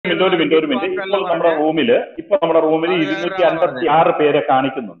ഇപ്പൊ നമ്മുടെ റൂമില് 256 പേരെ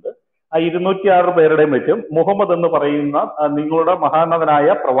കാണിക്കുന്നുണ്ട്. ആ 206 പേരുടെയും വെച്ചും മുഹമ്മദ് എന്ന് പറയുന്ന നിങ്ങളുടെ മഹാനതനായ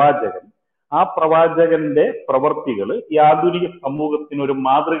പ്രവാചകൻ, ആ പ്രവാചകന്റെ പ്രവർത്തികൾ ഈ ആധുനിക സമൂഹത്തിന് ഒരു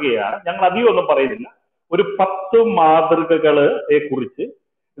മാതൃകയാണ്. ഞങ്ങൾ അധികം ഒന്നും പറയുന്നില്ല. ഒരു 10 മാതൃകകളെ കുറിച്ച്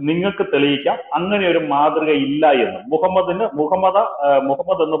നിങ്ങൾക്ക് തെളിയിക്കാം അങ്ങനെ ഒരു മാതൃക ഇല്ല എന്ന്.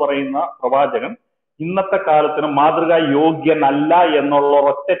 മുഹമ്മദ് എന്ന് പറയുന്ന പ്രവാചകൻ ഇന്നത്തെ കാലത്തിന് മാതൃകാ യോഗ്യനല്ല എന്നുള്ള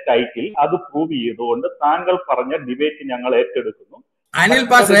ഒറ്റ ടൈറ്റിൽ അത് പ്രൂവ് ചെയ്തുകൊണ്ട് താങ്കൾ പറഞ്ഞ ഡിബേറ്റ് ഞങ്ങൾ ഏറ്റെടുക്കുന്നു. അനിൽ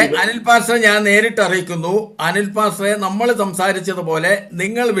പാസ്റ്ററെ ഞാൻ നേരിട്ട് അറിയിക്കുന്നു. അനിൽ പാസ്റ്ററെ, നമ്മൾ സംസാരിച്ചതുപോലെ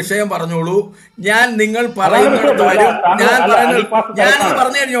നിങ്ങൾ വിഷയം പറഞ്ഞോളൂ. ഞാൻ നിങ്ങൾ പറയുന്നിടത്ത് വരും. ഞാൻ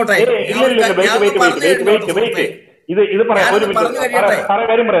പറഞ്ഞു കഴിഞ്ഞോട്ടെ.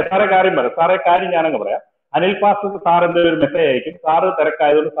 കാര്യം ഞാനങ്ങ് പറയാം. അനിൽ പാസ്റ്റർ സാറിന്റെ ഒരു മെസ്സേജ് അയക്കും. Sir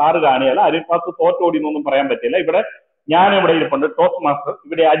തിരക്കായതുകൊണ്ട് sir കാണിയല്ല. അനിൽ പാസ്റ്റർ തോറ്റോടി എന്നൊന്നും പറയാൻ പറ്റില്ല. ഇവിടെ ഞാൻ ഇവിടെ ഇരിപ്പുണ്ട്, ടോസ്റ്റ് മാസ്റ്റർ,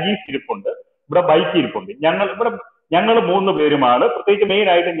 ഇവിടെ അജീഷ് ഇരിപ്പുണ്ട്, ഇവിടെ ബൈക്ക് ഇരിപ്പുണ്ട്. ഞങ്ങൾ 3 പേരുമാണ്. പ്രത്യേകിച്ച് മെയിൻ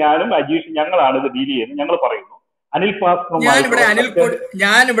ആയിട്ട് ഞാനും അജീഷും ഞങ്ങളാണ് ഇത് ഡീൽ ചെയ്യുന്നത്. ഞങ്ങൾ പറയുന്നു അനിൽ പാസ്റ്റർ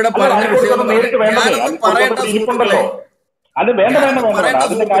ഇരിപ്പുണ്ടല്ലോ. അത് വേണ്ട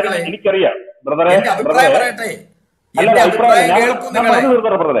അതിന്റെ കാര്യം എനിക്കറിയാം ബ്രദറെ.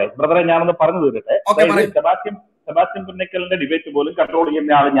 ബ്രദറെ ഞാനൊന്ന് പറഞ്ഞു തീരട്ടെ. സെബാസ്റ്റ്യൻ പുന്നക്കലിന്റെ ഡിബേറ്റ് പോലും കൺട്രോൾ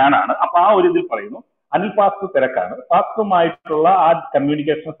ചെയ്യുന്ന ആൾ ഞാനാണ്. അപ്പൊ ആ ഒരു ഇതിൽ പറയുന്നു അനിൽ പാസ്റ്റർ തിരക്കാണ്. പാസ്റ്ററുമായിട്ടുള്ള ആ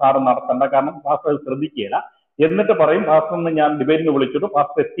കമ്മ്യൂണിക്കേഷൻ സാറ് നടത്തണ്ട, കാരണം പാസ്റ്റർ ശ്രദ്ധിക്കുകയില്ല. എന്നിട്ട് പറയും പാസ്റ്ററിന് ഞാൻ ഡിബേറ്റിന് വിളിച്ചിട്ട്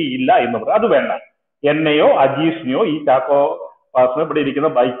പാസ്റ്റർ എത്തിയില്ല എന്ന് പറയും. അത് വേണ്ട. എന്നെയോ അജീഷിനെയോ ഈ ചാക്കോ പാസ്റ്ററിനോ ഇവിടെ ഇരിക്കുന്ന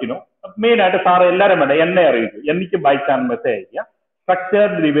ബൈക്കിനോ മെയിൻ ആയിട്ട് സാറ് എല്ലാവരും വേണ്ട, എന്നെ അറിയിക്കും. എനിക്ക് ബൈക്കാണ് മെസ്സേജ് അയക്കുക.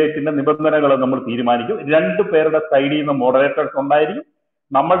 സ്ട്രക്ചേർഡ് ഡിബേറ്റിന്റെ നിബന്ധനകൾ നമ്മൾ തീരുമാനിക്കും. 2 പേരുടെ സൈഡിൽ നിന്ന് മോഡറേറ്റേഴ്സ് ഉണ്ടായിരിക്കും.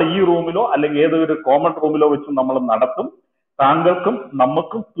 നമ്മുടെ ഈ റൂമിലോ അല്ലെങ്കിൽ ഏതൊരു കോമൺ റൂമിലോ വെച്ചും നമ്മൾ നടത്തും. താങ്കൾക്കും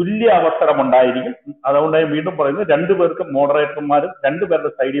നമുക്കും തുല്യ അവസരം ഉണ്ടായിരിക്കും. അതുകൊണ്ട് ഞാൻ വീണ്ടും പറയുന്നത് 2 പേർക്കും മോഡറേറ്റർമാരും 2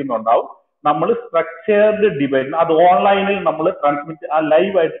 പേരുടെ സൈഡിൽ നിന്നുണ്ടാവും. നമ്മൾ സ്ട്രക്ചേർഡ് ഡിബേറ്റ് അത് ഓൺലൈനിൽ നമ്മൾ ട്രാൻസ്മിറ്റ്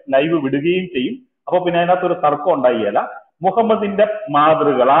ലൈവ് വിടുകയും ചെയ്യും. അപ്പൊ പിന്നെ അതിനകത്തൊരു തർക്കം ഉണ്ടായില്ല. മുഹമ്മദിന്റെ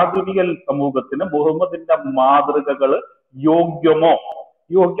മാതൃകകൾ, ആധുനിക സമൂഹത്തിന് മുഹമ്മദിന്റെ മാതൃകകൾ യോഗ്യമോ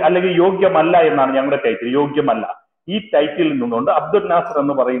അല്ലെങ്കിൽ യോഗ്യമല്ല എന്നാണ് ഞങ്ങളുടെ ടൈറ്റിൽ. യോഗ്യമല്ല. ഈ ടൈറ്റിലിൽ നിന്നുകൊണ്ട് അബ്ദുൽ നാസർ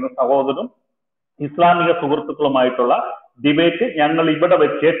എന്ന് പറയുന്ന സഹോദരനും ഇസ്ലാമിക സുഹൃത്തുക്കളുമായിട്ടുള്ള ഡിബേറ്റ് ഞങ്ങൾ ഇവിടെ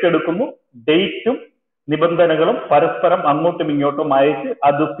വെച്ച് ഏറ്റെടുക്കുന്നു. ഡേറ്റും നിബന്ധനകളും പരസ്പരം അങ്ങോട്ടും ഇങ്ങോട്ടും അയച്ച്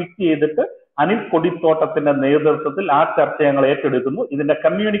അത് ഫിക്സ് ചെയ്തിട്ട് അനിൽ കൊടിത്തോട്ടത്തിന്റെ നേതൃത്വത്തിൽ ആ ചർച്ച ഞങ്ങൾ ഏറ്റെടുക്കുന്നു. ഇതിന്റെ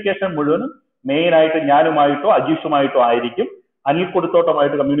കമ്മ്യൂണിക്കേഷൻ മുഴുവനും മെയിൻ ആയിട്ട് ഞാനുമായിട്ടോ അജീഷുമായിട്ടോ ആയിരിക്കും. അനിൽ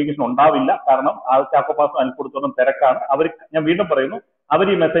കൊടുത്തോട്ടമായിട്ട് കമ്മ്യൂണിക്കേഷൻ ഉണ്ടാവില്ല. കാരണം ചാക്കോപ്പാസും അനിൽ കൊടുത്തോട്ടം തിരക്കാണ്. ഞാൻ വീണ്ടും പറയുന്നു, അവർ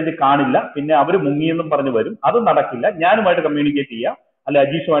ഈ മെസ്സേജ് കാണില്ല. പിന്നെ അവർ മുങ്ങിയെന്നും പറഞ്ഞു വരും. അത് നടക്കില്ല. ഞാനുമായിട്ട് കമ്മ്യൂണിക്കേറ്റ് ചെയ്യാം, അല്ലെ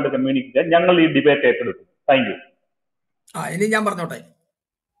അജീഷുമായിട്ട് കമ്മ്യൂണിക്കേറ്റ് ചെയ്യാം. ഞങ്ങൾ ഈ ഡിബേറ്റ് ഏറ്റെടുക്കും. Thank you. ഇനി ഞാൻ പറഞ്ഞോട്ടെ.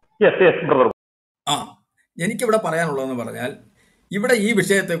 ബ്രദർ. എനിക്കിവിടെ പറയാനുള്ളതെന്ന് പറഞ്ഞാൽ, ഇവിടെ ഈ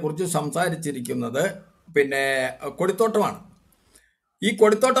വിഷയത്തെക്കുറിച്ച് സംസാരിച്ചിരിക്കുന്നത് പിന്നെ കൊടിത്തോട്ടമാണ്. ഈ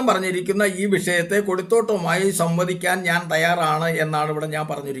കൊടിത്തോട്ടം പറഞ്ഞിരിക്കുന്ന ഈ വിഷയത്തെ കൊടിത്തോട്ടവുമായി സംവദിക്കാൻ ഞാൻ തയ്യാറാണ് എന്നാണ് ഇവിടെ ഞാൻ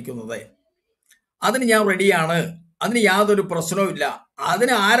പറഞ്ഞിരിക്കുന്നത്. അതിന് ഞാൻ റെഡിയാണ്. അതിന് യാതൊരു പ്രശ്നവുമില്ല.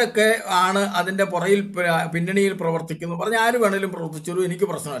 അതിന് ആരൊക്കെ ആണ് അതിൻ്റെ പുറയിൽ പിന്നണിയിൽ പ്രവർത്തിക്കുന്നു പറഞ്ഞ് ആര് വേണേലും പ്രവർത്തിച്ചോളൂ, എനിക്ക്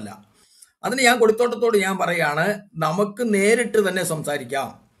പ്രശ്നമല്ല. അതിന് ഞാൻ കൊടിത്തോട്ടത്തോട് ഞാൻ പറയുകയാണ്, നമുക്ക് നേരിട്ട് തന്നെ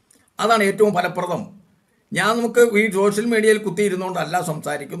സംസാരിക്കാം. അതാണ് ഏറ്റവും ഫലപ്രദം. നമുക്ക് ഈ സോഷ്യൽ മീഡിയയിൽ കുത്തിയിരുന്നുകൊണ്ടല്ല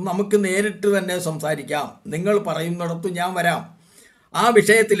സംസാരിക്കുന്നു. നമുക്ക് നേരിട്ട് തന്നെ സംസാരിക്കാം. നിങ്ങൾ പറയുന്നിടത്ത് ഞാൻ വരാം. ആ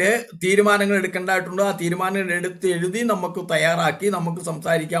വിഷയത്തിൽ തീരുമാനങ്ങൾ എടുക്കേണ്ടതായിട്ടുണ്ട്. ആ തീരുമാനങ്ങൾ എഴുതി നമുക്ക് തയ്യാറാക്കി നമുക്ക്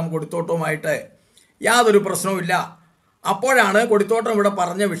സംസാരിക്കാം കൊടിത്തോട്ടവുമായിട്ട്. യാതൊരു പ്രശ്നവുമില്ല. അപ്പോഴാണ് കൊടിത്തോട്ടം ഇവിടെ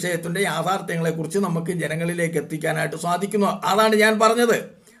പറഞ്ഞ വിഷയത്തിൻ്റെ യാഥാർത്ഥ്യങ്ങളെക്കുറിച്ച് നമുക്ക് ജനങ്ങളിലേക്ക് എത്തിക്കാനായിട്ട് സാധിക്കുന്നത്. അതാണ് ഞാൻ പറഞ്ഞത്.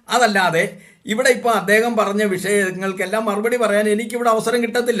 അതല്ലാതെ ഇവിടെ ഇപ്പോൾ അദ്ദേഹം പറഞ്ഞ വിഷയങ്ങൾക്കെല്ലാം മറുപടി പറയാൻ എനിക്കിവിടെ അവസരം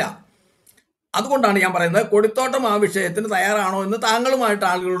കിട്ടത്തില്ല. അതുകൊണ്ടാണ് ഞാൻ പറയുന്നത്, കൊടിത്തോട്ടം ആ വിഷയത്തിന് തയ്യാറാണോ എന്ന് താങ്കളുമായിട്ട്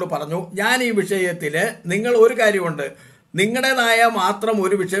ആളുകളോട് പറഞ്ഞു. ഞാൻ ഈ വിഷയത്തിൽ നിങ്ങൾ ഒരു കാര്യമുണ്ട്, നിങ്ങളുടേതായ മാത്രം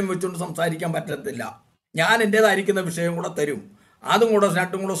ഒരു വിഷയം വെച്ചുകൊണ്ട് സംസാരിക്കാൻ പറ്റത്തില്ല. ഞാൻ എൻ്റേതായിരിക്കുന്ന വിഷയം കൂടെ തരും. അതും കൂടെ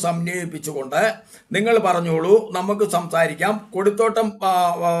 2ഉം കൂടെ സമന്വയിപ്പിച്ചുകൊണ്ട് നിങ്ങൾ പറഞ്ഞോളൂ, നമുക്ക് സംസാരിക്കാം. കൊടിത്തോട്ടം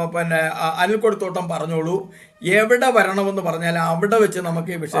പിന്നെ അനിൽ കൊടിത്തോട്ടം പറഞ്ഞോളൂ, എവിടെ വരണമെന്ന് പറഞ്ഞാൽ അവിടെ വെച്ച്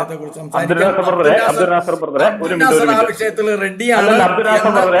നമുക്ക് ഈ വിഷയത്തെ കുറിച്ച് സംസാരിക്കാം. ആ വിഷയത്തിൽ റെഡിയാണ്.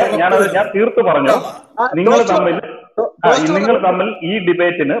 ഞാൻ തീർത്തു പറഞ്ഞു. നിങ്ങൾ തമ്മിൽ ഈ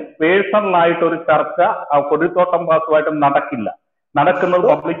ഡിബേറ്റിന് പേഴ്സണൽ ആയിട്ട് ഒരു ചർച്ച കൊടിത്തോട്ടം പാസുമായിട്ട് നടക്കില്ല. നടക്കുന്നത്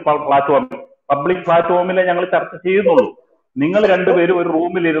പബ്ലിക് പ്ലാറ്റ്ഫോമിലെ ഞങ്ങൾ ചർച്ച ചെയ്യുന്നുള്ളൂ. നിങ്ങൾ 2 പേരും ഒരു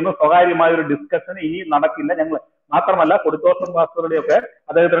റൂമിലിരുന്ന് സ്വകാര്യമായ ഒരു ഡിസ്കഷൻ ഇനി നടക്കില്ല. ഞങ്ങൾ മാത്രമല്ല, കൊടിത്തോട്ടം പാസ്റ്ററുടെയൊക്കെ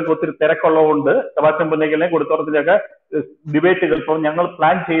അദ്ദേഹത്തിനൊക്കെ ഒത്തിരി തിരക്കുള്ളതുകൊണ്ട് സെബാസ്റ്റ്യൻ പുന്നക്കലിനെയും കൊടിത്തോട്ടത്തിന്റെയൊക്കെ ഡിബേറ്റുകൾ ഇപ്പോൾ ഞങ്ങൾ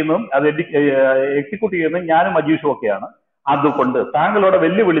പ്ലാൻ ചെയ്യുന്നതും അത് എക്സിക്യൂട്ട് ചെയ്യുന്നതും ഞാനും അജീഷും ഒക്കെയാണ്. അതുകൊണ്ട് താങ്കളോട്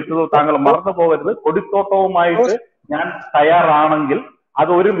വെല്ലുവിളിച്ചതോ താങ്കൾ മറന്നു പോകരുത്. കൊടിത്തോട്ടവുമായിട്ട് ഞാൻ തയ്യാറാണെങ്കിൽ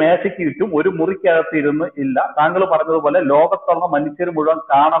അത് ഒരു മേശയ്ക്ക് ചുറ്റും ഒരു മുറിക്കകത്ത് ഇരുന്ന് ഇല്ല. താങ്കൾ പറഞ്ഞതുപോലെ ലോകത്തുള്ള മനുഷ്യർ മുഴുവൻ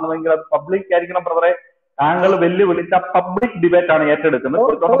കാണണമെങ്കിൽ അത് പബ്ലിക് ആയിരിക്കണം ബ്രദറെ. താങ്കൾ വെല്ലുവിളിച്ച പബ്ലിക് ഡിബേറ്റ് ആണ് ഏറ്റെടുക്കുന്നത്.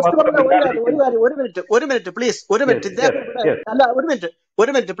 ഒരു മിനിറ്റ് പ്ലീസ്, ഒരു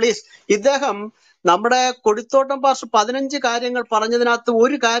മിനിറ്റ് പ്ലീസ്. ഇദ്ദേഹം നമ്മുടെ കൊടിത്തോട്ടം പാസ്റ്റർ 15 കാര്യങ്ങൾ പറഞ്ഞതിനകത്ത്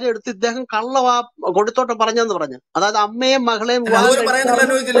ഒരു കാര്യം എടുത്ത് ഇദ്ദേഹം കള്ളവാ കൊടിത്തോട്ടം പറഞ്ഞെന്ന് പറഞ്ഞു. അതായത് അമ്മയും മകളെയും അല്ല, അതുപോലെ പറയാനുള്ള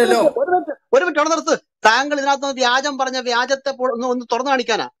അനുവദിച്ചില്ലല്ലോ. ഒരു മിനിറ്റ് അവിടെ നിർത്ത്. താങ്കൾ ഇതിനകത്ത് വ്യാജം പറഞ്ഞ വ്യാജത്തെ ഒന്ന് തുറന്നു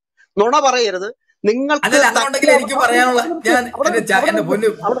കാണിക്കാനാ. നുണ പറയരുത്. നിങ്ങൾക്ക് അതല്ല, അതുകൊണ്ടെങ്കിൽ എനിക്ക് പറയാനുള്ള ഞാൻ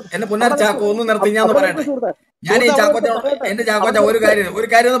എന്റെ പൊന്നാർ ചാക്കോ ഒന്ന് നിർത്തി ഞാൻ പറയട്ടെ. ഞാൻ ഈ എന്റെ ചാക്കോച്ച ഒരു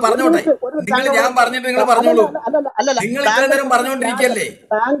കാര്യം ഒന്ന് പറഞ്ഞോട്ടെ. നിങ്ങൾ ഞാൻ പറഞ്ഞിട്ട് നിങ്ങൾ പറഞ്ഞോളൂ. നിങ്ങൾ ഇത്ര നേരം പറഞ്ഞോണ്ടിരിക്കല്ലേ,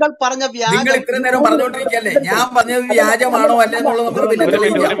 താങ്കൾ പറഞ്ഞ നിങ്ങൾ ഇത്ര നേരം പറഞ്ഞോണ്ടിരിക്കല്ലേ. ഞാൻ പറഞ്ഞത് വ്യാജമാണോ അല്ല എന്നുള്ളത്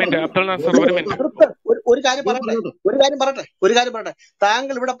ഒരു കാര്യം പറയട്ടെ.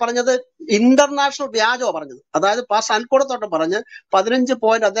 താങ്കൾ ഇവിടെ പറഞ്ഞത് ഇന്റർനാഷണൽ വ്യാജമാണ് പറഞ്ഞത്. അതായത് പാസ് അൽക്കൂടത്തോട്ടം പറഞ്ഞ് 15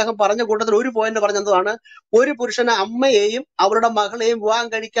 പോയിന്റ് അദ്ദേഹം പറഞ്ഞ കൂട്ടത്തിൽ ഒരു പോയിന്റ് പറഞ്ഞതാണ് ഒരു പുരുഷന് അമ്മയെയും അവരുടെ മകളെയും വിവാഹം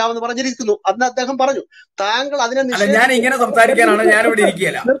കഴിക്കാമെന്ന് പറഞ്ഞിരിക്കുന്നു. അന്ന് അദ്ദേഹം പറഞ്ഞു. താങ്കൾ അതിനെ ഞാൻ ഇങ്ങനെ സംസാരിക്കാനാണ് ഞാൻ ഇവിടെ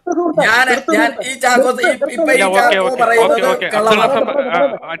ഇരിക്കുകയല്ല. ഞാൻ ഈ ചാക്കോ പറയുന്നത്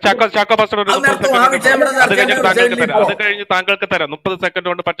അത് കഴിഞ്ഞ് താങ്കൾക്ക് തരാം. 30 സെക്കൻഡ്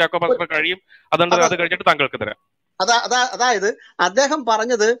കൊണ്ട് ചാക്കോ പാസ്റ്റർ കഴിയും. അതുകൊണ്ട് അത് കഴിഞ്ഞിട്ട് താങ്കൾക്ക് തരാം. അതായത് അദ്ദേഹം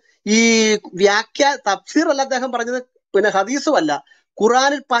പറഞ്ഞത് ഈ തഫ്സീർ അല്ല അദ്ദേഹം പറഞ്ഞത്, പിന്നെ ഹദീസും അല്ല,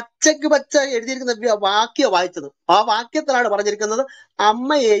 ഖുറാനിൽ പച്ച എഴുതിയിരിക്കുന്ന വാക്യം വായിച്ചത്. ആ വാക്യത്തിലാണ് പറഞ്ഞിരിക്കുന്നത്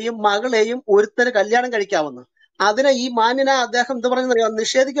അമ്മയെയും മകളെയും ഒരുത്തന് കല്യാണം കഴിക്കാമെന്ന്. അതിനെ ഈ മാന്യന അദ്ദേഹം എന്ത് പറഞ്ഞു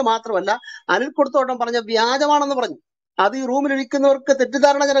നിഷേധിക്കുക മാത്രമല്ല അനിൽ കൊടുത്തോട്ടം പറഞ്ഞ വ്യാജമാണെന്ന് പറഞ്ഞു. അത് ഈ റൂമിലിരിക്കുന്നവർക്ക്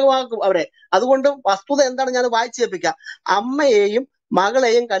തെറ്റിദ്ധാരണജനകമാക്കും അവരെ. അതുകൊണ്ട് വസ്തുത എന്താണ് ഞാൻ വായിച്ചു കേൾപ്പിക്കാം. അമ്മയെയും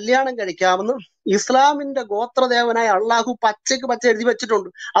മകളെയും കല്യാണം കഴിക്കാമെന്ന് ഇസ്ലാമിന്റെ ഗോത്രദേവനായ അള്ളാഹു പച്ച എഴുതി വെച്ചിട്ടുണ്ട്.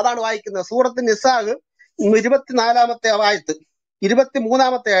 അതാണ് വായിക്കുന്നത്. സൂറത്ത് നിസാഹ് 24-ാമത്തെ ആയത്ത്,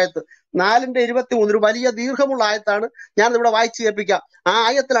 23-ാമത്തെ ആയത്ത്, 4-23 ഒരു വലിയ ദീർഘമുള്ള ആയത്താണ്. ഞാൻ ഇവിടെ വായിച്ചു കേൾപ്പിക്കാം. ആ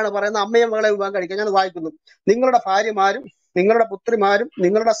ആയത്തിലാണ് പറയുന്നത് അമ്മയും മകളെ വിവാഹം കഴിക്കാം. ഞാൻ വായിക്കുന്നു. നിങ്ങളുടെ ഭാര്യമാരും നിങ്ങളുടെ പുത്രിമാരും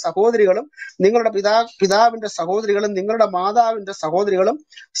നിങ്ങളുടെ സഹോദരികളും നിങ്ങളുടെ പിതാവിന്റെ സഹോദരികളും നിങ്ങളുടെ മാതാവിന്റെ സഹോദരികളും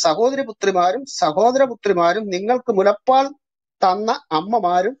സഹോദരി പുത്രിമാരും സഹോദരപുത്രിമാരും നിങ്ങൾക്ക് മുലപ്പാൽ തന്ന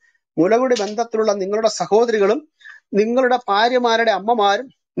അമ്മമാരും മുലകുടി ബന്ധത്തിലുള്ള നിങ്ങളുടെ സഹോദരികളും നിങ്ങളുടെ ഭാര്യമാരുടെ അമ്മമാരും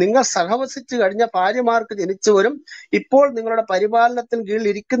നിങ്ങൾ സഹവസിച്ചു കഴിഞ്ഞ ഭാര്യമാർക്ക് ജനിച്ചവരും ഇപ്പോൾ നിങ്ങളുടെ പരിപാലനത്തിന് കീഴിൽ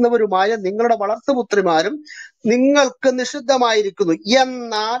ഇരിക്കുന്നവരുമായ നിങ്ങളുടെ വളർത്തുപുത്രിമാരും നിങ്ങൾക്ക് നിഷിദ്ധമായിരിക്കുന്നു.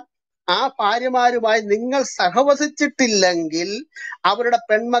 എന്നാൽ ആ ഭാര്യമാരുമായി നിങ്ങൾ സഹവസിച്ചിട്ടില്ലെങ്കിൽ അവരുടെ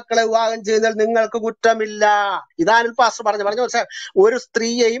പെൺമക്കളെ വിവാഹം ചെയ്താൽ നിങ്ങൾക്ക് കുറ്റമില്ല. ഇതാണ് പാസ്റ്റർ പറഞ്ഞു. ഒരു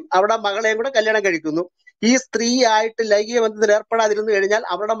സ്ത്രീയെയും അവരുടെ മകളെയും കൂടെ കല്യാണം കഴിക്കുന്നു. ഈ സ്ത്രീ ആയിട്ട് ലൈംഗിക ബന്ധത്തിൽ ഏർപ്പെടാതിരുന്നു കഴിഞ്ഞാൽ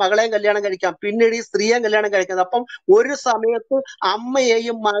അവരുടെ മകളെയും കല്യാണം കഴിക്കാം, പിന്നീട് ഈ സ്ത്രീയെയും കല്യാണം കഴിക്കാം. അപ്പം ഒരു സമയത്ത്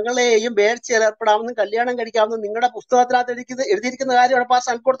അമ്മയെയും മകളെയും വേഴ്ചയിൽ ഏർപ്പെടാമെന്നും കല്യാണം കഴിക്കാമെന്നും നിങ്ങളുടെ പുസ്തകത്തിനകത്ത് എഴുതിയിരിക്കുന്ന കാര്യമാണ്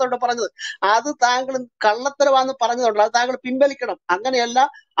പാസ് അൽക്കൂടത്തോട് പറഞ്ഞത്. അത് താങ്കൾ കള്ളത്തരവാന്ന് പറഞ്ഞതുകൊണ്ട് അത് താങ്കൾ പിൻവലിക്കണം. അങ്ങനെയല്ല,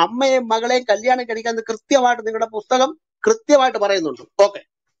 അമ്മയെയും മകളെയും കല്യാണം കഴിക്കാൻ കൃത്യമായിട്ട് നിങ്ങളുടെ പുസ്തകം കൃത്യമായിട്ട് പറയുന്നുണ്ട്. ഓക്കെ,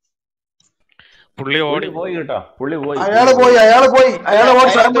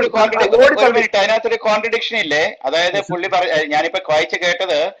 അതിനകത്തൊരു കോൺട്രഡിക്ഷൻ ഇല്ലേ? അതായത് പുള്ളി ഞാനിപ്പോ വായിച്ചു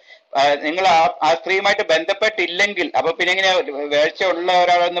കേട്ടത് നിങ്ങൾ ആ സ്ത്രീയുമായിട്ട് ബന്ധപ്പെട്ടില്ലെങ്കിൽ അപ്പൊ പിന്നെ ഇങ്ങനെ വേഴ്ച ഉള്ള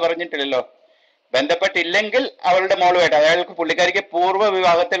ഒരാളെന്ന് പറഞ്ഞിട്ടില്ലല്ലോ. ബന്ധപ്പെട്ടില്ലെങ്കിൽ അവളുടെ മോളുമായിട്ട്, അയാൾക്ക് പുള്ളിക്കാരിക്ക് പൂർവ്വ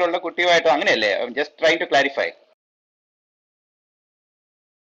വിവാഹത്തിലുള്ള കുട്ടിയുമായിട്ടോ അങ്ങനെയല്ലേ? Just try to clarify.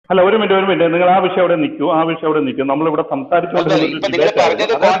 അല്ല, ഒരു മിനിറ്റ് നിങ്ങൾ ആ വിഷയം അവിടെ നിൽക്കൂ. നമ്മളിവിടെ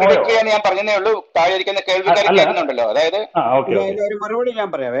ഞാൻ പറഞ്ഞതേ ഉള്ളൂ. താഴെ ഇരിക്കുന്ന കേൾവിക്കാർ കേൾക്കുന്നുണ്ടല്ലോ. അതായത് ഒരു മറുപടി ഞാൻ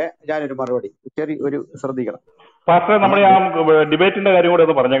പറയാവേ. ഞാനൊരു മറുപടി ഒരു ശ്രദ്ധിക്കണം. പാസ്റ്റർ, നമ്മൾ ആ ഡിബേറ്റിന്റെ കാര്യം കൂടെ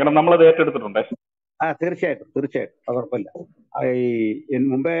ഒന്ന് പറഞ്ഞേക്കണം. നമ്മളത് ഏറ്റെടുത്തിട്ടുണ്ട്. തീർച്ചയായിട്ടും അത് കുഴപ്പമില്ല. ഈ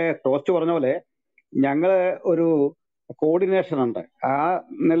മുമ്പേ ടോസ്റ്റ് പറഞ്ഞ പോലെ ഞങ്ങള് ഒരു കോർഡിനേഷൻ ഉണ്ട്. ആ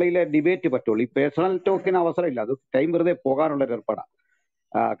നിലയിലെ ഡിബേറ്റ് പറ്റുള്ളൂ. ഈ പേഴ്സണൽ ടോക്കിന് അവസരമില്ല. അത് ടൈം വെറുതെ പോകാനുള്ള ഒരു ഏർപ്പാടാണ്.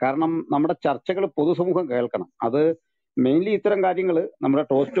 കാരണം നമ്മുടെ ചർച്ചകൾ പൊതുസമൂഹം കേൾക്കണം. അത് മെയിൻലി ഇത്തരം കാര്യങ്ങൾ നമ്മുടെ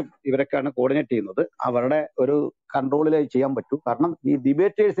ടോസ്റ്റും ഇവരൊക്കെയാണ് കോർഡിനേറ്റ് ചെയ്യുന്നത്. അവരുടെ ഒരു കൺട്രോളിലേ ചെയ്യാൻ പറ്റൂ. കാരണം ഈ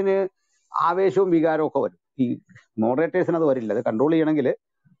ഡിബേറ്റേഴ്സിന് ആവേശവും വികാരവും ഒക്കെ വരും. ഈ മോഡറേറ്റേഴ്സിന് അത് വരില്ല. അത് കൺട്രോൾ ചെയ്യണമെങ്കിൽ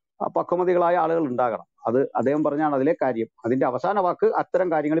പക്വമതികളായ ആളുകൾ ഉണ്ടാകണം. അത് അദ്ദേഹം പറഞ്ഞാണ് അതിലെ കാര്യം. അതിന്റെ അവസാന വാക്ക് അത്തരം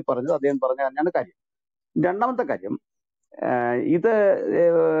കാര്യങ്ങളിൽ പറഞ്ഞത് അദ്ദേഹം പറഞ്ഞ തന്നെയാണ് കാര്യം. രണ്ടാമത്തെ കാര്യം, ഇത്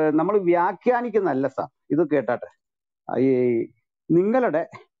നമ്മൾ വ്യാഖ്യാനിക്കുന്നതല്ല സാർ. ഇത് കേട്ടാട്ടെ. ഈ നിങ്ങളുടെ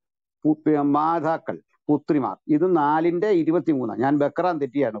മാതാക്കൾ, പുത്രിമാർ, ഇത് 4-23. ഞാൻ ബക്രാൻ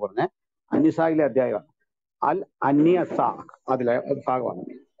തെറ്റിയാണ് പറഞ്ഞത്. അന്യസായിലെ അധ്യായമാണ്. അൽ അന്യസാ അതിലെ ഭാഗമാണ്.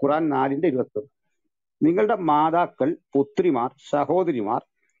 ഖുറാൻ 4-21. നിങ്ങളുടെ മാതാക്കൾ, പുത്രിമാർ, സഹോദരിമാർ,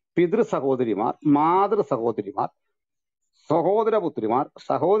 പിതൃ സഹോദരിമാർ, മാതൃ സഹോദരിമാർ, സഹോദരപുത്രിമാർ,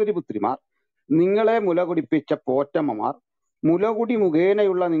 സഹോദരി പുത്രിമാർ, നിങ്ങളെ മുലകുടിപ്പിച്ച പോറ്റമ്മമാർ, മുലകുടി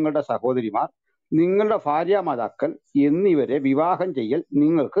മുഖേനയുള്ള നിങ്ങളുടെ സഹോദരിമാർ, നിങ്ങളുടെ ഭാര്യാമാതാക്കൾ എന്നിവരെ വിവാഹം ചെയ്യൽ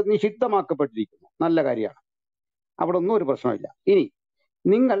നിങ്ങൾക്ക് നിഷിദ്ധമാക്കപ്പെട്ടിരിക്കുന്നു. നല്ല കാര്യമാണ്, അവിടെ ഒന്നും ഒരു പ്രശ്നമില്ല. ഇനി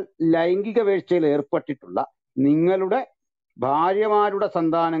നിങ്ങൾ ലൈംഗിക വീഴ്ചയിൽ ഏർപ്പെട്ടിട്ടുള്ള നിങ്ങളുടെ ഭാര്യമാരുടെ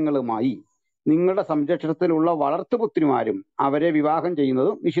സന്താനങ്ങളുമായി നിങ്ങളുടെ സംരക്ഷണത്തിലുള്ള വളർത്തുപുത്രിമാരും അവരെ വിവാഹം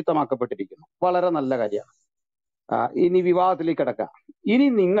ചെയ്യുന്നതും നിഷിദ്ധമാക്കപ്പെട്ടിരിക്കുന്നു. വളരെ നല്ല കാര്യമാണ്. ഇനി വിവാഹത്തിലേക്ക് കിടക്കാം. ഇനി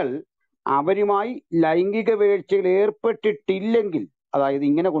നിങ്ങൾ അവരുമായി ലൈംഗിക വീഴ്ചയിൽ ഏർപ്പെട്ടിട്ടില്ലെങ്കിൽ, അതായത്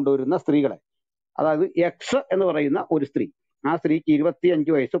ഇങ്ങനെ കൊണ്ടുവരുന്ന സ്ത്രീകളെ, അതായത് എക്സ് എന്ന് പറയുന്ന ഒരു സ്ത്രീ, ആ സ്ത്രീക്ക്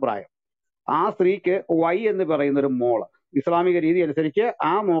 25 വയസ്സ് പ്രായം, ആ സ്ത്രീക്ക് വൈ എന്ന് പറയുന്ന ഒരു മോള്, ഇസ്ലാമിക രീതി അനുസരിച്ച്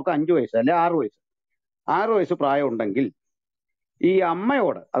ആ മോക്ക് 5 വയസ്സ് അല്ലെ 6 വയസ്സ് പ്രായം ഉണ്ടെങ്കിൽ, ഈ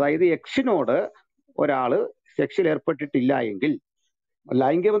അമ്മയോട്, അതായത് എക്സിനോട് ഒരാള് സെക്സിൽ ഏർപ്പെട്ടിട്ടില്ല എങ്കിൽ,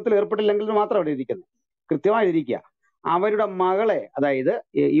 ലൈംഗികത്തിൽ ഏർപ്പെട്ടില്ലെങ്കിൽ മാത്രം അവിടെ ഇരിക്കുന്നത്, കൃത്യമായി ഇരിക്കുക, അവരുടെ മകളെ, അതായത്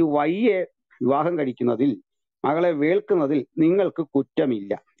ഈ വയ്യെ വിവാഹം കഴിക്കുന്നതിൽ, മകളെ വേൾക്കുന്നതിൽ നിങ്ങൾക്ക്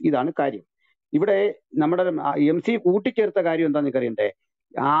കുറ്റമില്ല. ഇതാണ് കാര്യം. ഇവിടെ നമ്മുടെ MC കൂട്ടിച്ചേർത്ത കാര്യം എന്താണെന്ന് അറിയണ്ടേ?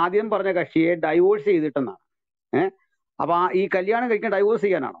 ആദ്യം പറഞ്ഞ കക്ഷിയെ ഡൈവോഴ്സ് ചെയ്തിട്ടെന്നാണ്. അപ്പൊ ഈ കല്യാണം കഴിക്കാൻ ഡൈവോഴ്സ്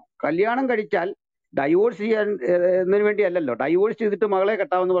ചെയ്യാനാണോ? കല്യാണം കഴിച്ചാൽ ഡൈവോഴ്സ് ചെയ്യാൻ എന്നതിന് വേണ്ടിയല്ലല്ലോ. ഡൈവോഴ്സ് ചെയ്തിട്ട് മകളെ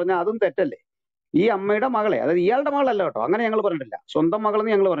കെട്ടാമെന്ന് പറഞ്ഞാൽ അതും തെറ്റല്ലേ? ഈ അമ്മയുടെ മകളെ, അതായത് ഇയാളുടെ മകളല്ല കേട്ടോ, അങ്ങനെ ഞങ്ങൾ പറഞ്ഞിട്ടില്ല, സ്വന്തം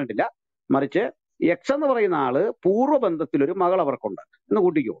മകളെന്ന് ഞങ്ങൾ പറഞ്ഞിട്ടില്ല. മറിച്ച് എക്സ് എന്ന് പറയുന്ന ആള് പൂർവ്വബന്ധത്തിലൊരു മകൾ അവർക്കുണ്ട് എന്ന്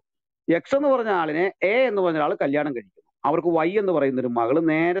കൂട്ടിക്കോ. എക്സ് എന്ന് പറഞ്ഞ ആളിനെ എ എന്ന് പറഞ്ഞ ആൾ കല്യാണം കഴിക്കുന്നു. അവർക്ക് വൈ എന്ന് പറയുന്ന ഒരു മകള്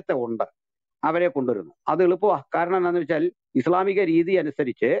നേരത്തെ ഉണ്ട്, അവരെ കൊണ്ടുവരുന്നു. അത് എളുപ്പമാണ്. കാരണം എന്താണെന്ന് വെച്ചാൽ ഇസ്ലാമിക രീതി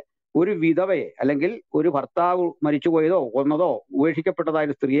അനുസരിച്ച് ഒരു വിധവയെ, അല്ലെങ്കിൽ ഒരു ഭർത്താവ് മരിച്ചുപോയതോ കൊന്നതോ ഉപേക്ഷിക്കപ്പെട്ടതായ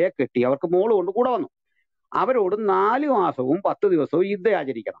ഒരു സ്ത്രീയെ കെട്ടി അവർക്ക് മോള് കൊണ്ട് കൂടെ വന്നു. അവരോട് 4 മാസവും 10 ദിവസവും യുദ്ധ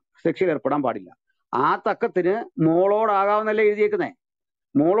ആചരിക്കണം, സെക്സിൽ ഏർപ്പെടാൻ പാടില്ല. ആ തക്കത്തിന് മോളോടാകാവുന്നല്ലേ എഴുതിയേക്കുന്നേ.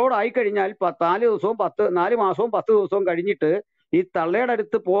 മോളോടായി കഴിഞ്ഞാൽ 4 മാസവും 10 ദിവസവും കഴിഞ്ഞിട്ട് ഈ തള്ളയുടെ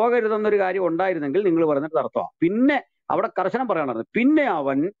അടുത്ത് പോകരുതെന്നൊരു കാര്യം ഉണ്ടായിരുന്നെങ്കിൽ നിങ്ങൾ പറഞ്ഞിട്ട് നടത്തുക. പിന്നെ അവിടെ കർശനം പറയാനുള്ളത്, പിന്നെ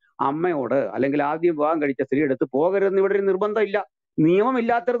അവൻ അമ്മയോട്, അല്ലെങ്കിൽ ആദ്യം വിവാഹം കഴിച്ച സ്ത്രീ എടുത്ത് പോകരുതെന്ന് ഇവിടെ ഒരു നിർബന്ധമില്ല.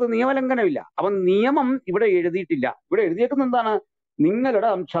 നിയമമില്ലാത്തടത്ത് നിയമലംഘനമില്ല. അവൻ നിയമം ഇവിടെ എഴുതിയിട്ടില്ല. ഇവിടെ എഴുതിയേക്കുന്ന എന്താണ്? നിങ്ങളുടെ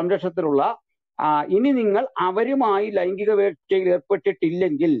സംരക്ഷണത്തിലുള്ള ഇനി നിങ്ങൾ അവരുമായി ലൈംഗിക വീഴ്ചയിൽ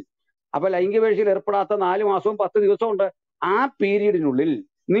ഏർപ്പെട്ടിട്ടില്ലെങ്കിൽ, അപ്പൊ ലൈംഗിക വീഴ്ചയിൽ ഏർപ്പെടാത്ത 4 മാസവും 10 ദിവസവും ഉണ്ട്, ആ പീരീഡിനുള്ളിൽ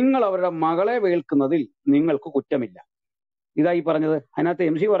നിങ്ങൾ അവരുടെ മകളെ വേൾക്കുന്നതിൽ നിങ്ങൾക്ക് കുറ്റമില്ല. ഇതായി പറഞ്ഞത്. അതിനകത്ത്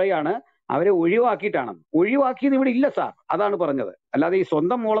MC പറയാണ് അവരെ ഒഴിവാക്കിയിട്ടാണെന്ന്. ഒഴിവാക്കിയത് ഇവിടെ ഇല്ല സാർ, അതാണ് പറഞ്ഞത്, അല്ലാതെ ഈ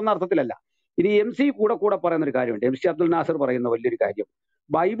സ്വന്തം മോളെന്ന അർത്ഥത്തിലല്ല. ഇനി MC കൂടെ പറയുന്ന ഒരു കാര്യമുണ്ട്. MC അബ്ദുൽ നാസർ പറയുന്ന വലിയൊരു കാര്യം,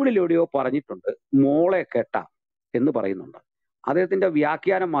 ബൈബിളിൽ എവിടെയോ പറഞ്ഞിട്ടുണ്ട് മോളെ കെട്ടാം എന്ന് പറയുന്നുണ്ട്. അദ്ദേഹത്തിന്റെ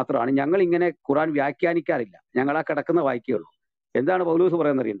വ്യാഖ്യാനം മാത്രമാണ്. ഞങ്ങൾ ഇങ്ങനെ ഖുറാൻ വ്യാഖ്യാനിക്കാറില്ല, ഞങ്ങൾ ആ കിടക്കുന്ന വായിക്കുകയുള്ളൂ. എന്താണ് പൗലോസ്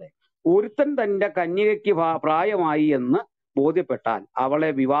പറയുന്നത് അറിയണ്ടേ? ഒരുത്തൻ തന്റെ കന്യകയ്ക്ക് പ്രായമായി എന്ന് ബോധ്യപ്പെട്ടാൽ അവളെ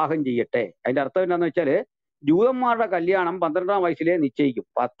വിവാഹം ചെയ്യട്ടെ. അതിന്റെ അർത്ഥം എന്താണെന്ന് വെച്ചാല്, ജൂതന്മാരുടെ കല്യാണം 12-ാം വയസ്സിലെ നിശ്ചയിക്കും.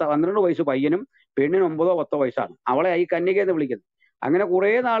 12 വയസ്സ് പയ്യനും പെണ്ണിന് 9-10 വയസ്സാണ്. അവളെ ഈ കന്യകയെന്ന് വിളിക്കുന്നത്. അങ്ങനെ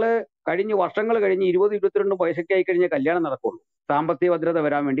കുറെ നാള് കഴിഞ്ഞ്, വർഷങ്ങൾ കഴിഞ്ഞ് 20-22 വയസ്സൊക്കെ ആയി കഴിഞ്ഞ് കല്യാണം നടക്കുള്ളൂ. സാമ്പത്തിക ഭദ്രത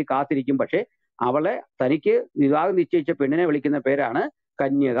വരാൻ വേണ്ടി കാത്തിരിക്കും. പക്ഷെ അവളെ, തനിക്ക് വിവാഹം നിശ്ചയിച്ച പെണ്ണിനെ വിളിക്കുന്ന പേരാണ്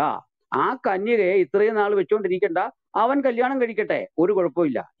കന്യക. ആ കന്യകയെ ഇത്രയും നാൾ വെച്ചുകൊണ്ടിരിക്കണ്ട, അവൻ കല്യാണം കഴിക്കട്ടെ, ഒരു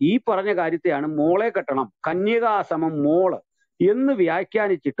കുഴപ്പമില്ല. ഈ പറഞ്ഞ കാര്യത്തെയാണ് മോളെ കെട്ടണം, കന്യകാ സമം മോള് എന്ന്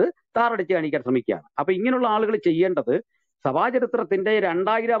വ്യാഖ്യാനിച്ചിട്ട് താറടിച്ച് കാണിക്കാൻ ശ്രമിക്കുകയാണ്. അപ്പൊ ഇങ്ങനെയുള്ള ആളുകൾ ചെയ്യേണ്ടത്, സഭാചരിത്രത്തിന്റെ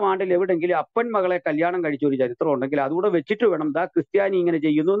 2000 ആണ്ടിൽ എവിടെങ്കിലും അപ്പൻ മകളെ കല്യാണം കഴിച്ച ഒരു ചരിത്രം ഉണ്ടെങ്കിൽ അതുകൂടെ വെച്ചിട്ട് വേണം ദാ ക്രിസ്ത്യാനി ഇങ്ങനെ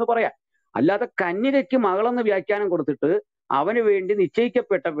ചെയ്യുന്നു എന്ന് പറയാൻ. അല്ലാതെ കന്യകയ്ക്ക് മകളെന്ന് വ്യാഖ്യാനം കൊടുത്തിട്ട് അവന് വേണ്ടി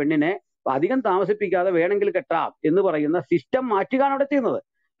നിശ്ചയിക്കപ്പെട്ട പെണ്ണിനെ അധികം താമസിപ്പിക്കാതെ വേണമെങ്കിൽ കെട്ടാം എന്ന് പറയുന്ന സിസ്റ്റം മാറ്റുകയാണ് അവിടെ ചെയ്യുന്നത്.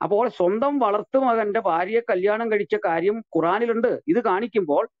 അപ്പോൾ സ്വന്തം വളർത്തുമകന്റെ ഭാര്യയെ കല്യാണം കഴിച്ച കാര്യം ഖുറാനിലുണ്ട്. ഇത്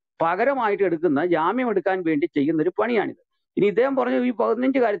കാണിക്കുമ്പോൾ പകരമായിട്ട് എടുക്കുന്ന, ജാമ്യം എടുക്കാൻ വേണ്ടി ചെയ്യുന്ന ഒരു പണിയാണിത്. ഇനി ഇദ്ദേഹം പറഞ്ഞു ഈ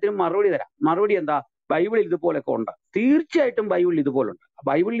 15 കാര്യത്തിനും മറുപടി തരാം. മറുപടി എന്താ? ബൈബിളിൽ ഇതുപോലൊക്കെ ഉണ്ട്. തീർച്ചയായിട്ടും ബൈബിളിൽ ഇതുപോലുണ്ട്.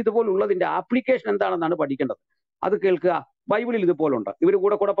 ബൈബിളിൽ ഇതുപോലുള്ളതിന്റെ ആപ്ലിക്കേഷൻ എന്താണെന്നാണ് പഠിക്കേണ്ടത്. അത് കേൾക്കുക. ബൈബിളിൽ ഇതുപോലുണ്ട്. ഇവർ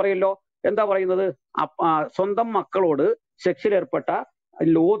കൂടെ പറയല്ലോ. എന്താ പറയുന്നത്? സ്വന്തം മക്കളോട് സെക്സിൽ ഏർപ്പെട്ട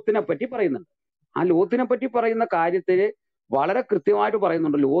ലോത്തിനെ പറ്റി പറയുന്നുണ്ട്. ആ ലോത്തിനെ പറ്റി പറയുന്ന കാര്യത്തിൽ വളരെ കൃത്യമായിട്ട്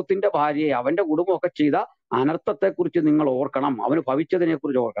പറയുന്നുണ്ട്. ലോത്തിന്റെ ഭാര്യയെ, അവന്റെ കുടുംബമൊക്കെ ചെയ്ത അനർത്ഥത്തെക്കുറിച്ച് നിങ്ങൾ ഓർക്കണം, അവന് ഭവിച്ചതിനെ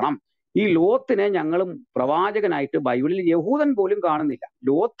കുറിച്ച് ഓർക്കണം. ഈ ലോത്തിനെ ഞങ്ങളും പ്രവാചകനായിട്ട് ബൈബിളിൽ യഹൂദൻ പോലും കാണുന്നില്ല.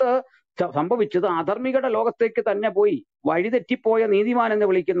 ലോത്ത് സംഭവിച്ചത് അധർമ്മികളുടെ ലോകത്തേക്ക് തന്നെ പോയി. വഴിതെറ്റിപ്പോയ നീതിമാൻ എന്ന്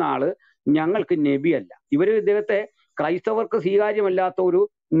വിളിക്കുന്ന ആള് ഞങ്ങൾക്ക് നബിയല്ല. ഇവര് ഇദ്ദേഹത്തെ ക്രൈസ്തവർക്ക് സ്വീകാര്യമല്ലാത്ത ഒരു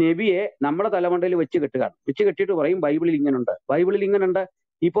നബിയെ നമ്മുടെ തലമണ്ടയിൽ വെച്ച് കെട്ടിയിട്ട് പറയും ബൈബിളിൽ ഇങ്ങനുണ്ട്, ബൈബിളിൽ ഇങ്ങനുണ്ട്.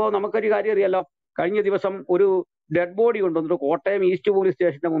 ഇപ്പോ നമുക്കൊരു കാര്യം അറിയാലോ, കഴിഞ്ഞ ദിവസം ഒരു ഡെഡ് ബോഡി കൊണ്ടുവന്നിട്ട് കോട്ടയം ഈസ്റ്റ് പോലീസ്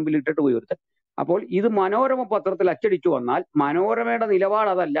സ്റ്റേഷന്റെ മുമ്പിൽ ഇട്ടിട്ട് പോയി ഒരുത്തൻ. അപ്പോൾ ഇത് മനോരമ പത്രത്തിൽ അച്ചടിച്ചു വന്നാൽ മനോരമയുടെ നിലപാട്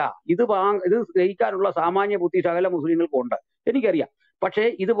അതല്ല. ഇത് ഗ്രഹിക്കാനുള്ള സാമാന്യ ബുദ്ധി സകല മുസ്ലിങ്ങൾക്കുണ്ട്, എനിക്കറിയാം. പക്ഷേ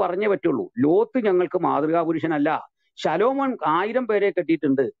ഇത് പറഞ്ഞേ പറ്റുള്ളൂ. ലോത്ത് ഞങ്ങൾക്ക് മാതൃകാ പുരുഷനല്ല. ശലോമോൻ 1000 പേരെ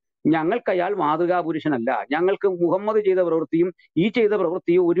കെട്ടിയിട്ടുണ്ട്. ഞങ്ങൾക്ക് അയാൾ മാതൃകാ പുരുഷനല്ല. ഞങ്ങൾക്ക് മുഹമ്മദ് ചെയ്ത പ്രവൃത്തിയും ഈ ചെയ്ത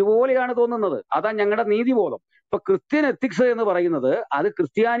പ്രവൃത്തിയും ഒരുപോലെയാണ് തോന്നുന്നത്. അതാ ഞങ്ങളുടെ നീതിബോധം. ഇപ്പൊ ക്രിസ്ത്യൻ എത്തിക്സ് എന്ന് പറയുന്നത് അത്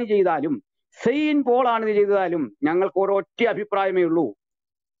ക്രിസ്ത്യാനി ചെയ്താലും സെയിന്റ് പോൾ ആണ് ഇത് ചെയ്താലും ഞങ്ങൾക്ക് ഒരൊറ്റ അഭിപ്രായമേ ഉള്ളൂ.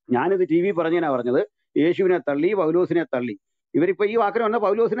 ഞാനിത് ടി വി പറഞ്ഞത് യേശുവിനെ തള്ളി, പൗലോസിനെ തള്ളി. ഇവരിപ്പോ ഈ വാക്കിന് വന്ന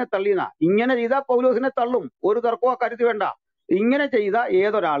പൗലോസിനെ തള്ളിയെന്നാ. ഇങ്ങനെ ചെയ്താൽ പൗലോസിനെ തള്ളും, ഒരു തർക്കവും അക്കാര്യത്തിൽ വേണ്ട. ഇങ്ങനെ ചെയ്ത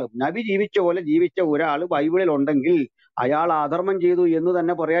ഏതൊരാളും, നബി ജീവിച്ച പോലെ ജീവിച്ച ഒരാൾ ബൈബിളിൽ ഉണ്ടെങ്കിൽ അയാൾ അധർമ്മം ചെയ്തു എന്ന്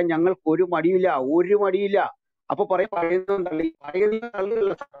തന്നെ പറയാൻ ഞങ്ങൾക്ക് ഒരു മടിയില്ല. അപ്പൊ പറയുന്നത് തള്ളി, പഴയ നിയമം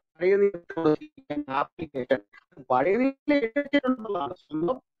തള്ളുകയല്ല സാർ. പഴയ ആപ്ലിക്കേഷൻ പഴയ നിയമത്തിലുള്ളതാണ്.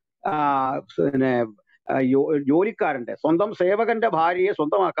 സ്വന്തം പിന്നെ ജോലിക്കാരന്റെ, സ്വന്തം സേവകന്റെ ഭാര്യയെ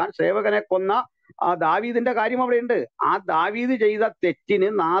സ്വന്തമാക്കാൻ സേവകനെ കൊന്ന ആ ദാവീദിന്റെ കാര്യം അവിടെ ഉണ്ട്. ആ ദാവീദ് ചെയ്ത തെറ്റിന്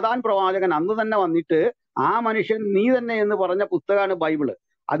നാഥാൻ പ്രവാചകൻ അന്ന് തന്നെ വന്നിട്ട് ആ മനുഷ്യൻ നീ തന്നെ എന്ന് പറഞ്ഞ പുസ്തകമാണ് ബൈബിള്.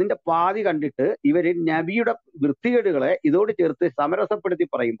 അതിന്റെ പാതി കണ്ടിട്ട് ഇവര് നബിയുടെ വൃത്തികേടുകളെ ഇതോട് ചേർത്ത് സമരസപ്പെടുത്തി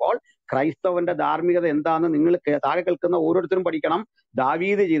പറയുമ്പോൾ ക്രൈസ്തവന്റെ ധാർമ്മികത എന്താന്ന് നിങ്ങൾ താഴെ കേൾക്കുന്ന ഓരോരുത്തരും പഠിക്കണം.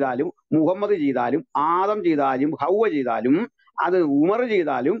 ദാവീദ് ചെയ്താലും മുഹമ്മദ് ചെയ്താലും ആദം ചെയ്താലും ഹൗവ ചെയ്താലും അത് ഉമർ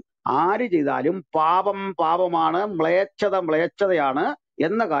ചെയ്താലും ആര് ചെയ്താലും പാപമാണ്, മ്ലേച്ഛതയാണ്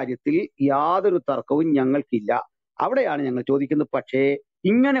എന്ന കാര്യത്തിൽ യാതൊരു തർക്കവും ഞങ്ങൾക്കില്ല. അവിടെയാണ് ഞങ്ങൾ ചോദിക്കുന്നത്. പക്ഷേ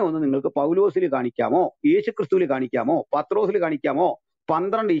ഇങ്ങനെ ഒന്ന് നിങ്ങൾക്ക് പൗലോസിൽ കാണിക്കാമോ, യേശുക്രിസ്തുവിൽ കാണിക്കാമോ, പത്രോസിൽ കാണിക്കാമോ,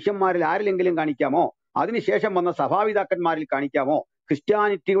 12 ശിഷ്യന്മാരിൽ ആരിലെങ്കിലും കാണിക്കാമോ, അതിനുശേഷം വന്ന സഭാപിതാക്കന്മാരിൽ കാണിക്കാമോ?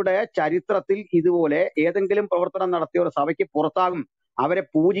 ക്രിസ്ത്യാനിറ്റിയുടെ ചരിത്രത്തിൽ ഇതുപോലെ ഏതെങ്കിലും പ്രവർത്തനം നടത്തിയ ഒരു സഭയ്ക്ക് പുറത്താകും. അവരെ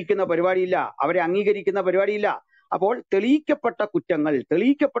പൂജിക്കുന്ന പരിപാടിയില്ല, അവരെ അംഗീകരിക്കുന്ന പരിപാടിയില്ല. അപ്പോൾ തെളിയിക്കപ്പെട്ട കുറ്റങ്ങൾ,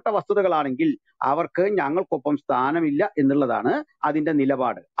 തെളിയിക്കപ്പെട്ട വസ്തുതകളാണെങ്കിൽ അവർക്ക് ഞങ്ങൾക്കൊപ്പം സ്ഥാനമില്ല എന്നുള്ളതാണ് അതിന്റെ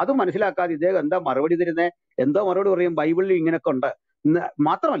നിലപാട്. അത് മനസ്സിലാക്കാതെ ഇദ്ദേഹം എന്താ മറുപടി തരുന്നത്? എന്തോ മറുപടി പറയും, ബൈബിളിൽ ഇങ്ങനെയൊക്കെ ഉണ്ട്.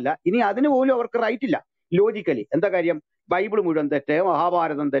 മാത്രമല്ല ഇനി അതിന് പോലും അവർക്ക് റൈറ്റ് ഇല്ല. ലോജിക്കലി എന്താ കാര്യം? ബൈബിൾ മുഴുവൻ തെറ്റ്,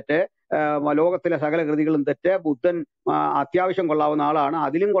 മഹാഭാരതം തെറ്റ്, ലോകത്തിലെ സകല കൃതികളും തെറ്റ്, ബുദ്ധൻ അത്യാവശ്യം കൊള്ളാവുന്ന ആളാണ്,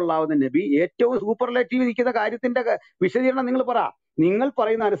 അതിലും കൊള്ളാവുന്ന നബി, ഏറ്റവും സൂപ്പർലേറ്റീവ് നിൽക്കുന്ന കാര്യത്തിന്റെ വിശദീകരണം നിങ്ങൾ പറ. നിങ്ങൾ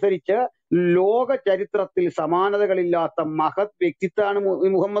പറയുന്ന അനുസരിച്ച് ലോക ചരിത്രത്തിൽ സമാനതകളില്ലാത്ത മഹത് വ്യക്തിത്വമാണ്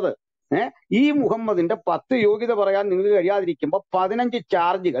മുഹമ്മദ്. ഈ മുഹമ്മദിന്റെ 10 യോഗ്യത പറയാൻ നിങ്ങൾക്ക് കഴിയാതിരിക്കുമ്പോൾ 15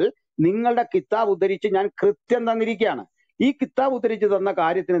 ചാർജുകൾ നിങ്ങളുടെ കിതാബ് ഉദ്ധരിച്ച് ഞാൻ കൃത്യം തന്നിരിക്കുകയാണ്. ഈ കിതാബ് ഉദ്ധരിച്ച് തന്ന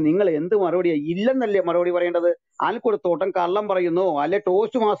കാര്യത്തിന് നിങ്ങൾ എന്ത് മറുപടിയാണ്? ഇല്ലെന്നല്ലേ മറുപടി പറയേണ്ടത്? ആൽക്കുടത്തോട്ടം കള്ളം പറയുന്നു, അല്ലെ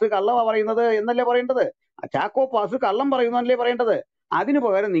ടോസ്റ്റ് മാസ് കള്ളവാ പറയുന്നത് എന്നല്ലേ പറയേണ്ടത്? ചാക്കോ പാസ് കള്ളം പറയുന്നു എന്നല്ലേ പറയേണ്ടത്? അതിന്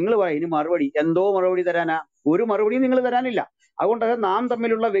പകരം നിങ്ങൾ പറയും ഇനി മറുപടി. എന്തോ മറുപടി തരാനാ? ഒരു മറുപടിയും നിങ്ങൾ തരാനില്ല. അതുകൊണ്ട് നാം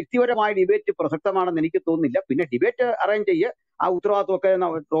തമ്മിലുള്ള വ്യക്തിപരമായ ഡിബേറ്റ് പ്രസക്തമാണെന്ന് എനിക്ക് തോന്നുന്നില്ല. പിന്നെ ഡിബേറ്റ് അറേഞ്ച് ചെയ്യ്, ആ ഉത്തരവാദിത്വമൊക്കെ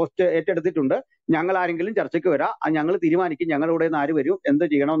റോസ്റ്റ് ഏറ്റെടുത്തിട്ടുണ്ട്. ഞങ്ങൾ ആരെങ്കിലും ചർച്ചയ്ക്ക് വരാം, ഞങ്ങൾ തീരുമാനിക്കും ഞങ്ങളുടെ കൂടെ നിന്ന് ആര് വരും, എന്ത്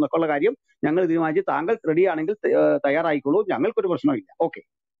ചെയ്യണം എന്നൊക്കെ ഉള്ള കാര്യം ഞങ്ങൾ തീരുമാനിച്ച് താങ്കൾ റെഡി ആണെങ്കിൽ തയ്യാറായിക്കോളൂ, ഞങ്ങൾക്കൊരു പ്രശ്നമില്ല. ഓക്കെ.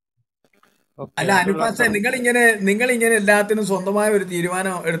 അല്ല അനുപാസ, നിങ്ങളിങ്ങനെ എല്ലാത്തിനും സ്വന്തമായ ഒരു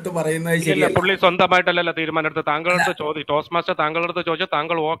തീരുമാനം എടുത്ത് പറയുന്നത് ശരിയല്ല. പുള്ളി സ്വന്തമായിട്ടല്ലല്ലോ തീരുമാനം എടുത്ത്. താങ്കളുടെ ടോസ് മാസ്റ്റർ താങ്കളുടെ അടുത്ത് ചോദിച്ചു,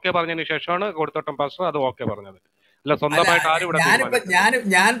 താങ്കൾ ഓക്കെ പറഞ്ഞതിന് ശേഷമാണ് കൊടുത്തോട്ടം പാസ്റ്റർ അത് ഓക്കെ പറഞ്ഞത്. അല്ല സ്വന്തമായിട്ട് ആരും ഇവിടെ.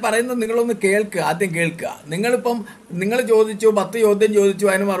 ഞാൻ പറയുന്നത് നിങ്ങളൊന്ന് കേൾക്കുക, ആദ്യം കേൾക്കുക. നിങ്ങൾ ചോദിച്ചു, 10 ചോദ്യം ചോദിച്ചു,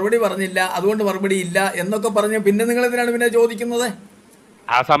 അതിന് മറുപടി പറഞ്ഞില്ല, അതുകൊണ്ട് മറുപടി ഇല്ല എന്നൊക്കെ പറഞ്ഞു. പിന്നെ നിങ്ങൾ എന്തിനാണ് പിന്നെ ചോദിക്കുന്നത്?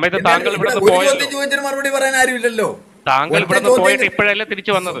 ആ സമയത്ത് താങ്കൾ ഇവിടെ ചോദ്യം ചോദിച്ചിട്ട് മറുപടി പറയാൻ ആരുമില്ലല്ലോ. താങ്കൾ ഇവിടെ പോയിട്ട് ഇപ്പോഴല്ലേ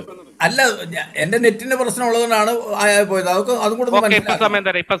തിരിച്ചു വന്നത്? അല്ല, എന്റെ നെറ്റിന്റെ പ്രശ്നം ഉള്ളതുകൊണ്ടാണ് പോയത്. അതൊക്കെ അതും കൂടെ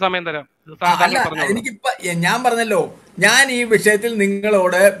സമയം തരാം. അല്ല, എനിക്കിപ്പോ ഞാൻ പറഞ്ഞല്ലോ, ഞാൻ ഈ വിഷയത്തിൽ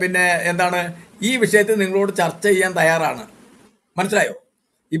നിങ്ങളോട് ഈ വിഷയത്തിൽ നിങ്ങളോട് ചർച്ച ചെയ്യാൻ തയ്യാറാണ്. മനസ്സിലായോ?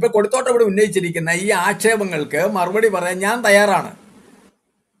 ഇപ്പൊ കൊടുത്തോട്ടം ഇവിടെ ഉന്നയിച്ചിരിക്കുന്ന ഈ ആക്ഷേപങ്ങൾക്ക് മറുപടി പറയാൻ ഞാൻ തയ്യാറാണ്.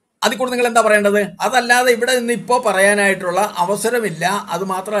 അതിൽ കൂടെ നിങ്ങൾ എന്താ പറയേണ്ടത്? അതല്ലാതെ ഇവിടെ നിന്ന് ഇപ്പോൾ പറയാനായിട്ടുള്ള അവസരമില്ല. അത്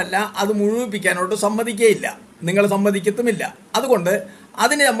മാത്രമല്ല, അത് മുഴുവിപ്പിക്കാനോട്ട് സമ്മതിക്കുകയില്ല, നിങ്ങൾ സമ്മതിക്കത്തുമില്ല. അതുകൊണ്ട്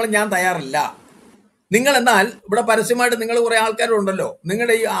അതിന് ഞാൻ തയ്യാറല്ല. നിങ്ങൾ എന്നാൽ ഇവിടെ പരസ്യമായിട്ട് നിങ്ങൾ കുറെ ആൾക്കാരുണ്ടല്ലോ,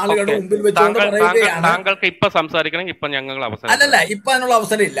 നിങ്ങളുടെ ഈ ആളുകളുടെ മുമ്പിൽ വെച്ചുകൊണ്ട് പറയുകയാണ്. താങ്കൾക്ക് ഇപ്പൊ സംസാരിക്കണമെങ്കിൽ ഇപ്പൊ ഞങ്ങൾ അല്ലല്ല, ഇപ്പൊ അതിനുള്ള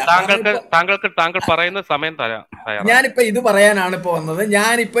അവസരം ഇല്ല. താങ്കൾ പറയുന്ന സമയം തരാം. ഞാനിപ്പോ ഇത് പറയാനാണ് ഇപ്പൊ വന്നത്.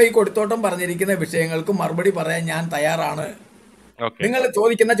 ഞാനിപ്പോ ഈ കൊടുത്തോട്ടം പറഞ്ഞിരിക്കുന്ന വിഷയങ്ങൾക്ക് മറുപടി പറയാൻ ഞാൻ തയ്യാറാണ്. നിങ്ങൾ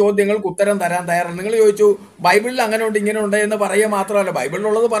ചോദിക്കുന്ന ചോദ്യങ്ങൾക്ക് ഉത്തരം തരാൻ തയ്യാറാണ്. നിങ്ങൾ ചോദിച്ചു ബൈബിളിൽ അങ്ങനെ ഉണ്ട് ഇങ്ങനെ ഉണ്ട് എന്ന് പറയുക മാത്രമല്ല,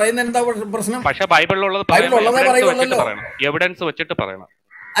 ബൈബിളിലുള്ളത് പറയുന്നത് എന്താ പ്രശ്നം? പക്ഷേ ബൈബിളിലുള്ളതേ പറയുള്ളൂ, എവിഡൻസ് വെച്ചിട്ട് പറയണം.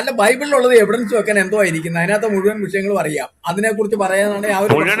 അല്ല, ബൈബിളിലുള്ളത് എവിഡൻസ് വെക്കാൻ എന്തോ ആയിരിക്കുന്നത്? അതിനകത്ത് മുഴുവൻ വിഷയങ്ങളും അറിയാം. അതിനെക്കുറിച്ച്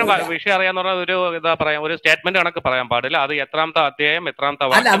പറയാനാണെങ്കിൽ മുഴുവൻ വിഷയം അറിയാന്ന് പറഞ്ഞാൽ ഒരു എന്താ പറയാ, ഒരു സ്റ്റേറ്റ്മെന്റ് കണക്ക് പറയാൻ പാടില്ല. അത് എത്രാമത്തെ അധ്യായം എത്രാമത്തെ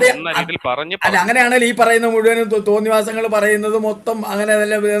എന്ന രീതിയിൽ പറഞ്ഞു. അല്ല, അങ്ങനെയാണെങ്കിൽ ഈ പറയുന്ന മുഴുവനും തോന്നിവാസങ്ങൾ പറയുന്നത് മൊത്തം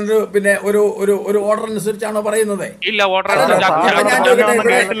അങ്ങനെ പിന്നെ ഒരു ഓർഡർ അനുസരിച്ചാണോ പറയുന്നത്? ഇല്ല, ഓർഡർ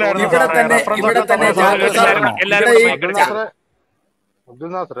ഇവിടെ തന്നെ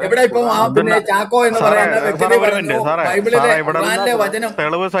ഇവിടെ ഇപ്പൊ പിന്നെ ചാക്കോ എന്ന് പറയുന്ന വ്യക്തി ബൈബിളിലെ വചനം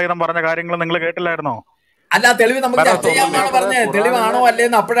തെളിവ് സഹിതം പറഞ്ഞ കാര്യങ്ങൾ നിങ്ങൾ കേട്ടില്ലായിരുന്നോ? അല്ല, തെളിവ് നമുക്ക് ചർച്ച ചെയ്യാമെന്നാണ് പറഞ്ഞത്. തെളിവാണോ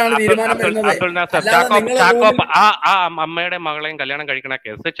അല്ലേന്ന് അപ്പോഴാണ് തീരുമാനം വരുന്നത്. അബ്ദുൽ നാസർ, അല്ലാതെ നിങ്ങൾ റൂമിൽ ആ അമ്മയുടെയും മകളെയും കല്യാണം കഴിക്കണ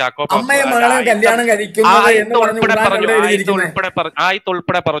കേസ് ചാക്കോ അമ്മയും മകളെയും കല്യാണം കഴിക്കുന്നത് എന്ന് പറഞ്ഞ് ഖുർആനിൽ എവിടെ എഴുതിയിരിക്കുന്നത്?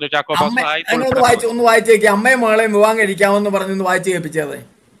 ഉൾപ്പെടെ പറഞ്ഞു ചാക്കോ അമ്മ ഒന്ന് വായിച്ചേക്ക്. അമ്മയും മകളെയും വിവാഹം കഴിക്കാമെന്ന് പറഞ്ഞൊന്ന് വായിച്ചു കേൾപ്പിച്ചത്.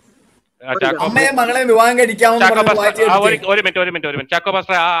 അമ്മയും മകളെയും വിവാഹം കഴിക്കാമെന്ന് പറഞ്ഞ് വായിച്ചു കേൾപ്പിച്ചേ. ഒരു മിനിറ്റ് ചാക്കോ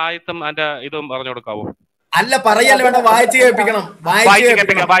പാസ്റ്റർ ആ ആയത്തും അതിന്റെ ഇതും പറഞ്ഞു കൊടുക്കാവോ? അല്ല, പറയല്ല, വേണ്ട, വായിച്ചു കേൾപ്പിക്കണം.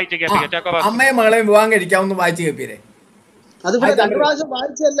 അമ്മയും മകളെയും വിവാഹം കഴിക്കാമെന്ന് വായിച്ചു കേൾപ്പിരെ. അത് പിന്നെ രണ്ടു പ്രാവശ്യം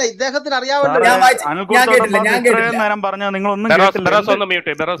വായിച്ചല്ല, ഇദ്ദേഹത്തിന് അറിയാമല്ലോ. ഞാൻ കേട്ടില്ല.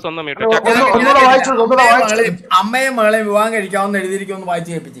 അമ്മയും മകളെയും വിവാഹം കഴിക്കാമെന്ന് എഴുതിയിരിക്കുമെന്ന്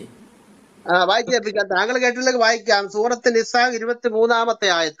വായിച്ചു കേൾപ്പിച്ചേ. വായിച്ചു കേൾപ്പിക്കാം. താങ്കൾ കേട്ടില്ലെങ്കിൽ വായിക്കാം. സൂറത്ത് നിസാ 23-ാമത്തെ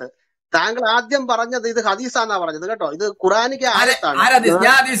ആയത്ത്. താങ്കൾ ആദ്യം പറഞ്ഞത് ഇത് ഹദീസാന്നാ പറഞ്ഞത് കേട്ടോ. ഇത് ഖുറാനിക ആയത്താണ്.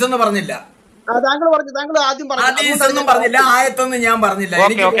 ഞാൻ ഹദീസ് എന്ന് പറഞ്ഞില്ല. താങ്കൾ പറഞ്ഞു, താങ്കൾ ആദ്യം ഹദീസൊന്നും പറഞ്ഞില്ല, ആയത്തൊന്നും ഞാൻ പറഞ്ഞില്ല.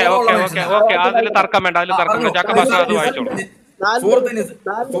 സൂറത്ത്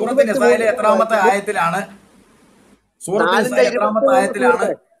നിസായിലെ എത്രാമത്തെ ആയത്തിലാണ്?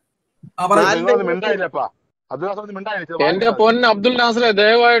 എന്റെ പൊന്ന് അബ്ദുൽ നാസറെ,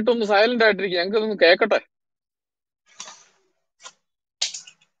 ദയവായിട്ടൊന്ന് സൈലന്റ് ആയിട്ടിരിക്കും, ഞങ്ങൾക്കൊന്ന് കേക്കട്ടെ.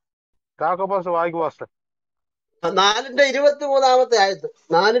 നാലിന്റെ 23-ാമത്തെ ആയത്ത്.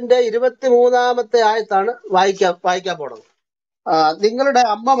 4-ന്റെ 23-ാമത്തെ ആയത്താണ് വായിക്കാൻ പോണത്. നിങ്ങളുടെ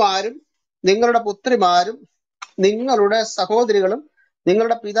അമ്മമാരും നിങ്ങളുടെ പുത്രിമാരും നിങ്ങളുടെ സഹോദരികളും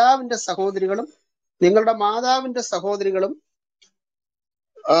നിങ്ങളുടെ പിതാവിന്റെ സഹോദരികളും നിങ്ങളുടെ മാതാവിന്റെ സഹോദരികളും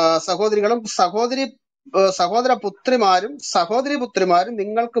സഹോദര പുത്രിമാരും സഹോദരി പുത്രിമാരും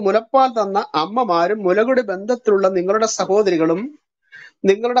നിങ്ങൾക്ക് മുലപ്പാൽ തന്ന അമ്മമാരും മുലകുടി ബന്ധത്തിലുള്ള നിങ്ങളുടെ സഹോദരികളും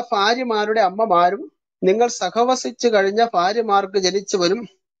നിങ്ങളുടെ ഭാര്യമാരുടെ അമ്മമാരും നിങ്ങൾ സഹവസിച്ചു കഴിഞ്ഞ ഭാര്യമാർക്ക് ജനിച്ചവരും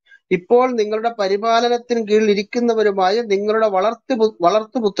ഇപ്പോൾ നിങ്ങളുടെ പരിപാലനത്തിന് കീഴിൽ ഇരിക്കുന്നവരുമായ നിങ്ങളുടെ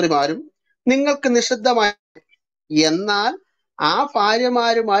വളർത്തുപുത്രിമാരും നിങ്ങൾക്ക് നിഷിദ്ധമായ, എന്നാൽ ആ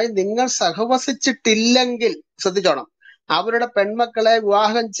ഭാര്യമാരുമായി നിങ്ങൾ സഹവസിച്ചിട്ടില്ലെങ്കിൽ ശ്രദ്ധിച്ചോണം, അവരുടെ പെൺമക്കളെ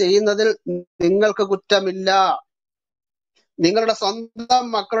വിവാഹം ചെയ്യുന്നതിൽ നിങ്ങൾക്ക് കുറ്റമില്ല. നിങ്ങളുടെ സ്വന്തം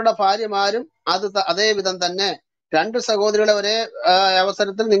മക്കളുടെ ഭാര്യമാരും അതേ വിധം തന്നെ. രണ്ട് സഹോദരികളെ ഒരേ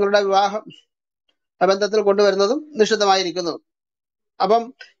അവസരത്തിൽ നിങ്ങളുടെ വിവാഹ ബന്ധത്തിൽ കൊണ്ടുവരുന്നതും നിഷിദ്ധമായിരിക്കുന്നു. അപ്പം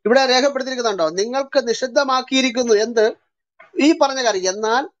ഇവിടെ രേഖപ്പെടുത്തിയിരിക്കുന്നുണ്ടോ? നിങ്ങൾക്ക് നിഷിദ്ധമാക്കിയിരിക്കുന്നു എന്ത്? ഈ പറഞ്ഞ കാര്യം.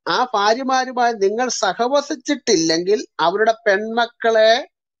 എന്നാൽ ആ ഭാര്യമാരുമായി നിങ്ങൾ സഹവസിച്ചിട്ടില്ലെങ്കിൽ അവരുടെ പെൺമക്കളെ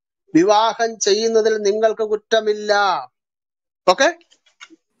വിവാഹം ചെയ്യുന്നതിൽ നിങ്ങൾക്ക് കുറ്റമില്ല. ഓക്കെ,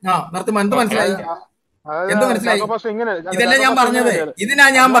 മനസ്സിലായി? എന്ത് മനസ്സിലായി? ഇതല്ല ഞാൻ പറഞ്ഞത്. ഇതിനാ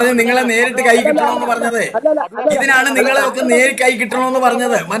ഞാൻ പറഞ്ഞത് നിങ്ങളെ നേരിട്ട് കൈ കിട്ടണമെന്ന് പറഞ്ഞത്. ഇതിനാണ് നിങ്ങളെ ഒക്കെ നേരിട്ട് കൈ കിട്ടണമെന്ന്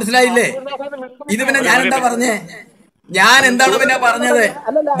പറഞ്ഞത്. മനസ്സിലായില്ലേ? ഇത് പിന്നെ ഞാൻ എന്താ പറഞ്ഞേ? ഞാൻ എന്താണ് പിന്നെ പറഞ്ഞത്?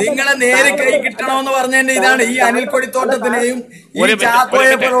 നിങ്ങളെ നേരിൽ കൈ കിട്ടണമെന്ന് പറഞ്ഞതിന്റെ ഇതാണ്. ഈ അനിൽ കൊടിത്തോട്ടത്തിനെയും ഈ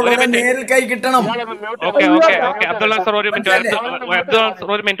ചാക്കോയെ പോലുള്ളവരെ നേരിൽ കൈ കിട്ടണം. അബ്ദുൽ നാസർ, ഒരു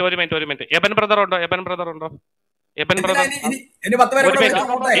മിനിറ്റ്. എബൻ ബ്രദർ ഉണ്ടോ?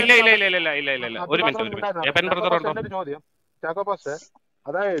 ഇല്ല, ഒരു മിനിറ്റ്. എബൻ ബ്രദർ ഉണ്ടോ?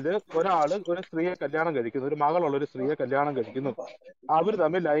 അതായത് ഒരാള് ഒരു സ്ത്രീയെ കല്യാണം കഴിക്കുന്നു, ഒരു മകളുള്ള ഒരു സ്ത്രീയെ കല്യാണം കഴിക്കുന്നു, അവർ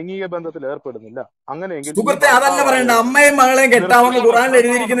തമ്മിൽ ലൈംഗിക ബന്ധത്തിൽ ഏർപ്പെടുന്നില്ല. അങ്ങനെയെങ്കിൽ സുഹൃത്തെ, അതല്ല പറയണ്ട. അമ്മയും മകളെയും കെട്ടാമെന്ന് ഖുർആനിൽ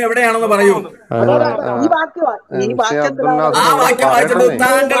എഴുതിയിരിക്കുന്നത് എവിടെയാണെന്ന് പറയൂ. ആ വാക്യം വായിച്ചിട്ട്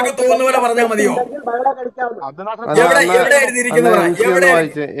താങ്കൾക്ക് തോന്നുന്ന പോലെ പറഞ്ഞാൽ മതിയോ? എവിടെ എഴുതിയിരിക്കുന്നത്?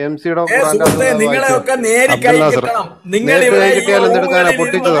 സുഹൃത്തെ, നിങ്ങളെയൊക്കെ നേരി കൈ കിട്ടണം. നിങ്ങൾ ഇവിടെ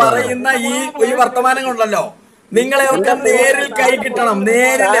പറയുന്ന ഈ വർത്തമാനങ്ങളുണ്ടല്ലോ, നിങ്ങളെയൊക്കെ നേരിൽ കൈ കിട്ടണം.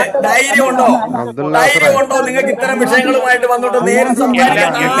 നേരില് ധൈര്യമുണ്ടോ? നിങ്ങൾക്ക് ഇത്തരം വിഷയങ്ങളുമായിട്ട് വന്നിട്ട് നേരിൽ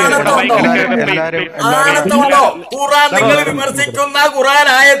സംസാരിക്കാൻ ആണത്തമുണ്ടോ? ഖുർആൻ നിങ്ങൾ വിമർശിക്കുന്ന ഖുർആൻ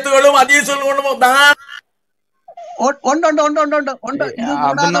ആയത്തുകളും ഹദീസുകളും കൊണ്ട്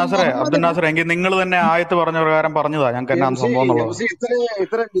അബ്ദുൽ നാസർ, എങ്കിൽ നിങ്ങൾ തന്നെ ആയത്ത് പറഞ്ഞ പ്രകാരം പറഞ്ഞതാ ഞങ്ങൾക്ക് എന്നാ സംഭവം എന്നുള്ളത്.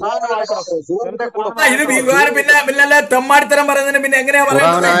 ഇത് വികാരം പിന്നെ തെമ്മാടിത്തരം പറയുന്നതിന് പിന്നെ എങ്ങനെയാ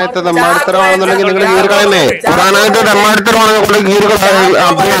പറയുന്നത്?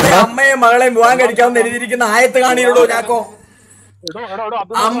 അമ്മയെ മകളെ വിവാഹം കഴിക്കാമെന്ന് എഴുതിയിരിക്കുന്ന ആയത്ത് കാണിയുള്ളൂ ചാക്കോ.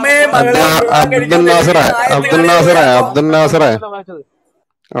 അമ്മയെ മകളെ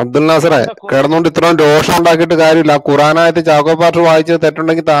അബ്ദുൽ നാസറെ, കിടന്നുകൊണ്ട് ഇത്രയും രോഷം ഉണ്ടാക്കിയിട്ട് കാര്യമില്ല. ഖുറാനായത്ത് ചാക്കോ പാസ്റ്റർ വായിച്ചത്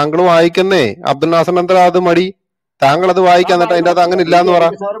തെറ്റുണ്ടെങ്കിൽ താങ്കൾ വായിക്കുന്നേ. അബ്ദുൽ നാസറിന് എന്താ അത് മടി? താങ്കൾ അത് വായിക്കാൻ, എന്നിട്ട് അതിന്റെ അത് അങ്ങനെ ഇല്ല എന്ന് പറ.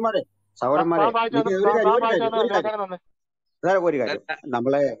 ഒരു കാര്യം,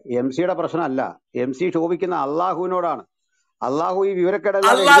 നമ്മളെ MC-യുടെ പ്രശ്നമല്ല. MC ശോഭിക്കുന്ന അള്ളാഹുവിനോടാണ്. അള്ളാഹു ഈ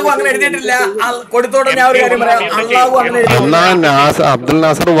വിവരക്കേടെല്ലാം അബ്ദുൽ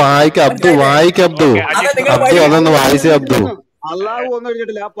നാസർ വായിക്ക. അബ്ദു അതൊന്ന് വായിച്ചേ. അള്ളാഹു ഒന്നും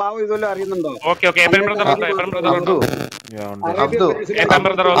എഴുതിയിട്ടില്ല. ആ പാവം ഇതുവല്ലോ അറിയുന്നുണ്ടോ? ഓക്കെ ഓക്കെ എബൻ ബ്രദർ ഉണ്ടോ? എബൻ ബ്രദർ ഉണ്ടോ? അറേബ്യൻ പെനിൻസുലയിൽ എബൻ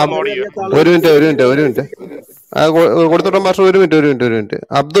ബ്രദർ ഒന്ന് മോഡ് ചെയ്യോ? ഒരു മിനിറ്റ്. കൊടുത്തോട്ടം മാസ്റ്റർ ഒരു മിനിറ്റ്.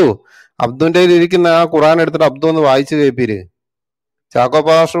 അബ്ദുവിന്റെ കയ്യിൽ ഇരിക്കുന്ന ആ ഖുറാൻ എടുത്തിട്ട് അബ്ദു ഒന്ന് വായിച്ചു കേൾപ്പീര്. ചാക്കോ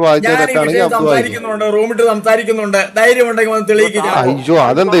പാസ്റ്റർ വായിച്ച ഞാൻ ഈ തെറ്റാണെങ്കിൽ വിഷയം അബ്ദു വായിക്കും. സംസാരിക്കുന്നുണ്ട്, റൂമിട്ട് സംസാരിക്കുന്നുണ്ട്. ധൈര്യം ഉണ്ടെങ്കിൽ വന്ന് തെളിയിക്കും. അയ്യോ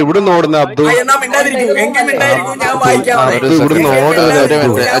അതെന്താ ഇവിടുന്ന് ഓടുന്ന അബ്ദു? എന്നാ മിണ്ടാതിരിക്കൂ. എങ്കിൽ മിണ്ടായിരിക്കും, ഞാൻ വായിക്കാം. അബ്ദു ഇവിടുന്ന് ഓടരുത്.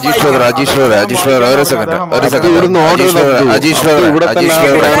 ഞാൻ വായിക്കാം. ഒരു സെക്കൻഡ് ഇവിടുന്ന് ഓടരുത് അബ്ദു. ഇവിടെ തന്നെ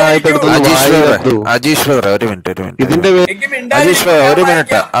ഖുറാനായിട്ട് എടുത്തൊന്ന് വായിക്ക് അബ്ദു. ഇതിന്റെ എങ്കിൽ മിണ്ടാതിരിക്കും, ഒരു ഞാൻ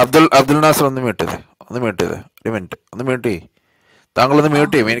മിനിറ്റ്. വായിക്കാം. അബ്ദുൽ നാസർ ഒന്ന് മ്യൂട്ട് ചെയ്തേ. ഒന്ന് മ്യൂട്ട് ചെയ്യ്. താങ്കളൊന്ന്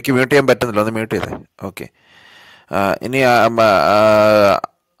മ്യൂട്ട് ചെയ്യും. എനിക്ക് മ്യൂട്ട് ചെയ്യാൻ പറ്റുന്നില്ല. ഒന്ന് മ്യൂട്ട് ചെയ്തേ. ഓക്കെ. ഇനി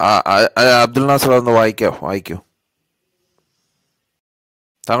അബ്ദുൽ നാസർ ഒന്ന് വായിക്കൂ.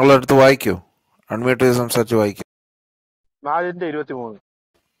 താങ്കളുടെ അടുത്ത് വായിക്കൂ. അൺമ്യൂട്ട് ചെയ്ത് സംസാരിച്ച് വായിക്കൂ. 4:23.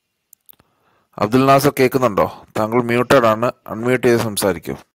 അബ്ദുൽ നാസർ കേൾക്കുന്നുണ്ടോ? താങ്കൾ മ്യൂട്ടഡ് ആണ്. അൺമ്യൂട്ട് ചെയ്ത്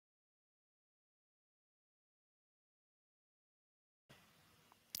സംസാരിക്കൂ.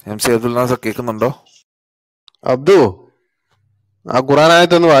 MC അബ്ദുൽ നാസർ കേൾക്കുന്നുണ്ടോ? അബ്ദു ആ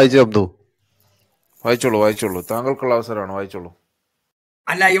ഖുറാനായത്തൊന്ന് വായിച്ചു അബ്ദു. വായിച്ചോളൂ. താങ്കൾക്കുള്ള അവസരമാണ്. വായിച്ചോളൂ.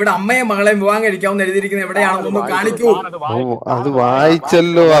 അല്ല, ഇവിടെ അമ്മയും മകളെയും വിവാഹം കഴിക്കാമെന്ന് എഴുതിയിരിക്കുന്നത് എവിടെയാണെന്നൊന്ന് കാണിക്കൂ. അത്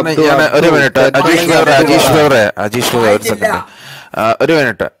വായിച്ചല്ലോ അബ്ദു. ഒരു മിനിറ്റ്. അജീഷ് ബ്രദറെ ഒരു സെക്കൻഡ്. ഒരു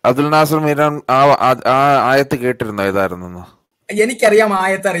മിനിറ്റ്. അബ്ദുൽ നാസർ മീരാൻ ആ ആയത്ത് കേട്ടിരുന്നോ? ഏതായിരുന്നു? എനിക്കറിയാം,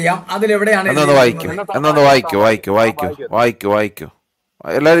 ആയത്തറിയാം. അതിലെവിടെയാണ് എന്നൊന്ന് വായിക്കൂ.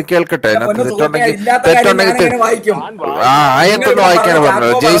 എല്ലാരും കേൾക്കട്ടെ. തെറ്റുണ്ടെങ്കിൽ ആ ആയത്തൊന്ന് വായിക്കാണ്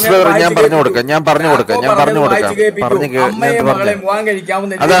പറഞ്ഞത്. ജെയ്സ് ബ്രദർ ഞാൻ പറഞ്ഞു കൊടുക്കാം.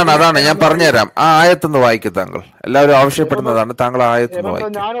 അതാണ് ഞാൻ പറഞ്ഞുതരാം. ആ ആയത്തൊന്ന് വായിക്കും താങ്കൾ. എല്ലാവരും ആവശ്യപ്പെടുന്നതാണ്. താങ്കൾ ആയത്തൊന്ന്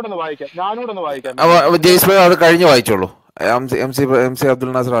വായിക്കും. ജെയ്സ് ബ്രദർ അത് കഴിഞ്ഞ് വായിച്ചോളൂ. MC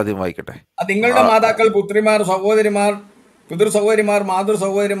അബ്ദുൽ നാസർ ആദ്യം വായിക്കട്ടെ. നിങ്ങളുടെ മാതാക്കൾ, പുത്രിമാർ, സഹോദരിമാർ, പിതൃ സഹോദരിമാർ, മാതൃ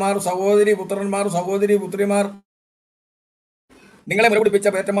സഹോദരിമാർ, സഹോദരി പുത്രന്മാർ, സഹോദരി പുത്രിമാർ, നിങ്ങളെ മുലകുടിപ്പിച്ച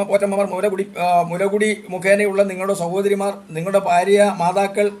പോറ്റമ്മമാർ, മുലകുടി മുഖേനയുള്ള നിങ്ങളുടെ സഹോദരിമാർ, നിങ്ങളുടെ ഭാര്യ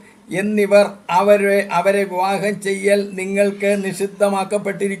മാതാക്കൾ എന്നിവർ അവരെ വിവാഹം ചെയ്യൽ നിങ്ങൾക്ക്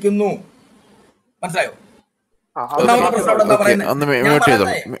നിഷിദ്ധമാക്കപ്പെട്ടിരിക്കുന്നു. മനസ്സിലായോ? ഒന്ന് മ്യൂട്ട്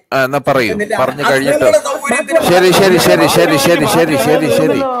ചെയ്തോളൂ. എന്നാ പറയൂ. പറഞ്ഞു കഴിഞ്ഞിട്ട്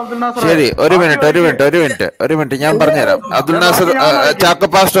ശരി. ഒരു മിനിറ്റ് ഞാൻ പറഞ്ഞുതരാം. അബ്ദുൽ നാസർ ചാക്കോ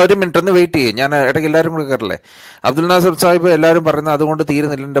പാസ്റ്റർ ഒരു മിനിറ്റ് ഒന്ന് വെയിറ്റ് ചെയ്യും. ഞാൻ ഇടയ്ക്ക് എല്ലാവരും കൂടെ കയറില്ലേ. അബ്ദുൽ നാസർ സാഹിബ് എല്ലാവരും പറയുന്നത് അതുകൊണ്ട്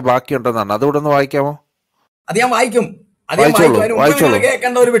തീരുന്നില്ല, ബാക്കിയുണ്ടെന്നാണ്. അതുകൂടെ ഒന്ന് വായിക്കാമോ? അത് ഞാൻ വായിക്കും. വായിച്ചോളൂ.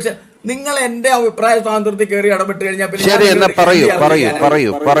 കേൾക്കേണ്ട ഒരു വിഷയം. നിങ്ങൾ എന്റെ അഭിപ്രായ സ്വാതന്ത്ര്യത്തിൽ കയറി ഇടപെട്ട് കഴിഞ്ഞാൽ ശരി എന്നാ പറയൂ.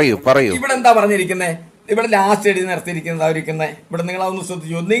 ഇവിടെ എന്താ പറഞ്ഞിരിക്കുന്നത്? ഇവിടെ ലാസ്റ്റ് എഴുതി നിർത്തിയിരിക്കുന്നത് ഇവിടെ നിങ്ങൾ അതൊന്ന്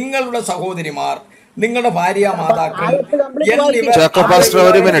ശ്രദ്ധിച്ചു. നിങ്ങളുടെ സഹോദരിമാർ, നിങ്ങളുടെ ഭാര്യ മാതാക്കൾ. ചാക്കോ പാസ്റ്റർ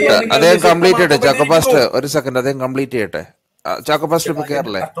ഒരു മിനിറ്റ്, അദ്ദേഹം കംപ്ലീറ്റ് ചെയ്യട്ടെ. ചാക്കോ പാസ്റ്റർ ഒരു സെക്കൻഡ്, അദ്ദേഹം കംപ്ലീറ്റ് ചെയ്യട്ടെ. ചാക്കോ പാസ്റ്റർ ഇപ്പൊ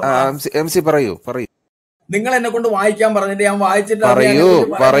കേരളേ. MC പറയൂ. നിങ്ങൾ എന്നെ കൊണ്ട് വായിക്കാൻ പറഞ്ഞിട്ട് ഞാൻ വായിച്ചിട്ട്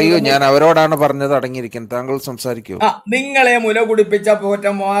പറയൂ. ഞാൻ അവരോടാണ് പറഞ്ഞത് അടങ്ങിയിരിക്കാൻ. താങ്കൾ സംസാരിക്കൂ. നിങ്ങളെ മുല കുടിപ്പിച്ച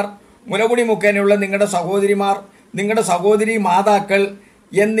പോറ്റന്മാർ, മുലകുടി മുഖേനയുള്ള നിങ്ങളുടെ സഹോദരിമാർ, നിങ്ങളുടെ സഹോദരി മാതാക്കൾ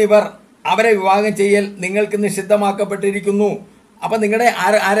എന്നിവർ അവരെ വിവാഹം ചെയ്യൽ നിങ്ങൾക്ക് നിഷിദ്ധമാക്കപ്പെട്ടിരിക്കുന്നു. അപ്പൊ നിങ്ങളുടെ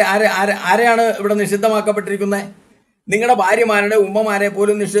ആരെയാണ് ഇവിടെ നിഷിദ്ധമാക്കപ്പെട്ടിരിക്കുന്നത്? നിങ്ങളുടെ ഭാര്യമാരുടെ ഉമ്മമാരെ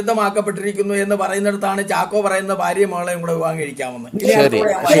പോലും നിഷിദ്ധമാക്കപ്പെട്ടിരിക്കുന്നു എന്ന് പറയുന്നിടത്താണ് ചാക്കോ പറയുന്ന ഭാര്യ മകളെയും കൂടെ വിവാഹം കഴിക്കാമെന്ന്.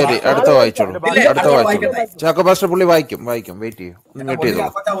 ശരി, അടുത്ത വായിച്ചോളൂ. ചാക്കോ പാസ്റ്റർ പുള്ളി വായിക്കും. വെയിറ്റ് ചെയ്യൂ.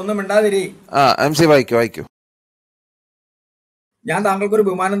 ഒന്നും മിണ്ടാതിരി. MC വായിക്കൂ. ഞാൻ താങ്കൾക്കൊരു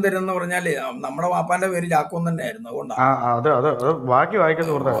ബഹുമാനം തരുമെന്ന് പറഞ്ഞാല് നമ്മുടെ വാപ്പാന്റെ പേര് ചാക്കോ തന്നെ ആയിരുന്നു.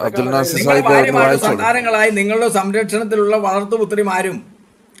 അതുകൊണ്ടാണ് സന്താനങ്ങളായി നിങ്ങളുടെ സംരക്ഷണത്തിലുള്ള വളർത്തുപുത്രിമാരും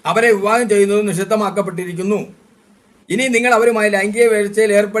അവരെ വിവാഹം ചെയ്യുന്നത് നിഷിദ്ധമാക്കപ്പെട്ടിരിക്കുന്നു. ഇനി നിങ്ങൾ അവരുമായി ലൈംഗിക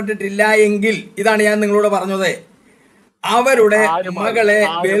വീഴ്ചയിൽ ഏർപ്പെട്ടിട്ടില്ല എങ്കിൽ, ഇതാണ് ഞാൻ നിങ്ങളോട് പറഞ്ഞത്, അവരുടെ മകളെ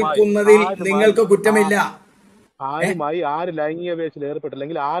വേൽക്കുന്നതിൽ നിങ്ങൾക്ക് കുറ്റമില്ല. ആരുമായി ആര് ലൈംഗിക വീഴ്ചയിൽ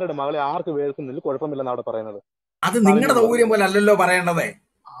ഏർപ്പെട്ടില്ലെങ്കിൽ ആരുടെ മകളെ ആർക്ക് വേൽക്കുന്നതിൽ കുഴപ്പമില്ലെന്ന് അവിടെ പറയുന്നത്. അത് നിങ്ങളുടെ സൗകര്യം പോലെ അല്ലല്ലോ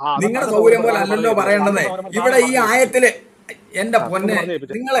പറയേണ്ടത്. ഇവിടെ ഈ ആയത്തില് എന്റെ പൊന്നെ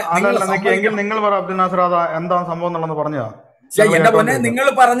നിങ്ങൾ പറ അബ്ദുൽ നാസർ, എന്താ സംഭവം എന്നുള്ളത് പറഞ്ഞാ എന്റെ പൊന്നെ, നിങ്ങൾ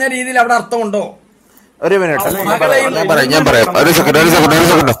പറഞ്ഞ രീതിയിൽ അവിടെ അർത്ഥമുണ്ടോ? ഒരു മിനിറ്റ് ഞാൻ പറയാം. ഒരു സെക്കൻഡ്.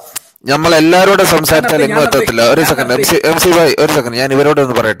 നമ്മൾ എല്ലാവരോടും സംസാരിച്ചാൽ എങ്ങും എത്തത്തില്ല. ഒരു സെക്കൻഡ് MC ഭായ്, ഒരു സെക്കൻഡ് ഞാൻ ഇവരോട്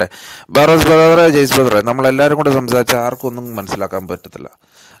ഒന്ന് പറയട്ടെ. ബറോസ് ബ്രദറെ, ജെയ്സ് ബ്രദറെ, നമ്മൾ എല്ലാവരും കൂടെ സംസാരിച്ചാൽ ആർക്കും ഒന്നും മനസ്സിലാക്കാൻ പറ്റത്തില്ല.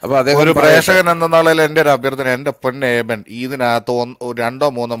 അപ്പൊ അദ്ദേഹം ഒരു പ്രേക്ഷകൻ എന്ന നാളിൽ എന്റെ ഒരു അഭ്യർത്ഥന, എന്റെ പൊന്നേബൻ, ഇതിനകത്ത്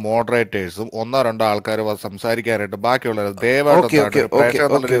 2-3 മോഡറേറ്റേഴ്സും 1-2 ആൾക്കാർ സംസാരിക്കാനായിട്ട് ബാക്കിയുള്ളത് ദയവായിട്ട്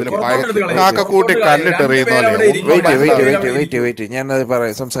വെയിറ്റ്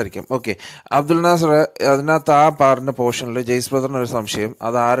ഞാനത് സംസാരിക്കാം. ഓക്കെ, അബ്ദുൽ നാസർ, അതിനകത്ത് ആ പറഞ്ഞ പോർഷനിൽ ജെയ്സ് ബ്രദറിന് ഒരു സംശയം,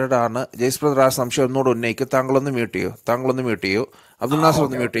 അത് ആരുടെ അതാണ്. ജയ്സ് ബ്രദർ ആ സംശയം ഒന്നുകൂടെ ഉന്നയിക്കും. താങ്കളൊന്ന് മ്യൂട്ട് ചെയ്യൂ. അബ്ദുൽ നാസർ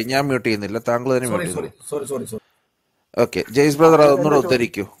ഒന്ന് മ്യൂട്ട് ചെയ്യും. ഞാൻ മ്യൂട്ട് ചെയ്യുന്നില്ല, താങ്കൾ തന്നെ മ്യൂട്ട് ചെയ്തോളൂ. Okay, ജയ്സ് brother അതൊന്നുകൂടെ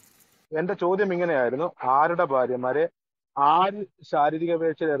ഉദ്ധരിക്കൂ. എന്റെ ചോദ്യം ഇങ്ങനെയായിരുന്നു, ആരുടെ ഭാര്യമാരെ ആര് ശാരീരിക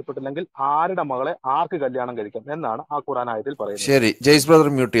വീഴ്ചയിൽ ഏർപ്പെട്ടില്ലെങ്കിൽ ആരുടെ മകളെ ആർക്ക് കല്യാണം കഴിക്കാം എന്നാണ് ആ ഖുർആൻ ആയത്തിൽ പറയുന്നത്. ശരി, ജയ്സ് ബ്രദർ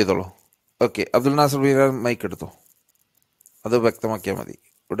മ്യൂട്ട് ചെയ്തോളൂ. ഓക്കെ, അബ്ദുൽ നാസർ മൈക്ക് എടുത്തോ, അത് വ്യക്തമാക്കിയാൽ മതി.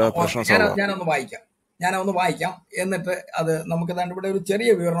 ഇവിടെ പ്രശ്നം സോൾവ്. ഞാനൊന്ന് വായിക്കാം, എന്നിട്ട് അത് നമുക്ക് ഇവിടെ ഒരു ചെറിയ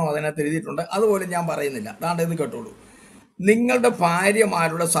വിവരണം അതിനകത്ത് എഴുതിയിട്ടുണ്ട്, അതുപോലെ ഞാൻ പറയുന്നില്ല. അതാണ്ട് ഇത് കേട്ടോളൂ. നിങ്ങളുടെ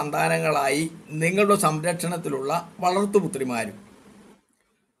ഭാര്യമാരുടെ സന്താനങ്ങളായി നിങ്ങളുടെ സംരക്ഷണത്തിലുള്ള വളർത്തുപുത്രിമാരും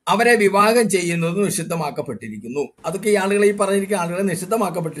അവരെ വിവാഹം ചെയ്യുന്നത് നിഷിദ്ധമാക്കപ്പെട്ടിരിക്കുന്നു. അതൊക്കെ ഈ പറഞ്ഞിരിക്കുന്ന ആളുകളെ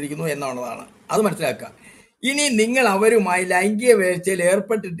നിഷിദ്ധമാക്കപ്പെട്ടിരിക്കുന്നു എന്നുള്ളതാണ്. അത് മനസ്സിലാക്കുക. ഇനി നിങ്ങൾ അവരുമായി ലൈംഗിക വീഴ്ചയിൽ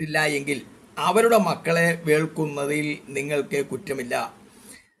ഏർപ്പെട്ടിട്ടില്ല എങ്കിൽ അവരുടെ മക്കളെ വേൾക്കുന്നതിൽ നിങ്ങൾക്ക് കുറ്റമില്ല.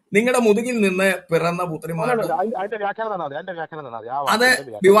 നിങ്ങളുടെ മുതുകിൽ നിന്ന് പിറന്ന പുത്രിമാരുടെ അത്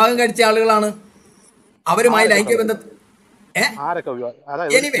വിവാഹം കഴിച്ച ആളുകളാണ്. അവരുമായി ലൈംഗിക ബന്ധത്തിൽ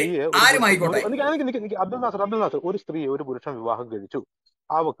ആരുമായിക്കോട്ടെ. അബ്ദുൽ നാസർ, ഒരു സ്ത്രീ ഒരു പുരുഷൻ വിവാഹം കഴിച്ചു,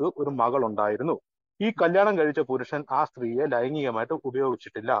 അവക്ക് ഒരു മകൾ ഉണ്ടായിരുന്നു. ഈ കല്യാണം കഴിച്ച പുരുഷൻ ആ സ്ത്രീയെ ലൈംഗികമായിട്ട്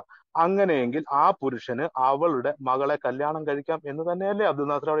ഉപയോഗിച്ചിട്ടില്ല. അങ്ങനെയെങ്കിൽ ആ പുരുഷന് അവളുടെ മകളെ കല്യാണം കഴിക്കാം എന്ന് തന്നെയല്ലേ അബ്ദുൽ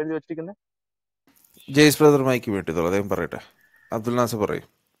നാസർ അവിടെ എഴുതി വെച്ചിരിക്കുന്നത്? ജയ്സ് ബ്രദർ മൈക്ക് വീട്ടിത്തോളൂ, അദ്ദേഹം പറയട്ടെ. അബ്ദുൽ നാസർ പറയും.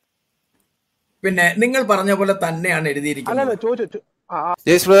 പിന്നെ നിങ്ങൾ പറഞ്ഞ പോലെ തന്നെയാണ് എഴുതിയിരിക്കുന്നത്.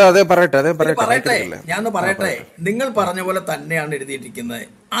 ഞാൻ പറയട്ടെ, നിങ്ങൾ പറഞ്ഞ പോലെ തന്നെയാണ് എഴുതിയിരിക്കുന്നത്.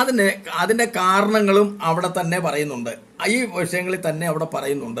 അതിന്റെ കാരണങ്ങളും അവിടെ തന്നെ പറയുന്നുണ്ട്. ഈ വിഷയങ്ങളിൽ തന്നെ അവിടെ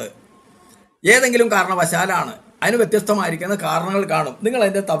പറയുന്നുണ്ട്. ഏതെങ്കിലും കാരണവശാലാണ്, അതിന് വ്യത്യസ്തമായിരിക്കുന്ന കാരണങ്ങൾ കാണും. നിങ്ങൾ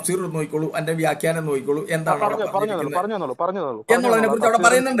അതിന്റെ തഫ്സീർ നോക്കിക്കോളൂ, അതിന്റെ വ്യാഖ്യാനം നോക്കിക്കോളൂ, എന്താണ് എന്നുള്ളതിനെ കുറിച്ച് അവിടെ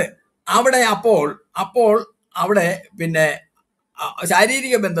പറയുന്നുണ്ട്. അവിടെ അപ്പോൾ അവിടെ പിന്നെ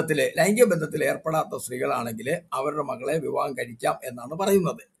ശാരീരിക ബന്ധത്തില് ലൈംഗിക ബന്ധത്തിൽ ഏർപ്പെടാത്ത സ്ത്രീകളാണെങ്കിൽ അവരുടെ മകളെ വിവാഹം കഴിക്കാം എന്നാണ്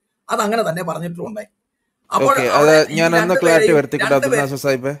പറയുന്നത്. അതങ്ങനെ തന്നെ പറഞ്ഞിട്ടുമുണ്ട്. അപ്പോൾ ഞാനൊന്ന് ക്ലാരിറ്റി വരുത്തിക്കൊണ്ട് അബ്ദുൽ നാസർ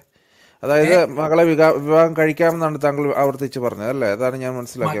സാഹിബ്, അതായത് മകളെ വിവാഹം കഴിക്കാമെന്നാണ് താങ്കൾ ആവർത്തിച്ച് പറഞ്ഞത് അല്ലേ? അതാണ് ഞാൻ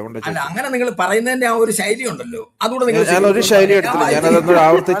മനസ്സിലാക്കിയത്. അങ്ങനെ നിങ്ങൾ പറയുന്നതിന്റെ ആ ഒരു ശൈലി ഉണ്ടല്ലോ, അതുകൂടെ ഞാനൊരു ശൈലി എടുത്തില്ല, ഞാനതൊന്നൊരു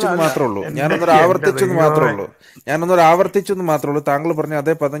ആവർത്തിച്ചെന്ന് മാത്രമേ ഉള്ളൂ. ഞാനൊന്നൊരു ആവർത്തിച്ചെന്ന് മാത്രമേ ഉള്ളൂ. താങ്കൾ പറഞ്ഞ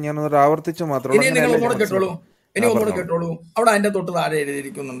അതേ പദം ഞാനൊന്നൊരു ആവർത്തിച്ചു മാത്രമേ ഉള്ളൂ. ഇനി ഒന്നുകൂടെ കേട്ടോളൂ. അവിടെ അതിന്റെ തൊട്ട് താഴെ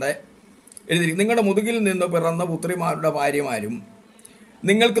എഴുതിയിരിക്കുന്നുണ്ട്. നിങ്ങളുടെ മുതുകിൽ നിന്ന് പിറന്ന പുത്രിമാരുടെ ഭാര്യമാരും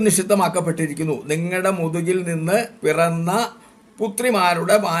നിങ്ങൾക്ക് നിഷിദ്ധമാക്കപ്പെട്ടിരിക്കുന്നു. നിങ്ങളുടെ മുതുകിൽ നിന്ന് പിറന്ന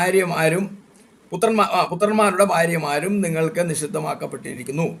പുത്രിമാരുടെ ഭാര്യമാരും പുത്രന്മാരുടെ ഭാര്യമാരും നിങ്ങൾക്ക്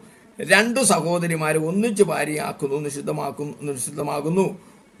നിഷിദ്ധമാക്കപ്പെട്ടിരിക്കുന്നു. രണ്ടു സഹോദരിമാരെ ഒന്നിച്ച് ഭാര്യയാക്കുന്നു, നിഷിദ്ധമാകുന്നു.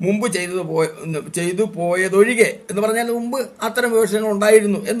 മുമ്പ് ചെയ്തു പോയതൊഴികെ എന്ന് പറഞ്ഞാൽ മുമ്പ് അത്തരം വിവക്ഷങ്ങൾ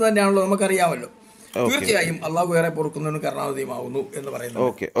ഉണ്ടായിരുന്നു എന്ന് തന്നെയാണല്ലോ നമുക്കറിയാമല്ലോ. തീർച്ചയായും അള്ളാഹു ഏറെ പൊറുക്കുന്നതിന് കരുണാനിധിയുമാകുന്നു എന്ന് പറയുന്നത്.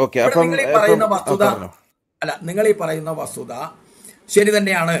 നിങ്ങൾ ഈ പറയുന്ന വസ്തുത ശരി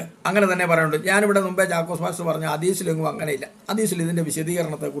തന്നെയാണ്, അങ്ങനെ തന്നെ പറയുന്നുണ്ട്. ഞാനിവിടെ മുമ്പേ ജാക്കോസ് പാസ്റ്റർ പറഞ്ഞ ഹദീസിലെങ്ങും അങ്ങനെയില്ല. ഹദീസിൽ ഇതിന്റെ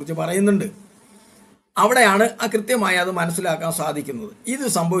വിശദീകരണത്തെ കുറിച്ച് പറയുന്നുണ്ട്. അവിടെയാണ് കൃത്യമായി അത് മനസ്സിലാക്കാൻ സാധിക്കുന്നത്. ഇത്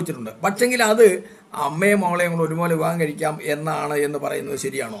സംഭവിച്ചിട്ടുണ്ട്. പക്ഷെങ്കിൽ അത് അമ്മയും മകളെയും കൂടെ ഒരുപോലെ വിവാഹം കഴിക്കാം എന്നാണ് എന്ന് പറയുന്നത്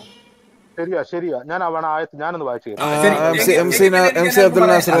ശരിയാണോ? ശരിയാ. ഞാനൊന്ന് വായിച്ചു.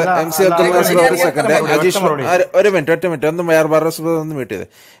 ഒരു മിനിറ്റ് ഒന്ന് മ്യൂട്ട് ചെയ്ത്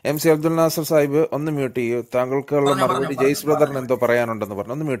MC അബ്ദുൽ നാസർ സാഹിബ് ഒന്ന് മ്യൂട്ട് ചെയ്യൂ. താങ്കൾക്കുള്ള മറുപടി ജയ്സ് ബ്രദറിന് എന്തോ പറയാനുണ്ടെന്ന്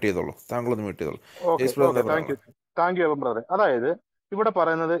പറഞ്ഞു. ഒന്ന് മ്യൂട്ട് ചെയ്തോളൂ, താങ്കൾ ഒന്ന് മ്യൂട്ട് ചെയ്തോളൂ. Thank you brother. അതായത് ഇവിടെ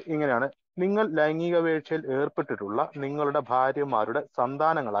പറയുന്നത് ഇങ്ങനെയാണ്, നിങ്ങൾ ലൈംഗിക വീഴ്ചയിൽ ഏർപ്പെട്ടിട്ടുള്ള നിങ്ങളുടെ ഭാര്യമാരുടെ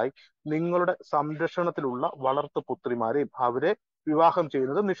സന്താനങ്ങളായി നിങ്ങളുടെ സംരക്ഷണത്തിലുള്ള വളർത്തു പുത്രിമാരെയും അവരെ വിവാഹം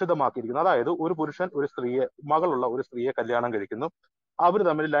ചെയ്യുന്നത് നിഷിദ്ധമാക്കിയിരിക്കുന്നു. അതായത് ഒരു പുരുഷൻ ഒരു സ്ത്രീയെ, മകളുള്ള ഒരു സ്ത്രീയെ കല്യാണം കഴിക്കുന്നു. അവർ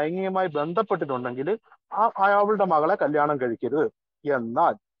തമ്മിൽ ലൈംഗികമായി ബന്ധപ്പെട്ടിട്ടുണ്ടെങ്കിൽ അവളുടെ മകളെ കല്യാണം കഴിക്കരുത്.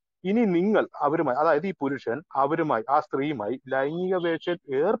 എന്നാൽ ഇനി നിങ്ങൾ അവരുമായി, അതായത് ഈ പുരുഷൻ അവരുമായി, ആ സ്ത്രീയുമായി ലൈംഗിക വീഴ്ചയിൽ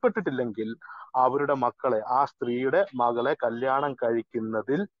ഏർപ്പെട്ടിട്ടില്ലെങ്കിൽ അവരുടെ മക്കളെ, ആ സ്ത്രീയുടെ മകളെ കല്യാണം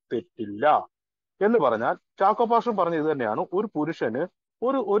കഴിക്കുന്നതിൽ തെറ്റില്ല എന്ന് പറഞ്ഞാൽ ചാക്കോ പാസ്റ്റർ പറഞ്ഞ ഇത് തന്നെയാണ്. ഒരു പുരുഷന്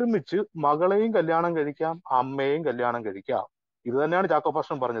ഒരുമിച്ച് മകളെയും കല്യാണം കഴിക്കാം, അമ്മയെയും കല്യാണം കഴിക്കാം. ഇത് തന്നെയാണ് ചാക്കോ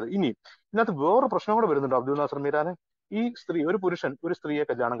പാസ്റ്റർ പറഞ്ഞത്. ഇനി ഇതിനകത്ത് വേറെ പ്രശ്നം കൂടെ വരുന്നുണ്ട് അബ്ദുൽ നാസർ മീരാനെ. ഈ സ്ത്രീ, ഒരു പുരുഷൻ ഒരു സ്ത്രീയെ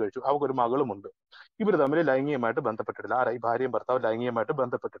കല്യാണം കഴിച്ചു, അവർക്കൊരു മകളുമുണ്ട്. ഇവർ തമ്മിൽ ലൈംഗികമായിട്ട് ബന്ധപ്പെട്ടിട്ടില്ല. ഈ ഭാര്യയും ഭർത്താവും ലൈംഗികമായിട്ട്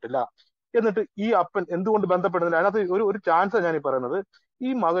ബന്ധപ്പെട്ടിട്ടില്ല. എന്നിട്ട് ഈ അപ്പൻ എന്തുകൊണ്ട് ബന്ധപ്പെടുന്നില്ല? അതിനകത്ത് ഒരു ചാൻസ് ഞാൻ ഈ പറയുന്നത്, ഈ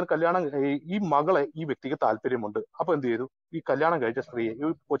മകൻ ഈ മകളെ ഈ വ്യക്തിക്ക് താല്പര്യമുണ്ട്. അപ്പൊ എന്ത് ചെയ്തു? ഈ കല്യാണം കഴിച്ച സ്ത്രീയെ, ഈ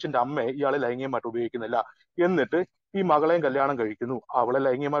കൊച്ചിന്റെ അമ്മയെ ഇയാളെ ലൈംഗികമായിട്ട് ഉപയോഗിക്കുന്നില്ല. എന്നിട്ട് ഈ മകളെയും കല്യാണം കഴിക്കുന്നു, അവളെ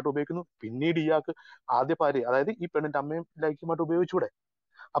ലൈംഗികമായിട്ട് ഉപയോഗിക്കുന്നു. പിന്നീട് ഇയാൾക്ക് ആദ്യ ഭാര്യ, അതായത് ഈ പെണ്ണിന്റെ അമ്മയും ലൈംഗികമായിട്ട് ഉപയോഗിച്ചൂടെ?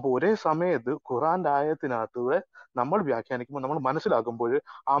 അപ്പൊ ഒരേ സമയത്ത് ഖുറാന്റെ ആയത്തിനകത്തൂടെ നമ്മൾ വ്യാഖ്യാനിക്കുമ്പോൾ, നമ്മൾ മനസ്സിലാക്കുമ്പോൾ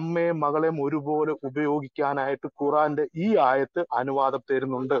അമ്മയും മകളെയും ഒരുപോലെ ഉപയോഗിക്കാനായിട്ട് ഖുറാന്റെ ഈ ആയത്ത് അനുവാദം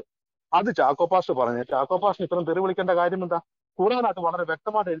തരുന്നുണ്ട്. അത് ചാക്കോ പാസ്റ്റർ പറഞ്ഞു. ചാക്കോ പാസ്റ്റർ ഇത്രയും തെറി വിളിക്കേണ്ട കാര്യം എന്താ? ഖുറാനകത്ത് വളരെ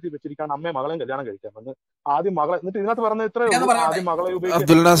വ്യക്തമായിട്ട് എഴുതി വെച്ചിരിക്കുകയാണ് അമ്മയെ മകളെയും കല്യാണം കഴിക്കാമെന്ന്. ആദ്യം മകളെ, എന്നിട്ട് ഇതിനകത്ത് പറഞ്ഞത് ഇത്രയേ ഞാനൊന്ന് ഉള്ളൂ, പറയട്ടെ. ആദ്യം മകളെ ഉപയോഗിക്കുക.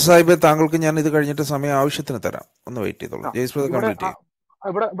 അബ്ദുൽ നാസർ സാഹിബ്, താങ്കൾക്ക് ഞാൻ ഇത് കഴിഞ്ഞിട്ട് സമയം ആവശ്യത്തിന് തരാം, ഒന്ന് വെയിറ്റ് ചെയ്തോളൂ. ജയ്സ് ബ്രദർ ഇവിടെ കംപ്ലീറ്റ് ചെയ്യും.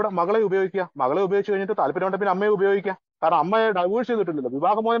 ഇവിടെ മകളെ ഉപയോഗിക്കുക, മകളെ ഉപയോഗിച്ച് കഴിഞ്ഞിട്ട് താല്പര്യമുണ്ട് പിന്നെ അമ്മയെ ഉപയോഗിക്കുക. കാരണം അമ്മയെ ഡൈവേഴ്സ് ചെയ്തിട്ടില്ലല്ലോ,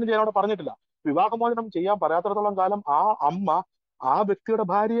 വിവാഹമോചനം ചെയ്യാൻ അവിടെ പറഞ്ഞിട്ടില്ല. വിവാഹമോചനം ചെയ്യാൻ പറയാത്തിടത്തോളം കാലം ആ അമ്മ ആ വ്യക്തിയുടെ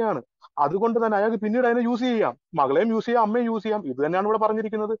ഭാര്യയാണ്. അതുകൊണ്ട് തന്നെ അയാൾക്ക് പിന്നീട് അതിനെ യൂസ് ചെയ്യാം, മകളെയും യൂസ് ചെയ്യാം, അമ്മയും യൂസ് ചെയ്യാം. ഇത് തന്നെയാണ് ഇവിടെ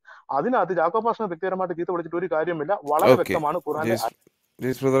പറഞ്ഞിരിക്കുന്നത്. അതിനകത്ത് ജാക്കോബ് പാസ്റ്ററിനെ വ്യക്തിപരമായിട്ട് ചീത്ത വിളിച്ചിട്ട് ഒരു കാര്യമില്ല, വളരെ ഓക്കെ, വ്യക്തമാണ് ഖുറാന്റെ.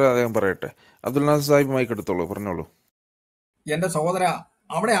 ജയ്സ് ബ്രദർ അദ്ദേഹം പറയട്ടെ. അബ്ദുൽ നാസർ സാഹിബ് മൈക്ക് എടുത്തോളൂ, പറഞ്ഞോളൂ. എന്റെ സഹോദര,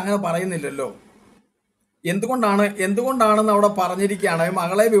 അവിടെ അങ്ങനെ പറയുന്നില്ലല്ലോ. എന്തുകൊണ്ടാണെന്ന് അവിടെ പറഞ്ഞിരിക്കുകയാണ്.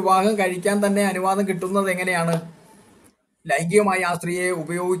 മകളെ വിവാഹം കഴിക്കാൻ തന്നെ അനുവാദം കിട്ടുന്നത് എങ്ങനെയാണ്? ലൈംഗികമായി ആ സ്ത്രീയെ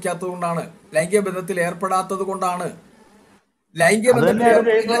ഉപയോഗിക്കാത്തത് കൊണ്ടാണ്, ലൈംഗിക ബന്ധത്തിൽ ഏർപ്പെടാത്തത് കൊണ്ടാണ്. ലൈംഗിക ബന്ധത്തിൽ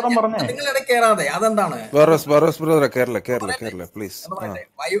നിങ്ങൾ ഇടയ്ക്ക് കയറാതെ, അതെന്താണ് പ്ലീസ് എന്ന് പറയട്ടെ.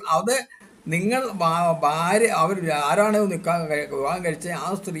 അത് നിങ്ങൾ ഭാര്യ, അവർ ആരാണ് വിവാഹം കഴിച്ച ആ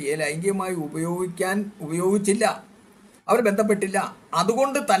സ്ത്രീയെ ലൈംഗികമായി ഉപയോഗിച്ചില്ല, അവർ ബന്ധപ്പെട്ടില്ല.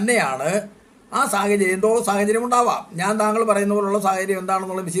 അതുകൊണ്ട് തന്നെയാണ് ആ സാഹചര്യം, എന്തോ സാഹചര്യം ഉണ്ടാവാം. ഞാൻ താങ്കൾ പറയുന്ന പോലുള്ള സാഹചര്യം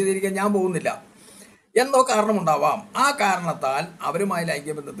എന്താണെന്നുള്ളത് വിശദീകരിക്കാൻ ഞാൻ പോകുന്നില്ല. എന്തോ കാരണമുണ്ടാവാം. ആ കാരണത്താൽ അവരുമായി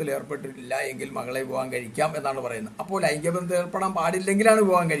ലൈംഗിക ബന്ധത്തിൽ ഏർപ്പെട്ടിട്ടില്ല എങ്കിൽ മകളെ വിവാഹം കഴിക്കാം എന്നാണ് പറയുന്നത്. അപ്പോൾ ലൈംഗിക ബന്ധത്തിൽ ഏർപ്പെടാൻ പാടില്ലെങ്കിലാണ്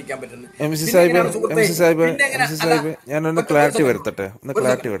വിവാഹം കഴിക്കാൻ പറ്റുന്നത്. ഞാനൊന്ന് ക്ലാരിറ്റി വരുത്തട്ടെ.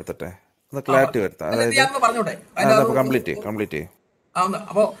 പറഞ്ഞോട്ടെ.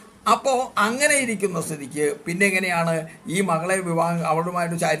 അപ്പോ അങ്ങനെ ഇരിക്കുന്ന സ്ഥിതിക്ക് പിന്നെ എങ്ങനെയാണ് ഈ മകളെ വിവാഹം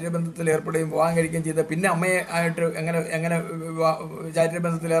അവളുമായിട്ട് ശാരീരിക ബന്ധത്തിൽ ഏർപ്പെടുകയും വിവാഹം കഴിക്കുകയും ചെയ്ത് പിന്നെ അമ്മയെ ആയിട്ട് എങ്ങനെ ശാരീരിക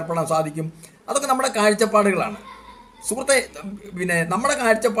ബന്ധത്തിൽ ഏർപ്പെടാൻ സാധിക്കും? അതൊക്കെ നമ്മുടെ കാഴ്ചപ്പാടുകളാണ് സുഹൃത്തെ. പിന്നെ നമ്മുടെ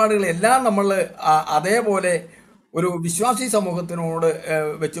കാഴ്ചപ്പാടുകളെല്ലാം നമ്മൾ അതേപോലെ ഒരു വിശ്വാസി സമൂഹത്തിനോട്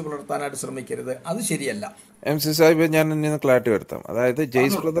വെച്ച് പുലർത്താനായിട്ട് ശ്രമിക്കരുത്, അത് ശരിയല്ല. MC സാഹിബ്, ഞാൻ ഇന്ന് ക്ലാരിറ്റി വരുത്താം. അതായത്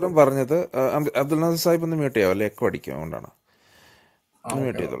ജയ്സ് ബ്രദറും പറഞ്ഞത്, അബ്ദുൽ നാസർ സാഹിബ് ഒന്ന് മ്യൂട്ട് ചെയ്യാം, അല്ലെ എക്കോ അടിക്കും, അതുകൊണ്ടാണ്.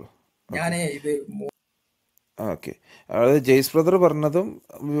 മ്യൂട്ട് ചെയ്തോളൂ. ഓക്കെ. അതായത് ജയ്സ് ബ്രദർ പറഞ്ഞതും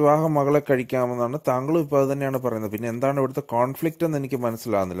വിവാഹം മകളെ കഴിക്കാമെന്നാണ്, താങ്കളും ഇപ്പൊ അത് തന്നെയാണ് പറയുന്നത്. പിന്നെ എന്താണ് ഇവിടുത്തെ കോൺഫ്ലിക്റ്റ് എന്ന് എനിക്ക്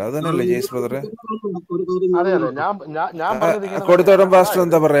മനസ്സിലാവുന്നില്ല. അത് തന്നെയല്ലേ ജയ്സ് ബ്രദറെ? കൊടുത്തോടം പാസ്റ്റർ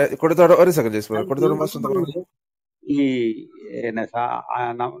എന്താ പറയാ? ഒരു സെക്കൻഡ് ജയ്സ് ബ്രദർ, കൊടുത്തോടം പാസ്റ്റർ എന്താ പറയുക? ഈ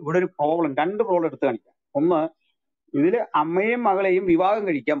ഇവിടെ ഒരു പ്രോബ്ലം, രണ്ട് പ്രോബ്ലം എടുത്തു കാണിക്കാം. ഒന്ന്, ഇതില് അമ്മയും മകളെയും വിവാഹം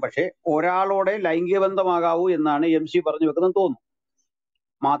കഴിക്കാം, പക്ഷെ ഒരാളോടെ ലൈംഗിക ബന്ധമാകാവൂ എന്നാണ് MC പറഞ്ഞു വെക്കുന്നത് തോന്നുന്നു.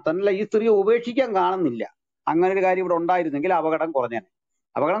 മാത്രമല്ല ഈ സ്ത്രീയെ ഉപേക്ഷിക്കാൻ കാണുന്നില്ല. അങ്ങനെ ഒരു കാര്യം ഇവിടെ ഉണ്ടായിരുന്നെങ്കിൽ അപകടം കുറഞ്ഞേനെ.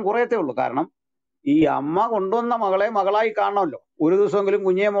 അപകടം കുറയത്തേ ഉള്ളൂ. കാരണം ഈ അമ്മ കൊണ്ടുവന്ന മകളെ മകളായി കാണണമല്ലോ, ഒരു ദിവസമെങ്കിലും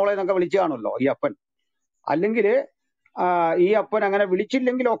കുഞ്ഞേ മോളെ എന്നൊക്കെ വിളിച്ചു കാണുമല്ലോ ഈ അപ്പൻ. അല്ലെങ്കിൽ ഈ അപ്പൻ അങ്ങനെ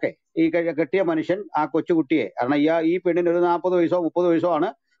വിളിച്ചില്ലെങ്കിലൊക്കെ ഈ കെട്ടിയ മനുഷ്യൻ ആ കൊച്ചുകുട്ടിയെ, കാരണം ഈ പെണ്ണിന് ഒരു 40 വയസ്സോ 30 വയസ്സോ ആണ്,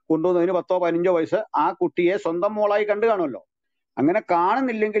 കൊണ്ടുവന്നതിന് 10 15 വയസ്സ്, ആ കുട്ടിയെ സ്വന്തം മോളായി കണ്ടു കാണുമല്ലോ. അങ്ങനെ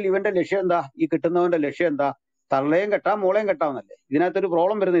കാണുന്നില്ലെങ്കിൽ ഇവന്റെ ലക്ഷ്യം എന്താ? ഈ കിട്ടുന്നവന്റെ ലക്ഷ്യം എന്താ? തള്ളയും കെട്ടാം മോളെയും കെട്ടാമെന്നല്ലേ. ഇതിനകത്തൊരു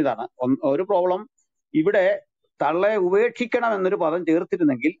പ്രോബ്ലം വരുന്ന ഇതാണ്. ഒരു പ്രോബ്ലം, ഇവിടെ തള്ളയെ ഉപേക്ഷിക്കണം എന്നൊരു പദം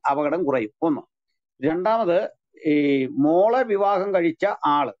ചേർത്തിരുന്നെങ്കിൽ അപകടം കുറയും. ഒന്ന്. രണ്ടാമത്, ഈ മോളെ വിവാഹം കഴിച്ച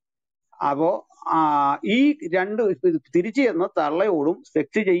ആള്, അപ്പോ ഈ രണ്ട് തിരിച്ചു ചെന്ന് തള്ളയോടും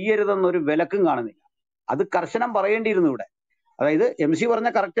സെക്സ് ചെയ്യരുതെന്നൊരു വിലക്കും കാണുന്നില്ല. അത് കർശനം പറയേണ്ടിയിരുന്നു ഇവിടെ. അതായത് MC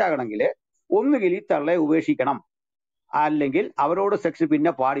പറഞ്ഞ കറക്റ്റ് ആകണമെങ്കിൽ ഒന്നുകിൽ ഈ തള്ളയെ ഉപേക്ഷിക്കണം, അല്ലെങ്കിൽ അവരോട് സെക്സ്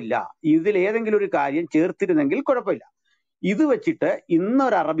പിന്നെ പാടില്ല. ഇതിലേതെങ്കിലും ഒരു കാര്യം ചേർത്തിരുന്നെങ്കിൽ കുഴപ്പമില്ല. ഇത് വെച്ചിട്ട്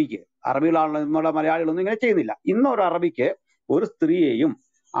ഇന്നൊരു അറബികളാണല്ലോ, നമ്മുടെ മലയാളികളൊന്നും ഇങ്ങനെ ചെയ്യുന്നില്ല. ഇന്നൊരു അറബിക്ക് ഒരു സ്ത്രീയെയും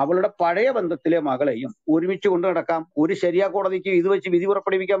അവളുടെ പഴയ ബന്ധത്തിലെ മകളെയും ഒരുമിച്ച് കൊണ്ടു നടക്കാം. ഒരു ശരിയാ കോടതിക്ക് ഇത് വെച്ച് വിധി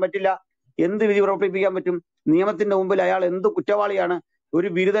പുറപ്പെടുവിക്കാൻ പറ്റില്ല. എന്ത് വിധി പുറപ്പെടുവിക്കാൻ പറ്റും? നിയമത്തിന്റെ മുമ്പിൽ അയാൾ എന്ത് കുറ്റവാളിയാണ്? ഒരു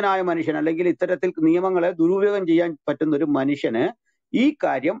ബിരുദനായ മനുഷ്യൻ, അല്ലെങ്കിൽ ഇത്തരത്തിൽ നിയമങ്ങളെ ദുരുപയോഗം ചെയ്യാൻ പറ്റുന്ന ഒരു മനുഷ്യന് ഈ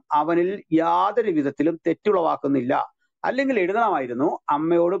കാര്യം അവനിൽ യാതൊരു വിധത്തിലും തെറ്റുളവാക്കുന്നില്ല. അല്ലെങ്കിൽ എഴുതണമായിരുന്നു,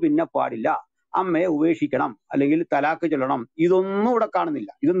 അമ്മയോട് പിന്നെ പാടില്ല, അമ്മയെ ഉപേക്ഷിക്കണം, അല്ലെങ്കിൽ തലാക്ക് ചൊല്ലണം. ഇതൊന്നും ഇവിടെ കാണുന്നില്ല.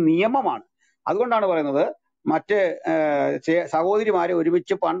 ഇത് നിയമമാണ്. അതുകൊണ്ടാണ് പറയുന്നത് മറ്റ് സഹോദരിമാരെ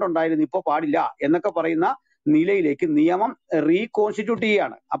ഒരുമിച്ച് പണ്ടുണ്ടായിരുന്നു, ഇപ്പൊ പാടില്ല എന്നൊക്കെ പറയുന്ന നിലയിലേക്ക് നിയമം റീകോൺസ്റ്റിറ്റ്യൂട്ട്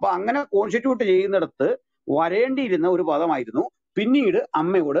ചെയ്യുകയാണ്. അപ്പൊ അങ്ങനെ കോൺസ്റ്റിറ്റ്യൂട്ട് ചെയ്യുന്നിടത്ത് വരേണ്ടിയിരുന്ന ഒരു പദമായിരുന്നു പിന്നീട്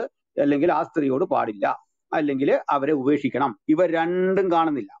അമ്മയോട് അല്ലെങ്കിൽ ആ സ്ത്രീയോട് പാടില്ല, അല്ലെങ്കിൽ അവരെ ഉപേക്ഷിക്കണം. ഇവ രണ്ടും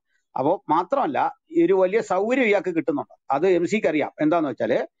കാണുന്നില്ല. അപ്പോ മാത്രമല്ല, ഒരു വലിയ സൗകര്യം ഇയാൾക്ക് കിട്ടുന്നുണ്ട്. അത് MC-ക്ക് അറിയാം. എന്താന്ന്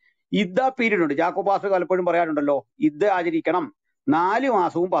വെച്ചാല് ഇദ്ദ പീരീഡ് ഉണ്ട്. ജാക്കോബ് പാസ്റ്റർ പലപ്പോഴും പറയാറുണ്ടല്ലോ, ഇദ്ദ ആചരിക്കണം. 4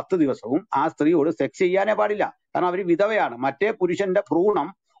 മാസവും 10 ദിവസവും ആ സ്ത്രീയോട് സെക്സ് ചെയ്യാനേ പാടില്ല. കാരണം അവർ വിധവയാണ്. മറ്റേ പുരുഷന്റെ ഭ്രൂണം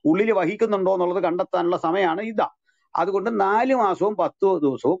ഉള്ളിൽ വഹിക്കുന്നുണ്ടോ എന്നുള്ളത് കണ്ടെത്താനുള്ള സമയമാണ് ഇദ്ദ. അതുകൊണ്ട് 4 മാസവും 10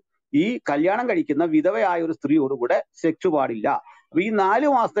 ദിവസവും ഈ കല്യാണം കഴിക്കുന്ന വിധവയായ ഒരു സ്ത്രീയോട് കൂടെ സെക്സ് പാടില്ല. അപ്പൊ ഈ 4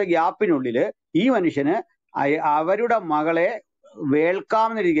 മാസത്തെ ഗ്യാപ്പിനുള്ളില് ഈ മനുഷ്യന് അവരുടെ മകളെ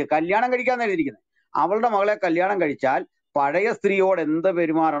വേൾക്കാമെന്ന് എഴുതിയിരിക്കുക, കല്യാണം കഴിക്കാന്ന് എഴുതിയിരിക്കുന്നത്. അവളുടെ മകളെ കല്യാണം കഴിച്ചാൽ പഴയ സ്ത്രീയോട് എന്ത്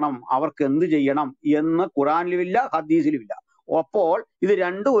പെരുമാറണം, അവർക്ക് എന്ത് ചെയ്യണം എന്ന് ഖുറാനിലുമില്ല, ഹദീസിലുമില്ല. അപ്പോൾ ഇത്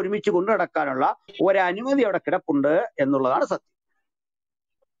രണ്ടും ഒരുമിച്ച് കൊണ്ടു നടക്കാനുള്ള ഒരനുമതി അവിടെ കിടപ്പുണ്ട് എന്നുള്ളതാണ് സത്യം.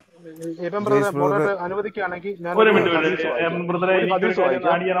 ഇപ്പം ബ്രദറെ ജയ്സ് ബ്രദറെ മോഡറേറ്റർ അനുവദിക്കുകയാണെങ്കിൽ ഞാൻ ഒരു ഒരു മിനിറ്റ് ഹദീസ് വായിക്കാം. ബ്രദറെ, ഒരു എനിക്കൊരു ഹദീസ് കാര്യം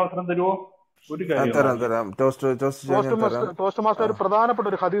വായിക്കാം. ആഡ് ചെയ്യാൻ അവസരം തരുമോ? ഒരു കാര്യം തരാം ആഡ് ചെയ്യാം. തരാം. ടോസ്റ്റ് ഞാൻ തരാം. ടോസ്റ്റ് മാസ്റ്റർ ഒരു പ്രധാനപ്പെട്ട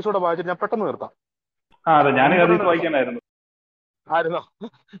ഒരു ഹദീസോടെ വായിച്ചിട്ട് ഞാൻ പെട്ടെന്ന് നിർത്താം. അതെ, ഞാൻ പെട്ടെന്ന് ഹദീസ് നിർത്താം. വായിക്കാനായിരുന്നു. ആയിരുന്നോ?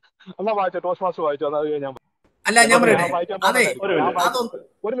 എന്നാ വായിച്ചോ, ടോസ്റ്റ് മാസ്റ്റർ വായിച്ചോ. അത് ഞാൻ അല്ല, ഞാൻ ഓക്കെ, പറയട്ടെ, ഞാൻ വായിക്കാൻ അതെ, പോകുന്നതായിരിക്കും. ഒരു ഞാൻ മിനിറ്റ്. വായിക്കും. അതൊന്ന്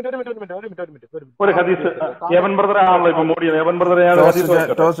ഒരു മിനിറ്റ്. ഒരു ഹദീസ് ഏവൻ ബ്രദറെ ആണല്ലോ ഇപ്പൊ മോഡി. ഏവൻ ബ്രദറെ ഞാൻ ഹദീസ്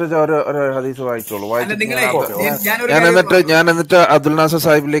വായിച്ചോട്ടെ. ടോസ്റ്റ് ഒരു ഹദീസ് വായിച്ചോളൂ. അല്ല, വായിച്ചിട്ട് നിങ്ങളെ ഓക്കെ ഓക്കെ. ഞാനൊരു ഞാൻ കാര്യം എന്നിട്ട് അബ്ദുൽ നാസർ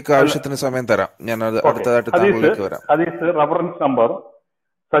സാഹിബിലേക്ക് അല്ല, ആവശ്യത്തിന് സമയം തരാം. ഞാൻ അത് ഓക്കെ. അടുത്തതായിട്ട് ഹദീസ് താങ്കളിലേക്ക് വരാം. ഹദീസ് റഫറൻസ് നമ്പർ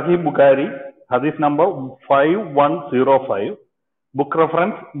സഹീഹ് ബുഖാരി, ഹദീസ് നമ്പർ 5105, ബുക്ക്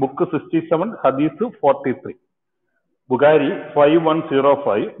റഫറൻസ് ബുക്ക് 67, ഹദീസ് 43. ബുഖാരി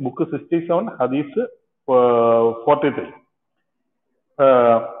 5105, ബുക്ക് 67, ഹദീസ് 43.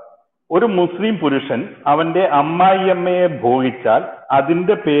 ഒരു മുസ്ലിം പുരുഷൻ അവന്റെ അമ്മായിയമ്മയെ ഭോഗിച്ചാൽ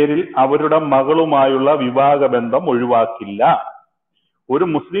അതിന്റെ പേരിൽ അവരുടെ മകളുമായുള്ള വിവാഹബന്ധം ഒഴിവാക്കില്ല. ഒരു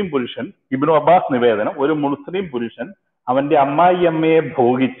മുസ്ലിം പുരുഷൻ, ഇബ്നു അബ്ബാസ് നിവേദനം, ഒരു മുസ്ലിം പുരുഷൻ അവന്റെ അമ്മായിയമ്മയെ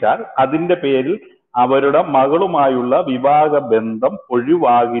ഭോഗിച്ചാൽ അതിന്റെ പേരിൽ അവരുടെ മകളുമായുള്ള വിവാഹബന്ധം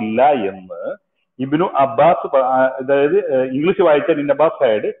ഒഴിവാകില്ല എന്ന് ഇബ്നു അബ്ബാസ് അതായത് ഇംഗ്ലീഷ് വായിച്ചാൽ ഇൻ അബ്ബാസ്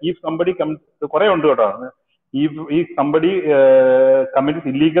സൈഡ് ഈ സംബടി കുറെ ഉണ്ട് കേട്ടോ. ഈ somebody commits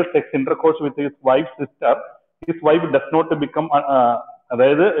illegal sex intercourse with his wife sister, his wife does not become,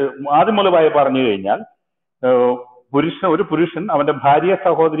 അതായത് ആദ്യം മുതൽ പറഞ്ഞു കഴിഞ്ഞാൽ ഒരു പുരുഷൻ അവന്റെ ഭാര്യ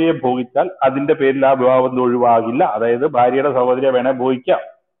സഹോദരിയെ ഭോഗിച്ചാൽ അതിന്റെ പേരിൽ ആ വിവാഹബന്ധം ഒഴിവാകില്ല. അതായത് ഭാര്യയുടെ സഹോദരിയെ വേണേ ഭോഗിക്കാം,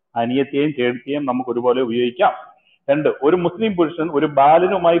 അനിയത്തെയും ചേട്ടത്തെയും നമുക്ക് ഒരുപോലെ ഉപയോഗിക്കാം. 2, ഒരു മുസ്ലിം പുരുഷൻ ഒരു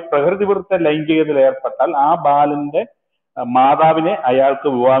ബാലനുമായി പ്രകൃതിവിരുദ്ധ ലൈംഗികതയിൽ ഏർപ്പെട്ടാൽ ആ ബാലന്റെ മാതാവിനെ അയാൾക്ക്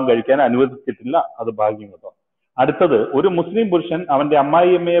വിവാഹം കഴിക്കാൻ അനുവദിച്ചിട്ടില്ല. അത് ഭാഗ്യം കേട്ടോ. അടുത്തത്, ഒരു മുസ്ലിം പുരുഷൻ അവന്റെ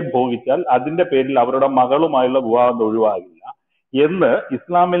അമ്മായിയമ്മയെ ഭോഗിച്ചാൽ അതിന്റെ പേരിൽ അവരുടെ മകളുമായുള്ള വിവാഹം ഒഴിവാകില്ല എന്ന്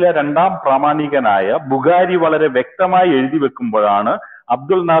ഇസ്ലാമിലെ 2ാം പ്രാമാണികനായ ബുഖാരി വളരെ വ്യക്തമായി എഴുതി വെക്കുമ്പോഴാണ്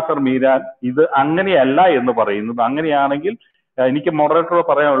അബ്ദുൽ നാസർ മീരാൻ ഇത് അങ്ങനെയല്ല എന്ന് പറയുന്നത്. അങ്ങനെയാണെങ്കിൽ എനിക്ക് മോഡറേറ്ററോട്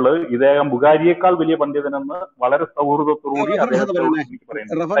പറയാനുള്ളത്, ഇദ്ദേഹം ബുഖാരിയേക്കാൾ വലിയ പണ്ഡിതനെന്ന് വളരെ സൗഹൃദത്തോടുകൂടി അദ്ദേഹത്തോട് എനിക്ക്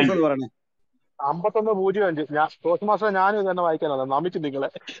പറയുന്നത്. 5105 ഞാൻ ടോസ്റ്റ് മാസ്റ്റർ ഞാനും തന്നെ വായിക്കാനല്ല, നമിച്ചു നിങ്ങളെ.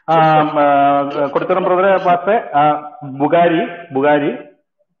 കൊടുത്തരം ബ്രദറെ പാസേ ബുഖാരി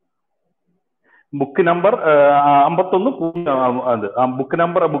ബുക്ക് നമ്പർ 51, അത് ബുക്ക്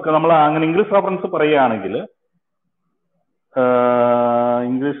നമ്മൾ അങ്ങനെ ഇംഗ്ലീഷ് റഫറൻസ് പറയുകയാണെങ്കിൽ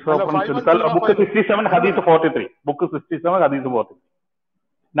ഇംഗ്ലീഷ് റഫറൻസ് എടുത്താൽ ബുക്ക് 67 ഹദീസ് 43, ബുക്ക് 67 ഹദീസ് 43,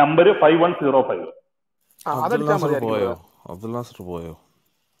 നമ്പർ 5105. അബ്ദുൽ നാസർ പോയോ? അബ്ദുൽ നാസർ പോയോ?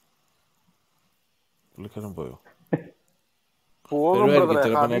 പുള്ളിക്കാരൻ പോയോ?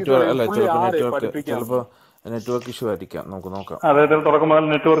 ചിലപ്പോ നെറ്റ്വർക്ക് ഇഷ്യൂ ആയിരിക്കാം, നമുക്ക് നോക്കാം. അതായത് തുടക്കം മുതൽ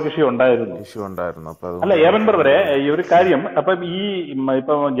നെറ്റ്വർക്ക് ഇഷ്യൂ ഉണ്ടായിരുന്നു. അല്ല ഏവൻ ബ്രദറെ, ഈ ഒരു കാര്യം അപ്പം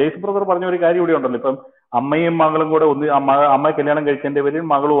ഇപ്പൊ ജയ്സ് ബ്രദർ പറഞ്ഞ ഒരു കാര്യം ഇവിടെ ഉണ്ടല്ലോ. ഇപ്പം അമ്മയും മകളും കൂടെ അമ്മയെ കല്യാണം കഴിച്ചതിന്റെ പേരിൽ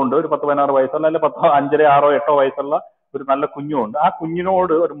മകളും ഉണ്ട്, ഒരു 10-16 വയസ്സുള്ള, അല്ലെ 5, 6, 8 വയസ്സുള്ള ഒരു നല്ല കുഞ്ഞുണ്ട്. ആ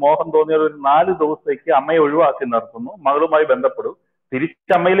കുഞ്ഞിനോട് ഒരു മോഹം തോന്നിയത് ഒരു 4 ദിവസത്തേക്ക് അമ്മയെ ഒഴിവാക്കി നിർത്തുന്നു, മകളുമായി ബന്ധപ്പെടും,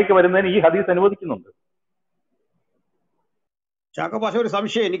 തിരിച്ച് അമ്മയിലേക്ക് വരുന്നതിന് ഈ ഹദീസ് അനുവദിക്കുന്നുണ്ട്. ചാക്കോ പാഷ, ഒരു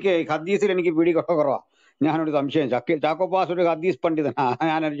സംശയം എനിക്ക് ഹദീസിൽ എനിക്ക് പിടി കുറവാ. ഞാനൊരു സംശയം, ചാക്കോ പാഷ ഒരു ഹദീസ് പണ്ഡിതനാ,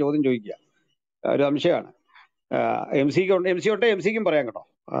 ഞാനൊരു ചോദ്യം ചോദിക്കുക. ഒരു സംശയമാണ്. എം സിക്കും പറയാം കേട്ടോ,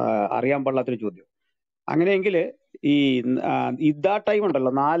 അറിയാൻ പാടില്ലാത്തൊരു ചോദ്യം. അങ്ങനെയെങ്കിൽ ഈ ഇദ്ദാ ടൈം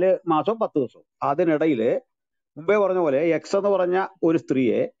ഉണ്ടല്ലോ, 4 മാസവും 10 ദിവസവും, അതിനിടയിൽ മുമ്പേ പറഞ്ഞ പോലെ എക്സ് എന്ന് പറഞ്ഞ ഒരു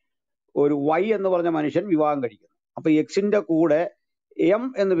സ്ത്രീയെ ഒരു വൈ എന്ന് പറഞ്ഞ മനുഷ്യൻ വിവാഹം കഴിക്കുന്നു. അപ്പൊ എക്സിന്റെ കൂടെ എം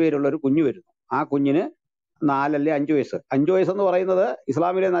എന്ന് പേരുള്ള ഒരു കുഞ്ഞു വരുന്നു. ആ കുഞ്ഞിന് 4 അല്ലെ 5 വയസ്സ്. 5 വയസ്സെന്ന് പറയുന്നത്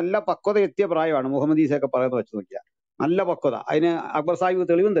ഇസ്ലാമിലെ നല്ല പക്വത എത്തിയ പ്രായമാണ്. മുഹമ്മദ് ഈസയൊക്കെ പറയുന്നത് വെച്ച് നോക്കിയാൽ നല്ല പക്വത. അതിന് അക്ബർ സാഹിബ്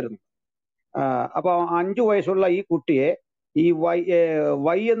തെളിവും തരുന്നു. അപ്പൊ 5 വയസ്സുള്ള ഈ കുട്ടിയെ ഈ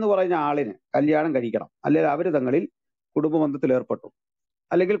വൈ എന്ന് പറയുന്ന ആളിന് കല്യാണം കഴിക്കണം, അല്ലെങ്കിൽ അവര് തങ്ങളിൽ കുടുംബ ബന്ധത്തിൽ ഏർപ്പെട്ടു,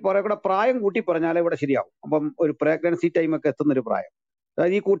 അല്ലെങ്കിൽ കുറെ കൂടെ പ്രായം കൂട്ടി പറഞ്ഞാലേ ഇവിടെ ശരിയാവും. അപ്പം ഒരു പ്രഗ്നൻസി ടൈമൊക്കെ എത്തുന്നൊരു പ്രായം,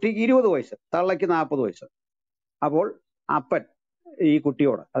 അതായത് ഈ കുട്ടിക്ക് 20 വയസ്സ്, തള്ളയ്ക്ക് 40 വയസ്സ്. അപ്പോൾ അപ്പൻ ഈ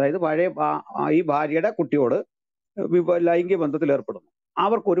കുട്ടിയോട്, അതായത് പഴയ ഈ ഭാര്യയുടെ കുട്ടിയോട് ലൈംഗിക ബന്ധത്തിൽ ഏർപ്പെടുന്നു.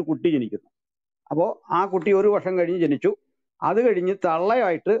 അവർക്കൊരു കുട്ടി ജനിക്കുന്നു. അപ്പോൾ ആ കുട്ടി 1 വർഷം കഴിഞ്ഞ് ജനിച്ചു. അത് കഴിഞ്ഞ്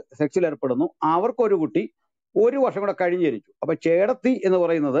തള്ളയായിട്ട് സെക്സിൽ ഏർപ്പെടുന്നു. അവർക്കൊരു കുട്ടി 1 വർഷം കൂടെ കഴിഞ്ഞ് ജനിച്ചു. അപ്പൊ ചേടത്തി എന്ന്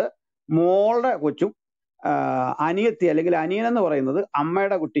പറയുന്നത് മോളുടെ കൊച്ചും അനിയത്തി അല്ലെങ്കിൽ അനിയൻ എന്ന് പറയുന്നത്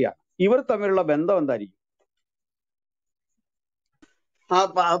അമ്മയുടെ കുട്ടിയാണ്. ഇവർ തമ്മിലുള്ള ബന്ധം എന്തായിരിക്കും?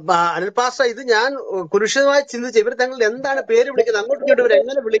 അനിൽ പാസ്റ്റർ, ഇത് ഞാൻ കുരുഷമായി ചിന്തിച്ചു. ഇവർ തങ്ങൾ എന്താണ് പേര് വിളിക്കുന്നത്, അങ്ങോട്ടും ഇങ്ങോട്ടും ഇവർ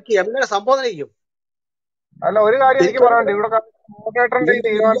എങ്ങനെ വിളിക്കുക, എങ്ങനെ സംബോധന ചെയ്യും? അല്ല, ഒരു കാര്യം എനിക്ക് പറയാനുണ്ട്. ഇവിടെ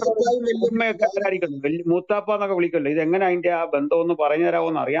മൂത്താപ്പ എന്നൊക്കെ വിളിക്കല്ലോ, ഇത് എങ്ങനെ അതിന്റെ ആ ബന്ധം ഒന്ന് പറഞ്ഞു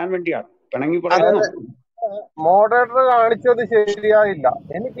തരാമോന്ന് അറിയാൻ വേണ്ടിയാണ്. പിണങ്ങി പറയുന്നു. മോഡറേറ്റർ കാണിച്ചത് ശരിയായില്ല.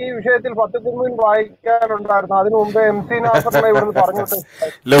 എനിക്ക് ഈ വിഷയത്തിൽ 10 കുമ്മിൻ വായിക്കാനുണ്ടായിരുന്നു. അതിനു മുമ്പേ MC നാസറിനെ ഇവിടുന്ന് പറഞ്ഞിട്ട്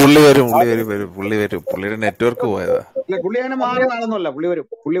ഇല്ല, പുള്ളിയുടെ നെറ്റ്വർക്ക് പോയതാ. അല്ല, പുള്ളി അങ്ങനെ മാറുന്ന ആളൊന്നുമല്ല. പുള്ളി വരും.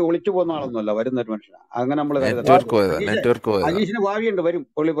 പുള്ളി ഒളിച്ചു പോകുന്ന ആളൊന്നുമല്ല. വരുന്ന ഒരു മനുഷ്യനാണ്. അങ്ങനെ നമ്മൾ കരുതണ്ട. നെറ്റ്വർക്ക് പോയതാ. അജീഷിന് ഭാവിയുണ്ട്, വരും.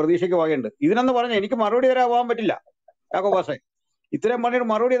 പുള്ളി പ്രതീക്ഷയ്ക്ക് ഭാവിയുണ്ട്. ഇതിനെന്ന് പറഞ്ഞാൽ എനിക്ക് മറുപടി തരാൻ പോകാൻ പറ്റില്ല. യാക്കോ പാഷേ, ഇത്രയും പറഞ്ഞിട്ട്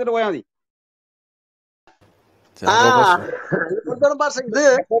മറുപടി ചെയ്തിട്ട് പോയാൽ മതി. ഇത്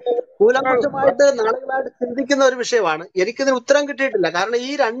കൂലംകുഷമായിട്ട് നാളുകളായിട്ട് ചിന്തിക്കുന്ന ഒരു വിഷയമാണ്. എനിക്കിതിന് ഉത്തരം കിട്ടിയിട്ടില്ല. കാരണം ഈ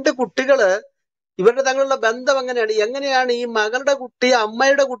രണ്ട് കുട്ടികള് ഇവരുടെ തങ്ങളുള്ള ബന്ധം എങ്ങനെയാണ് ഈ മകളുടെ കുട്ടി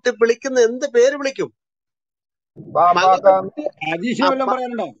അമ്മയുടെ കുട്ടി വിളിക്കുന്നത്? എന്ത് പേര് വിളിക്കും? മകളുടെ കുട്ടി അജീഷിന് വല്ലതും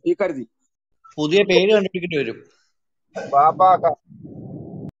പറയാനുണ്ടോ ഈ കരുതി? പുതിയ പേര് കണ്ടുപിടിക്കേണ്ടി വരും.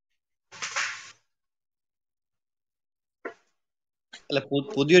 അല്ല,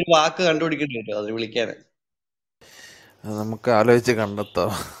 പുതിയൊരു വാക്ക് കണ്ടുപിടിക്കേണ്ടി വരും അത് വിളിക്കാൻ. നമുക്ക് ആലോചിച്ച് കണ്ടെത്താം.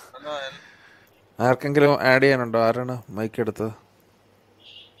 ആർക്കെങ്കിലും ആഡ് ചെയ്യാനുണ്ടോ? ആരാണ് മൈക്ക് എടുത്തത്?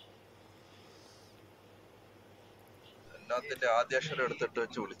 എല്ലാത്തിന്റെ ആദ്യാക്ഷരം എടുത്തിട്ട്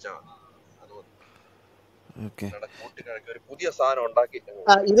വെച്ച് വിളിച്ചാൽ ഒരു പുതിയ സാധനം ഉണ്ടാക്കി.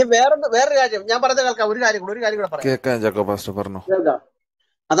 ഇനി വേറൊരു കാര്യം ഞാൻ പറഞ്ഞത് കേൾക്കാം. ഒരു കാര്യം കൂടെ പറയാം. കേൾക്കാം ജാക്കോ പാസ്റ്റർ പറഞ്ഞു.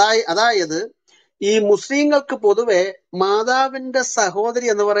 അതായത് ഈ മുസ്ലിങ്ങൾക്ക് പൊതുവെ മാതാവിന്റെ സഹോദരി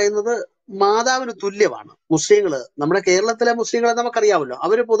എന്ന് പറയുന്നത് മാതാവിന് തുല്യമാണ്. മുസ്ലിങ്ങള്, നമ്മുടെ കേരളത്തിലെ മുസ്ലിങ്ങളെ നമുക്കറിയാമല്ലോ.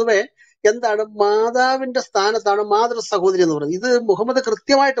 അവര് പൊതുവെ എന്താണ്, മാതാവിന്റെ സ്ഥാനത്താണ് മാതൃ സഹോദരി എന്ന് പറയുന്നത്. ഇത് മുഹമ്മദ്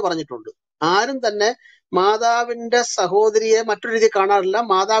കൃത്യമായിട്ട് പറഞ്ഞിട്ടുണ്ട്. ആരും തന്നെ മാതാവിന്റെ സഹോദരിയെ മറ്റൊരു രീതി കാണാറില്ല.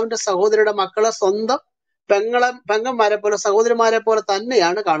 മാതാവിന്റെ സഹോദരിയുടെ മക്കളെ സ്വന്തം പെങ്ങന്മാരെ പോലെ, സഹോദരിമാരെ പോലെ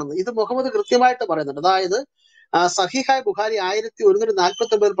തന്നെയാണ് കാണുന്നത്. ഇത് മുഹമ്മദ് കൃത്യമായിട്ട് പറയുന്നുണ്ട്. അതായത് സഹീഹായ ബുഖാരി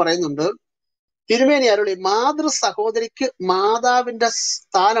 1149 പറയുന്നുണ്ട്, തിരുമേനി അരുളി, മാതൃ സഹോദരിക്ക് മാതാവിന്റെ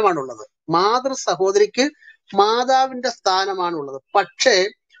സ്ഥാനമാണുള്ളത്. മാതൃ സഹോദരിക്ക് മാതാവിന്റെ സ്ഥാനമാണുള്ളത്. പക്ഷേ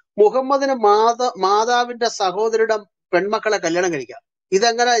മുഹമ്മദിന് മാതാവിന്റെ സഹോദരിയുടെ പെൺമക്കളെ കല്യാണം കഴിക്കാം.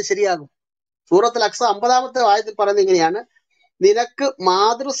 ഇതെങ്ങനെ ശരിയാകും? സൂറത്തുൽ അക്സ 50-ാമത്തെ ആയത്തിൽ പറയുന്നത് ഇങ്ങനെയാണ്, നിനക്ക്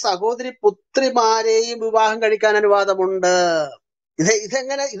മാതൃ സഹോദരി പുത്രിമാരെയും വിവാഹം കഴിക്കാൻ അനുവാദമുണ്ട്.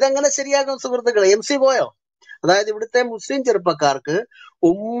 ഇതെങ്ങനെ ശരിയാകും സുഹൃത്തുക്കളെ? MC പോയോ? അതായത് ഇവിടുത്തെ മുസ്ലിം ചെറുപ്പക്കാർക്ക്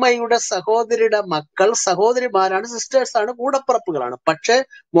ഉമ്മയുടെ സഹോദരിയുടെ മക്കൾ സഹോദരിമാരാണ്, സിസ്റ്റേഴ്സാണ്, കൂടപ്പിറപ്പുകളാണ്. പക്ഷെ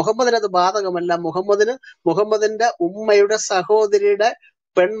മുഹമ്മദിന് അത് ബാധകമല്ല. മുഹമ്മദിന്റെ ഉമ്മയുടെ സഹോദരിയുടെ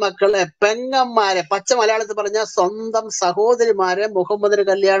പെൺമക്കളെ, പെങ്ങന്മാരെ, പച്ച മലയാളത്തിൽ പറഞ്ഞ സ്വന്തം സഹോദരിമാരെ മുഹമ്മദിന്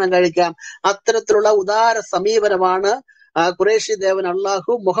കല്യാണം കഴിക്കാം. അത്തരത്തിലുള്ള ഉദാര സമീപനമാണ് ഖുറേഷി ദേവൻ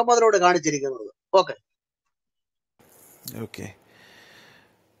അള്ളാഹു മുഹമ്മദിനോട് കാണിച്ചിരിക്കുന്നത്. ഓക്കെ.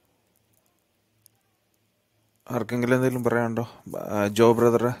 ആർക്കെങ്കിലും എന്തെങ്കിലും പറയാനുണ്ടോ? ജോ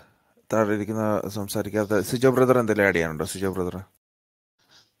ബ്രദർ താഴെ ഇരിക്കുന്ന സംസാരിക്കാത്ത സിജോ ബ്രദർ എന്തെങ്കിലും add ചെയ്യാനുണ്ടോ? Sijo brother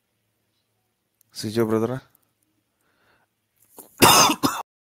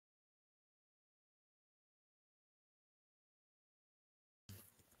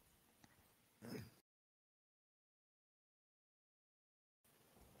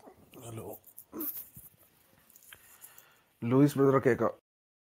hello, Luis brother കേൾക്കാം.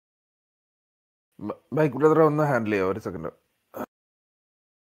 ബൈക്ക് ബ്രദറെ ഒന്ന് ഹാൻഡിൽ ചെയ്യാം, ഒരു സെക്കൻഡ്.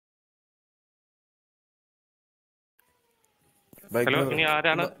 ഹലോ, ഇനി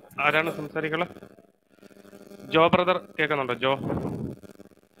ആരാണ് സംസാരിക്കുക? ജോ ബ്രദർ കേൾക്കുന്നുണ്ടോ?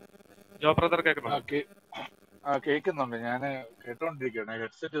 ജോ ബ്രദർ കേൾക്കുന്നുണ്ടോ? കേൾക്കുന്നുണ്ട്. ഞാൻ കേട്ടോണ്ടിരിക്കുകയാണ്.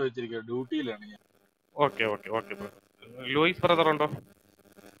 ഹെഡ്സെറ്റ് വെച്ചിരിക്കുക, ഡ്യൂട്ടിയിലാണ് ഞാൻ. ഓക്കെ. ലൂയിസ് ബ്രദർ ഉണ്ടോ?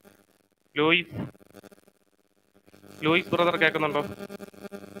 ലൂയിസ് ബ്രദർ കേൾക്കുന്നുണ്ടോ?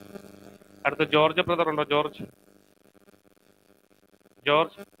 അടുത്ത ജോർജ് ബ്രദർ ഉണ്ടോ? ജോർജ്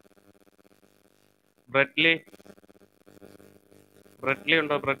ബ്രെഡ്ലി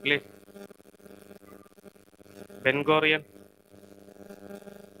ഉണ്ടോ? ബെൻഗോറിയൻ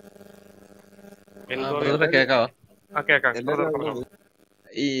കേക്കാവോ? കേക്കാം.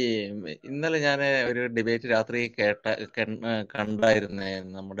 ഈ ഇന്നലെ ഞാൻ ഒരു ഡിബേറ്റ് രാത്രി കണ്ടായിരുന്നേ,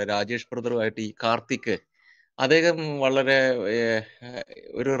 നമ്മുടെ രാജേഷ് ബ്രദറുമായിട്ട്. ഈ കാർത്തിക്, അദ്ദേഹം വളരെ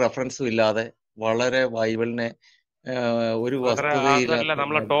ഒരു റെഫറൻസും ഇല്ലാതെ വളരെ ബൈബിളിനെ ഒരു വസ്തുതയില്ല,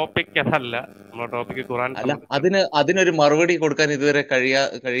 അതിനൊരു മറുപടി കൊടുക്കാൻ ഇതുവരെ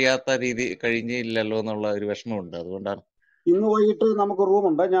കഴിഞ്ഞില്ലല്ലോ എന്നുള്ള ഒരു വിഷമമുണ്ട്. അതുകൊണ്ടാണ്. ഇന്ന് വൈകിട്ട് നമുക്ക്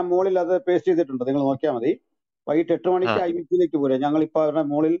റൂമുണ്ട്. ഞാൻ മുകളിൽ അത് പേസ്റ്റ് ചെയ്തിട്ടുണ്ട്, നിങ്ങൾ നോക്കിയാൽ മതി. വൈകിട്ട് 8 മണിക്ക് IBC-ലേക്ക് പോരാ. ഞങ്ങളിപ്പോൾ അവരുടെ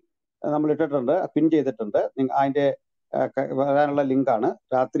മുകളിൽ നമ്മൾ ഇട്ടിട്ടുണ്ട്, പിൻ ചെയ്തിട്ടുണ്ട്. അതിന്റെ വരാനുള്ള ലിങ്കാണ്.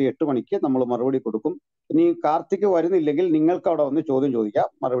 രാത്രി 8 മണിക്ക് നമ്മൾ മറുപടി കൊടുക്കും. ഇനി കാർത്തിക് വരുന്നില്ലെങ്കിൽ നിങ്ങൾക്ക് അവിടെ വന്ന് ചോദ്യം ചോദിക്കാം,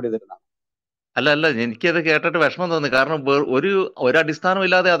 മറുപടി തരുന്നതാണ്. അല്ല, എനിക്കത് കേട്ടിട്ട് വിഷമം തോന്നി. കാരണം ഒരു അടിസ്ഥാനവും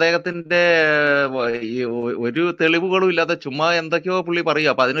ഇല്ലാതെ, അദ്ദേഹത്തിന്റെ ഒരു തെളിവുകളും ഇല്ലാതെ ചുമ്മാ എന്തൊക്കെയോ പുള്ളി പറയും.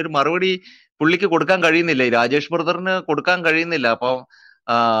 അപ്പൊ അതിനൊരു മറുപടി പുള്ളിക്ക് കൊടുക്കാൻ കഴിയുന്നില്ല, ഈ രാജേഷ് ബ്രദറിന് കൊടുക്കാൻ കഴിയുന്നില്ല. അപ്പൊ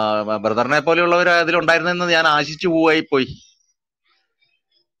ബ്രദറിനെ പോലെയുള്ളവർ അതിലുണ്ടായിരുന്നെന്ന് ഞാൻ ആശിച്ചു പോയി.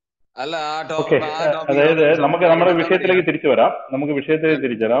 അല്ല ഓക്കെ, ആ ടോപ്പിക്കിനോട് അതായത് നമുക്ക് നമ്മുടെ സംസാരിക്കണം. വിഷയത്തിലേക്ക്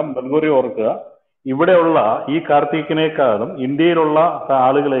തിരിച്ചു വരാം. ബംഗൂരി ഓർക്കുക, ഇവിടെയുള്ള ഈ കാർത്തിക്കിനേക്കാളും ഇന്ത്യയിലുള്ള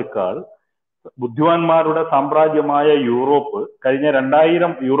ആളുകളെക്കാൾ ബുദ്ധിമാന്മാരുടെ സാമ്രാജ്യമായ യൂറോപ്പ് കഴിഞ്ഞ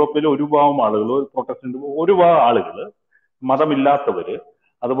 2000 യൂറോപ്പിലെ ഒരു ഭാഗം ആളുകൾ, പ്രൊട്ടസ്റ്റന്റ് ഒരു ഭാഗം ആളുകൾ, മതമില്ലാത്തവര്,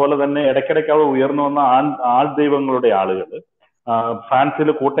 അതുപോലെ തന്നെ ഇടയ്ക്കിടയ്ക്ക് അവിടെ ഉയർന്നു വന്ന ആൾ ദൈവങ്ങളുടെ ആളുകൾ, ഫ്രാൻസിൽ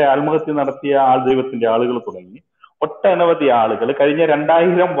ആത്മഹത്യ നടത്തിയ ആൾ ദൈവത്തിന്റെ ആളുകൾ തുടങ്ങി ഒട്ടനവധി ആളുകൾ കഴിഞ്ഞ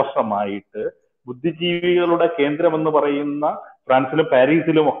 2000 വർഷമായിട്ട് ബുദ്ധിജീവികളുടെ കേന്ദ്രമെന്ന് പറയുന്ന ഫ്രാൻസിലും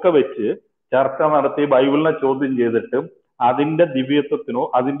പാരീസിലും ഒക്കെ വെച്ച് ചർച്ച നടത്തി ബൈബിളിനെ ചോദ്യം ചെയ്തിട്ട് അതിന്റെ ദിവ്യത്വത്തിനോ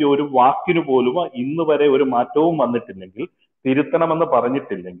അതിന്റെ ഒരു വാക്കിനു പോലും ഇന്ന് വരെ ഒരു മാറ്റവും വന്നിട്ടില്ലെങ്കിൽ, തിരുത്തണമെന്ന്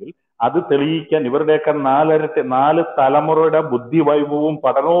പറഞ്ഞിട്ടില്ലെങ്കിൽ, അത് തെളിയിക്കാൻ ഇവരുടെയൊക്കെ 4 തലമുറയുടെ ബുദ്ധി വൈഭവവും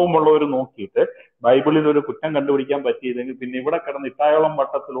പഠനവും ഉള്ളവർ നോക്കിയിട്ട് ബൈബിളിൽ ഒരു കുറ്റം കണ്ടുപിടിക്കാൻ പറ്റിയില്ലെങ്കിൽ പിന്നെ ഇവിടെ കിടന്ന് ഇട്ടായോളം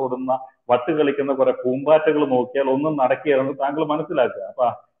വട്ടത്തിലോടുന്ന വട്ട് കളിക്കുന്ന കുറെ പൂമ്പാറ്റകൾ നോക്കിയാൽ ഒന്നും നടക്കുകയാണെന്ന് താങ്കൾ മനസ്സിലാക്കുക. അപ്പൊ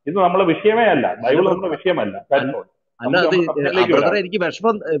ഇത് നമ്മളെ വിഷയമേ അല്ല, ബൈബിൾ നമ്മുടെ വിഷയമല്ല. അല്ല, അത് ബ്രദറെ എനിക്ക്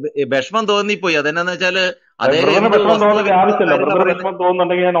വിഷമം തോന്നിപ്പോയി. അതെന്നാന്ന് വെച്ചാല് ബ്രദറിന് വിഷമം തോന്നുന്ന ആവശ്യമില്ല. ബ്രദർ വിഷമം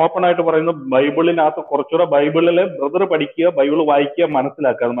തോന്നുന്നുണ്ടെങ്കിൽ ഞാൻ ഓപ്പൺ ആയിട്ട് പറയുന്നു, ബൈബിളിനകത്ത് കുറച്ചുകൂടെ ബൈബിളില് ബ്രദർ പഠിക്കുക, ബൈബിൾ വായിക്കുക,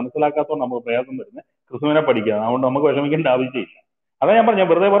 മനസ്സിലാക്കുക. അത് മനസ്സിലാക്കാത്തതുകൊണ്ട് നമുക്ക് പ്രയാസം വരുന്നത്. ക്രിസ്തുവിനെ പഠിക്കുക. അതുകൊണ്ട് നമുക്ക് വിഷമിക്കേണ്ട ആവശ്യമില്ല. അതാ ഞാൻ പറഞ്ഞു,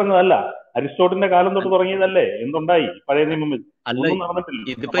 വെറുതെ പറഞ്ഞതല്ല. അരിസ്റ്റോട്ടിലിന്റെ കാലം തൊട്ട് തുടങ്ങിയതല്ലേ, എന്തുണ്ടായി പഴയ നിയമം? ഒന്നും നടന്നിട്ടില്ല.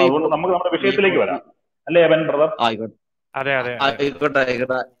 അതുകൊണ്ട് നമുക്ക് നമ്മുടെ വിഷയത്തിലേക്ക് വരാം. അല്ലേ അവൻ ബ്രദർ? ആയിക്കോട്ടെ.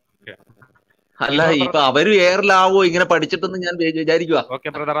 അല്ല, ഇപ്പൊ അവര് എയറിലാവോ ഇങ്ങനെ പഠിച്ചിട്ടെന്ന് ഞാൻ വിചാരിക്കുക. ഓക്കെ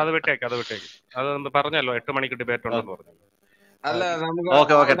ബ്രദർ, അത് വിട്ടേക്ക്. അത് പറഞ്ഞല്ലോ 8 മണിക്ക് ഡിബേറ്റ് ഉണ്ടെന്ന് പറഞ്ഞു. അല്ല നമുക്ക്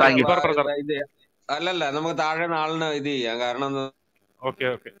അല്ലല്ല നമുക്ക് താഴെ ആളിന് ഇത് ചെയ്യാം. കാരണം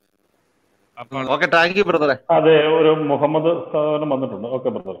ഓക്കെ, താങ്ക് യു ബ്രദറെ. അതെ, ഒരു മുഹമ്മദ് വന്നിട്ടുണ്ട്. Okay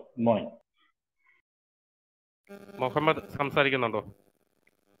brother, good morning. Muhammad സംസാരിക്കുന്നുണ്ടോ?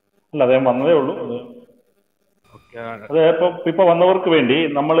 അല്ല, അദ്ദേഹം വന്നതേ ഉള്ളൂ. അതെ, ഇപ്പൊ വന്നവർക്ക് വേണ്ടി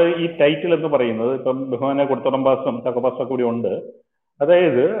നമ്മൾ ഈ ടൈറ്റിൽ എന്ന് പറയുന്നത്, ഇപ്പം ബഹുമാനെ കൊടുത്തോടമ്പാസും ചക്കപ്പാസും കൂടി ഉണ്ട്.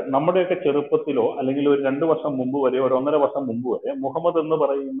 അതായത് നമ്മുടെയൊക്കെ ചെറുപ്പത്തിലോ അല്ലെങ്കിൽ ഒരു 2 വർഷം മുമ്പ് വരെ, ഒരു 1.5 വർഷം മുമ്പ് വരെ മുഹമ്മദ് എന്ന്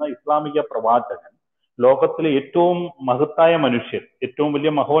പറയുന്ന ഇസ്ലാമിക പ്രവാചകൻ ലോകത്തിലെ ഏറ്റവും മഹത്തായ മനുഷ്യൻ, ഏറ്റവും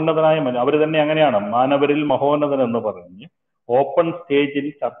വലിയ മഹോന്നതനായ അവർ തന്നെ അങ്ങനെയാണ്, മാനവരിൽ മഹോന്നതൻ എന്ന് പറഞ്ഞ് ഓപ്പൺ സ്റ്റേജിൽ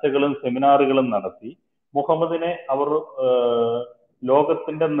ചർച്ചകളും സെമിനാറുകളും നടത്തി മുഹമ്മദിനെ അവർ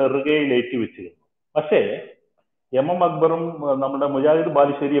ലോകത്തിന്റെ നെറുകയിൽ ഏറ്റുവെച്ചിരുന്നു. പക്ഷേ അക്ബറും നമ്മുടെ മുജാഹിദ്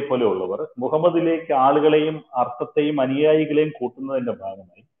ബാലുശ്ശേരിയെ പോലെയുള്ളവർ മുഹമ്മദിലേക്ക് ആളുകളെയും അർത്ഥത്തെയും അനുയായികളെയും കൂട്ടുന്നതിന്റെ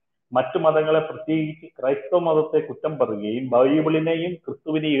ഭാഗമായി മറ്റു മതങ്ങളെ, പ്രത്യേകിച്ച് ക്രൈസ്തവ മതത്തെ കുറ്റം പറയുകയും ബൈബിളിനെയും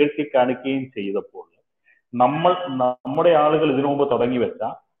ക്രിസ്തുവിനെ ഇകഴ്ത്തി കാണിക്കുകയും ചെയ്തപ്പോൾ നമ്മുടെ ആളുകൾ ഇതിനു മുമ്പ് തുടങ്ങി വെച്ച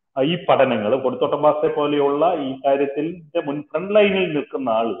ഈ പഠനങ്ങൾ, കൊടുത്തോട്ടമ്പാസെ പോലെയുള്ള ഈ കാര്യത്തിന്റെ ഫ്രണ്ട് ലൈനിൽ നിൽക്കുന്ന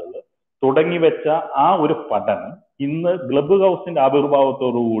ആളുകൾ തുടങ്ങി വെച്ച ആ ഒരു പഠനം ഇന്ന് ക്ലബ് ഹൗസിന്റെ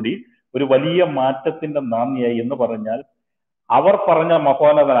ആവിർഭാവത്തോടുകൂടി ഒരു വലിയ മാറ്റത്തിന്റെ നാന്ദിയായി. എന്ന് പറഞ്ഞാൽ അവർ പറഞ്ഞ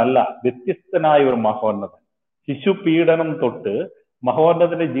മഹോന്നതനല്ല, വ്യത്യസ്തനായ ഒരു മഹോന്നതൻ. ശിശു പീഡനം തൊട്ട്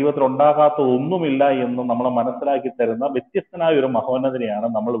മഹോന്നതന്റെ ജീവിതത്തിൽ ഉണ്ടാകാത്ത ഒന്നുമില്ല എന്ന് നമ്മളെ മനസ്സിലാക്കി തരുന്ന വ്യത്യസ്തനായ ഒരു മഹോന്നതനെയാണ്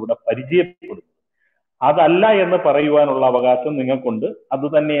നമ്മൾ ഇവിടെ പരിചയപ്പെടുന്നത്. അതല്ല എന്ന് പറയുവാനുള്ള അവകാശം നിങ്ങൾക്കുണ്ട്. അത്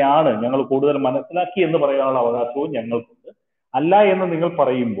തന്നെയാണ് ഞങ്ങൾ കൂടുതൽ മനസ്സിലാക്കി എന്ന് പറയാനുള്ള അവകാശവും ഞങ്ങൾക്കുണ്ട്. അല്ല എന്ന് നിങ്ങൾ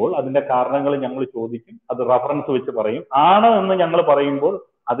പറയുമ്പോൾ അതിന്റെ കാരണങ്ങൾ ഞങ്ങൾ ചോദിക്കും, അത് റഫറൻസ് വെച്ച് പറയും. ആണ് എന്ന് ഞങ്ങൾ പറയുമ്പോൾ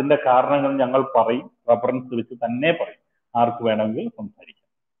അതിന്റെ കാരണങ്ങൾ ഞങ്ങൾ പറയും, റഫറൻസ് വെച്ച് തന്നെ പറയും. ആർക്ക് വേണമെങ്കിൽ സംസാരിക്കാം.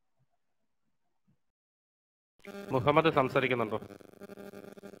 മുഹമ്മദ് സംസാരിക്കുന്നുണ്ടോ?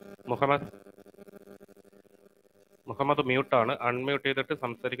 മുഹമ്മദ് മ്യൂട്ടാണ്. അൺമ്യൂട്ട് ചെയ്തിട്ട്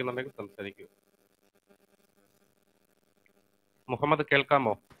സംസാരിക്കുന്നുണ്ടെങ്കിൽ സംസാരിക്കൂ. മുഹമ്മദ്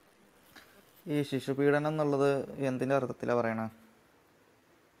കേൾക്കാമോ? ഈ ശിശുപീഡനം എന്നുള്ളത് എന്തിന്റെ അർത്ഥത്തിലാ പറയണ?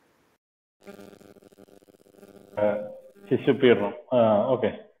 ശിശുപീഡനം, ഓക്കെ.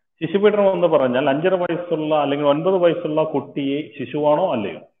 ശിശുപീഡനം എന്ന് പറഞ്ഞാൽ 5.5 വയസ്സുള്ള അല്ലെങ്കിൽ 9 വയസ്സുള്ള കുട്ടിയെ ശിശുവാണോ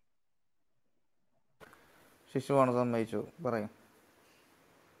അല്ലയോ? ശിശുവാണ്, സമ്മതിച്ചു, പറയും.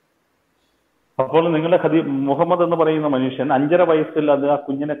 അപ്പോൾ നിങ്ങളുടെ മുഹമ്മദ് എന്ന് പറയുന്ന മനുഷ്യൻ 5.5 വയസ്സിൽ അത് ആ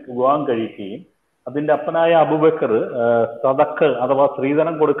കുഞ്ഞിനെ വിവാഹം കഴിക്കുകയും അതിന്റെ അപ്പനായ അബൂബക്കർ സദക്ക് അഥവാ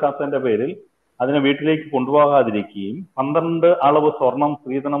സ്ത്രീധനം കൊടുക്കാത്തതിന്റെ പേരിൽ അതിനെ വീട്ടിലേക്ക് കൊണ്ടുപോകാതിരിക്കുകയും 12 അളവ് സ്വർണം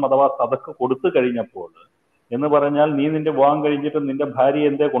സ്ത്രീധനം അഥവാ സദക്ക് കൊടുത്തു കഴിഞ്ഞപ്പോൾ എന്ന് പറഞ്ഞാൽ, നീ നിന്റെ വിവാഹം കഴിഞ്ഞിട്ട് നിന്റെ ഭാര്യ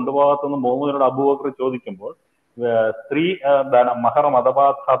എന്തേ കൊണ്ടുപോകാത്തെന്ന് മുഹമ്മദിനോട് അബൂബക്കർ ചോദിക്കുമ്പോൾ സ്ത്രീ മഹറം അഥവാ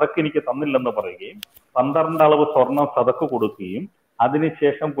സദക്ക് എനിക്ക് തന്നില്ലെന്ന് പറയുകയും 12 അളവ് സ്വർണം സദക്ക് കൊടുക്കുകയും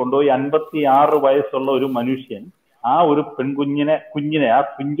അതിനുശേഷം കൊണ്ടുപോയി 56 വയസ്സുള്ള ഒരു മനുഷ്യൻ ആ ഒരു പെൺകുഞ്ഞിനെ ആ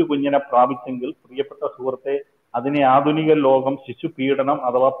പിഞ്ചു കുഞ്ഞിനെ പ്രാപിച്ചെങ്കിൽ, പ്രിയപ്പെട്ട സുഹൃത്തെ, അതിനെ ആധുനിക ലോകം ശിശു പീഡനം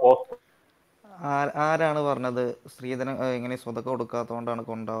അഥവാ പോസ്റ്റ്. ആരാണ് പറഞ്ഞത് സ്ത്രീധനം ഇങ്ങനെ സ്വതക്ക കൊടുക്കാത്തതുകൊണ്ടാണ്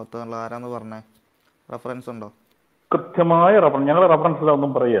കൊണ്ടാവാത്തത്? ആരാന്ന് പറഞ്ഞേ? റെഫറൻസ് ഉണ്ടോ? കൃത്യമായ റഫറൻസ്, ഞങ്ങൾ റഫറൻസിൽ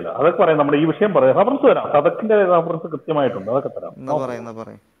ഒന്നും പറയല്ല, അതൊക്കെ പറയാം. നമ്മുടെ ഈ വിഷയം പറയാം, റഫറൻസ് തരാം, സദക്കിന്റെ റഫറൻസ് കൃത്യമായിട്ടുണ്ട്, അതൊക്കെ തരാം.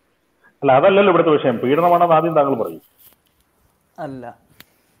 അല്ല, അതല്ലല്ലോ ഇവിടുത്തെ വിഷയം. പീഡനമാണെന്ന് ആദ്യം താങ്കൾ പറയും. അല്ല,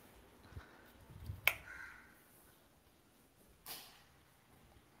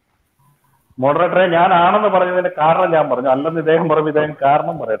 മോഡറേറ്ററെ ഞാനാണെന്ന് പറഞ്ഞതിന്റെ കാരണം ഞാൻ പറഞ്ഞു, അല്ലെന്ന് ഇദ്ദേഹം പറയുമ്പോൾ ഇദ്ദേഹം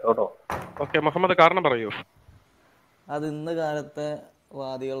കാരണം പറയട്ടോ കേട്ടോ. ഓക്കെ, മുഹമ്മദ് കാരണം പറയൂ. അത് ഇന്ന് കാലത്തെ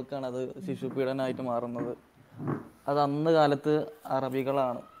വാദികൾക്കാണ് അത് ശിശുപീഡനമായിട്ട് മാറുന്നത്. അത് അന്ന് കാലത്ത്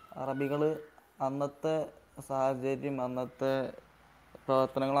അറബികളാണ്. അറബികൾ അന്നത്തെ സാഹചര്യം, അന്നത്തെ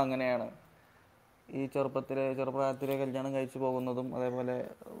പ്രവർത്തനങ്ങൾ അങ്ങനെയാണ്. ഈ ചെറുപ്രായത്തിലെ കല്യാണം കഴിച്ചു പോകുന്നതും, അതേപോലെ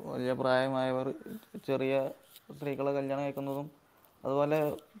വലിയ പ്രായമായവർ ചെറിയ സ്ത്രീകളെ കല്യാണം കഴിക്കുന്നതും, അതുപോലെ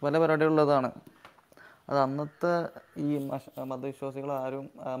പല പരിപാടികളുള്ളതാണ്. അത് അന്നത്തെ ഈ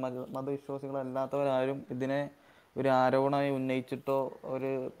മതവിശ്വാസികളല്ലാത്തവരാരും ഇതിനെ ഒരു ആരോപണമായി ഉന്നയിച്ചിട്ടോ ഒരു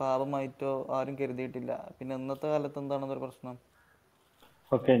പാപമായിട്ടോ ആരും കരുതിയിട്ടില്ല. പിന്നെ ഇന്നത്തെ കാലത്ത് എന്താണെന്നൊരു പ്രശ്നം?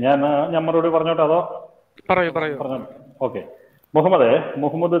 ഓക്കെ, ഞാൻ മറുപടി പറഞ്ഞോട്ടെ അതോ? ഓക്കെ,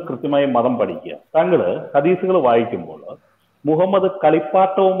 മുഹമ്മദ് കൃത്യമായി മതം പഠിക്കുക. താങ്കള് ഹദീസുകൾ വായിക്കുമ്പോൾ മുഹമ്മദ്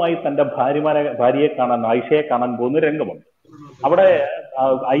കളിപ്പാട്ടവുമായി തന്റെ ഭാര്യയെ കാണാൻ, ആയിഷയെ കാണാൻ പോകുന്ന രംഗമുണ്ട്. അവിടെ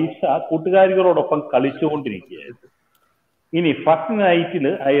ആയിഷ കൂട്ടുകാരികളോടൊപ്പം കളിച്ചുകൊണ്ടിരിക്കുകയായിരുന്നു. ഇനി ഫസ്റ്റ്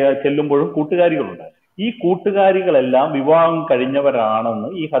നൈറ്റില് ചെല്ലുമ്പോഴും കൂട്ടുകാരികളുണ്ട്. ഈ കൂട്ടുകാരികളെല്ലാം വിവാഹം കഴിഞ്ഞവരാണെന്ന്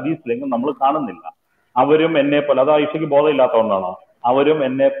ഈ ഹദീസിലെങ്കിലും നമ്മൾ കാണുന്നില്ല. അവരും എന്നെ പോലെ, അത് ആയിഷയ്ക്ക് ബോധമില്ലാത്തതുകൊണ്ടാണോ? അവരും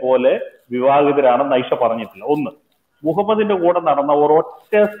എന്നെ പോലെ വിവാഹിതരാണെന്ന് ആയിഷ പറഞ്ഞിട്ടില്ല. ഒന്ന്, മുഹമ്മദിന്റെ കൂടെ നടന്ന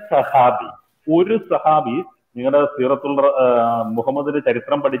ഒരൊറ്റ ഒരു സഹാബി നിങ്ങളുടെ സീറത്തുൽ മുഹമ്മദിന്റെ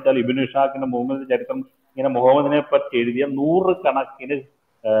ചരിത്രം പഠിച്ചാൽ, ഇബ്നു ഇസ്ഹാഖിന്റെ മുഹമ്മദിന്റെ ചരിത്രം, ഇങ്ങനെ മുഹമ്മദിനെ പറ്റി എഴുതിയ 100 കണക്കിന്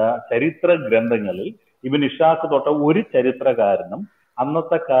ചരിത്ര ഗ്രന്ഥങ്ങളിൽ ഇബ്നു ഇസ്ഹാഖ് തൊട്ട ഒരു ചരിത്രകാരനും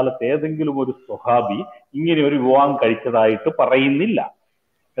അന്നത്തെ കാലത്ത് ഏതെങ്കിലും ഒരു സ്വഹാബി ഇങ്ങനെ ഒരു വിവാഹം കഴിച്ചതായിട്ട് പറയുന്നില്ല.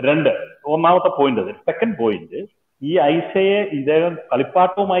 ഒന്നാമത്തെ പോയിന്റ് അത്. സെക്കൻഡ് പോയിന്റ്, ഈ ഐഷയെ ഇദ്ദേഹം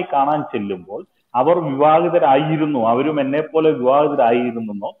കളിപ്പാട്ടവുമായി കാണാൻ ചെല്ലുമ്പോൾ അവർ വിവാഹിതരായിരുന്നു, അവരും എന്നെ പോലെ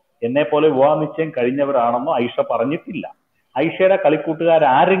വിവാഹിതരായിരുന്നെന്നോ എന്നെ പോലെ വിവാഹ നിശ്ചയം കഴിഞ്ഞവരാണെന്നോ ഐഷ പറഞ്ഞിട്ടില്ല. ഐഷയുടെ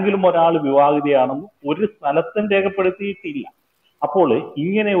കളിക്കൂട്ടുകാരാരെങ്കിലും ഒരാൾ വിവാഹിതയാണെന്നോ ഒരു സ്ഥലത്തും രേഖപ്പെടുത്തിയിട്ടില്ല. അപ്പോൾ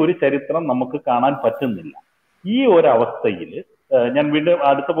ഇങ്ങനെ ഒരു ചരിത്രം നമുക്ക് കാണാൻ പറ്റുന്നില്ല. ഈ ഒരവസ്ഥയിൽ ഞാൻ വീണ്ടും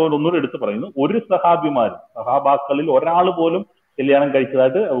അടുത്ത പോയിന്റ് ഒന്നുകൂടി എടുത്തു പറയുന്നു. ഒരു സഹാബാക്കളിൽ ഒരാൾ പോലും കല്യാണം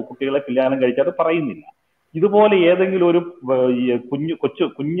കഴിച്ചതായിട്ട്, കുട്ടികളെ കല്യാണം കഴിച്ചതായിട്ട് പറയുന്നില്ല. ഇതുപോലെ ഏതെങ്കിലും ഒരു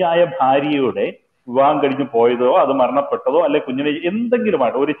കുഞ്ഞായ ഭാര്യയുടെ വിവാഹം കഴിഞ്ഞ് പോയതോ അത് മരണപ്പെട്ടതോ അല്ലെ കുഞ്ഞിനെ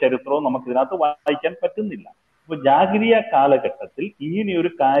എന്തെങ്കിലുമായിട്ട് ഒരു ചരിത്രവും നമുക്ക് ഇതിനകത്ത് വായിക്കാൻ പറ്റുന്നില്ല. അപ്പൊ ജാഹിലിയ കാലഘട്ടത്തിൽ ഇങ്ങനെയൊരു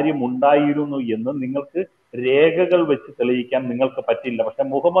കാര്യം ഉണ്ടായിരുന്നു എന്ന് നിങ്ങൾക്ക് രേഖകൾ വെച്ച് തെളിയിക്കാൻ നിങ്ങൾക്ക് പറ്റില്ല. പക്ഷെ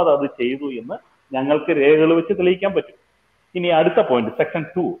മുഹമ്മദ് അത് ചെയ്തു എന്ന് ഞങ്ങൾക്ക് രേഖകൾ വെച്ച് തെളിയിക്കാൻ പറ്റും. ഇനി അടുത്ത പോയിന്റ്, സെക്ഷൻ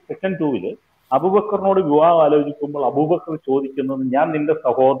 2 അബൂബക്കറിനോട് വിവാഹം ആലോചിക്കുമ്പോൾ അബൂബക്കർ ചോദിക്കുന്നത്, ഞാൻ നിന്റെ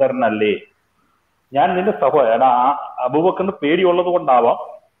സഹോദരനല്ലേ? ഞാൻ നിന്റെ സഹോദരൻ. അബൂബക്കറിന് പേടിയുള്ളത് കൊണ്ടാവാം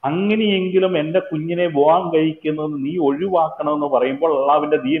അങ്ങനെയെങ്കിലും എന്റെ കുഞ്ഞിനെ വിവാഹം കഴിക്കുന്നത് നീ ഒഴിവാക്കണമെന്ന് പറയുമ്പോൾ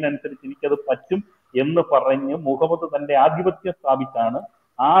അള്ളാഹുവിന്റെ ദീൻ അനുസരിച്ച് എനിക്കത് പറ്റും എന്ന് പറഞ്ഞ് മുഹമ്മദ് തന്റെ ആധിപത്യം സ്ഥാപിച്ചാണ്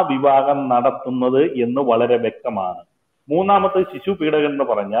ആ വിവാഹം നടത്തുന്നത് എന്ന് വളരെ വ്യക്തമാണ്. മൂന്നാമത്തെ ശിശു പീഡകൻ എന്ന്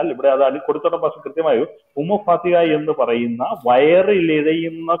പറഞ്ഞാൽ ഇവിടെ അത് കൊടുത്തോട്ട ഭാഷ കൃത്യമായും ഉമ്മ ഫാത്തിഹ എന്ന് പറയുന്ന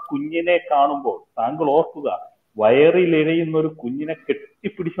വയറിലിഴയുന്ന കുഞ്ഞിനെ കാണുമ്പോൾ താങ്കൾ ഓർക്കുക, വയറിലിഴയുന്ന ഒരു കുഞ്ഞിനെ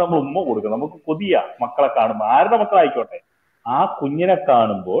കെട്ടിപ്പിടിച്ച് നമ്മൾ ഉമ്മ കൊടുക്കുക. നമുക്ക് കൊതിയ മക്കളെ കാണുമ്പോൾ, ആരുടെ മക്കളായിക്കോട്ടെ, ആ കുഞ്ഞിനെ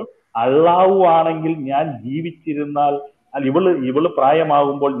കാണുമ്പോൾ അള്ളാഹു ആണെങ്കിൽ ഞാൻ ജീവിച്ചിരുന്നാൽ, ഇവള്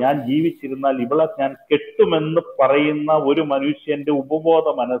പ്രായമാകുമ്പോൾ ഞാൻ ജീവിച്ചിരുന്നാൽ ഇവളെ ഞാൻ കെട്ടുമെന്ന് പറയുന്ന ഒരു മനുഷ്യന്റെ ഉപബോധ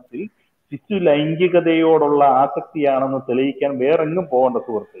മനസ്സിൽ ശിശു ലൈംഗികതയോടുള്ള ആസക്തിയാണെന്ന് തെളിയിക്കാൻ വേറെങ്ങും പോകേണ്ട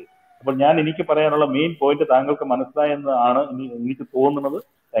സുഹൃത്തെ. അപ്പോൾ എനിക്ക് പറയാനുള്ള മെയിൻ പോയിന്റ് താങ്കൾക്ക് മനസ്സിലായെന്നാണ് എനിക്ക് തോന്നുന്നത്.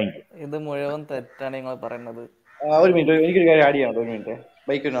 Thank you. ഇത് മുഴുവൻ തെറ്റാണ് നിങ്ങൾ പറയുന്നത്. ഒരു മിനിറ്റ്, എനിക്കൊരു കാര്യം ആഡ് ചെയ്യാം. ഒരു മിനിറ്റ്,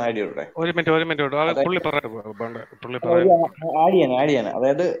 ബൈക്ക് ഒന്ന് ആഡ് ചെയ്തോട്ടെ. ആഡ് ചെയ്യാൻ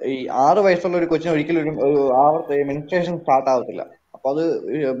അതായത് ഈ 6 വയസ്സുള്ള ഒരു കൊച്ചിന് ഒരിക്കലും ഒരു മെൻസ്ട്രേഷൻ സ്റ്റാർട്ട് ആവത്തില്ല. അപ്പൊ അത്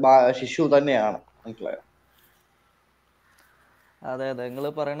ശിശു തന്നെയാണ്. മനസ്സിലായോ? അതെ, നിങ്ങൾ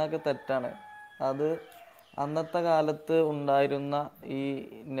പറയണതൊക്കെ തെറ്റാണ്. അത് അന്നത്തെ കാലത്ത് ഉണ്ടായിരുന്ന ഈ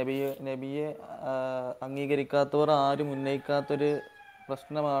നബിയെ അംഗീകരിക്കാത്തവർ ആരും ഉന്നയിക്കാത്തൊരു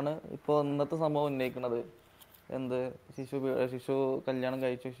പ്രശ്നമാണ് ഇപ്പോൾ ഇന്നത്തെ സംഭവം ഉന്നയിക്കുന്നത്. എന്ത് ശിശു കല്യാണം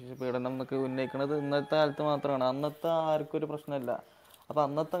കഴിച്ചു, ശിശു പീഡനം എന്നൊക്കെ ഉന്നയിക്കുന്നത് ഇന്നത്തെ കാലത്ത് മാത്രമാണ്. അന്നത്തെ ആർക്കും ഒരു പ്രശ്നമില്ല. അപ്പൊ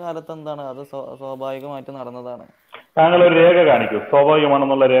അന്നത്തെ കാലത്ത് എന്താണ്, അത് സ്വാഭാവികമായിട്ട് നടന്നതാണ്. താങ്കൾ ഒരു രേഖ കാണിക്കൂ,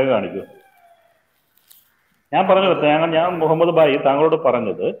 സ്വാഭാവികമാണെന്നുള്ള രേഖ കാണിക്കൂ. ഞാൻ പറഞ്ഞത്, ഞാൻ മുഹമ്മദ് ഭായി താങ്കളോട്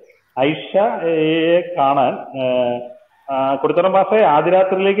പറഞ്ഞത് ഐഷയെ കാണാൻ കൊടുത്തരം പാസെ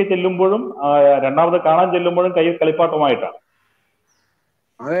ആദ്യരാത്രിയിലേക്ക് ചെല്ലുമ്പോഴും രണ്ടാമത് കാണാൻ ചെല്ലുമ്പോഴും കയ്യിൽ കളിപ്പാട്ടമായിട്ടാണ്.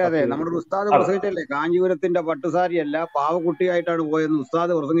 അതെ, നമ്മുടെ ഉസ്താദ് പ്രസംഗിച്ചല്ലേ, കാഞ്ചീപുരത്തിന്റെ പട്ടുസാരിയല്ല പാവക്കുട്ടിയായിട്ടാണ് പോയെന്ന്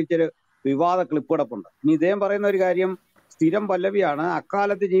ഉസ്താദ് പ്രസംഗിച്ചൊരു വിവാദ ക്ലിപ്പ് കിടപ്പുണ്ട്. ഇനി ഇദ്ദേഹം പറയുന്ന ഒരു കാര്യം സ്ഥിരം പല്ലവിയാണ്,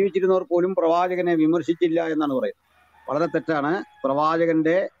 അക്കാലത്ത് ജീവിച്ചിരുന്നവർ പോലും പ്രവാചകനെ വിമർശിച്ചില്ല എന്നാണ് പറയുന്നത്. വളരെ തെറ്റാണ്.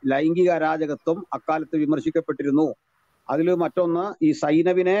 പ്രവാചകന്റെ ലൈംഗിക അരാജകത്വം അക്കാലത്ത് വിമർശിക്കപ്പെട്ടിരുന്നു. അതിൽ മറ്റൊന്ന്, ഈ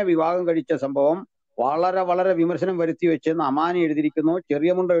സൈനബിനെ വിവാഹം കഴിച്ച സംഭവം വളരെ വളരെ വിമർശനം വരുത്തി വെച്ച് അമാനി എഴുതിയിരിക്കുന്നു,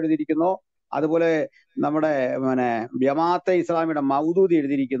 ചെറിയ മുണ്ട എഴുതിയിരിക്കുന്നു, അതുപോലെ നമ്മുടെ ജമാഅത്തെ ഇസ്ലാമിയുടെ മൗദൂദി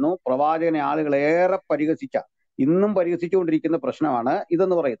എഴുതിയിരിക്കുന്നു. പ്രവാചകനെ ആളുകൾ ഏറെ പരിഹസിച്ച, ഇന്നും പരിഹസിച്ചുകൊണ്ടിരിക്കുന്ന പ്രശ്നമാണ്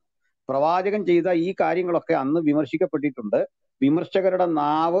ഇതെന്ന് പറയുന്നത്. പ്രവാചകൻ ചെയ്ത ഈ കാര്യങ്ങളൊക്കെ അന്ന് വിമർശിക്കപ്പെട്ടിട്ടുണ്ട്. വിമർശകരുടെ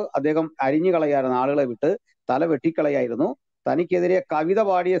നാവ് അദ്ദേഹം അരിഞ്ഞു കളയായിരുന്നു, ആളുകളെ വിട്ട് തല വെട്ടിക്കളയായിരുന്നു. തനിക്കെതിരെ കവിത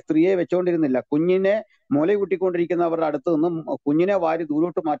പാടിയ സ്ത്രീയെ വെച്ചുകൊണ്ടിരുന്നില്ല, കുഞ്ഞിനെ മുലയൂട്ടിക്കൊണ്ടിരിക്കുന്നവരുടെ അടുത്ത് നിന്നും കുഞ്ഞിനെ വാരി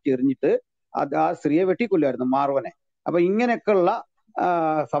ദൂരോട്ട് മാറ്റി എറിഞ്ഞിട്ട് ആ സ്ത്രീയെ വെട്ടിക്കൊല്ലായിരുന്നു, മാർവനെ. അപ്പൊ ഇങ്ങനെയൊക്കെയുള്ള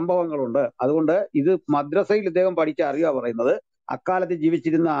സംഭവങ്ങളുണ്ട്. അതുകൊണ്ട് ഇത് മദ്രസയിൽ ഇദ്ദേഹം പഠിച്ച അറിവാ പറയുന്നത്. അക്കാലത്ത്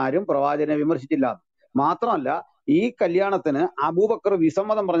ജീവിച്ചിരുന്ന ആരും പ്രവാചകനെ വിമർശിച്ചില്ല. മാത്രമല്ല, ഈ കല്യാണത്തിന് അബൂബക്കർ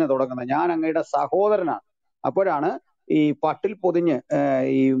വിസമ്മതം പറഞ്ഞ് തുടങ്ങുന്നത്, ഞാൻ അങ്ങയുടെ സഹോദരനാണ്. അപ്പോഴാണ് ഈ പട്ടിൽ പൊതിഞ്ഞ്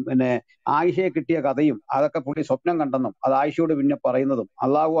ഈ ആയിഷയെ കിട്ടിയ കഥയും അതൊക്കെ പുള്ളി സ്വപ്നം കണ്ടെന്നും അത് ആയിഷയോട് പിന്നെ പറയുന്നതും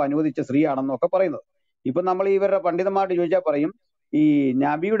അള്ളാഹു അനുവദിച്ച സ്ത്രീയാണെന്നും ഒക്കെ പറയുന്നത്. ഇപ്പൊ നമ്മൾ ഇവരുടെ പണ്ഡിതന്മാരോട് ചോദിച്ചാൽ പറയും, ഈ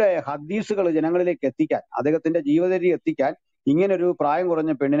നബിയുടെ ഹദീസുകൾ ജനങ്ങളിലേക്ക് എത്തിക്കാൻ, അദ്ദേഹത്തിന്റെ ജീവിതരീതി എത്തിക്കാൻ ഇങ്ങനൊരു പ്രായം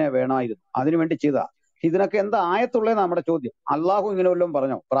കുറഞ്ഞ പെണ്ണിനെ വേണമായിരുന്നു, അതിനുവേണ്ടി ചെയ്താ. ഇതിനൊക്കെ എന്താ ആയത്തുള്ളതെന്ന് നമ്മുടെ ചോദ്യം. അള്ളാഹു ഇങ്ങനെ വല്ലതും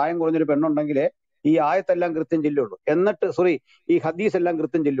പറഞ്ഞോ? പ്രായം കുറഞ്ഞൊരു പെണ്ണുണ്ടെങ്കിലേ ഈ ആയത്തെല്ലാം കൃത്യം ചെല്ലുള്ളൂ, എന്നിട്ട് ഈ ഹദീസ് എല്ലാം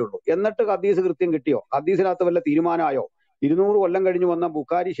കൃത്യം ചെല്ലുള്ളൂ, എന്നിട്ട് ഹദീസ് കൃത്യം കിട്ടിയോ? ഹദീസിനകത്ത് വല്ല തീരുമാനമായോ? 200 കൊല്ലം കഴിഞ്ഞ് വന്ന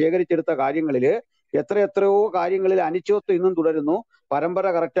ബുഖാരി ശേഖരിച്ചെടുത്ത കാര്യങ്ങളില് എത്രയോ കാര്യങ്ങളിൽ അനിശ്ചിതത്വം ഇന്നും തുടരുന്നു. പരമ്പര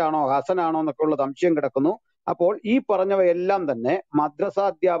കറക്റ്റ് ആണോ, ഹസനാണോ എന്നൊക്കെ ഉള്ള സംശയം കിടക്കുന്നു. അപ്പോൾ ഈ പറഞ്ഞവയെല്ലാം തന്നെ മദ്രസ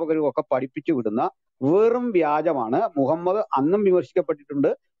അധ്യാപകരും ഒക്കെ പഠിപ്പിച്ചു വിടുന്ന വെറും വ്യാജമാണ്. മുഹമ്മദ് അന്നും വിമർശിക്കപ്പെട്ടിട്ടുണ്ട്,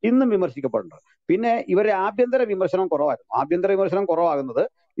 ഇന്നും വിമർശിക്കപ്പെട്ടിട്ടുണ്ട്. പിന്നെ ഇവരുടെ ആഭ്യന്തര വിമർശനം കുറവായിരുന്നു. ആഭ്യന്തര വിമർശനം കുറവാകുന്നത്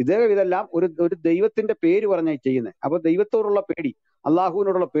ഇദ്ദേഹം ഇതെല്ലാം ഒരു ദൈവത്തിന്റെ പേര് പറഞ്ഞാൽ ചെയ്യുന്നത്. അപ്പൊ ദൈവത്തോടുള്ള പേടി,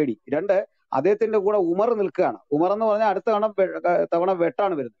 അള്ളാഹുവിനോടുള്ള പേടി. 2, അദ്ദേഹത്തിന്റെ കൂടെ ഉമർ നിൽക്കുകയാണ്. ഉമർ എന്ന് പറഞ്ഞാൽ അടുത്ത തവണ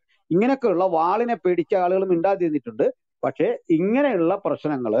വെട്ടാണ് വരുന്നത്. ഇങ്ങനെയൊക്കെയുള്ള വാളിനെ പേടിച്ച ആളുകൾ മിണ്ടാതിരുന്നിട്ടുണ്ട്. പക്ഷെ ഇങ്ങനെയുള്ള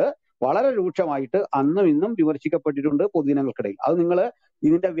പ്രശ്നങ്ങള് വളരെ രൂക്ഷമായിട്ട് അന്നും ഇന്നും വിമർശിക്കപ്പെട്ടിട്ടുണ്ട് പൊതുജനങ്ങൾക്കിടയിൽ. അത് നിങ്ങൾ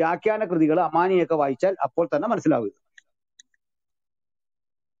ഇതിന്റെ വ്യാഖ്യാന കൃതികൾ അമാനിയൊക്കെ വായിച്ചാൽ അപ്പോൾ തന്നെ മനസ്സിലാവുക.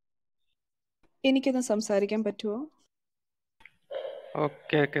 എനിക്കൊന്ന് സംസാരിക്കാൻ പറ്റുമോ?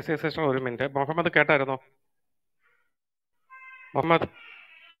 ഓക്കെ, സിസ്റ്റർ ഒരു മിനിറ്റ്. മുഹമ്മദ് കേട്ടായിരുന്നോ?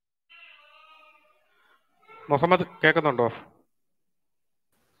 മുഹമ്മദ് കേൾക്കുന്നുണ്ടോ?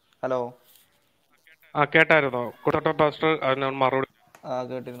 ഹലോ, കേട്ടായിരുന്നോ? കുട്ടട്ട പാസ്റ്റർ അതിന് മറുപടി.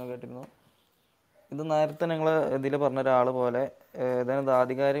 കേട്ടിരുന്നു. ഇത് നേരത്തെ നിങ്ങൾ ഇതിൽ പറഞ്ഞ ഒരാൾ പോലെ ഇതിനത്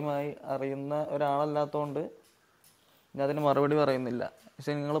ആധികാരികമായി അറിയുന്ന ഒരാളല്ലാത്തതുകൊണ്ട് ഞാൻ അതിന് മറുപടി പറയുന്നില്ല.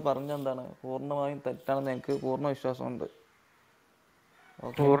 പക്ഷെ നിങ്ങൾ പറഞ്ഞെന്താണ് പൂർണ്ണമായും തെറ്റാണെന്ന് എനിക്ക് പൂർണ്ണ വിശ്വാസമുണ്ട്.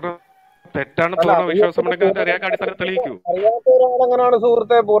 അറിയാത്തവരാണെങ്ങനെയാണ്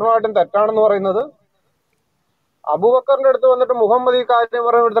സുഹൃത്തെ പൂർണ്ണമായിട്ടും തെറ്റാണെന്ന് പറയുന്നത്? അബൂബക്കറിന്റെ അടുത്ത് വന്നിട്ട് മുഹമ്മദ് ഈ കാര്യം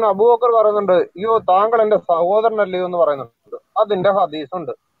പറയുമ്പോഴത്തേന് അബൂബക്കർ പറയുന്നുണ്ട്, അയ്യോ താങ്കൾ എന്റെ സഹോദരനല്ലയോ എന്ന് പറയുന്നുണ്ട്. അതിന്റെ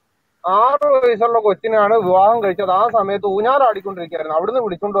ഹദീസുണ്ട്. 6 വയസ്സുള്ള കൊച്ചിനാണ് വിവാഹം കഴിച്ചത്. ആ സമയത്ത് ഊഞ്ഞാലാടിക്കൊണ്ടിരിക്കുകയായിരുന്നു, അവിടുന്ന്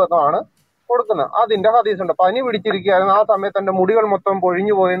വിളിച്ചുകൊണ്ട് വന്നതാണ് കൊടുക്കുന്നത്. അതിന്റെ ഹദീസുണ്ട്. പനി പിടിച്ചിരിക്കുകയായിരുന്നു, ആ സമയത്ത് എന്റെ മുടികൾ മൊത്തം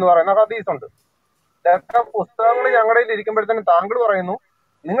പൊഴിഞ്ഞു പോയെന്ന് പറയുന്ന ഹദീസുണ്ട്. ഇതൊക്കെ പുസ്തകങ്ങൾ ഞങ്ങളുടെ ഇരിക്കുമ്പോഴത്തേനും താങ്കൾ പറയുന്നു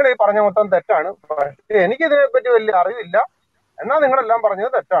നിങ്ങൾ ഈ പറഞ്ഞ മൊത്തം തെറ്റാണ്. പക്ഷെ എനിക്കിതിനെപ്പറ്റി വലിയ അറിവില്ല, എന്നാൽ നിങ്ങളെല്ലാം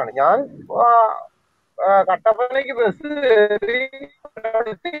പറഞ്ഞത് തെറ്റാണ്. ഞാൻ കട്ടപ്പനയ്ക്ക് ബസ് കയറി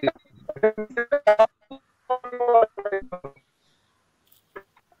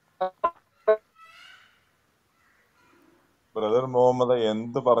ബ്രദർ മുഹമ്മദ്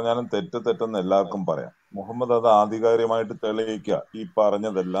എന്ത് പറഞ്ഞാലും തെറ്റെന്ന് എല്ലാവർക്കും പറയാം. മുഹമ്മദ് അത് ആധികാരികമായിട്ട് തെളിയിക്കുക, ഈ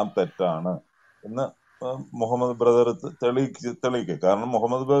പറഞ്ഞതെല്ലാം തെറ്റാണ് എന്ന് മുഹമ്മദ് ബ്രദർ തെളിയിക്കുക. കാരണം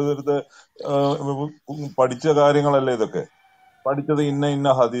മുഹമ്മദ് ബ്രദർ പഠിച്ച കാര്യങ്ങളല്ലേ ഇതൊക്കെ. പഠിച്ചത് ഇന്ന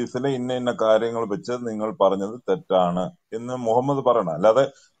ഹദീസിലെ ഇന്ന കാര്യങ്ങൾ വെച്ച് നിങ്ങൾ പറഞ്ഞത് തെറ്റാണ് എന്ന് മുഹമ്മദ് പറയണം. അല്ലാതെ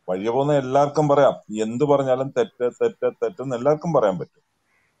വഴിയെ പോകുന്ന എല്ലാവർക്കും പറയാം, എന്ത് പറഞ്ഞാലും തെറ്റെന്ന് എല്ലാവർക്കും പറയാൻ പറ്റും.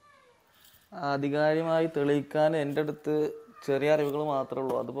 ആധികാരികമായി തെളിയിക്കാൻ എൻ്റെ അടുത്ത് ചെറിയ അറിവുകൾ മാത്രമേ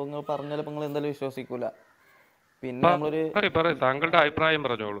ഉള്ളൂ. അതിപ്പോ നിങ്ങൾ പറഞ്ഞാൽ നിങ്ങൾ എന്തായാലും വിശ്വസിക്കൂല. പിന്നെ താങ്കളുടെ അഭിപ്രായം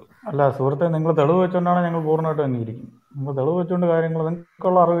പറഞ്ഞോളൂ. അല്ല സുഹൃത്തെ, നിങ്ങൾ തെളിവ് വെച്ചുകൊണ്ടാണ് ഞങ്ങൾ പൂർണ്ണമായിട്ട് അംഗീകരിക്കും. നിങ്ങൾ തെളിവ് വെച്ചുകൊണ്ട് കാര്യങ്ങൾ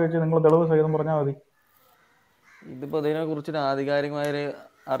നിങ്ങൾക്കുള്ള അറിവ് വെച്ച് നിങ്ങൾ തെളിവ് സഹിതം പറഞ്ഞാൽ മതി. ഇതിപ്പോൾ ഇതിനെ കുറിച്ച് ആധികാരികമായി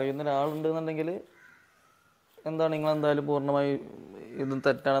അറിയുന്ന ഒരാളുണ്ടെന്നുണ്ടെങ്കിൽ എന്താണ് നിങ്ങൾ എന്തായാലും പൂർണ്ണമായി ഇത്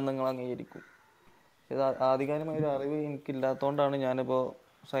തെറ്റാണെന്ന് നിങ്ങൾ അംഗീകരിക്കും. ഇത് ആധികാരികമായ ഒരു അറിവ് എനിക്കില്ലാത്തതുകൊണ്ടാണ് ഞാനിപ്പോൾ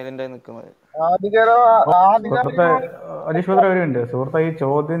സൈലന്റ് ആയി നിൽക്കുന്നത്. സുഹൃത്തെ അലീഷ്വത്ര വരുന്നുണ്ട്. സുഹൃത്തെ, ഈ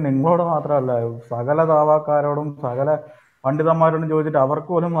ചോദ്യം നിങ്ങളോട് മാത്രമല്ല, സകല ദാവാക്കാരോടും സകല പണ്ഡിതന്മാരോടും ചോദിച്ചിട്ട്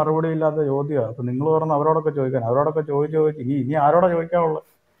അവർക്ക് പോലും മറുപടി ഇല്ലാത്ത ചോദ്യമാണ്. അപ്പൊ നിങ്ങൾ പറഞ്ഞ അവരോടൊക്കെ ചോദിക്കാൻ, അവരോടൊക്കെ ചോദിച്ച് ഇനി ആരോടാ ചോദിക്കാനുള്ളത്?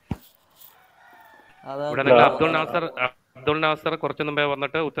 അബ്ദുൾ നാസർ കുറച്ചു മുമ്പേ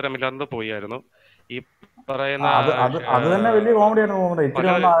വന്നിട്ട് ഉത്തരമില്ലാതെ പോയായിരുന്നു. ഈ പറയുന്ന അത് തന്നെ വലിയ കോമഡിയാണ് മുഹമ്മദ്. ഇച്ചിരി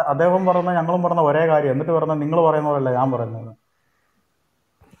പല ഒന്ന് അദ്ദേഹം പറഞ്ഞ ഞങ്ങളും പറഞ്ഞ ഒരേ കാര്യം, എന്നിട്ട് പറഞ്ഞ നിങ്ങൾ പറയുന്ന പോലല്ല ഞാൻ പറയുന്നത്.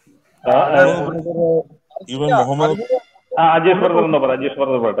 ഇവൻ മുഹമ്മദ്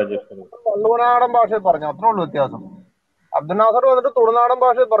വള്ളുവനാടൻ ഭാഷയിൽ പറഞ്ഞു, അത്രേ ഉള്ളൂ വ്യത്യാസം. അബ്ദുൽ നാസർ വന്നിട്ട് തുളുനാടൻ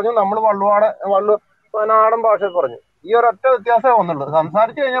ഭാഷയിൽ പറഞ്ഞു, നമ്മൾ വള്ളുവനാടൻ ഭാഷയിൽ പറഞ്ഞു. ഈ ഒരൊറ്റ വ്യത്യാസമേ വന്നുള്ളൂ.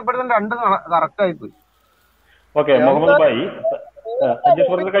 സംസാരിച്ചു കഴിഞ്ഞപ്പോഴത്തേനും രണ്ട് കറക്റ്റ് ആയി പോയി.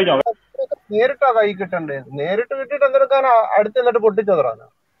 നേരിട്ടാ കൈ കിട്ടണ്ടേ? നേരിട്ട് കിട്ടിയിട്ട് എന്തെടുക്കാനാ അടുത്ത് നിന്നിട്ട് പൊട്ടിച്ചതറാനാ?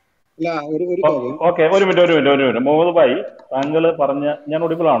 ഒരു മിനിറ്റ് മുഹമ്മദ് ഭായി, താങ്കൾ പറഞ്ഞ ഞാൻ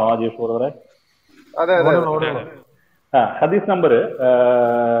ഒടിപ്പിലാണോ അജീഷ് ബ്രദറെ? അതെ അതെ. ഹദീസ് നമ്പർ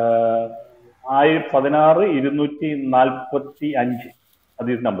 16,245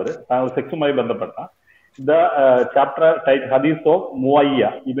 ഹദീസ് നമ്പർ, താങ്കൾ സെക്സുമായി ബന്ധപ്പെട്ട ദ ചാപ്റ്റർ ഹദീസ് of മുഅയ്യ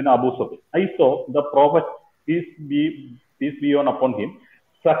ഇബ്ൻ Abu Sufyan. I so the prophet peace be upon him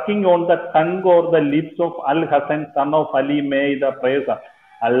sucking on the tongue or the lips of Al-Hasan son of Ali may the praise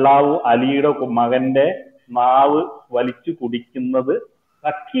അള്ളാഹു അലിയുടെ മകന്റെ നാവ് വലിച്ചു കുടിക്കുന്നത്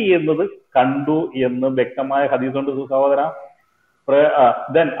സഖി ചെയ്യുന്നത് കണ്ടു എന്ന് വ്യക്തമായ ഹദീസുണ്ട് സഹോദര.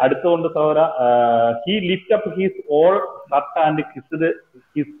 ദെൻ അടുത്തുകൊണ്ട് സഹോദര, he lift up his all shirt and kissed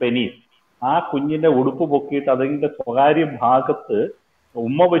his penis. ആ കുഞ്ഞിന്റെ ഉടുപ്പ് പൊക്കിയിട്ട് അതിന്റെ സ്വകാര്യ ഭാഗത്ത്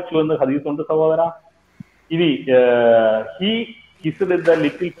ഉമ്മ വെച്ചു എന്ന് ഹദീസുണ്ട് സഹോദര. ഇനി he kissed the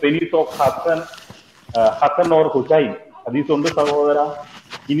little penis of Hassan or Hussein, ഹദീസുണ്ട് സഹോദര.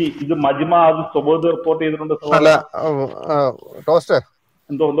 ഇനി ഇത് മജ്മ സ്വബോധ് റിപ്പോർട്ട് ചെയ്തിട്ടുണ്ട് സഹോദര.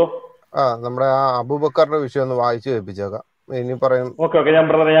 എന്തോ നമ്മുടെ ആ അബൂബക്കറിന്റെ വിഷയം ഒന്ന് വായിച്ചു കേൾപ്പിച്ചേക്കാം. ഇനി പറയും. ഓക്കെ ഞാൻ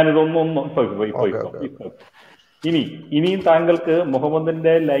ബ്രദറെ, ഞാൻ ഇതൊന്നും ഇനിയും താങ്കൾക്ക്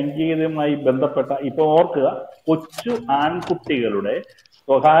മുഹമ്മദിന്റെ ലൈംഗികതയുമായി ബന്ധപ്പെട്ട ഇപ്പൊ ഓർക്കുക, കൊച്ചു ആൺകുട്ടികളുടെ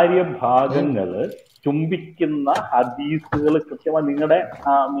സ്വകാര്യ ഭാഗങ്ങള് ചുംബിക്കുന്ന ഹദീസുകൾ കൃത്യമായി നിങ്ങളുടെ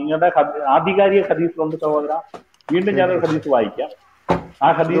ആധികാരിക ഹദീസിലുണ്ട് സഹോദര. വീണ്ടും ഞാനൊരു ഹദീസ് വായിക്കാം. ആ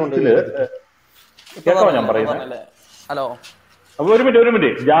ഹദീസില് കേട്ടോ ഞാൻ പറയുന്നത്. ഒരു മിനിറ്റ്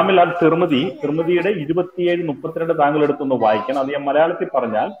ജാമിൽ അൽ തിർമിദിയുടെ 27:32 താങ്കൾ എടുത്തൊന്ന് വായിക്കണം. അത് ഞാൻ മലയാളത്തിൽ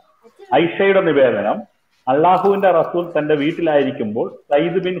പറഞ്ഞാൽ, ഐഷയുടെ നിവേദനം, അള്ളാഹുവിന്റെ റസൂൽ തന്റെ വീട്ടിലായിരിക്കുമ്പോൾ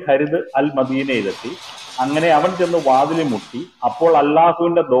സയ്യിദ് ബിൻ ഹരിദ് അൽ മദീനയിലെത്തി. അങ്ങനെ അവൻ ചെന്ന് വാതിലിൽ മുട്ടി. അപ്പോൾ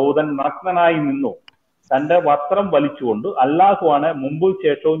അള്ളാഹുവിന്റെ ദൂതൻ നഗ്നനായി നിന്നു, തന്റെ വസ്ത്രം വലിച്ചുകൊണ്ട്. അള്ളാഹുവാണ് മുമ്പും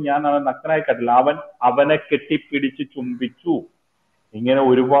ശേഷവും ഞാൻ അവൻ നഗ്നനായി കണ്ടില്ല, അവൻ അവനെ കെട്ടിപ്പിടിച്ച് ചുംബിച്ചു. ഇങ്ങനെ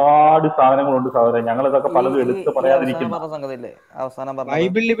ഒരുപാട് സാധനങ്ങളുണ്ട് സഹോദരൻ. ഞങ്ങൾ ഇതൊക്കെ പലതും എടുത്ത് പറയാതിരിക്കുന്നു.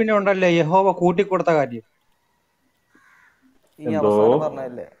 ബൈബിളിൽ പിന്നെ ഉണ്ടല്ലേ യഹോവ കൂട്ടിക്കൊടുത്ത കാര്യം.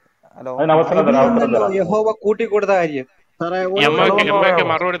 യഹോവ കൂട്ടിക്കൊടുത്ത കാര്യം.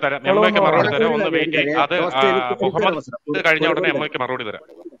 മറുപടി തരാം. ഒന്ന് വെയിറ്റ് ചെയ്യും. അത് മുഹമ്മദ് കഴിഞ്ഞ ഉടനെ മറുപടി തരാം.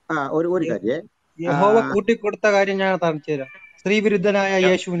 ഒരു കാര്യം, യഹോവ കൂട്ടിക്കൊടുത്ത കാര്യം ഞാൻ കാണിച്ചു തരാം. സ്ത്രീവിരുദ്ധനായ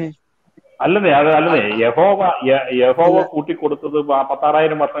യേശുവിനെ അല്ലെന്നേ യഹോവ കൂട്ടിക്കൊടുത്തത്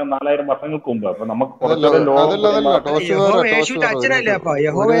 10,000 വർഷം 4,000 വർഷങ്ങൾക്ക് മുമ്പ്. അപ്പൊ നമുക്ക് അവിടെ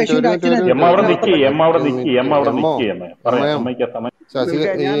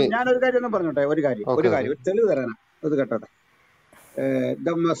ഞാനൊരു കാര്യം ഒന്ന് പറഞ്ഞോട്ടെ. ഒരു കാര്യം തെളിവ് തരാനാ. അത് കേട്ടോട്ടെ. The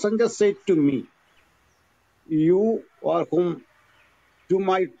messenger said to me, you are hmm to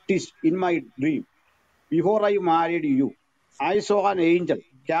my ടിസ് in my dream before I married U. I saw an angel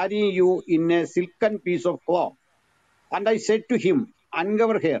carrying you in a silken piece of cloth. And I said to him,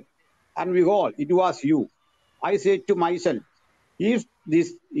 uncover her. And behold, it was you. I said to myself, if this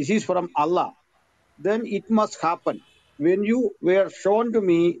is from Allah, then it must happen. When you were shown to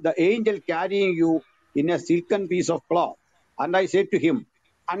me, the angel carrying you in a silken piece of cloth. And I said to him,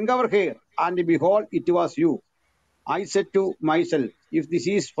 uncover her. And behold, it was you. I said to myself, if this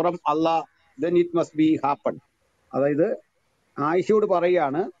is from Allah, then it must be happen. അതായത് ആയിഷയോട്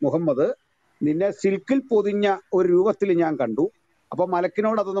പറയാണ്, മുഹമ്മദ് നിന്നെ സിൽക്കിൽ പൊതിഞ്ഞ ഒരു രൂപത്തിൽ ഞാൻ കണ്ടു. അപ്പൊ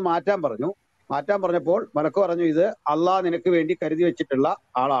മലക്കിനോട് അതൊന്ന് മാറ്റാൻ പറഞ്ഞപ്പോൾ മലക്ക് പറഞ്ഞു, ഇത് അള്ളാഹ് നിനക്ക് വേണ്ടി കരുതി വെച്ചിട്ടുള്ള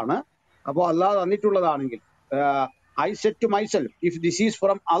ആളാണ്. അപ്പോൾ അള്ളാഹ് തന്നിട്ടുള്ളതാണെങ്കിൽ, I set to myself if this is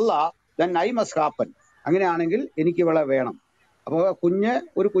from Allah then I must happen. അങ്ങനെയാണെങ്കിൽ എനിക്ക് ഇവളെ വേണം. അപ്പോൾ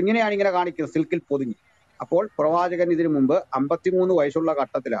ഒരു കുഞ്ഞിനെയാണ് ഇങ്ങനെ കാണിക്കുന്നത്, സിൽക്കിൽ പൊതിഞ്ഞ്. അപ്പോൾ പ്രവാചകൻ ഇതിനു മുമ്പ് 53 വയസ്സുള്ള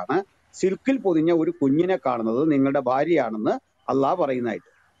ഘട്ടത്തിലാണ് സിൽക്കിൽ പൊതിഞ്ഞ ഒരു കുഞ്ഞിനെ കാണുന്നത് നിങ്ങളുടെ ഭാര്യയാണെന്ന് അള്ളാഹ് പറയുന്നതായിട്ട്.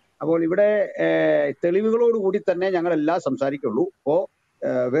 അപ്പോൾ ഇവിടെ തെളിവുകളോടുകൂടി തന്നെ ഞങ്ങളെല്ലാം സംസാരിക്കുള്ളൂ. അപ്പോ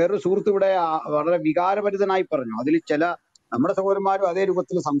വേറൊരു സുഹൃത്ത് ഇവിടെ വളരെ വികാരഭരിതനായി പറഞ്ഞു, അതിൽ ചില നമ്മുടെ സഹോദരന്മാരും അതേ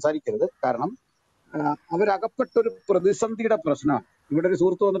രൂപത്തിൽ സംസാരിക്കരുത്. കാരണം അവരകപ്പെട്ടൊരു പ്രതിസന്ധിയുടെ പ്രശ്നമാണ്. ഇവിടെ ഒരു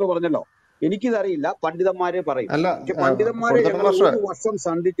സുഹൃത്ത് വന്നിട്ട് പറഞ്ഞല്ലോ, എനിക്കിതറിയില്ല, പണ്ഡിതന്മാരെ പറയും. പക്ഷെ പണ്ഡിതന്മാരെ ഞങ്ങൾ 1 വർഷം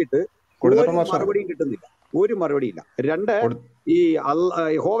സന്ധിച്ചിട്ട് ഒരു മറുപടിയും കിട്ടുന്നില്ല. ഒരു മറുപടിയില്ല. രണ്ട്, ഈ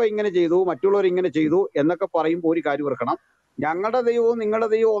യഹോവ ഇങ്ങനെ ചെയ്തു, മറ്റുള്ളവർ ഇങ്ങനെ ചെയ്തു എന്നൊക്കെ പറയുമ്പോൾ ഒരു കാര്യം ഓർക്കണം, ഞങ്ങളുടെ ദൈവവും നിങ്ങളുടെ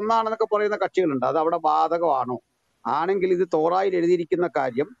ദൈവവും ഒന്നാണെന്നൊക്കെ പറയുന്ന കക്ഷികളുണ്ട്. അത് അവിടെ ബാധകമാണോ? ആണെങ്കിൽ ഇത് തോറായിൽ എഴുതിയിരിക്കുന്ന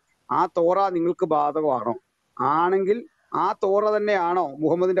കാര്യം ആ തോറ നിങ്ങൾക്ക് ബാധകമാണോ? ആണെങ്കിൽ ആ തോറ തന്നെയാണോ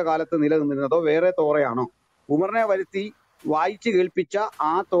മുഹമ്മദിന്റെ കാലത്ത് നിലനിന്നിരുന്നത്, അതോ വേറെ തോറയാണോ? ഉമറിനെ വരുത്തി വായിച്ചു കേൾപ്പിച്ച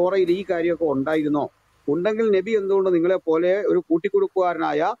ആ തോറയിൽ ഈ കാര്യമൊക്കെ ഉണ്ടായിരുന്നോ? ഉണ്ടെങ്കിൽ നബി എന്തുകൊണ്ട് നിങ്ങളെ പോലെ ഒരു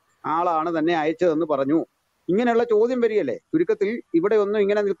കൂട്ടിക്കൊടുക്കുകാരനായ ആളാണ് തന്നെ അയച്ചതെന്ന് പറഞ്ഞു? ഇങ്ങനെയുള്ള ചോദ്യം വരികയല്ലേ. ചുരുക്കത്തിൽ ഇവിടെ ഒന്നും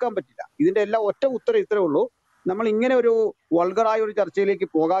ഇങ്ങനെ നിൽക്കാൻ പറ്റില്ല. ഇതിന്റെ എല്ലാം ഒറ്റ ഉത്തരം ഇത്രേ ഉള്ളൂ. നമ്മൾ ഇങ്ങനെ ഒരു വൾഗറായ ഒരു ചർച്ചയിലേക്ക്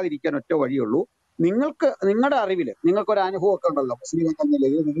പോകാതിരിക്കാൻ ഒറ്റ വഴിയുള്ളൂ. നിങ്ങൾക്ക് നിങ്ങളുടെ അറിവിൽ നിങ്ങൾക്കൊരു അനുഭവമൊക്കെ ഉണ്ടല്ലോ, മുസ്ലിം എന്ന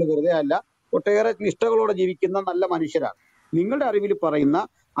നിലയിൽ നിങ്ങൾ വെറുതെ അല്ല, ഒട്ടേറെ നിഷ്ഠകളോടെ ജീവിക്കുന്ന നല്ല മനുഷ്യരാണ്. നിങ്ങളുടെ അറിവിൽ പറയുന്ന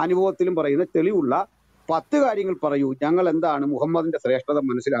അനുഭവത്തിലും പറയുന്ന തെളിവുള്ള 10 കാര്യങ്ങൾ പറയൂ. ഞങ്ങൾ എന്താണ് മുഹമ്മദിന്റെ ശ്രേഷ്ഠത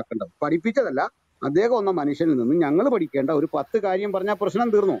മനസ്സിലാക്കേണ്ടത്? പഠിപ്പിച്ചതല്ല, അദ്ദേഹം എന്ന മനുഷ്യനിൽ നിന്ന് ഞങ്ങൾ പഠിക്കേണ്ട ഒരു 10 കാര്യം പറഞ്ഞാൽ പ്രശ്നം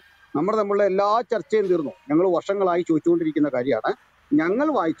തീർന്നു. നമ്മുടെ തമ്മിലുള്ള എല്ലാ ചർച്ചയും തീർന്നു. ഞങ്ങൾ വർഷങ്ങളായി ചോദിച്ചുകൊണ്ടിരിക്കുന്ന കാര്യമാണ്. ഞങ്ങൾ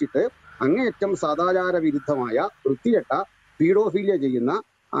വായിച്ചിട്ട് അങ്ങേയറ്റം സദാചാര വിരുദ്ധമായ വൃത്തികെട്ട പീഡോഫീലിയ ചെയ്യുന്ന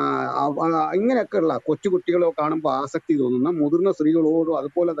ഇങ്ങനെയൊക്കെയുള്ള കൊച്ചുകുട്ടികളെ കാണുമ്പോൾ ആസക്തി തോന്നുന്ന, മുതിർന്ന സ്ത്രീകളോടും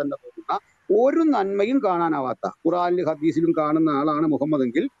അതുപോലെ തന്നെ തോന്നുന്ന, ഒരു നന്മയും കാണാനാവാത്ത, ഖുറാനിലും ഹദീസിലും കാണുന്ന ആളാണ്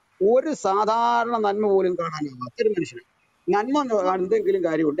മുഹമ്മദെങ്കിൽ ഒരു സാധാരണ നന്മ പോലും കാണാനാവാത്ത ഒരു മനുഷ്യനാണ്. നന്മ എന്തെങ്കിലും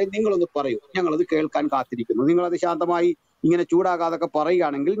കാര്യമുണ്ടെങ്കിൽ നിങ്ങളൊന്ന് പറയൂ, ഞങ്ങളത് കേൾക്കാൻ കാത്തിരിക്കുന്നു. നിങ്ങളത് ശാന്തമായി ഇങ്ങനെ ചൂടാകാതൊക്കെ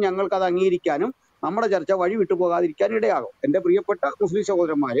പറയുകയാണെങ്കിൽ ഞങ്ങൾക്ക് അത് അംഗീകരിക്കാനും നമ്മുടെ ചർച്ച വഴി വിട്ടുപോകാതിരിക്കാനും ഇടയാകും. എന്റെ പ്രിയപ്പെട്ട മുസ്ലിം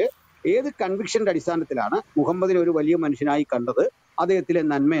സഹോദരന്മാര്, ഏത് കൺവിക്ഷന്റെ അടിസ്ഥാനത്തിലാണ് മുഹമ്മദിനെ ഒരു വലിയ മനുഷ്യനായി കണ്ടത്? അദ്ദേഹത്തിലെ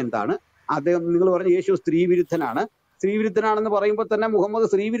നന്മ എന്താണ്? അദ്ദേഹം, നിങ്ങൾ പറഞ്ഞ യേശു സ്ത്രീവിരുദ്ധനാണ്. സ്ത്രീവിരുദ്ധനാണെന്ന് പറയുമ്പോൾ തന്നെ മുഹമ്മദ്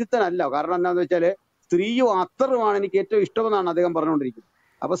സ്ത്രീവിരുദ്ധനല്ല. കാരണം എന്താണെന്ന് വെച്ചാല് സ്ത്രീയും അത്തറുമാണ് എനിക്ക് ഏറ്റവും ഇഷ്ടമെന്നാണ് അദ്ദേഹം പറഞ്ഞുകൊണ്ടിരിക്കുന്നത്.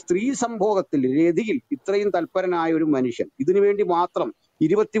 അപ്പൊ സ്ത്രീ സംഭോഗത്തിൽ, രതിയിൽ ഇത്രയും തൽപരനായ ഒരു മനുഷ്യൻ, ഇതിനു വേണ്ടി മാത്രം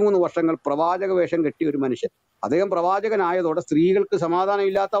 23 വർഷങ്ങൾ പ്രവാചക വേഷം കെട്ടിയ ഒരു മനുഷ്യൻ, അദ്ദേഹം പ്രവാചകനായതോടെ സ്ത്രീകൾക്ക് സമാധാനം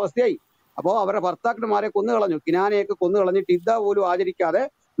ഇല്ലാത്ത അവസ്ഥയായി. അപ്പോൾ അവരുടെ ഭർത്താക്കന്മാരെ കൊന്നുകളഞ്ഞു, കിനാനെയൊക്കെ കൊന്നുകളഞ്ഞിട്ട് ഇദ്ദ പോലും ആചരിക്കാതെ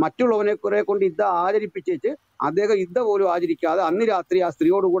മറ്റുള്ളവനെ കുറെ കൊണ്ട് ഇദ്ദ ആചരിപ്പിച്ചേച്ച് അദ്ദേഹം ഇദ്ദ പോലും ആചരിക്കാതെ അന്ന് രാത്രി ആ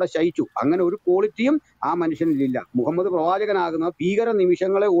സ്ത്രീയോടുകൂടെ ശയിച്ചു. അങ്ങനെ ഒരു ക്വാളിറ്റിയും ആ മനുഷ്യനിലില്ല. മുഹമ്മദ് പ്രവാചകനാകുന്ന ഭീകര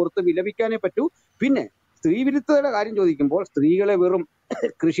നിമിഷങ്ങളെ ഓർത്ത് വിലപിക്കാനേ പറ്റൂ. പിന്നെ സ്ത്രീവിരുദ്ധതയുടെ കാര്യം ചോദിക്കുമ്പോൾ സ്ത്രീകളെ വെറും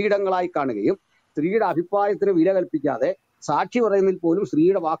കൃഷിയിടങ്ങളായി കാണുകയും സ്ത്രീയുടെ അഭിപ്രായത്തിന് വില കൽപ്പിക്കാതെ, സാക്ഷി പറയുന്നതിൽ പോലും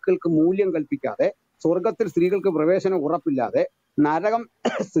സ്ത്രീയുടെ വാക്കുകൾക്ക് മൂല്യം കൽപ്പിക്കാതെ, സ്വർഗത്തിൽ സ്ത്രീകൾക്ക് പ്രവേശനം ഉറപ്പില്ലാതെ,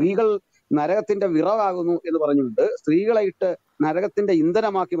 സ്ത്രീകൾ നരകത്തിന്റെ വിറകാകുന്നു എന്ന് പറഞ്ഞുകൊണ്ട് സ്ത്രീകളെ ഇട്ട് നരകത്തിന്റെ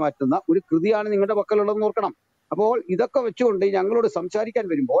ഇന്ധനമാക്കി മാറ്റുന്ന ഒരു കൃതിയാണ് നിങ്ങളുടെ പക്കലുള്ളതെന്ന് ഓർക്കണം. അപ്പോൾ ഇതൊക്കെ വെച്ചുകൊണ്ട് ഞങ്ങളോട് സംസാരിക്കാൻ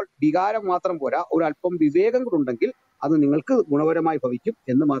വരുമ്പോൾ വികാരം മാത്രം പോരാ, ഒരു അല്പം വിവേകം കൂടെ അത് നിങ്ങൾക്ക് ഗുണപരമായി ഭവിക്കും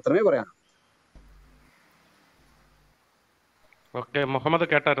എന്ന് മാത്രമേ പറയാനുള്ളൂ. ഓക്കെ, മുഹമ്മദ്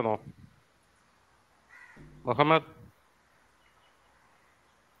കേട്ടായിരുന്നോ? മുഹമ്മദ്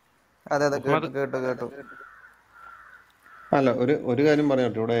അതെ അതെ കേട്ടു കേട്ടു. അല്ല, ഒരു കാര്യം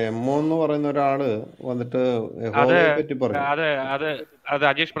പറയട്ടെ. ഇവിടെ എമ്മോ എന്ന് പറയുന്ന ഒരാള് വന്നിട്ട് യഹോവയെ പറ്റി പറഞ്ഞു. അത്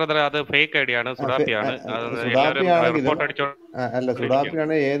അജീഷ് ബ്രദർ, അത് ഫേക്ക് ഐഡിയ ആണ്, സുഡാപ്പിയാണ്. സുഡാപ്പിയാണെങ്കിലും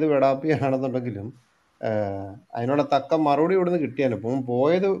സുഡാപ്പിയാണ്, ഏത് വെടാപ്പിയാണെന്നുണ്ടെങ്കിലും അതിനുള്ള തക്ക മറുപടി ഇവിടുന്ന് കിട്ടിയാലും ഇപ്പം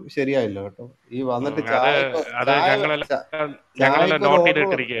പോയത് ശരിയായില്ല കേട്ടോ. ഈ വന്നിട്ട്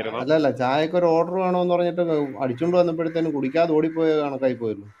ചായക്കൊരു ഓർഡർ വേണോന്ന് പറഞ്ഞിട്ട് അടിച്ചുകൊണ്ട് വന്നപ്പോഴത്തേനും കുടിക്കാതെ ഓടിപ്പോയ കണക്കായി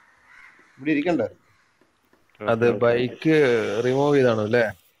പോയിരുന്നു. ഇവിടെ ഇരിക്കണ്ടായിരുന്നു. അത് ബൈക്ക് റിമൂവ് ചെയ്താണോ അല്ലേ?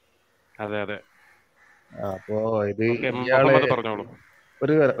 അതെ അതെ. അപ്പോ ഇത് ഇയാളെ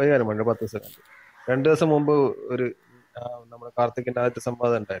ഒരു കാര്യം പറഞ്ഞു. 10 സെക്കൻഡ്. 2 ദിവസം മുമ്പ് ഒരു നമ്മുടെ കാർത്തിക്കിന്റെ ആദ്യത്തെ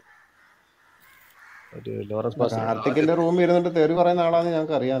സംവാദം ഉണ്ടായിരുന്നു. ഒരു ലോറൻസ് കാർത്തിക്കിന്റെ റൂമിൽ ഇരുന്നിട്ട് തെറി പറയുന്ന ആളാന്ന്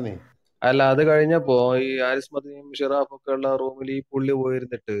ഞങ്ങൾക്ക് അറിയാന്നേ. അല്ല, അത് കഴിഞ്ഞപ്പോ ഈ ആരിസ് മദനിയും ഷിറാഫും ഒക്കെ ഉള്ള റൂമിൽ ഈ പുള്ളി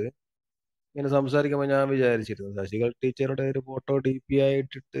പോയിരുന്നിട്ട് ഇങ്ങനെ സംസാരിക്കുമ്പോൾ ഞാൻ വിചാരിച്ചിരുന്നു, ശശികൾ ടീച്ചറുടെ ഒരു ഫോട്ടോ DP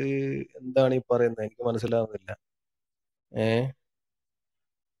ആയിട്ടിട്ട് എന്താണ് ഈ പറയുന്നത്, എനിക്ക് മനസ്സിലാവുന്നില്ല.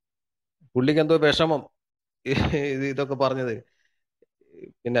 പുള്ളിക്ക് എന്തോ വിഷമം ഇതൊക്കെ പറഞ്ഞത്.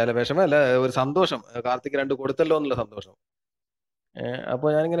 പിന്നെ അല്ല, വിഷമല്ല, ഒരു സന്തോഷം, കാർത്തിക് 2 കൊടുത്തല്ലോ എന്നുള്ള സന്തോഷം. അപ്പൊ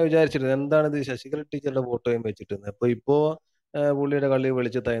ഞാനിങ്ങനെ വിചാരിച്ചിരുന്നു, എന്താണിത് ശശികല ടീച്ചറുടെ ഫോട്ടോയും വെച്ചിട്ട്. അപ്പൊ ഇപ്പോ പുള്ളിയുടെ കളി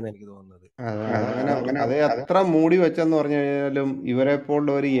വെളിച്ചത്തായെന്ന് എനിക്ക് തോന്നുന്നത്. അത് എത്ര മൂടി വെച്ചെന്ന് പറഞ്ഞു കഴിഞ്ഞാലും ഇവരെ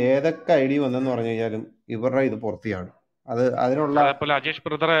പോലുള്ളവർ ഏതൊക്കെ ഐഡി വന്നെന്ന് പറഞ്ഞു കഴിഞ്ഞാലും ഇവരുടെ ഇത് പുറത്തിയാണ്. അത് അതിനുള്ള അതേപോലെ അജീഷ്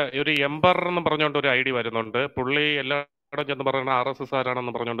ബ്രദറെ ഒരു എംബർ എന്ന് പറഞ്ഞുകൊണ്ട് ഒരു ഐഡി വരുന്നുണ്ട്. പുള്ളി എല്ലായിടം ചെന്ന് പറയുന്ന RSS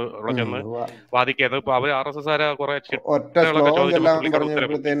ആരാണെന്ന് പറഞ്ഞുകൊണ്ട് അവിടെ ചെന്ന് വാദിക്കുന്നത്. ഇപ്പൊ അവര് RSS ആരാ കുറെ ഒറ്റ ശ്ലോകം ചെല്ലാൻ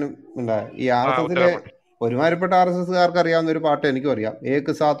പറഞ്ഞപ്പോഴത്തേനും ഈ RSSലെ ഒരുമാതിരിപ്പെട്ട RSSകാർക്ക് അറിയാവുന്ന ഒരു പാട്ട് എനിക്കും അറിയാം.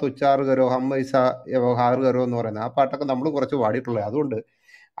 ഏക്ക് സാത്ത് ഉച്ചാർ കരോ ഹമ്മൈസ വ്യവഹാർ കരോ എന്ന് പറയുന്നത്. ആ പാട്ടൊക്കെ നമ്മൾ കുറച്ച് പാടിയിട്ടുള്ളത്. അതുകൊണ്ട്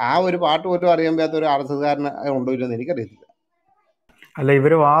ആ ഒരു പാട്ട് പോലും അറിയാൻ പറ്റാത്ത ഒരു RSSകാരന് ഉണ്ടോ ഇല്ലെന്ന് എനിക്കറിയത്തില്ല. അല്ല,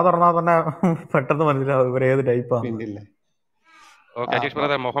 ഇവര് വാതുറന്നാൽ തന്നെ പെട്ടെന്ന് മനസ്സിലാവും ഇവർ ഏത് ടൈപ്പാണ്.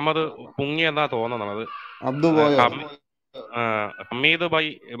 മുഹമ്മദ് പൊങ്ങി എന്നാ തോന്നുന്നത്. അബ്ദു പോയോ? ഹമീദ് ഭായ്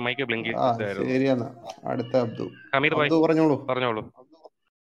മൈക്ക് ബ്ലിങ്ക് ആ ഇതായിരുന്നു. ശരി എന്നാ. അടുത്ത അബ്ദു. ഹമീദ് ഭായ് അബ്ദു പറഞ്ഞോളൂ. പറഞ്ഞോളൂ.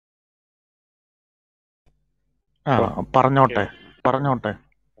 ആ പറഞ്ഞോട്ടെ കേൾക്കാം. പറഞ്ഞോട്ടെ.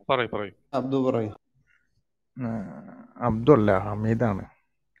 പറയൂ. അബ്ദു പറയും. അബ്ദുല്ല ഹമീദാണ്.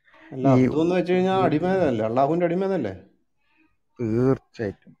 അല്ല ഈ അബ്ദു എന്ന് വെച്ച് കഴിഞ്ഞാൽ അടിമേനല്ലേ, അള്ളാഹുവിന്റെ അടിമേനല്ലേ?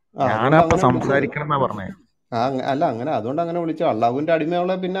 തീർച്ചയായിട്ടും ആ അതുകൊണ്ട് ഞാനപ്പൊ അങ്ങനെ വിളിച്ചത്. സംസാരിക്കണം എന്നാ പറഞ്ഞേ. അല്ല അങ്ങനെ അതുകൊണ്ട് അങ്ങനെ വിളിച്ചു. അള്ളാഹുവിന്റെ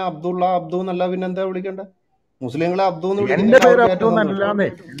അടിമകളെ പിന്നെ അബ്ദുള്ള അബ്ദു എന്നല്ല പിന്നെ എന്താ വിളിക്കണ്ടേ? മുസ്ലിങ്ങളെ അബ്ദു എന്ന് എന്റെ വിളിക്കുന്നില്ല, പേര് അവർക്ക് അബ്ദു ഏറ്റവും സന്തോഷം. എന്നല്ലാന്നേ,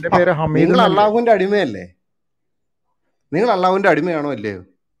 എന്റെ പേര് ഹമീദ് നിങ്ങൾ എന്നല്ലേ. അള്ളാഹുവിന്റെ അടിമയല്ലേ? നിങ്ങൾ അള്ളാഹുവിന്റെ അടിമയാണോ അല്ലയോ?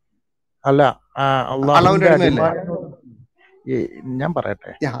 അല്ല അള്ളാഹുവിന്റെ അള്ളാഹുവിന്റെ അടിമയല്ലേ? ഞാൻ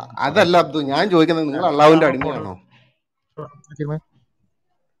പറയട്ടെ. അതല്ല അബ്ദു, ഞാൻ ചോദിക്കുന്നത് നിങ്ങൾ അള്ളാഹുവിന്റെ അടിമയാണോ?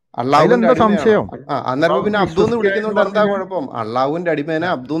 അള്ളാഹുവിന്റെ അതിലെന്താ അടിമയാണോ? സംശയം? അന്നേരം പിന്നെ അള്ളാഹു അബ്ദു എന്ന് വിശ്വസിക്കുക എന്ന് വിളിക്കുന്നോണ്ട് എന്താ പറഞ്ഞു കുഴപ്പം? അള്ളാഹുവിന്റെ അടിമേനെ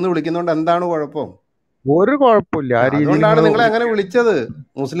അബ്ദു എന്ന് വിളിക്കുന്നോണ്ട് എന്താണ് കുഴപ്പം? ഒരു കുഴപ്പമില്ല. ആ രീതിയിൽ അതുകൊണ്ടാണ് നിങ്ങൾ നിങ്ങളെ അങ്ങനെ വിളിച്ചത്.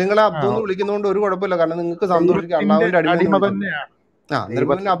 മുസ്ലിങ്ങളെ അബ്ദു എന്ന് വിളിക്കുന്നോണ്ട് ഒരു കുഴപ്പമില്ല, കാരണം നിങ്ങൾക്ക് സന്തോഷിക്കാം ദൈവത്തിന്റെ അള്ളാഹുവിന്റെ അടിമ എന്ന് അടിമ വിളിച്ചു. തന്നെയാണ്. അന്നേരം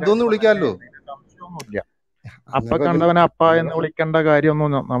പിന്നെ ദൈവത്തിന്റെ അബ്ദു എന്ന് അടിമ വിളിക്കാമല്ലോ. തന്നെയാണ്. സംശയമൊന്നുമില്ല. അപ്പ അന്നേരം പിന്നെ കണ്ടവനെ അപ്പ എന്ന് വിളിക്കേണ്ട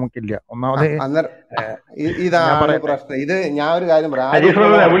കാര്യമൊന്നും നമുക്കില്ല. ഒന്നാമത് അന്നേരം ഞാൻ ഇതാണ് പറയട്ടെ. പ്രശ്നം. ഇത് ഞാൻ ഒരു കാര്യം പറയാം. അജീഷ്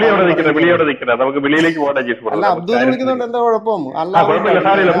ആരോഗ്യമുള്ള ബ്രദറെ വിളി അവിടെ വർത്താനം നിൽക്കട്ടെ, വിളി പറയുന്നത്. അവിടെ നിൽക്കട്ടെ, നമുക്ക് വെളിയിലേക്ക് പോകണ്ട അജീഷ് അല്ല ബ്രദറെ. അബ്ദു എന്ന് വിളിക്കുന്നോണ്ട് എന്താ കുഴപ്പം? ആ അള്ളാഹുവിന്റെ കുഴപ്പമില്ല,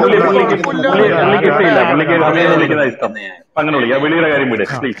 സാറില്ല. അടിമ പുള്ളി അബ്ദു എന്ന് പുള്ളിക്ക് വിളിക്കുന്നത് പുള്ളിക്ക് കുഴപ്പമില്ല. ഇഷ്ടമില്ല, ഞാൻ പുള്ളിക്ക് പറയാം. ഹമീദ് വിളിക്കുന്ന ഇഷ്ടം. അങ്ങനെ വിളിക്കാം. വെളിയുടെ കാര്യം വിട്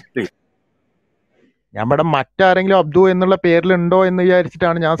പ്ലീസ്. ഞാൻ ഇവിടെ മറ്റാരെങ്കിലും അബ്ദു എന്നുള്ള പേരിലുണ്ടോ എന്ന്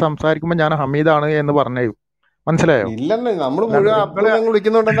വിചാരിച്ചിട്ടാണ് ഞാൻ സംസാരിക്കുമ്പോൾ ഞാൻ ഹമീദാണ് എന്ന് പറഞ്ഞത്. മനസ്സിലായോ? ഇല്ലെന്ന് നമ്മൾ അല്ലാണ്ട് മുഴുവൻ അബ്ദു നിങ്ങളെ എന്ന്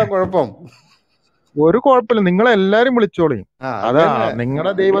വിളിക്കുന്നോണ്ട് എന്താ കുഴപ്പം? ഒരു കുഴപ്പമില്ല. നിങ്ങളെല്ലാരും വിളിച്ചോളി. അതാ അതന്നെ.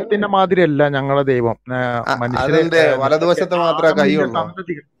 നിങ്ങളുടെ ദൈവത്തിന്റെ മാതിരിയല്ല ഞങ്ങളുടെ ദൈവം. മനുഷ്യരെ അതെന്തേ വലതുവശത്ത് മാത്രമേ ആദമിന്റെ കൈയുള്ളൂ?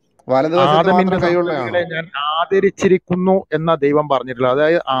 സന്തതികൾ വലതുവശത്ത് ആദമിന്റെ മാത്രം കൈയുള്ളയാണോ? സന്തതികളെ ഞാൻ ആദരിച്ചിരിക്കുന്നു എന്ന ദൈവം പറഞ്ഞിട്ടുള്ളത്.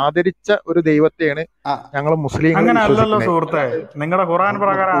 അതായത് ആദരിച്ച ഒരു ദൈവത്തെയാണ് ഞങ്ങൾ മുസ്ലിങ്ങൾ അങ്ങനെ അല്ലല്ലോ വിശ്വസിക്കുന്നത്. സുഹൃത്തെ. നിങ്ങളുടെ ഖുർആൻ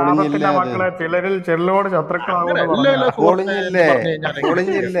പ്രകാരം പൊളിഞ്ഞില്ലേ അങ്ങനെ ആദത്തിന്റെ അത്? മക്കളെ ചിലരിൽ ചെല്ലോട് ശത്രുക്കളാകുമെന്ന് അല്ല പറഞ്ഞ അല്ല സുഹൃത്തെ എന്ന് പൊളിഞ്ഞില്ലേ? പറഞ്ഞു കഴിഞ്ഞാൽ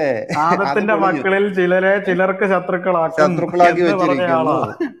പൊളിഞ്ഞില്ലേ? അത് ആദത്തിന്റെ പൊളിഞ്ഞു. മക്കളിൽ ചിലർക്ക് ശത്രുക്കളാക്കും ശത്രുക്കളാക്കി എന്ന് പറഞ്ഞ വെച്ചിരിക്കുന്നു. ആളാ.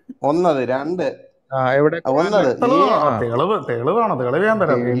 ഒന്നത്. രണ്ട്. എവിടെ ഒന്നത് നീ തെളിവാണോ? തെളിവ് ഞാൻ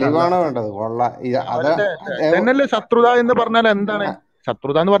തരാം. പിന്നല്ല തെളിവാണ് വേണ്ടത്. കൊള്ളാം. അത് ഇതന്നല്ലേ ശത്രുത എന്ന് പറഞ്ഞാൽ എന്താണ്?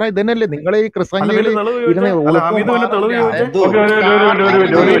 ശത്രുത എന്ന് പറഞ്ഞാൽ ഇതന്നല്ലേ? നിങ്ങൾ ഈ അല്ല ക്രിസ്ത്യാനികളിൽ പിന്നെ തെളിവ് ഇരുന്ന് ചോദിച്ചേ. അല്ല ഒളിപ്പും ഹമീദ് പിന്നെ തെളിവ് പാടും ചോദിച്ചേ. അബ്ദു ഓക്കെ, ഒരു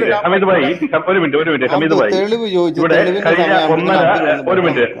മിനിറ്റ് ഹമീദ് ഭായി, ഒരു മിനിറ്റ് ഹമീദ് അബ്ദു ഭായി. തെളിവ് ചോദിച്ചു. ഇവിടെ തെളിവിന്റെ കഴിഞ്ഞ സമയമാകുമ്പോഴത്തേന് ഒന്നര അബ്ദു വന്ന് ഒരു ബഹളം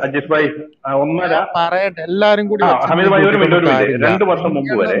മിനിറ്റ് വെക്കും. അജീഷ് ഭായി, ഒന്നര ഞാൻ പറയട്ടെ. എല്ലാരും കൂടി ഹമീദ് ഒച്ചയും ഭായി ഒരു മിനിറ്റ് കൂട്ടിയിട്ടൊന്നും കാര്യമില്ല. 2 വർഷം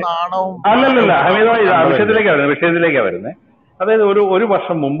മുമ്പ് നിങ്ങളുടെ വരെ നാണവും അല്ലല്ല മാനവും ഹമീദ് ഭായി കണ്ടതല്ലേ. വിഷയത്തിലേക്കാണ് വരുന്നത്. അതായത് ഒരു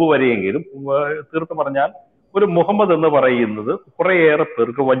വർഷം മുമ്പ് വരെയെങ്കിലും തീർത്ത് പറഞ്ഞാൽ ഒരു മുഹമ്മദ് എന്ന് പറയുന്നത് കുറേയേറെ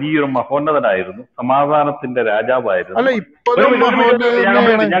പേർക്ക് വലിയൊരു മഹോന്നതനായിരുന്നു, സമാധാനത്തിന്റെ രാജാവായിരുന്നു. അല്ല ഇപ്പോഴും മഹോന്നത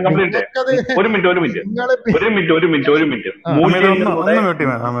തന്നെയാണ്. ഞാൻ കംപ്ലീറ്റ് നിങ്ങൾക്കത് ഒരു മിനിറ്റ്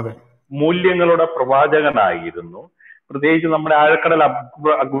ഹമീദ് മൂല്യങ്ങളുടെ പ്രവാചകനായിരുന്നു. പ്രത്യേകിച്ച് നമ്മുടെ ആഴക്കടൽ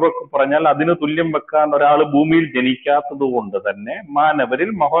അക്ബറൊക്കെ പറഞ്ഞാൽ അതിന് തുല്യം വെക്കാൻ ഒരാൾ ഭൂമിയിൽ ജനിക്കാത്തത് കൊണ്ട് തന്നെ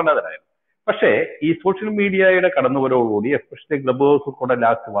മാനവരിൽ മഹോന്നതനായിരുന്നു. പക്ഷേ ഈ സോഷ്യൽ മീഡിയയുടെ കടന്നുവരവോടുകൂടി എസ്പെഷ്യലി ക്ലബ് ഹൗസ് കൂടെ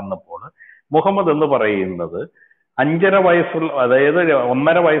ലാസ്റ്റ് വന്നപ്പോൾ മുഹമ്മദ് എന്ന് പറയുന്നത് 5.5 വയസ്സുള്ള, അതായത്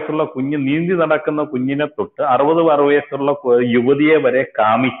 1.5 വയസ്സുള്ള കുഞ്ഞ് നീന്തി നടക്കുന്ന കുഞ്ഞിനെ തൊട്ട് 60 വയസ്സുള്ള യുവതിയെ വരെ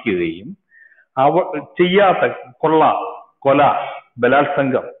കാമിക്കുകയും ചെയ്യാത്ത കൊല,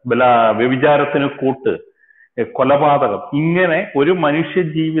 ബലാത്സംഗം, വ്യഭിചാരത്തിന് കൂട്ട്, കൊലപാതകം, ഇങ്ങനെ ഒരു മനുഷ്യ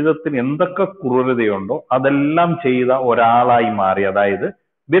ജീവിതത്തിന് എന്തൊക്കെ ക്രൂരതയുണ്ടോ അതെല്ലാം ചെയ്ത ഒരാളായി മാറി. അതായത്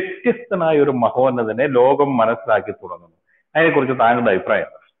വ്യത്യസ്തനായ ഒരു മഹോന്നതനെ ലോകം മനസ്സിലാക്കി തുടങ്ങുന്നു. അതിനെക്കുറിച്ച് താങ്കളുടെ അഭിപ്രായം?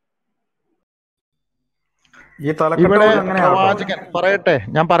 ഇവിടെ പ്രവാചകൻ പറയട്ടെ,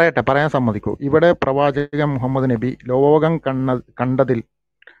 ഞാൻ പറയാൻ സമ്മതിക്കൂ. ഇവിടെ പ്രവാചകൻ മുഹമ്മദ് നബി ലോകം കണ്ടതിൽ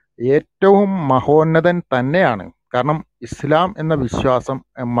ഏറ്റവും മഹോന്നതൻ തന്നെയാണ്. കാരണം ഇസ്ലാം എന്ന വിശ്വാസം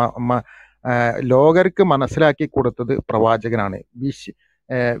ലോകർക്ക് മനസ്സിലാക്കി കൊടുത്തത് പ്രവാചകനാണ്.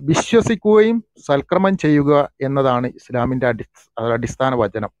 വിശ്വസിക്കുകയും സൽക്രമം ചെയ്യുക എന്നതാണ് ഇസ്ലാമിൻ്റെ അടിസ്ഥാന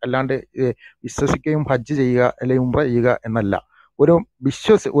വചനം. അല്ലാണ്ട് വിശ്വസിക്കുകയും ഹജ്ജ് ചെയ്യുക അല്ലെങ്കിൽ ഉംറ ചെയ്യുക എന്നല്ല.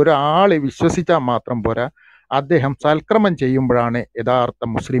 ഒരാൾ വിശ്വസിച്ചാൽ മാത്രം പോരാ, അദ്ദേഹം സൽക്രമം ചെയ്യുമ്പോഴാണ് യഥാർത്ഥ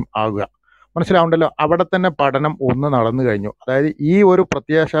മുസ്ലിം ആകുക. മനസ്സിലാവുണ്ടല്ലോ? അവിടെ തന്നെ പഠനം ഒന്ന് നടന്നു കഴിഞ്ഞു. അതായത് ഈ ഒരു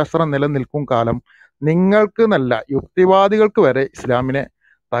പ്രത്യയശാസ്ത്രം നിലനിൽക്കും കാലം നിങ്ങൾക്ക് നല്ല യുക്തിവാദികൾക്ക് വരെ ഇസ്ലാമിനെ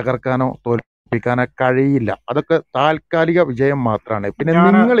തകർക്കാനോ തോൽപ്പിക്കാനോ കഴിയില്ല. അതൊക്കെ താൽക്കാലിക വിജയം മാത്രമാണ്. പിന്നെ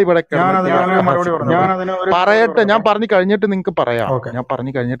നിങ്ങൾ ഇവിടെ പറയട്ടെ, ഞാൻ പറഞ്ഞു കഴിഞ്ഞിട്ട് നിങ്ങൾക്ക് പറയാം.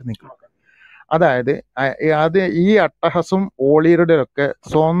 അതായത് ഈ അട്ടഹസും ഓളിയരുടെ ഒക്കെ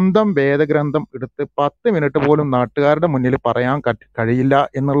സ്വന്തം വേദഗ്രന്ഥം എടുത്ത് 10 മിനിറ്റ് പോലും നാട്ടുകാരുടെ മുന്നിൽ പറയാൻ കഴിയില്ല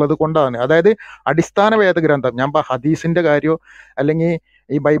എന്നുള്ളത് കൊണ്ടാണ്. അതായത് അടിസ്ഥാന വേദഗ്രന്ഥം, ഞാൻ ഹദീസിന്റെ കാര്യമോ അല്ലെങ്കിൽ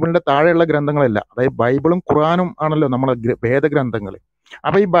ഈ ബൈബിളിന്റെ താഴെയുള്ള ഗ്രന്ഥങ്ങളല്ല. അതായത് ബൈബിളും ഖുർആനും ആണല്ലോ നമ്മളെ വേദഗ്രന്ഥങ്ങൾ.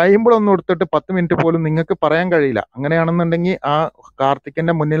 അപ്പൊ ഈ ബൈബിളൊന്നും എടുത്തിട്ട് 10 മിനിറ്റ് പോലും നിങ്ങൾക്ക് പറയാൻ കഴിയില്ല. അങ്ങനെയാണെന്നുണ്ടെങ്കിൽ ആ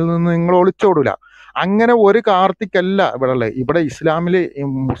കാർത്തികന്റെ മുന്നിൽ നിന്ന് നിങ്ങൾ ഒളിച്ചോടൂല. അങ്ങനെ ഒരു കാർത്തിക്കല്ല ഇവിടെ ഉള്ളത്. ഇവിടെ ഇസ്ലാമിൽ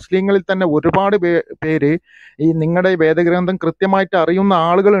മുസ്ലിങ്ങളിൽ തന്നെ ഒരുപാട് പേര് ഈ നിങ്ങളുടെ വേദഗ്രന്ഥം കൃത്യമായിട്ട് അറിയുന്ന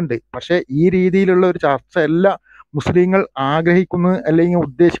ആളുകളുണ്ട്. പക്ഷേ ഈ രീതിയിലുള്ള ഒരു ചർച്ച അല്ല മുസ്ലിങ്ങൾ ആഗ്രഹിക്കുന്നത് അല്ലെങ്കിൽ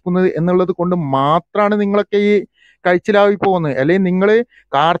ഉദ്ദേശിക്കുന്നത് എന്നുള്ളത് കൊണ്ട് മാത്രമാണ് നിങ്ങളൊക്കെ ഈ കഴിച്ചിലായി പോകുന്നത്. അല്ലെങ്കിൽ നിങ്ങൾ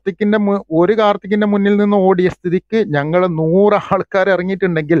ഒരു കാർത്തിക്കിന്റെ മുന്നിൽ നിന്ന് ഓടിയ സ്ഥിതിക്ക് ഞങ്ങൾ 100 ആൾക്കാർ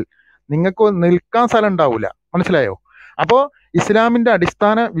ഇറങ്ങിയിട്ടുണ്ടെങ്കിൽ നിങ്ങൾക്ക് നിൽക്കാൻ സ്ഥലം ഉണ്ടാവില്ല. മനസ്സിലായോ? അപ്പോൾ ഇസ്ലാമിന്റെ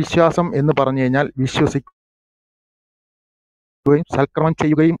അടിസ്ഥാന വിശ്വാസം എന്ന് പറഞ്ഞു കഴിഞ്ഞാൽ വിശ്വസിക്കുകയും സൽക്രമം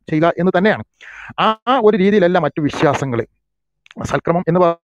ചെയ്യുകയും ചെയ്യുക എന്ന് തന്നെയാണ്. ആ ഒരു രീതിയിലല്ല മറ്റു വിശ്വാസങ്ങൾ. സൽക്രമം എന്ന്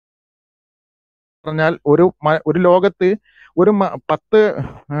പറഞ്ഞാൽ ഒരു ലോകത്ത് ഒരു 10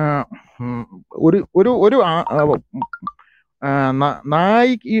 ഒരു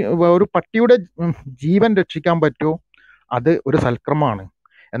നായിക്ക് ഒരു പട്ടിയുടെ ജീവൻ രക്ഷിക്കാൻ പറ്റുമോ? അത് ഒരു സൽക്രമമാണ്.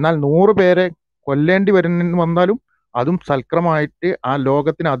 എന്നാൽ 100 പേരെ കൊല്ലേണ്ടി വന്നാലും അതും സൽക്രമമായിട്ട് ആ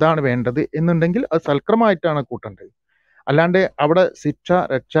ലോകത്തിന് അതാണ് വേണ്ടത് എന്നുണ്ടെങ്കിൽ അത് സൽക്രമമായിട്ടാണ് കൂട്ടേണ്ടത്. അല്ലാണ്ട് അവിടെ ശിക്ഷ,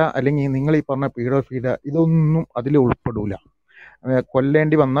 രക്ഷ അല്ലെങ്കിൽ നിങ്ങൾ ഈ പറഞ്ഞ പീഡോഫീലിയ ഇതൊന്നും അതിൽ ഉൾപ്പെടൂല.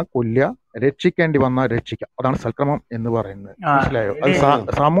 കൊല്ലേണ്ടി വന്നാൽ കൊല്ലുക, രക്ഷിക്കേണ്ടി വന്നാൽ രക്ഷിക്കുക. അതാണ് സൽക്രമം എന്ന് പറയുന്നത്. മനസ്സിലായോ? അത്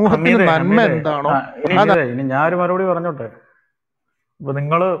സമൂഹത്തിന് നന്മ എന്താണോ ഇനി ഞാനൊരു മറുപടി പറഞ്ഞോട്ടെ. ഇപ്പൊ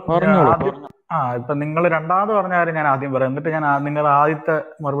നിങ്ങള് ഇപ്പൊ നിങ്ങൾ രണ്ടാമത് പറഞ്ഞ കാര്യം ഞാൻ ആദ്യം പറയാം, എന്നിട്ട് ഞാൻ നിങ്ങൾ ആദ്യത്തെ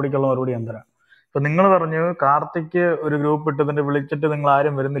മറുപടിക്കുള്ള മറുപടി ഞാൻ തരാം. ഇപ്പൊ നിങ്ങൾ പറഞ്ഞു കാർത്തിക്ക് ഒരു ഗ്രൂപ്പ് ഇട്ടതിന്റെ വിളിച്ചിട്ട് നിങ്ങൾ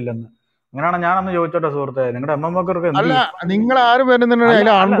ആരും വരുന്നില്ലെന്ന്. അങ്ങനെയാണ് ഞാനൊന്ന് ചോദിച്ചോട്ടെ സുഹൃത്തെ, നിങ്ങളുടെ എംഎംഒക്കെ അല്ല, നിങ്ങൾ ആരും വരുന്നുണ്ടെങ്കിൽ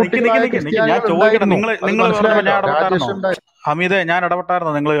ഞാൻ ചോദിക്കട്ടെ, നിങ്ങൾ ഞാൻ ഇടപെട്ടായിരുന്നോ ഹമീദെ? ഞാൻ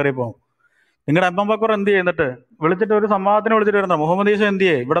ഇടപെട്ടായിരുന്നോ നിങ്ങൾ കയറിയപ്പോ? നിങ്ങളുടെ എംഎംഒക്കെ എന്ത് ചെയ്യുന്നിട്ട് വിളിച്ചിട്ട് ഒരു സംവാദത്തിന് വിളിച്ചിട്ട് വരുന്നോ? മുഹമ്മദ് ഈസ എന്ത്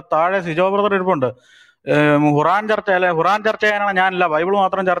ചെയ്യേ? ഇവിടെ താഴെ സിജോ ബ്രദർ ഇരിപ്പുണ്ട്. ഖുറാൻ ചർച്ച ചെയ്യാനാണ് ഞാനില്ല, ബൈബിൾ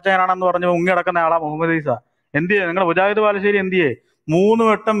മാത്രം ചർച്ച ചെയ്യാനാണെന്ന് പറഞ്ഞ് മുങ്ങി കിടക്കുന്ന ആളാ മുഹമ്മദ് ഈസ. എന്ത് ചെയ്യേ? നിങ്ങളുടെ മുജാഹിദ് ബാലുശ്ശേരി എന്ത് ചെയ്യേ? 3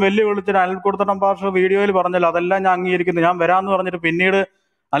 വട്ടം വെല്ലുവിളിച്ചിട്ട് അനിൽക്കുടത്തട്ടം പാസ്റ്റർ വീഡിയോയിൽ പറഞ്ഞല്ലോ, അതെല്ലാം ഞാൻ അംഗീകരിക്കുന്നു, ഞാൻ വരാമെന്ന് പറഞ്ഞിട്ട് പിന്നീട്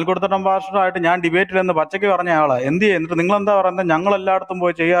അനിൽക്കുടത്തട്ടം പാസ്റ്ററായിട്ട് ഞാൻ ഡിബേറ്റിലെന്ന് പച്ചയ്ക്ക് പറഞ്ഞ ആളാ. എന്ത് ചെയ്യും? എന്നിട്ട് നിങ്ങൾ എന്താ പറയുന്നത്? ഞങ്ങൾ എല്ലായിടത്തും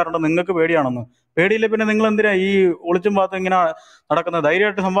പോയി ചെയ്യാറുണ്ട്, നിങ്ങൾക്ക് പേടിയാണെന്ന്. പേടിയില്ല പിന്നെ നിങ്ങൾ എന്തിനാ ഈ ഒളിച്ചും പാത്തും ഇങ്ങനെ നടക്കുന്നത്?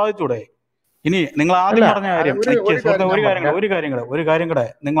 ധൈര്യമായിട്ട് സമ്പാദിച്ചൂടെ? ഇനി നിങ്ങൾ ആദ്യം പറഞ്ഞ കാര്യം, ഒരു കാര്യം കൂടെ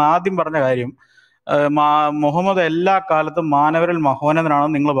നിങ്ങൾ ആദ്യം പറഞ്ഞ കാര്യം, മുഹമ്മദ് എല്ലാ കാലത്തും മാനവരിൽ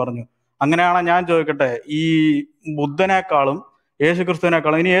മഹോന്നതനാണെന്ന് നിങ്ങൾ പറഞ്ഞു. അങ്ങനെയാണ് ഞാൻ ചോദിക്കട്ടെ, ഈ ബുദ്ധനേക്കാളും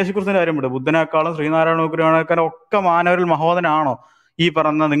യേശുക്രിസ്തുവിനേക്കാളും, ഇനി യേശുക്രിസ്തുവിന്റെ കാര്യം വിടും, ബുദ്ധനേക്കാളും ശ്രീനാരായണ ഗുരുവിനേക്കാളും ഒക്കെ മാനവരിൽ മഹോദനാണോ ഈ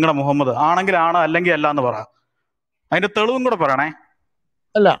പറഞ്ഞ നിങ്ങളുടെ മുഹമ്മദ്? ആണെങ്കിൽ ആണ്, അല്ലെങ്കിൽ അല്ല എന്ന് പറ. അതിന്റെ തെളിവും കൂടെ പറയണേ.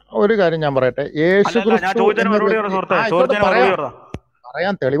 അല്ല, ഒരു കാര്യം ഞാൻ പറയട്ടെ.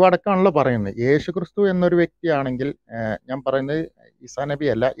 പറയാൻ തെളിവടക്കമാണല്ലോ പറയുന്നത്. യേശുക്രിസ്തു എന്നൊരു വ്യക്തിയാണെങ്കിൽ ഞാൻ പറയുന്നത് ഈസാ നബി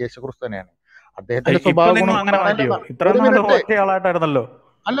അല്ല, യേശുക്രിസ്തു തന്നെയാണ്. അദ്ദേഹത്തിന്റെ സ്വഭാവ ഗുണം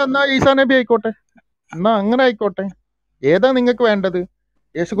അല്ല, എന്നാ ഈസാ നബി ആയിക്കോട്ടെ, എന്നാ അങ്ങനെ ആയിക്കോട്ടെ. ഏതാ നിങ്ങൾക്ക് വേണ്ടത്?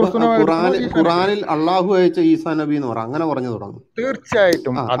 ഖുറാനിൽ അള്ളാഹു അയച്ച ഈസാ നബി എന്ന് പറ, അങ്ങനെ പറഞ്ഞു തുടങ്ങും.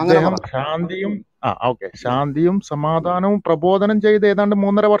 തീർച്ചയായിട്ടും അദ്ദേഹം ശാന്തിയും സമാധാനവും പ്രബോധനം ചെയ്ത് ഏതാണ്ട്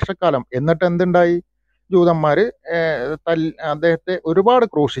 3.5 വർഷക്കാലം. എന്നിട്ട് എന്തുണ്ടായി? ജൂതന്മാര് അദ്ദേഹത്തെ ഒരുപാട്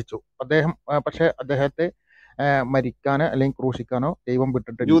ക്രൂശിച്ചു. പക്ഷെ അദ്ദേഹത്തെ മരിക്കാനോ അല്ലെങ്കിൽ ക്രൂശിക്കാനോ ദൈവം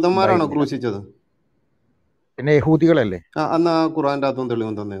വിട്ടിട്ട്. ജൂതന്മാരാണോ ക്രൂശിച്ചത്? പിന്നെ യഹൂദികളല്ലേ? അന്ന് ഖുറാന്റെ അകത്തും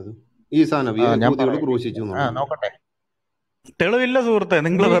തെളിവും തന്നത് ഈസാ നബിയെ യഹൂദികൾ ക്രൂശിച്ചു. നോക്കട്ടെ, തെളിവില്ല സുഹൃത്തെ.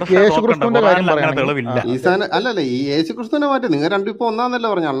 നിങ്ങൾ അല്ലല്ലേ, ഈ യേശുക്രിസ്തുവിനെ മാറ്റി നിങ്ങൾ രണ്ടും ഇപ്പൊ ഒന്നാന്നല്ല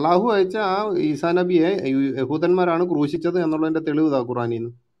പറഞ്ഞു. അള്ളാഹു അയച്ച ആ ഈസാ നബിയെ യഹൂദന്മാരാണ് ക്രൂശിച്ചത് എന്നുള്ളതിന്റെ തെളിവ് ഇതാ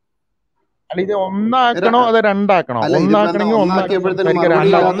ഖുറാനിന്ന്. അല്ല, ഇത് ഒന്നാക്കണോ അത് രണ്ടാക്കണോ? ഒന്നാക്കണമെങ്കിൽ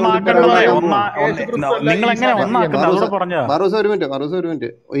ഒരു മിനിറ്റ്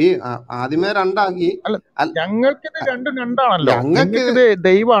ഈ ആദ്യമേ രണ്ടാക്കി. ഞങ്ങൾക്ക് രണ്ടും രണ്ടാണല്ലോ. ഞങ്ങൾക്ക്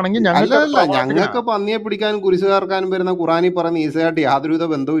ദൈവമാണെങ്കിൽ ഞങ്ങൾക്ക് പന്നിയെ പിടിക്കാനും കുരിശുകാർക്കാനും വരുന്ന ഖുറാനി പറയുന്ന ഈസയായിട്ട് യാതൊരുവിധ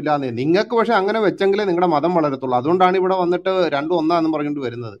ബന്ധവും ഇല്ലാന്നേ. നിങ്ങൾക്ക് പക്ഷെ അങ്ങനെ വെച്ചെങ്കിലേ നിങ്ങളുടെ മതം വളരത്തുള്ളൂ. അതുകൊണ്ടാണ് ഇവിടെ വന്നിട്ട് രണ്ടും ഒന്നാന്ന് പറഞ്ഞുകൊണ്ട്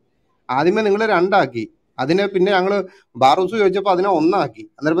വരുന്നത്. ആദ്യമേ നിങ്ങൾ രണ്ടാക്കി, അതിനെ പിന്നെ ഞങ്ങൾ ബാറൂസ് ചോദിച്ചപ്പോൾ അതിനെ ഒന്നാക്കി.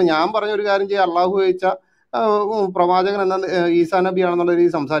 അന്നേരം ഞാൻ പറഞ്ഞ ഒരു കാര്യം ചെയ്യാം, അള്ളാഹു ചോദിച്ച പ്രവാചകൻ എന്ന ഈസാ നബി ആണെന്നുള്ള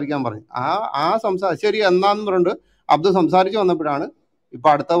രീതി സംസാരിക്കാൻ പറഞ്ഞു. ശരി എന്നാന്ന് പറഞ്ഞിട്ട് അബ്ദു സംസാരിച്ച് വന്നപ്പോഴാണ് ഇപ്പൊ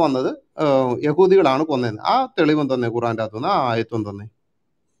അടുത്ത വന്നത് യഹൂദികളാണ് കൊന്നതെന്ന്. ആ തെളിവും തന്നെ ഖുറാന്റെ അകത്തുനിന്ന്, ആ ആയത്വം തന്നെ.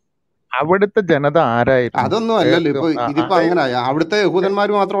 അവിടുത്തെ ജനത ആരായിരുന്നു? അതൊന്നും അല്ലല്ലോ ഇപ്പൊ. ഇതിപ്പോ അങ്ങനെ അവിടുത്തെ യഹൂദന്മാർ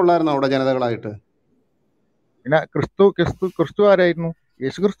മാത്രം ഉള്ളായിരുന്നു അവിടെ ജനതകളായിട്ട്. പിന്നെ ക്രിസ്തു ആരായിരുന്നു?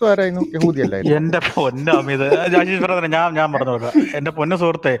 യേശുക്രിസ്തു ആരായിരുന്നു? യഹൂദിയല്ലായിരുന്നു. എന്റെ പൊന്നു അമിത് ഞാൻ പറഞ്ഞു കൊടുക്കാം. എന്റെ പൊന്നു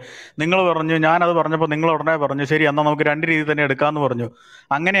സുഹൃത്തെ, നിങ്ങൾ പറഞ്ഞു, ഞാനത് പറഞ്ഞപ്പോൾ നിങ്ങൾ ഉടനെ പറഞ്ഞു ശരി എന്നാൽ നമുക്ക് 2 രീതി തന്നെ എടുക്കാന്ന് പറഞ്ഞു.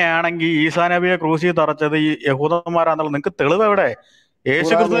 അങ്ങനെയാണെങ്കിൽ ഈസാ നബിയെ ക്രൂശി തറച്ചത് ഈ യഹൂദന്മാരാന്നുള്ളത് നിങ്ങൾക്ക് തെളിവ് എവിടെ?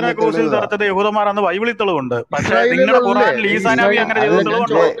 യേശുക്രിസ്തുവിനെ ഖുറാനിലെ ക്രൂശിൽ തെളിവുകളാ. തറച്ചത് യഹൂദന്മാരാന്ന് ബൈബിളിൽ തെളിവുണ്ട്. പക്ഷെ നിങ്ങളുടെ ഇസ്രായേലിലല്ലേ ഖുറാനിൽ ഈസാ നബി അങ്ങനെ ചെയ്തു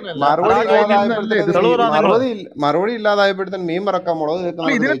തെളിവുണ്ടോ? മറുപടി അതാ ചോദ്യം. ഇല്ലാതായപ്പോഴത്തേന് തെളിവ് താ നിങ്ങള്. മറുപടി ഇല്ലാതായപ്പോഴത്തേന് മീൻ പറക്കാൻ മുളക് അല്ല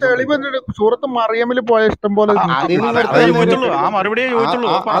കേൾക്കുന്നിടത്ത് ഇതിന് ദേഷ്യം തെളിവ് പിടിക്കും. സൂറത്ത് മറിയമിൽ പോയ ഇഷ്ടം പോലെ അത് ഇനി അതേ എടുത്തു ചോദിച്ചുള്ളൂ, ആ തന്നേര്. മറുപടിയേ ചോദിച്ചുള്ളൂ.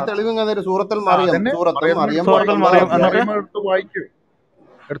 ആ തെളിവ് തന്നേര്. സൂറത്തുൽ മറിയം, അതന്നെ മറിയം സൂറത്തുൽ 19 മറിയം അധ്യായം. എന്നിട്ട് എടുത്ത് വായിക്കൂ,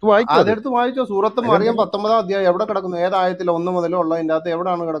 എടുത്ത് വായിക്കൂ. അത് അതെടുത്ത് വായിച്ചോ. സൂറത്ത് മറിയം 19 അധ്യായം എവിടെ കിടക്കുന്നു? ഏതായത്തിൽ 1 മുതലേ ഉള്ളതിന്റെ അകത്ത്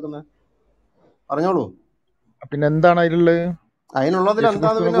എവിടെയാണ് കിടക്കുന്നത്? പറഞ്ഞോളൂ. പിന്നെ എന്താണ് അതിലുള്ളത്? അതിനുള്ളതിൽ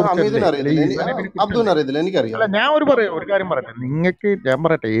എന്താന്ന് പിന്നെ ഹമീദിന് അറിയത്തില്ല, അബ്ദുവിന് അറിയത്തില്ല, എനിക്കറിയാം. അല്ല ഞാൻ ഒരു കാര്യം പറയട്ടെ. ഞാൻ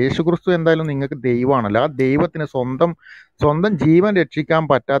പറയട്ടെ, യേശുക്രിസ്തു എന്തായാലും നിങ്ങൾക്ക് ദൈവമാണല്ലോ. ആ ദൈവത്തിന് സ്വന്തം ജീവൻ രക്ഷിക്കാൻ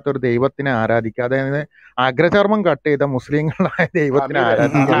പറ്റാത്ത ഒരു ദൈവത്തിനെ ആരാധിക്കാതെ അഗ്രചർമ്മം കട്ട് ചെയ്ത മുസ്ലിങ്ങളായ ദൈവത്തിനെ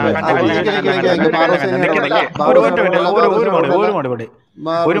ആരാധിക്കരുത്.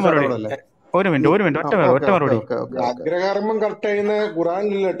 ഒരു മിനിറ്റ് ഒറ്റ മറുപടി. അഗ്രകർമ്മം കട്ട് ചെയ്യുന്ന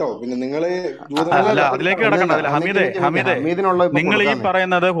ഖുറാനില്ല കേട്ടോ. പിന്നെ നിങ്ങള് അല്ല അതിലേക്ക് കിടക്കണ്ട. അതിൽ ഹമീദെ നിങ്ങൾ ഈ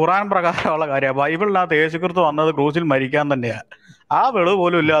പറയുന്നത് ഖുറാൻ പ്രകാരമുള്ള കാര്യമാണ്. ബൈബിളിനകത്ത് യേശുക്രിസ്തു വന്നത് ക്രൂസിൽ മരിക്കാൻ തന്നെയാ. ആ വെളിവ്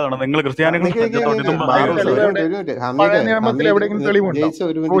പോലും ഇല്ലാതാണ് നിങ്ങൾ ക്രിസ്ത്യാനികൾ ഉണ്ടല്ലോ.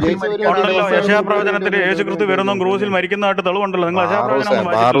 യശയാപ്രവചനത്തിൽ യേശുക്രിസ്തു വരുന്നതും ക്രൂസിൽ മരിക്കുന്നതായിട്ട് തെളിവുണ്ടല്ലോ. നിങ്ങൾ യശയാപ്രവചനം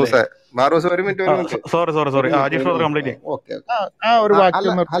വായിച്ചിട്ടില്ലേ? Sorry Ajeesh brother complete.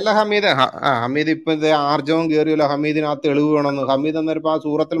 അല്ല ഹമീദ് ഇപ്പൊ ആർജവം കേറിയല്ലോ. ഹമീദിനകത്ത് തെളിവ് വേണമെന്ന്. ഹമീദ് എന്നൊരു ആ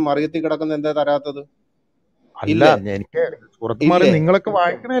സൂറത്തിൽ മറിയത്തിൽ കിടക്കുന്ന എന്താ തരാത്തത്? നിങ്ങളൊക്കെ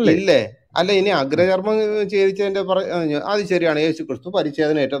വായിക്കണല്ലേ? ഇല്ലേ? അല്ല ഇനി അഗ്രചർമ്മം ചെയ്തിച്ചതിന്റെ അത് ശരിയാണ്. യേശു ക്രിസ്തു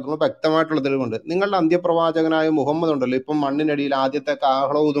പരിച്ഛേദന ഏറ്റവും വ്യക്തമായിട്ടുള്ള തെളിവുണ്ട്. നിങ്ങളുടെ അന്ത്യപ്രവാചകനായ മുഹമ്മദ് ഉണ്ടല്ലോ, ഇപ്പം മണ്ണിനടിയിൽ ആദ്യത്തെ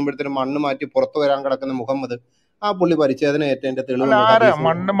കാഹളം ഊതുമ്പോഴത്തേനും മണ്ണ് മാറ്റി പുറത്തു വരാൻ കിടക്കുന്ന മുഹമ്മദ്, ആ പുള്ളി പരിച്ഛേദന ഏറ്റതിന്റെ തെളിവുണ്ട്.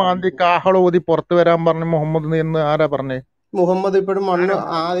 മണ്ണ് മാന്തി കാഹളം ഊതി പുറത്തു വരാൻ പറഞ്ഞ മുഹമ്മദ് എന്ന് ആരാ പറഞ്ഞേ? മുഹമ്മദ് ഇപ്പോഴും മണ്ണ്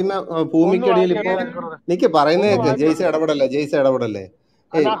ആദ്യമേ ഭൂമിക്കടിയിൽ ഇപ്പൊ എനിക്ക് പറയുന്നേക്ക് ജയ്സ് ഇടപെടല്ലേ.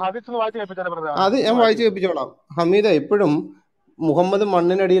 അത് ഞാൻ വായിച്ചു കേൾപ്പിച്ചോളാം. ഹമീദ ഇപ്പോഴും മുഹമ്മദ്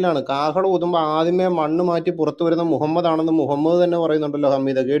മണ്ണിനടിയിലാണ്. കാഹളം ഊതുമ്പോ ആദ്യമേ മണ്ണ് മാറ്റി പുറത്തു വരുന്ന മുഹമ്മദ് ആണെന്ന് മുഹമ്മദ് തന്നെ പറയുന്നുണ്ടല്ലോ.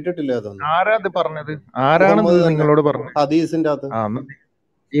 ഹമീദ കേട്ടിട്ടില്ല അതൊന്നും? ആരാത് പറഞ്ഞത്? ആരാണ് നിങ്ങളോട് പറഞ്ഞത്? ഹദീസിന്റെ അകത്ത്.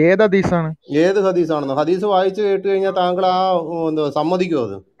 ഏത് ഹദീസാണ്? ഏത് ഹദീസാണെന്നോ? ഹദീസ് വായിച്ചു കേട്ട് കഴിഞ്ഞാൽ താങ്കൾ ആ സമ്മതിക്കുമോ?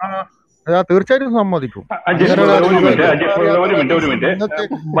 അത് തീർച്ചയായിട്ടും സമ്മതിക്കും.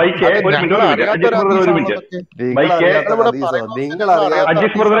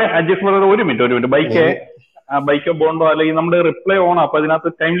 ബൈക്കോ ബോണ്ടോ അല്ലെങ്കിൽ നമ്മുടെ റിപ്ലൈ ഓണോ? അപ്പൊ അതിനകത്ത്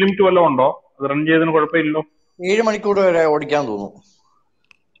ടൈം ലിമിറ്റ് വല്ലതും ഉണ്ടോ? അത് റൺ ചെയ്തതിന് കുഴപ്പമില്ലല്ലോ. 7 മണിക്കൂർ വരെ ഓടിക്കാൻ തോന്നുന്നു.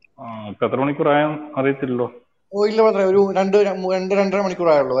 എത്ര മണിക്കൂർ ആയെന്ന് അറിയത്തില്ലല്ലോ. ഇല്ല പറഞ്ഞ ഒരു 2-2.5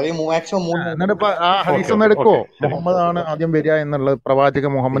 മണിക്കൂറായുള്ളൂ. മാക്സിമം 3. എന്നിട്ട് ആ ഹദീസ് ഒന്ന് എടുക്കോ? മുഹമ്മദ് ആണ് ആദ്യം വരിക എന്നുള്ളത്, പ്രവാചക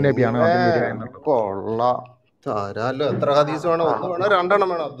മുഹമ്മദ് നബിയാണ് ആദ്യം വരിക എന്നുള്ളത്. കൊള്ളാം. എത്ര ഹദീസ് വേണോ? 1 വേണോ 2 എണ്ണം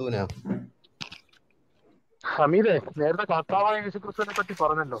വേണോ അബ്ദുവിന്? ഹമീദേ, നേരത്തെ കർത്താവായ യേശുക്രിസ്തുവിനെ പറ്റി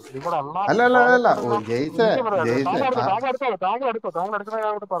പറഞ്ഞല്ലോ. ഇവിടെ അല്ല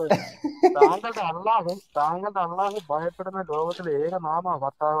താങ്കളുടെ അള്ളാഹു ഭയപ്പെടുന്ന ലോകത്തിലെ ഏക നാമ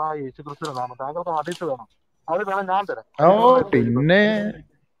കർത്താവായ യേശുക്രിസ്തുവിന്റെ നാമം. താങ്കൾക്ക് ഹദീസ് വേണം? അത് വേണം, ഞാൻ തരാം. പിന്നെ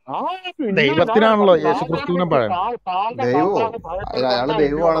ദൈവത്തിനാണല്ലോ യേശുക്രിസ്തുവിനെ പറയാം. അയാള്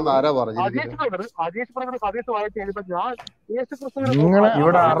ദൈവമാണെന്ന് ആരാ പറഞ്ഞിരിക്കുന്നത്? അജീഷ് ബ്രദർ ഹദീസ് വായിച്ചു കഴിഞ്ഞപ്പോ ഞാൻ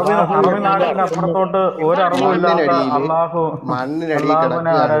ഇവിടെ അറബിനാടിന്റെ അപ്പുറത്തോട്ട് ഒരു അറിവില്ലാത്ത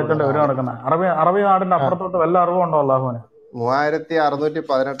അള്ളാഹുവിനെ ആരാധിച്ചിട്ട് ഒരു നടക്കുന്ന അറബി നാടിന്റെ അപ്പുറത്തോട്ട് വല്ല അറിവുണ്ടോ അള്ളാഹുവിന്?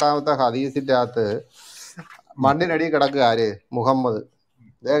 3618 ഹദീസിന്റെ അകത്ത് മണ്ണിനടി കിടക്കുക ആര്? മുഹമ്മദ്.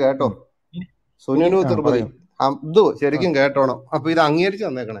 ഇതേ കേട്ടോ, സുനനു തിർമദി. അബ്ദു ശരിക്കും കേട്ടോണം. അപ്പൊ ഇത് അംഗീകരിച്ച്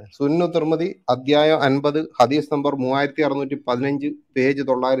തന്നേക്കണേ. സുന്നു തിർമദി അധ്യായം 50 ഹദീസ് നമ്പർ 3615 പേജ്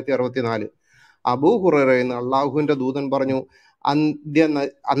 964. അബൂ ഹുറൈറ അള്ളാഹുവിന്റെ ദൂതൻ പറഞ്ഞു,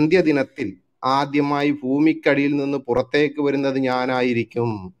 അന്ത്യദിനത്തിൽ ആദ്യമായി ഭൂമിക്കടിയിൽ നിന്ന് പുറത്തേക്ക് വരുന്നത് ഞാനായിരിക്കും.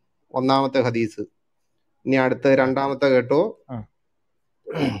 1-ാമത്തെ ഹദീസ്. ഇനി അടുത്ത 2-ാമത്തെ കേട്ടോ.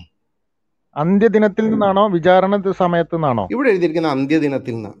 അന്ത്യദിനത്തിൽ നിന്നാണോ വിചാരണ സമയത്ത് നിന്നാണോ? ഇവിടെ എഴുതിയിരിക്കുന്ന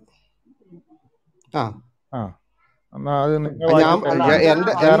അന്ത്യദിനത്തിൽ നിന്നാണ്.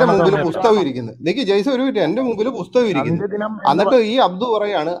 എന്റെ മുമ്പിൽ പുസ്തകം ഇരിക്കുന്നത്. എനിക്ക് ജയ്സ ഒരു മിനിറ്റ്, എന്റെ മുമ്പിൽ പുസ്തകം ഇരിക്കുന്നു. എന്നിട്ട് ഈ അബ്ദു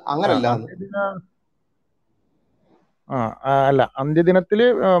പറയാണ് അങ്ങനല്ല. അല്ല, അന്ത്യദിനത്തില്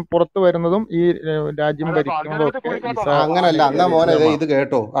പുറത്തു വരുന്നതും ഈ രാജ്യം ഭരിക്കുന്നതും ഒക്കെ അങ്ങനല്ല. എന്നാ മോനെ ഇത്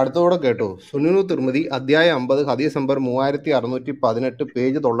കേട്ടോ, അടുത്തോടെ കേട്ടോ. സുനനു തിർമദി അധ്യായം 50 ഹദീസ് നമ്പർ 3618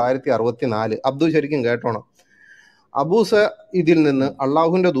 പേജ് 964. അബ്ദു ശരിക്കും കേട്ടോണം. അബൂസ ഇതിൽ നിന്ന്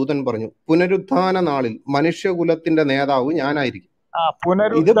അള്ളാഹുവിന്റെ ദൂതൻ പറഞ്ഞു, പുനരുത്ഥാന നാളിൽ മനുഷ്യകുലത്തിന്റെ നേതാവ് ഞാനായിരിക്കും.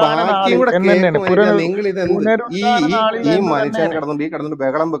 ഇത് ബാക്കി കൂടെ കേൾക്കുമ്പോൾ നിങ്ങൾ ഈ മനുഷ്യൻ കിടന്നുണ്ട്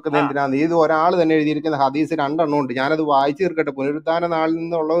ബഹളം വെക്കുന്ന എന്തിനാണ്? ഇത് ഒരാൾ തന്നെ എഴുതിയിരിക്കുന്ന ഹദീസ് 2 എണ്ണം ഉണ്ട്. ഞാനത് വായിച്ചു തീർക്കട്ടെ. പുനരുത്ഥാന നാളിൽ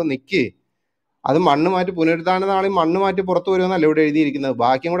നിന്നുള്ളത് നിക്ക്. അത് മണ്ണ് മാറ്റി പുനരുദ്ധാന നാളിൽ മണ്ണ് മാറ്റി പുറത്തു വരുമെന്നല്ല ഇവിടെ എഴുതിയിരിക്കുന്നത്.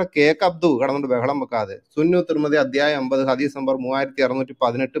 ബാക്കിയും കൂടെ കേക്ക് അബ്ദു കടന്നുകൊണ്ട് ബഹളം വെക്കാതെ. സുന്നു തിർമതി അധ്യായം 50 ഹദീസ് നമ്പർ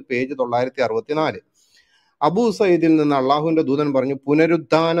 3618 പേജ് 964. അബൂ സയ്യിദിൽ നിന്ന് അള്ളാഹുവിന്റെ ദൂതൻ പറഞ്ഞു,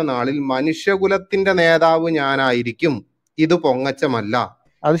 പുനരുദ്ധാന നാളിൽ മനുഷ്യകുലത്തിന്റെ നേതാവ് ഞാനായിരിക്കും, ഇത് പൊങ്ങച്ചമല്ല.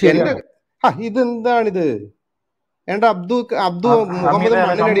 എന്റെ ഇതെന്താണിത്? എന്റെ അബ്ദു മുഹമ്മദ്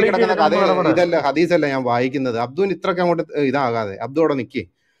മണ്ണിനടിയിൽ കിടക്കുന്ന കഥ ഇതല്ല, ഹദീസല്ല ഞാൻ വായിക്കുന്നത്. അബ്ദുവിന് ഇത്രയ്ക്ക് അങ്ങോട്ട് ഇതാകാതെ. അബ്ദു അവിടെ നിൽക്കേ.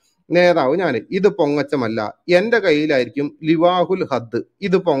 നേതാവ് ഞാൻ, ഇത് പൊങ്ങച്ചമല്ല. എന്റെ കയ്യിലായിരിക്കും ലിവാഹുൽ ഹദ്,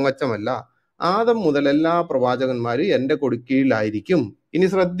 ഇത് പൊങ്ങച്ചമല്ല. ആദം മുതൽ എല്ലാ പ്രവാചകന്മാരും എന്റെ കൊടുക്കീഴിലായിരിക്കും. ഇനി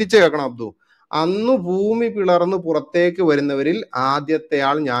ശ്രദ്ധിച്ചു കേൾക്കണം അബ്ദു. അന്ന് ഭൂമി പിളർന്ന് പുറത്തേക്ക് വരുന്നവരിൽ ആദ്യത്തെ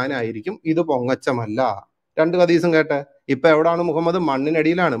ആൾ ഞാനായിരിക്കും, ഇത് പൊങ്ങച്ചമല്ല. 2 ഹദീസും കേട്ടെ. ഇപ്പൊ എവിടാണ് മുഹമ്മദ്?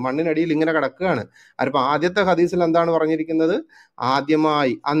 മണ്ണിനടിയിലാണ്. മണ്ണിനടിയിൽ ഇങ്ങനെ കിടക്കുകയാണ്. അപ്പൊ ആദ്യത്തെ ഹദീസിൽ എന്താണ് പറഞ്ഞിരിക്കുന്നത്?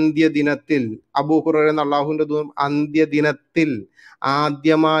 ആദ്യമായി അന്ത്യദിനത്തിൽ, അബൂ ഹുറൈറ അല്ലാഹുവിന്റെ ദൂതൻ, അന്ത്യദിനത്തിൽ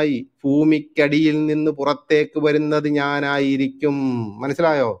ആദ്യമായി ഭൂമിക്കടിയിൽ നിന്ന് പുറത്തേക്ക് വരുന്നത് ഞാനായിരിക്കും.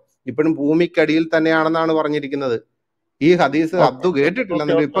 മനസ്സിലായോ? ഇപ്പോഴും ഭൂമിക്കടിയിൽ തന്നെയാണെന്നാണ് പറഞ്ഞിരിക്കുന്നത്. ഈ ഹദീസ് അബ്ദു കേട്ടിട്ടില്ല,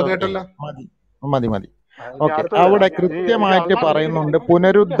 ഇപ്പൊ കേട്ടല്ലോ. മതി. ഓക്കെ, അവിടെ കൃത്യമായിട്ട് പറയുന്നുണ്ട്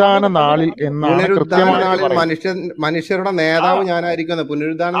പുനരുദ്ധാന നാളിൽ എന്നാണ്. പുനരുദ്ധാന നാളിൽ മനുഷ്യരുടെ നേതാവ് ഞാനായിരിക്കും.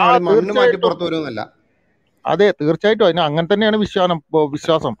 പുനരുദ്ധാന നാളിൽ മണ്ണ് മാറ്റി പുറത്തു വരുമെന്നല്ല. അതെ, തീർച്ചയായിട്ടും അതിന് അങ്ങനെ തന്നെയാണ്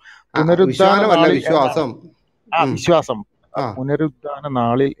വിശ്വാസം. പുനരുദ്ധാന നാളിൽ വിശ്വാസം പുനരുദ്ധാന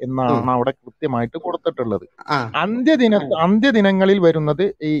നാളിൽ എന്നാണ് അവിടെ കൃത്യമായിട്ട് കൊടുത്തിട്ടുള്ളത്. അന്ത്യദിനങ്ങളിൽ വരുന്നത്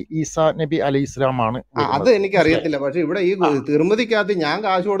ഈ ഈസാ നബി അലൈഹി ഇസ്ലാമാണ്. അത് എനിക്കറിയത്തില്ല. പക്ഷെ ഇവിടെ ഈ തിരുമതിക്കകത്ത് ഞാൻ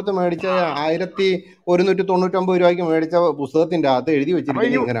കാശ് കൊടുത്ത് മേടിച്ച 1199 രൂപയ്ക്ക് മേടിച്ച പുസ്തകത്തിന്റെ അകത്ത് എഴുതി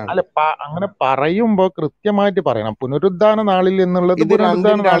വെച്ചിരിക്കുന്നത് ഇങ്ങനെയാണ്. അല്ല, അങ്ങനെ പറയുമ്പോ കൃത്യമായിട്ട് പറയണം പുനരുദ്ധാന നാളിൽ എന്നുള്ളത്. ഇത്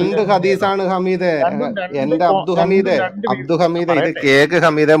രണ്ട് ഹദീസാണ് ഹമീദെ. എന്റെ അബ്ദു ഹമീദെ, ഇത് കേക്ക്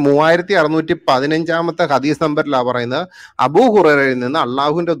ഹമീദെ 3615 ഹദീസ് നമ്പറിലാണ് പറയുന്നത്. അബൂ ഹുറൈറയിൽ നിന്ന്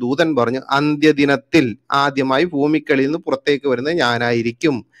അള്ളാഹുവിന്റെ ദൂതൻ പറഞ്ഞു, അന്ത്യദിനത്തിൽ ആദ്യമായി ഭൂമിക്കളിൽ നിന്ന് പുറത്തേക്ക് വരുന്നത്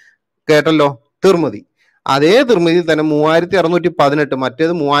ഞാനായിരിക്കും. കേട്ടല്ലോ? തിർമതി. അതേ തിർമതിയിൽ തന്നെ 3618,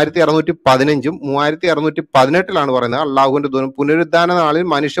 മറ്റേത് 3615, 3618 പറയുന്നത് അള്ളാഹുവിന്റെ ദൂതൻ പുനരുദ്ധാന നാളിൽ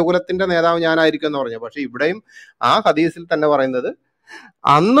മനുഷ്യകുലത്തിന്റെ നേതാവ് ഞാനായിരിക്കും എന്ന് പറഞ്ഞു. പക്ഷെ ഇവിടെയും ആ ഹദീസിൽ തന്നെ പറയുന്നത്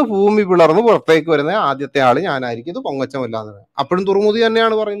അന്ന് ഭൂമി പിളർന്ന് പുറത്തേക്ക് വരുന്ന ആദ്യത്തെ ആള് ഞാനായിരിക്കും, ഇത് പൊങ്ങച്ചമല്ല എന്ന് പറയുന്നത്. അപ്പോഴും തുറമുതി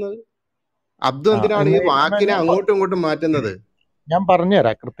തന്നെയാണ് പറയുന്നത്. അബ്ദു എന്തിനാണ് ഈ വാക്കിനെ അങ്ങോട്ടും ഇങ്ങോട്ടും മാറ്റുന്നത്? ഞാൻ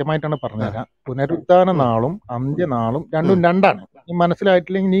പറഞ്ഞുതരാം, കൃത്യമായിട്ടാണ് പറഞ്ഞുതരാം. പുനരുദ്ധാന നാളും അന്ത്യനാളും രണ്ടും രണ്ടാണ്. നീ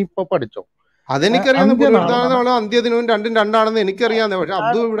മനസ്സിലായിട്ടില്ലെങ്കിൽ നീ ഇപ്പൊ പഠിച്ചോ. അതെനിക്കറിയാം. പുനരുദ്ധാന നാളും അന്ത്യദിനവും രണ്ടും രണ്ടാണെന്ന് എനിക്കറിയാന്ന്. പക്ഷെ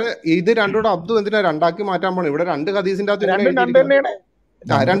അബ്ദു ഇവിടെ ഇത് രണ്ടോടെ അബ്ദു എന്തിനാ രണ്ടാക്കി മാറ്റാൻ പോണേ? ഇവിടെ 2 ഹദീസിന്റെ അകത്ത്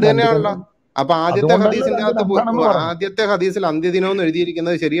രണ്ട് തന്നെയാണല്ലോ. അപ്പൊ ആദ്യത്തെ ഹദീസിൽ അന്ത്യദിനം എന്ന്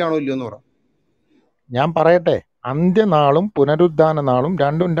എഴുതിയിരിക്കുന്നത് ശരിയാണോ ഇല്ലയോ എന്ന് പറ. ഞാൻ പറയട്ടെ, അന്ത്യനാളും പുനരുദ്ധാന നാളും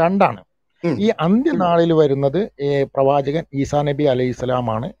രണ്ടും രണ്ടാണ്. ഈ അന്ത്യനാളിൽ വരുന്നത് പ്രവാചകൻ ഈസാ നബി അലൈഹി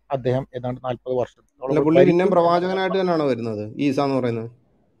സ്വലാമാണ്. അദ്ദേഹം ഏതാണ്ട് 40 വർഷത്തോളം പിന്നെ പ്രവാചകനായിട്ട് തന്നെയാണോ വരുന്നത് ഈസ എന്ന് പറയുന്നത്?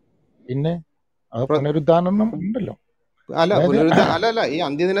 പിന്നെ അത് പുനരുദ്ധാനം ഉണ്ടല്ലോ. അല്ല, ഈ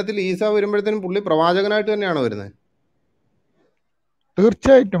അന്ത്യദിനത്തിൽ ഈസ വരുമ്പോഴത്തേനും പുള്ളി പ്രവാചകനായിട്ട് തന്നെയാണോ വരുന്നത്?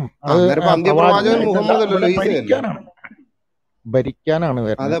 തീർച്ചയായിട്ടും. അന്ത്യപ്രവാചകൻ മുഹമ്മദ് അല്ലല്ലോ, ഈസയല്ലേ? ഭരിക്കാനാണ്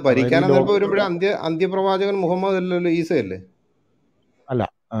വരുന്നത്. അതെ, ഭരിക്കാനെന്ന് വരുമ്പോഴേ അന്ത്യപ്രവാചകൻ മുഹമ്മദ് അല്ലല്ലോ, ഈസയല്ലേ? അല്ല,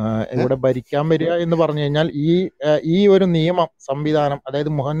 ഇവിടെ ഭരിക്കാൻ വരിക എന്ന് പറഞ്ഞു കഴിഞ്ഞാൽ ഈ ഒരു നിയമം സംവിധാനം, അതായത്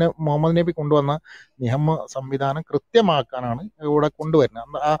മുഹമ്മദ് നബി കൊണ്ടുവന്ന നിയമ സംവിധാനം കൃത്യമാക്കാനാണ് ഇവിടെ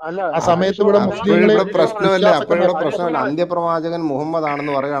കൊണ്ടുവരുന്നത്. ആ സമയത്ത് ഇവിടെ പ്രശ്നമല്ല. അന്ത്യപ്രവാചകൻ മുഹമ്മദ്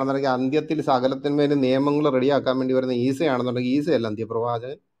ആണെന്ന് പറയുകയാണെന്നുണ്ടെങ്കിൽ അന്ത്യത്തിൽ സകലത്തിന്മേലും നിയമങ്ങൾ റെഡിയാക്കാൻ വേണ്ടി വരുന്ന ഈസയാണെന്നുണ്ടെങ്കിൽ ഈസയല്ല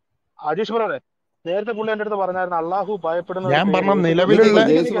അന്ത്യപ്രവാചകൻ. നേരത്തെ പുള്ളി എന്റെ അടുത്ത് പറഞ്ഞായിരുന്നു അള്ളാഹു ഭയപ്പെടുന്ന. ഞാൻ പറഞ്ഞ നിലവിലുള്ള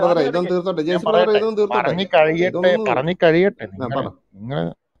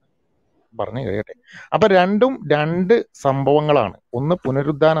പറഞ്ഞു കഴിയട്ടെ. അപ്പൊ രണ്ടും 2 സംഭവങ്ങളാണ്. ഒന്ന്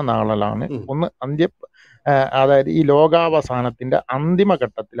പുനരുദ്ധാന നാളിലാണ്, ഒന്ന് അതായത് ഈ ലോകാവസാനത്തിന്റെ അന്തിമ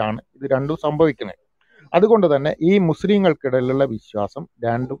ഘട്ടത്തിലാണ് ഇത് രണ്ടും സംഭവിക്കുന്നത്. അതുകൊണ്ട് തന്നെ ഈ മുസ്ലിങ്ങൾക്കിടയിലുള്ള വിശ്വാസം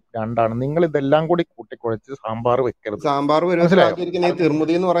രണ്ടും രണ്ടാണ്. നിങ്ങൾ ഇതെല്ലാം കൂടി കൂട്ടിക്കുഴച്ച് സാമ്പാർ വെക്കരുത്. സാമ്പാർ വരുന്ന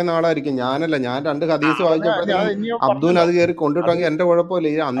തിർമുതി എന്ന് പറയുന്ന ആളായിരിക്കും. ഞാനല്ല. ഞാൻ 2 ഹദീസ് വായിച്ചപ്പോഴത്തേക്കും അബ്ദുവിന് അത് കയറി കൊണ്ടിട്ടെങ്കിൽ എന്റെ കുഴപ്പമില്ല.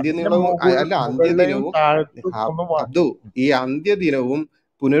 ഈ അന്ത്യദിനവും അബ്ദു, ഈ അന്ത്യദിനവും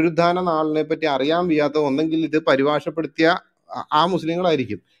പുനരുദ്ധാന നാളിനെ പറ്റി അറിയാൻ വയ്യാത്ത ഒന്നെങ്കിൽ ഇത് പരിഭാഷപ്പെടുത്തിയ ആ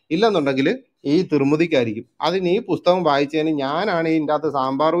മുസ്ലിങ്ങളായിരിക്കും, ഇല്ലെന്നുണ്ടെങ്കിൽ ഈ തിർമുതിക്കായിരിക്കും. അതിന് ഈ പുസ്തകം വായിച്ചതിന് ഞാനാണ് ഇതിൻ്റെ അകത്ത്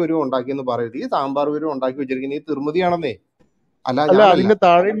സാമ്പാർ വരും ഉണ്ടാക്കിയെന്ന് പറയരുത്. ഈ സാമ്പാർ വരും ഉണ്ടാക്കി വെച്ചിരിക്കുന്നത് ഈ തിർമുതിയാണെന്നേ. അല്ല, അതിന്റെ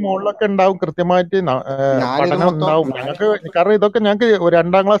താഴെയും മുകളിലൊക്കെ ഉണ്ടാവും, കൃത്യമായിട്ട് പഠനം ഉണ്ടാവും ഞങ്ങൾക്ക്. കാരണം ഇതൊക്കെ ഞങ്ങൾക്ക്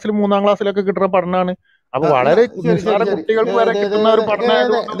 2ാം ക്ലാസ്സിലും 3ാം ക്ലാസ്സിലൊക്കെ കിട്ടുന്ന പഠനമാണ്. അപ്പൊ വളരെ നിസ്സാര കുട്ടികൾക്ക് വരെ കിട്ടുന്ന ഒരു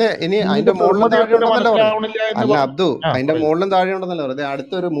പഠനമായതുകൊണ്ട് ഇനി അതിന്റെ മുകളിലും താഴെ അല്ല അബ്ദു, അതിന്റെ മുകളിലും താഴെ ഉണ്ടെന്നല്ലോ. അതെ,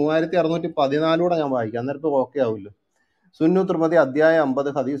 അടുത്തൊരു 3614 ഞാൻ വായിക്കാം, അന്നേരത്ത് ഓക്കെ ആവില്ലോ. സുന്നു തിർമതി അധ്യായം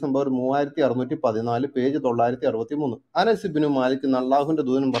 50 ഹദീസ് നമ്പർ 3614 പേജ് 963. അനസ് ഇബ്നു മാലിക് അല്ലാഹുവിന്റെ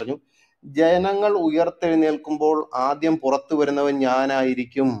ദൂതനും പറഞ്ഞു, ജനങ്ങൾ ഉയർത്തെഴുന്നേൽക്കുമ്പോൾ ആദ്യം പുറത്തു വരുന്നവൻ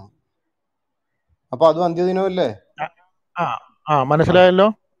ഞാനായിരിക്കും. അപ്പൊ അതും അന്ത്യദിനമല്ലേ? മനസ്സിലായല്ലോ.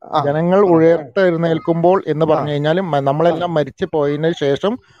 ആ ജനങ്ങൾ ഉയർത്തെഴുന്നേൽക്കുമ്പോൾ എന്ന് പറഞ്ഞു കഴിഞ്ഞാൽ നമ്മളെല്ലാം മരിച്ചു പോയതിനു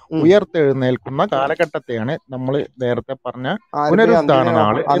ശേഷം ഉയർത്തെഴുന്നേൽക്കുന്ന കാലഘട്ടത്തെയാണ് നമ്മൾ നേരത്തെ പറഞ്ഞ പുനരുദ്ധാന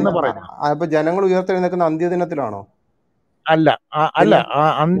നാള് എന്ന് പറയുന്നത്. അപ്പൊ ജനങ്ങൾ ഉയർത്തെഴുന്നേൽക്കുന്ന അന്ത്യദിനത്തിലാണോ? അല്ല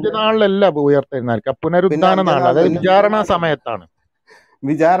അന്ത്യനാളിലല്ല ഉയർത്തെഴുന്നേൽക്കുക, പുനരുദ്ധാന നാളിൽ, അതായത് വിചാരണ സമയത്താണ്.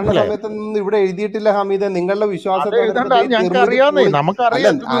 വിചാരണ സമയത്തൊന്നും ഇവിടെ എഴുതിയിട്ടില്ല ഹമീദ. നിങ്ങളുടെ വിശ്വാസത്തെ ഞാൻ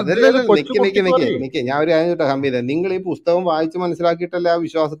ഒരു കാര്യം കേട്ടോ ഹമീദ, നിങ്ങൾ ഈ പുസ്തകം വായിച്ച് മനസ്സിലാക്കിയിട്ടല്ല ആ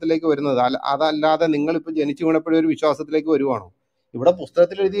വിശ്വാസത്തിലേക്ക് വരുന്നത്. അതല്ലാതെ നിങ്ങൾ ഇപ്പൊ ജനിച്ചു വീണപ്പോഴേ ഒരു വിശ്വാസത്തിലേക്ക് വരുവാണോ? ഇവിടെ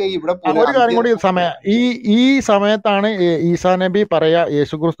പുസ്തകത്തിൽ എഴുതിയ ഇവിടെ ഒരു കാര്യം കൂടി ഈ സമയത്താണ് ഈസാ നബി പറയാ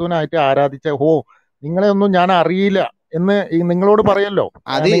യേശുക്രിസ്തുവിനായിട്ട് ആരാധിച്ച, നിങ്ങളെ ഒന്നും ഞാൻ അറിയില്ല എന്ന് നിങ്ങളോട് പറയല്ലോ.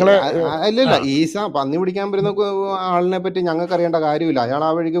 അല്ലല്ല, ഈസ പന്നി പിടിക്കാൻ വരുന്ന ആളിനെ പറ്റി ഞങ്ങൾക്ക് അറിയേണ്ട കാര്യമില്ല. അയാൾ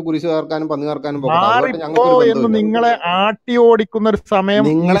ആ വഴിക്ക് കുരിശ് ചേർക്കാനും പന്നി ചേർക്കാനും എന്ന് നിങ്ങളെ ആട്ടി ഓടിക്കുന്ന ഒരു സമയം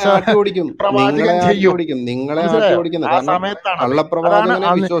നിങ്ങളെ ആട്ടി ഓടിക്കും.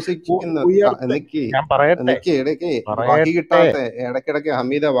 കള്ളപ്രവാചകനെ വിശ്വസിക്കുന്ന വഹി കിട്ടാത്ത ഇടയ്ക്കിടയ്ക്ക്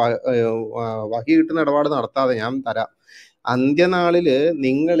ഹമീദ വഹി കിട്ടുന്ന ഇടപാട് നടത്താതെ ഞാൻ തരാം. അന്ത്യനാളില്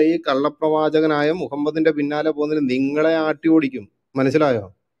നിങ്ങൾ ഈ കള്ളപ്രവാചകനായ മുഹമ്മദിന്റെ പിന്നാലെ പോകുന്നതിന് നിങ്ങളെ ആട്ടി ഓടിക്കും. മനസ്സിലായോ?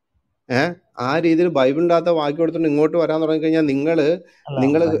 ആ രീതിയിൽ ബൈബിളിനകത്ത വാക്യം കൊടുത്തിട്ട് ഇങ്ങോട്ട് വരാൻ തുടങ്ങിക്കഴിഞ്ഞാൽ നിങ്ങള്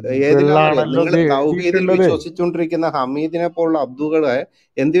ഏതിലാണ് നിങ്ങൾ തൗഹീദിൽ വിശ്വസിച്ചുകൊണ്ടിരിക്കുന്ന ഹമീദിനെ പോലുള്ള അബ്ദുകളെ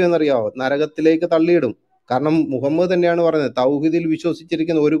എന്ത് ചെയ്യുമെന്നറിയാവോ? നരകത്തിലേക്ക് തള്ളിയിടും. കാരണം മുഹമ്മദ് തന്നെയാണ് പറഞ്ഞത്, തൗഹീദിൽ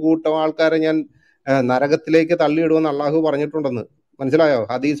വിശ്വസിച്ചിരിക്കുന്ന ഒരു കൂട്ടം ആൾക്കാരെ ഞാൻ നരകത്തിലേക്ക് തള്ളിയിടുമെന്ന് അള്ളാഹു പറഞ്ഞിട്ടുണ്ടെന്ന്. മനസ്സിലായോ?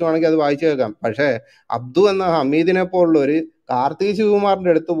 ഹദീസ് ആണെങ്കിൽ അത് വായിച്ചു കേൾക്കാം. പക്ഷെ അബ്ദു എന്ന ഹമീദിനെ പോലുള്ള ഒരു കാർത്തിക്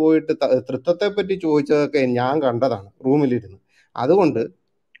ശിവകുമാറിന്റെ അടുത്ത് പോയിട്ട് തൃത്വത്തെ പറ്റി ചോദിച്ചതൊക്കെ ഞാൻ കണ്ടതാണ് റൂമിലിരുന്ന്. അതുകൊണ്ട്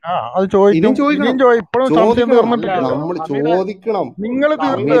നമ്മൾ ചോദിക്കണം.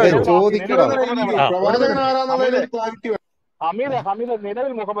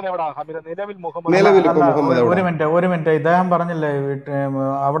 ഒരു മിനിറ്റ് ഇദ്ദേഹം പറഞ്ഞില്ലേ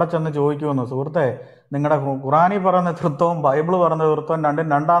അവിടെ ചെന്ന് ചോദിക്കുമെന്ന്. സുഹൃത്തെ, നിങ്ങളുടെ ഖുറാനി പറയുന്ന തൃത്വവും ബൈബിള് പറയുന്ന തൃത്വവും രണ്ടും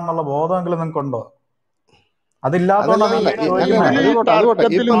രണ്ടാന്നുള്ള ബോധമെങ്കിലും നിങ്ങൾക്ക് ഉണ്ടോ? അതില്ലാത്തോണ്ടാണ്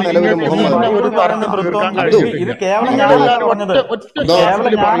ഇത് കേവലം ഞാനല്ല പറഞ്ഞത്. കേവലം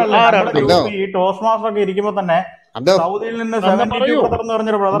ഞാനല്ല. ഈ ടോസ്റ്റ് മാസ്റ്റർ ഒക്കെ ഇരിക്കുമ്പോ തന്നെ സൗദിയിൽ നിന്ന് 72 ബ്രദർ എന്ന്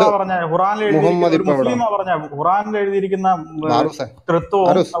പറഞ്ഞൊരു ബ്രദറാ പറഞ്ഞ, ഖുറാനിൽ എഴുതിയിരിക്കുന്ന മുസ്ലിമാ പറഞ്ഞ, ഖുറാനിൽ എഴുതിയിരിക്കുന്ന തൃത്വവും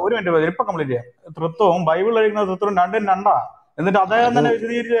ഒരു മിനിറ്റ് ഇപ്പൊ കംപ്ലീറ്റ് ചെയ്യാം, തൃത്വവും ബൈബിളിൽ എഴുതുന്ന തൃത്വവും രണ്ടും രണ്ടാ. എന്നിട്ട് അദ്ദേഹം തന്നെ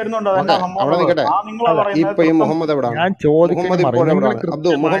വിശദീകരിച്ച് തരുന്നുണ്ട്.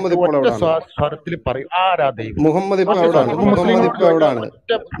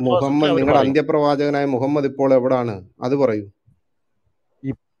 നിങ്ങളുടെ അന്ത്യപ്രവാചകനായ മുഹമ്മദ് ഇപ്പോൾ എവിടാണ്? അത് പറയൂ.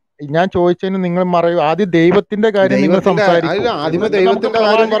 ഞാൻ ചോദിച്ചതിന് നിങ്ങൾ പറയൂ. ആദ്യം ദൈവത്തിന്റെ കാര്യം ആദ്യമേ ദൈവത്തിന്റെ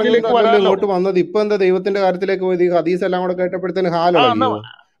കാര്യം പറഞ്ഞിട്ട് ഇങ്ങോട്ട് വന്നത്. ഇപ്പൊ എന്താ ദൈവത്തിന്റെ കാര്യത്തിലേക്ക് പോയത്? ഈ ഹദീസ് എല്ലാം കൂടെ കേട്ടപ്പോഴത്തേന് ഹാലോ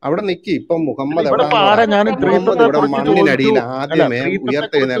അവിടെ നിക്കി. ഇപ്പൊ മുഹമ്മദ് മണ്ണിനടിയിൽ ആദ്യമേ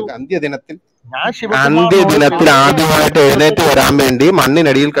ഉയർത്തെഴുന്നേൽക്കുക അന്ത്യദിനത്തിൽ ആദ്യമായിട്ട് എഴുന്നേറ്റ് വരാൻ വേണ്ടി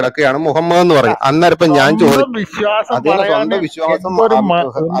മണ്ണിനടിയിൽ കിടക്കുകയാണ് മുഹമ്മദ് എന്ന് പറയും. അന്നേരം ഞാൻ ചോദിച്ചു, അതിന് സ്വന്തം വിശ്വാസം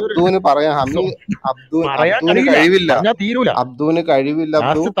അബ്ദുവിന് പറയാൻ അബ്ദുവിന് കഴിവില്ല. അബ്ദുവിന് കഴിവില്ല.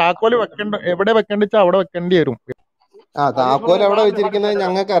 താക്കോല് എവിടെ വെക്കണ്ട അവിടെ വെക്കേണ്ടി വരും. താക്കോൽ എവിടെ വെച്ചിരിക്കുന്നത്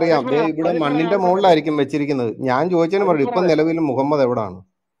ഞങ്ങൾക്ക് അറിയാം. ഇവിടെ മണ്ണിന്റെ മുകളിലായിരിക്കും വെച്ചിരിക്കുന്നത്. ഞാൻ ചോദിച്ചതിന് പറയും, ഇപ്പൊ നിലവിൽ മുഹമ്മദ് എവിടാണ്?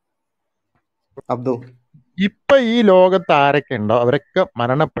 അബ്ദു, ഇപ്പൊ ഈ ലോകത്ത് ആരൊക്കെ ഉണ്ടോ അവരൊക്കെ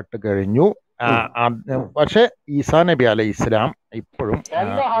മരണപ്പെട്ട് കഴിഞ്ഞു. പക്ഷെ ഈസാ നബി അലൈഹി ഇസ്ലാം ഇപ്പോഴും.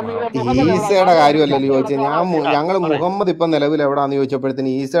 ഈസയുടെ കാര്യമല്ലല്ലോ ചോദിച്ചത്. ഞങ്ങൾ മുഹമ്മദ് ഇപ്പൊ നിലവിൽ എവിടാന്ന്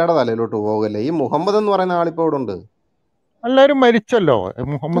ചോദിച്ചപ്പോഴത്തേന് ഈസയുടെ തലയിലോട്ട് പോകല്ലേ. ഈ മുഹമ്മദ് എന്ന് പറയുന്ന ആളിപ്പോ ഇവിടെ ഉണ്ട്. എല്ലാരും മരിച്ചല്ലോ.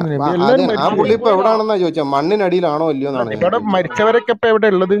 മുഹമ്മദ് നബി ആ പുള്ളി ഇപ്പൊ എവിടാണെന്നാ ചോദിച്ചാ? മണ്ണിനടിയിലാണോ ഇല്ലയോ എന്നാണ്. ഇവിടെ മരിച്ചവരൊക്കെ ഇപ്പൊ എവിടെ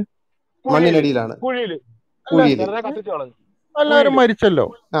ഉള്ളത്? മണ്ണിനടിയിലാണ്, കുഴിയിൽ. എല്ലാരും മരിച്ചല്ലോ.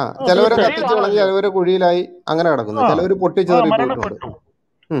 ചിലവരെ കത്തിച്ചു കളഞ്ഞ് ചിലവരെ കുഴിയിലായി അങ്ങനെ കിടക്കുന്നു. ചിലവര് പൊട്ടിച്ചെറിയിട്ടുണ്ട്.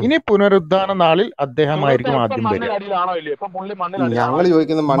 ഇനി പുനരുദ്ധാന നാളിൽ അദ്ദേഹമായിരിക്കും ആദ്യം വരിക. ഞങ്ങൾ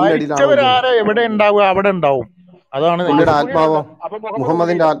ചോദിക്കുന്നത് മരിച്ചവരാരെ എവിടെ ഉണ്ടാവുക? അവിടെ ഉണ്ടാവും. അതാണ് പുള്ളിയുടെ ആത്മാവോ?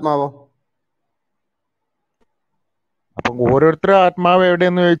 മുഹമ്മദിന്റെ ആത്മാവോ? അപ്പൊ ഓരോരുത്തരുടെ ആത്മാവ്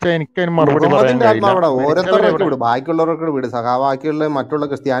എവിടെയെന്ന് ചോദിച്ചാൽ എനിക്കതിന് മറുപടി പറയാൻ ആത്മാവിടെ ഓരോരുത്തരൊക്കെ വിട്, ബാക്കിയുള്ളവരൊക്കെ വിട്, ബാക്കിയുള്ള മറ്റുള്ള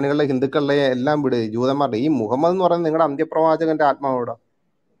ക്രിസ്ത്യാനികളുടെ ഹിന്ദുക്കളുടെ എല്ലാം വിട്, ജൂതന്മാരുടെ. ഈ മുഹമ്മദ് എന്ന് പറയുന്നത് നിങ്ങളുടെ അന്ത്യപ്രവാചകന്റെ ആത്മാവിടെ?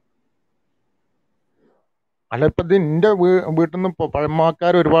 അല്ല ഇപ്പൊ ഇത് എന്റെ വീട്ടിൽ നിന്ന്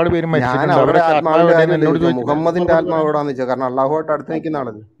പഴമക്കാർ ഒരുപാട് പേര് ഞാൻ മരിച്ചിട്ടുണ്ട്. അവരുടെ അവരൊക്കെ ആത്മാവ് ആത്മാവിന്റെ എവിടെയെന്ന് കാര്യമല്ല എന്നോട് ചോദിച്ചത്, ചോദിച്ചിട്ട് മുഹമ്മദിന്റെ മറുപടി ആത്മാവ് പറയാൻ. എവിടാന്ന് വെച്ചാൽ, കാരണം അള്ളാഹുമായിട്ട് അടുത്ത് നിൽക്കുന്ന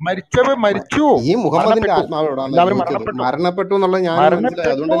ആളല്ലേ. മരിച്ചവർ മരിച്ചു, ഈ മുഹമ്മദിന്റെ മരണപ്പെട്ടു, ആത്മാവ് എവിടാന്നാ എല്ലാവരും ചോദിച്ചത്. മരണപ്പെട്ടു. മരണപ്പെട്ടു എന്നുള്ളത് ഞാനും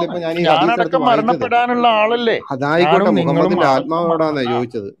മനസ്സിലായി, അതുകൊണ്ടല്ലേ ഇപ്പൊ ഞാൻ ഈ ഹദീസ് എടുത്ത് ഞാനടക്കം വായിച്ചത്. മരണപ്പെടാനുള്ള ആളല്ലേ. അതായിക്കോട്ടെ, ഞാനും നിങ്ങളും മുഹമ്മദിന്റെ ആൾക്കും ആത്മാവ് എവിടാന്നാ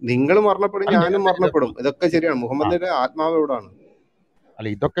ചോദിച്ചത്. നിങ്ങൾ മരണപ്പെടും, ഞാനും മരണപ്പെടും, ഇതൊക്കെ ശരിയാണ്. മുഹമ്മദിന്റെ ആത്മാവ് എവിടാണ്?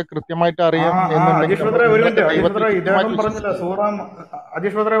 അല്ല ഇതൊക്കെ കൃത്യമായിട്ട് ആ അറിയാം ആ എന്നുണ്ടെങ്കിൽ അജീഷ് ബ്രദറെ ഒരു നിങ്ങൾക്ക് മിനിറ്റ്, അജീഷ് ദൈവത്തിൽ ബ്രദറെ ഇദ്ദേഹം കൃത്യമായിട്ട് പറഞ്ഞില്ല വിശ്വസിക്കാം.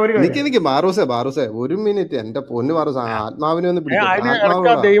 അജീഷ് ബ്രദറെ ഒരു കാര്യം. എനിക്ക് ബാറൂസേ ഒരു മിനിറ്റ്, എന്റെ പൊന്ന് ബാറൂസ്, ആത്മാവിനെ ഒന്ന് പിടിക്കട്ടെ. അതിന് ആത്മാവ് ഇടയ്ക്ക്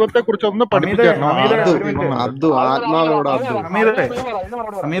ആ എവിടാ? ദൈവത്തെ കുറിച്ച് ഒന്ന് ഹമീദെ പഠിപ്പിച്ചു തരണം. ഹമീദെ അബ്ദു ഒരു മിനിറ്റ്, അബ്ദു ആത്മാവ് എവിടാ? അബ്ദു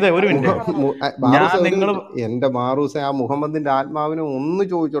ഹമീദെ ഒരു മിനിറ്റ്. ഞാൻ ബാറൂസെ ഒരു നിങ്ങൾ മിനിറ്റ്, എന്റെ ബാറൂസെ ആ മുഹമ്മദിന്റെ ആത്മാവിനെ ഒന്ന്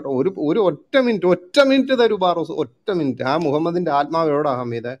ചോദിച്ചോട്ടെ. ഒരു ഒറ്റ മിനിറ്റ് തരൂ ബാറൂസ്, ഒറ്റ മിനിറ്റ്. ആ മുഹമ്മദിന്റെ ആത്മാവ് എവിടാ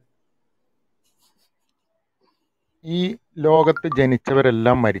ഹമീദെ? ഈ ലോകത്ത്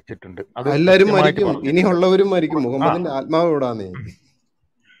ജനിച്ചവരെല്ലാം മരിച്ചിട്ടുണ്ട്. അത് എല്ലാരും കൃത്യമായിട്ട് മരിക്കും, പറഞ്ഞു. ഇനിയുള്ളവരും മരിക്കും. ആ മുഹമ്മദിന്റെ ആത്മാവ് എവിടാന്നേ?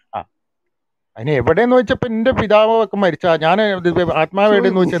 ആ അതിന് എവിടെയെന്ന് വെച്ചപ്പോ എന്റെ പിതാവ് ഒക്കെ മരിച്ച ഞാൻ ആത്മാവ്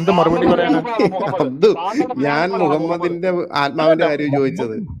എവിടെയെന്ന് വെച്ചാൽ എന്ത് മറുപടി പറയാനാ? അബ്ദു, ഞാൻ മുഹമ്മദിന്റെ ആത്മാവിന്റെ അല്ലല്ല കാര്യം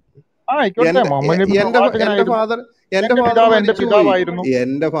ചോദിച്ചത്. ആയിക്കോട്ടെ, എന്റെ മുഹമ്മദ് നബി എന്റെ പ്രവാചകനായിരുന്നു. ഫാദർ എന്റെ പിതാവ് എന്റെ പിതാവായിരുന്നു.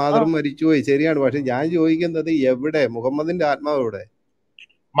 എന്റെ ആ ഫാദറും മരിച്ചുപോയി, ശരിയാണ്. പക്ഷെ ഞാൻ ചോദിക്കുന്നത് എവിടെ മുഹമ്മദിന്റെ ആത്മാവ് എവിടെ?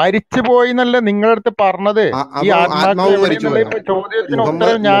 മരിച്ചുപോയി എന്നല്ല നിങ്ങളുടെ അടുത്ത് പറഞ്ഞത്. ഈ അപ്പൊ ആത്മാക്കൾ ആത്മാവും എവിടെയെന്നുള്ള മരിച്ചുപോയോ? ഇപ്പൊ ചോദ്യത്തിന്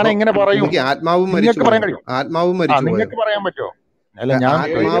ഉത്തരം ഞാൻ എങ്ങനെ പറയും? എനിക്ക് ആത്മാവും നിങ്ങൾക്ക് പറയാൻ മരിച്ചുപോയോ? കഴിയും? ആത്മാവും ആ മരിച്ചുപോയോ? നിങ്ങൾക്ക് പറയാൻ പറ്റുമോ? അല്ല ഞാൻ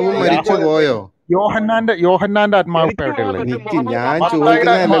ആത്മാവും മരിച്ചുപോയോ? യോഹന്നാന്റെ ആത്മാവ് ഇപ്പൊ എവിടെയുള്ളത്? ഞാൻ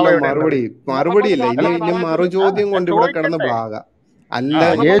മത്തായിയുടെ ആത്മാവ് ചോദിക്കുന്നതല്ലല്ലോ എവിടെയുള്ളത്? മറുപടിയില്ല. അല്ല ഇനി മറുചോദ്യം ഞാൻ കൊണ്ട് ഇവിടെ കിടന്ന് ചോദിക്കട്ടെ. ബ്ലാക അല്ല.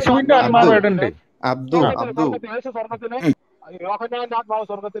 യേശുവിന്റെ ആത്മാവ് അബ്ദു എവിടെ ഉണ്ട്? അബ്ദു ആ അബ്ദു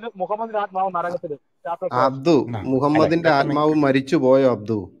അബ്ദു അല്ല മുഹമ്മദിന്റെ ഇതൊക്കെ ആത്മാവ് മരിച്ചുപോയോ?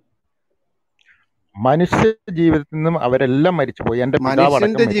 അബ്ദു, മനുഷ്യ ജീവിതത്തിൽ നിന്നും അവരെല്ലാം മരിച്ചുപോയി. എന്റെ പിതാവ് അടക്കം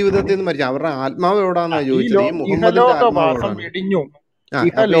മനുഷ്യന്റെ ജീവിതത്തിൽ മരിച്ചുപോയി. നിന്ന് മരിച്ചു. അവരുടെ ആത്മാവ് എവിടാന്നാ ഈ ചോദിച്ചത്. ഈ മുഹമ്മദിന്റെ ആത്മാവ് ഇഹലോകവാസം എവിടാണ്? വെടിഞ്ഞു. അപ്പൊ ഇനി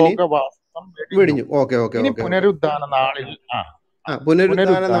ഇഹലോകവാസം വെടിഞ്ഞു. വെടിഞ്ഞു. ഓക്കെ ഓക്കെ ഇനി ഓക്കെ ഓക്കെ പുനരുദ്ധാന നാളിൽ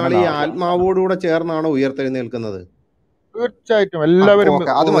പുനരുദ്ധാന നാൾ ഈ നാളിൽ ആത്മാവോടുകൂടെ ചേർന്നാണോ ഉയർത്തെഴുന്നേൽക്കുന്നത്? തീർച്ചയായിട്ടും എല്ലാവരും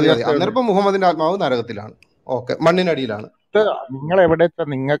ഓക്കെ, അത് മതി. അന്നേരം ഉയർത്തെഴുന്നേൽക്കും. ഇപ്പൊ മുഹമ്മദിന്റെ ആത്മാവ് നരകത്തിലാണ്. ഓക്കെ, മണ്ണിനടിയിലാണ്. നിങ്ങൾ എവിടെ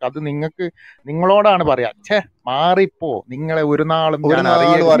നിങ്ങൾക്ക് നിങ്ങളോടാണ് പറയാ. ഛേ മാറിപ്പോ, നിങ്ങളെ ഒരു നാളും ഒരു ഞാൻ നാളും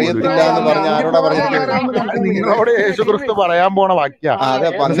അറിയരുത് പോലും. അറിയത്തില്ല എന്ന് പറഞ്ഞ ആരോടാ പറഞ്ഞിരിക്കുന്നത്? അത് നിങ്ങളോട് യേശുക്രിസ്തു പറയാൻ പോണ വാക്യ. അതെ,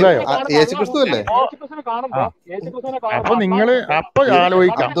 മനസ്സിലായോ? യേശുക്രിസ്തു അല്ലേ? അപ്പൊ നിങ്ങള് അപ്പൊ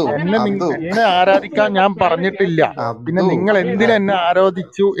ആലോചിക്കാം. അബ്ദു എന്നെ ആരാധിക്കാൻ ഞാൻ പറഞ്ഞിട്ടില്ല, പിന്നെ അബ്ദു നിങ്ങൾ എന്തിനെന്നെ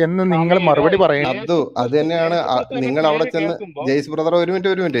ആരാധിച്ചു എന്ന് നിങ്ങൾ മറുപടി പറയണം. അബ്ദു അത് തന്നെയാണ്. നിങ്ങൾ അവിടെ ചെന്ന് ജയ്സ് ബ്രദർ ഒരു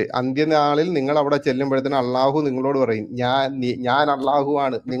മിനിറ്റ്, അന്ത്യനാളിൽ നിങ്ങൾ അവിടെ ചെല്ലുമ്പോഴത്തേന് അള്ളാഹു നിങ്ങളോട് പറയും, ഞാൻ അള്ളാഹു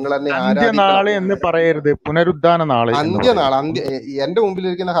ആണ്, നിങ്ങൾ എന്നെ ആരാധിക്കണം. അന്ത്യനാള് എന്ന് പറയരുത്, പുനരുദ്ധാന നാള്. അന്ത്യനാൾ, എന്റെ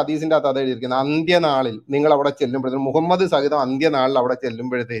മുമ്പിലിരിക്കുന്ന ഹദീസിന്റെ അകത്ത് അത് എഴുതിയിരിക്കുന്നത്. അന്ത്യനാളിൽ നിങ്ങൾ അവിടെ ചെല്ലുമ്പോഴത്തേനും, മുഹമ്മദ് സഹിതം അന്ത്യനാളിൽ അവിടെ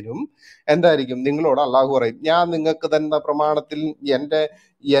ചെല്ലുമ്പോഴത്തേനും എന്തായിരിക്കും? നിങ്ങളോട് അള്ളാഹു പറയും, ഞാൻ നിങ്ങൾക്ക് തന്ന പ്രമാണത്തിൽ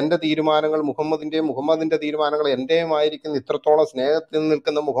എന്റെ തീരുമാനങ്ങൾ മുഹമ്മദിന്റെ തീരുമാനങ്ങൾ എന്റെയും ആയിരിക്കും. ഇത്രത്തോളം സ്നേഹത്തിൽ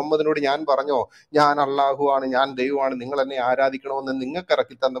നിൽക്കുന്ന മുഹമ്മദിനോട് ഞാൻ പറഞ്ഞോ, ഞാൻ അള്ളാഹു ആണ്, ഞാൻ ദൈവമാണ്, നിങ്ങൾ എന്നെ ആരാധിക്കണമെന്ന് നിങ്ങൾക്ക്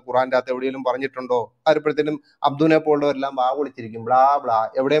ഇറക്കി തന്ന ഖുറാന്റെ അകത്ത് എവിടെയെങ്കിലും പറഞ്ഞിട്ടുണ്ടോ? ആരുമ്പോഴത്തേനും അബ്ദുനെ പോലുള്ളവരെല്ലാം വാ ബ്ലാ ബ്ലാ,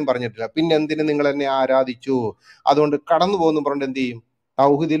 എവിടെയും പറഞ്ഞിട്ടില്ല. പിന്നെ എന്തിന് നിങ്ങൾ എന്നെ ആരാധിച്ചു? അതുകൊണ്ട് കടന്നു പോകുന്നു പറഞ്ഞിട്ട് എന്ത് ചെയ്യും?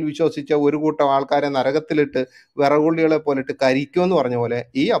 തൗഹീദിൽ വിശ്വസിച്ച ഒരു കൂട്ടം ആൾക്കാരെ നരകത്തിലിട്ട് വിറകുള്ളികളെ പോലിട്ട് കരിക്കുമെന്ന് പറഞ്ഞ പോലെ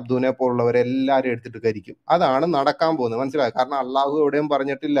ഈ അബ്ദുനെ പോലുള്ളവരെ എല്ലാവരും എടുത്തിട്ട് കരിക്കും. അതാണ് നടക്കാൻ പോകുന്നത്. മനസ്സിലായി? കാരണം അള്ളാഹു എവിടെയും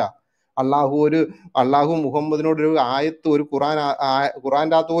പറഞ്ഞിട്ടില്ല. അള്ളാഹു മുഹമ്മദിനോടൊരു ആയത്ത്, ഒരു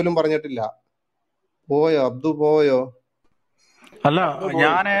ഖുറാന്റെ അകത്ത് പോലും പറഞ്ഞിട്ടില്ല. പോയോ അബ്ദു, പോയോ? അല്ല,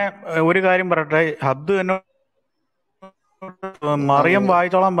 ഞാന് ഒരു കാര്യം പറയട്ടെ. ഹബ്ദു എന്നോട് മറിയം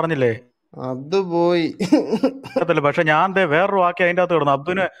വായിച്ചോളാൻ പറഞ്ഞില്ലേ? അബ്ദു പോയി. പക്ഷെ ഞാൻ വേറൊരു വാക്യം അതിന്റെ അകത്ത് കിടന്നു.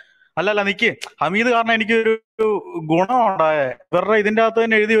 അബ്ദുന് അല്ലല്ല നിക്ക് ഹമീദ്, കാരണം എനിക്കൊരു ഗുണം ഉണ്ടായേ. ഇവരുടെ ഇതിന്റെ അകത്ത്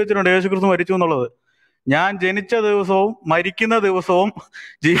തന്നെ എഴുതി വെച്ചിട്ടുണ്ട് യേശുക്രിസ്തു മരിച്ചു എന്നുള്ളത്. ഞാൻ ജനിച്ച ദിവസവും മരിക്കുന്ന ദിവസവും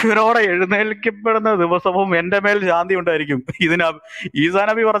ജീവനോടെ എഴുന്നേൽക്കപ്പെടുന്ന ദിവസവും എന്റെ മേൽ ശാന്തി ഉണ്ടായിരിക്കും. ഇതിന് ഈസാ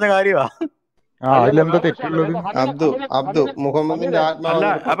നബി പറഞ്ഞ കാര്യമാ. അതിലെന്താ തെറ്റുള്ളത്? അബ്ദു മുഹമ്മദിന്റെ ആത്മാവ്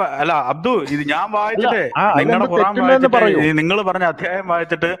അല്ല അബ്ദു, ഇത് ഞാൻ വായിച്ചിട്ട് നിങ്ങളുടെ ഖുറാൻ വായിച്ചിട്ട് നിങ്ങൾ പറഞ്ഞ അധ്യായം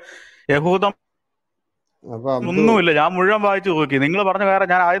വായിച്ചിട്ട് യഹൂദം ഒന്നുമില്ല. ഞാൻ മുഴുവൻ വായിച്ചു നോക്കി. നിങ്ങൾ പറഞ്ഞ കാര്യം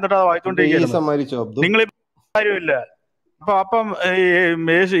ഞാൻ ആദ്യം തൊട്ട് വായിച്ചുകൊണ്ടിരിക്കുന്നു. നിങ്ങൾ കാര്യമില്ല. അപ്പം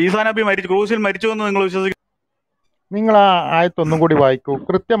ഈസാ നബി ക്രൂസിൽ മരിച്ചു എന്ന് നിങ്ങൾ വിശ്വസിക്കുന്നു? നിങ്ങൾ ആ ആയത്തൊന്നും കൂടി വായിക്കൂ,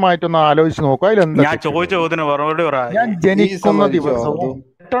 കൃത്യമായിട്ടൊന്ന് ആലോചിച്ച് നോക്കൂ. അതിലെന്താ? ഞാൻ ചോദിച്ച ചോദ്യത്തിന് മറുപടി പറയാം. ഞാൻ ജനിക്കുന്ന ദിവസവും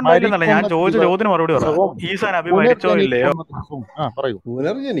ഞാൻ ചോദിച്ച ചോദ്യത്തിന് മറുപടി പറയാം. ഈസാ നബി മരിച്ചോ ഇല്ലയോ?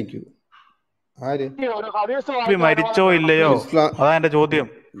 പുനർജനിക്കൂ. മരിച്ചോ ഇല്ലയോ? അതാ എന്റെ ചോദ്യം.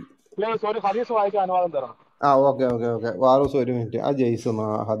 ഓക്കെ വാറൂസ് ഒരു മിനിറ്റ്. ആ ജയ്സ് ഒന്ന്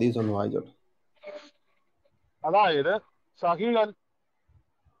ഹദീസ് ഒന്ന് വായിച്ചോട്ടെ. അതായത് സഹീഹ്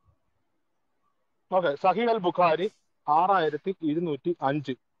അൽ ബുഖാരി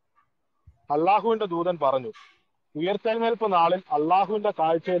 6205. അള്ളാഹുവിന്റെ ദൂതൻ പറഞ്ഞു, ഉയർത്തെഴുന്നേൽപ്പ് നാളിൽ അള്ളാഹുവിന്റെ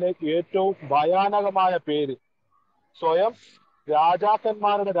കാഴ്ചയിലെ ഏറ്റവും ഭയാനകമായ പേര് സ്വയം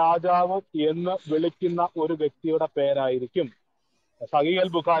രാജാക്കന്മാരുടെ രാജാവ് എന്ന് വിളിക്കുന്ന ഒരു വ്യക്തിയുടെ പേരായിരിക്കും. സഹീഹ്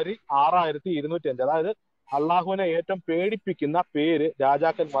അൽ ബുഖാരി 6205. അതായത് അള്ളാഹുവിനെ ഏറ്റവും പേടിപ്പിക്കുന്ന പേര്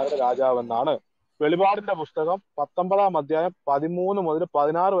രാജാക്കന്മാരുടെ രാജാവ് എന്നാണ്. വെളിപാടിന്റെ പുസ്തകം 19-ാം അധ്യായം 13 മുതൽ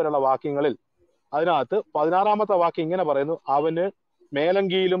 16 വരെയുള്ള വാക്യങ്ങളിൽ അതിനകത്ത് 16-ാമത്തെ വാക്യം ഇങ്ങനെ പറയുന്നു, അവന്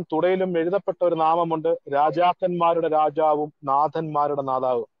മേലങ്കിയിലും തുടയിലും എഴുതപ്പെട്ട ഒരു നാമമുണ്ട്, രാജാക്കന്മാരുടെ രാജാവും നാഥന്മാരുടെ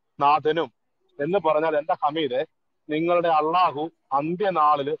നാഥനും എന്ന് പറഞ്ഞാൽ എന്റെ ഹമീദെ, നിങ്ങളുടെ അള്ളാഹു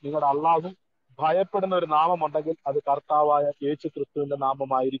അന്ത്യനാളില് നിങ്ങളുടെ അള്ളാഹു ഭയപ്പെടുന്ന ഒരു നാമമുണ്ടെങ്കിൽ അത് കർത്താവായ യേശു ക്രിസ്തുവിന്റെ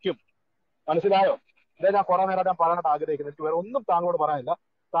നാമമായിരിക്കും. മനസ്സിലായോ? ഇതേ ഞാൻ കുറെ നേരം ഞാൻ പറയാനായിട്ട് ആഗ്രഹിക്കുന്നത്. എനിക്ക് വേറെ ഒന്നും താങ്കളോട് പറയാനില്ല.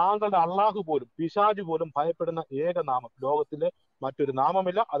 താങ്കളുടെ അള്ളാഹു പോലും പിശാചു പോലും ഭയപ്പെടുന്ന ഏക നാമം, ലോകത്തിലെ മറ്റൊരു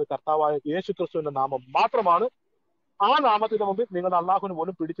നാമമില്ല, അത് കർത്താവായ യേശു ക്രിസ്തുവിന്റെ നാമം മാത്രമാണ്. ആ നാമത്തിന്റെ മുമ്പിൽ നിങ്ങളുടെ അള്ളാഹുവിന്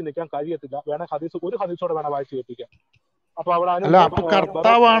പോലും പിടിച്ചു നിൽക്കാൻ കഴിയത്തില്ല. വേണേ ഒരു ഹദീസോടെ വേണേ വായിച്ചു കേൾപ്പിക്കാം. അപ്പൊ അവിടെ അല്ല, അപ്പൊ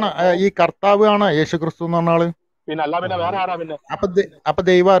കർത്താവാണ് ഈ കർത്താവ് ആണ് യേശു ക്രിസ്തു എന്ന് പറഞ്ഞ ആള്. പിന്നെ അല്ല, പിന്നെ വേറെ ആരാ? പിന്നെ അപ്പൊ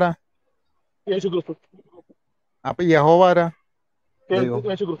ദൈവം ആരാ? യേശു ക്രിസ്തു. അപ്പൊ യഹോവ ആരാ?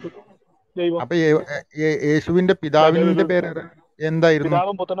 യേശു ക്രിസ്തു ദൈവം. അപ്പൊ യേശുവിന്റെ പിതാവിന്റെ പേര് എന്തായിരുന്നു?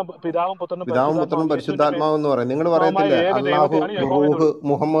 പിതാവും പുത്രനും പരിശുദ്ധാത്മാവും എന്ന് പറയും. നിങ്ങൾ പറയത്തില്ലേ അള്ളാഹു റൂഹ്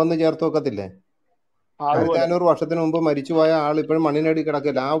മുഹമ്മദ് എന്ന് ചേർത്ത് വെക്കത്തില്ലേ? 1500 വർഷത്തിന് മുമ്പ് മരിച്ചുപോയ ആൾ ഇപ്പോഴും മണ്ണിനടി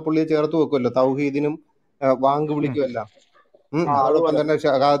കിടക്കില്ല. ആ പുള്ളിയെ ചേർത്ത് വെക്കുമല്ലോ, തൗഹീദിനും വാങ്ക് വിളിക്കുമല്ല. അതോടൊപ്പം തന്നെ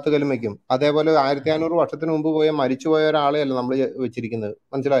ഷഹാദത്ത് കലിമയ്ക്കും. അതേപോലെ 1500 വർഷത്തിന് മുമ്പ് മരിച്ചുപോയ ഒരാളെയല്ല നമ്മൾ വെച്ചിരിക്കുന്നത്.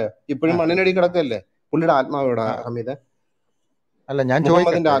 മനസ്സിലായോ? ഇപ്പോഴും മണ്ണിനടി കിടക്കല്ലേ. പുള്ളിയുടെ ആത്മാവ് എവിടാ ഹമീദെ? അല്ല, ഞാൻ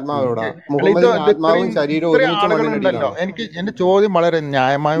മുഹമ്മദിന്റെ ആത്മാവ് എവിടാ? മുഹമ്മദിന്റെ ആത്മാവും ശരീരവും ഒരുമിച്ച് മണ്ണിനടിയിലാണോ? എനിക്ക് എന്റെ ചോദ്യം വളരെ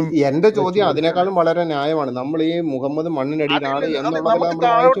ന്യായമായും, എന്റെ ചോദ്യം അതിനേക്കാളും വളരെ ന്യായമാണ്. നമ്മൾ ഈ മുഹമ്മദ് മണ്ണിനടിയിലാണ് എന്നുള്ളതല്ല നമ്മൾ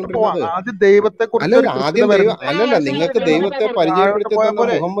വായിച്ചുകൊണ്ടിരുന്നത്. അല്ലല്ല, നിങ്ങൾക്ക് ദൈവത്തെ പരിചയപ്പെടുത്തി തന്ന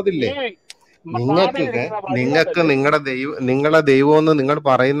മുഹമ്മദില്ലേ? നിങ്ങൾക്ക് നിങ്ങളുടെ ദൈവം എന്ന് നിങ്ങൾ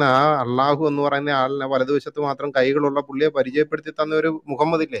പറയുന്ന ആ അള്ളാഹു എന്ന് പറയുന്ന ആളിനെ വലതുവശത്ത് മാത്രം കൈകളുള്ള പുള്ളിയെ പരിചയപ്പെടുത്തി തന്ന ഒരു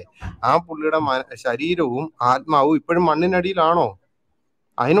മുഹമ്മദില്ലേ? ആ പുള്ളിയുടെ ശരീരവും ആത്മാവും ഇപ്പോഴും മണ്ണിനടിയിലാണോ?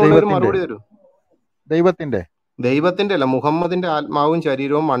 അതിനുള്ളൊരു മറുപടി തരൂ. ദൈവത്തിന്റെ അല്ല, മുഹമ്മദിന്റെ ആത്മാവും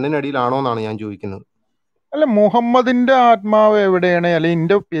ശരീരവും മണ്ണിനടിയിലാണോ എന്നാണ് ഞാൻ ചോദിക്കുന്നത്. അല്ല, മുഹമ്മദിന്റെ ആത്മാവ് എവിടെയാണ്, അല്ലെങ്കിൽ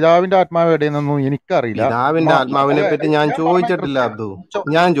എന്റെ പിതാവിന്റെ ആത്മാവ് എവിടെയെന്നൊന്നും എനിക്കറിയില്ല. പിതാവിന്റെ ആത്മാവിനെ പറ്റി ഞാൻ ചോദിച്ചിട്ടില്ല അബ്ദു.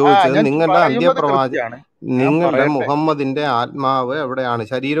 ഞാൻ ചോദിച്ചത് നിങ്ങളുടെ അന്ത്യപ്രവാചകൻ, നിങ്ങളുടെ മുഹമ്മദിന്റെ ആത്മാവ് എവിടെയാണ്?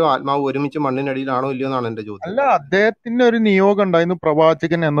 ശരീരവും ആത്മാവും ഒരുമിച്ച് മണ്ണിനടിയിലാണോ ഇല്ലയോ എന്നാണ് എന്റെ ചോദ്യം. അല്ല, അദ്ദേഹത്തിന് ഒരു നിയോഗം ഉണ്ടായിരുന്നു,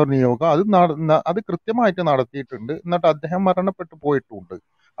 പ്രവാചകൻ എന്നൊരു നിയോഗം. അത് കൃത്യമായിട്ട് നടത്തിയിട്ടുണ്ട്. എന്നിട്ട് അദ്ദേഹം മരണപ്പെട്ടു പോയിട്ടുണ്ട്.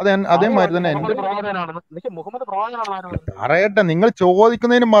 അതേമാതിരി തന്നെ പറയട്ടെ, നിങ്ങൾ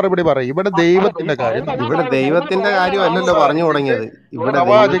ചോദിക്കുന്നതിന് മറുപടി പറയും. ഇവിടെ ദൈവത്തിന്റെ കാര്യം, ഇവിടെ ദൈവത്തിന്റെ കാര്യമല്ലല്ലോ പറഞ്ഞു തുടങ്ങിയത്. ഇവിടെ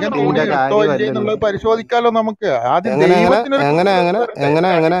പരിശോധിക്കാലോ നമുക്ക്. ആദ്യം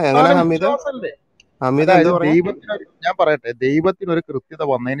ഞാൻ പറയട്ടെ, ദൈവത്തിനൊരു കൃത്യത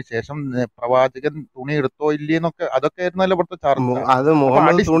വന്നതിന് ശേഷം പ്രവാചകൻ തുണി എടുത്തോ ഇല്ലേന്നൊക്കെ അതൊക്കെ ആയിരുന്നല്ലോ ഇവിടുത്തെ ചർച്ച. അത്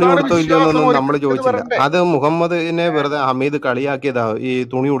മുഹമ്മദ് തുണി എടുത്തോ ഇല്ലയോന്നൊന്നും നമ്മൾ ചോദിച്ചില്ല. അത് മുഹമ്മദിനെ വെറുതെ ഹമീദ് കളിയാക്കിയതാ. ഈ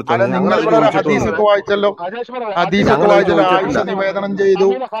തുണി കൊടുത്തോ ഹദീസൊക്കെ വായിച്ചല്ലോ, ഹദീസൊക്കെ വായിച്ചല്ലോ, ആയിഷ നിവേദനം ചെയ്തു.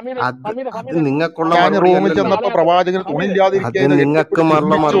 അത് നിങ്ങൾക്കുള്ള റൂമിൽ ചെന്നപ്പോ പ്രവാചകൻ തുണി ഇല്ലാതിരിക്കുക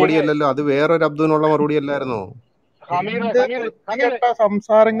നിങ്ങൾക്കുള്ള മറുപടി അല്ലല്ലോ, അത് വേറൊരു അബ്ദുവിനുള്ള മറുപടി അല്ലായിരുന്നോ?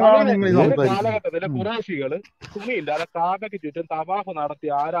 സംസാരങ്ങളാണ് നിങ്ങൾ കാലഘട്ടത്തിലെ ഖുറൈശികള് തുണിയില്ലാതെ കാബയ്ക്ക് ചുറ്റും തവാഫ് നടത്തി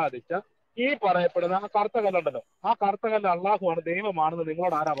ആരാധിച്ച ഈ പറയപ്പെടുന്ന ആ കറുത്ത കല്ലുണ്ടല്ലോ, ആ കറുത്ത കല്ല് അള്ളാഹുവാണ്, ദൈവമാണെന്ന്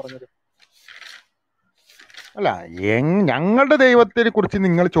നിങ്ങളോട് ആരാ പറഞ്ഞത്? അല്ല, ഞങ്ങളുടെ ദൈവത്തെ കുറിച്ച്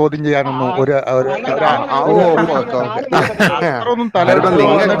നിങ്ങൾ ചോദ്യം ചെയ്യാനൊന്നും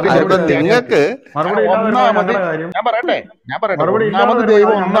നിങ്ങൾക്ക് ഞാൻ പറയട്ടെ ഒന്നാമത്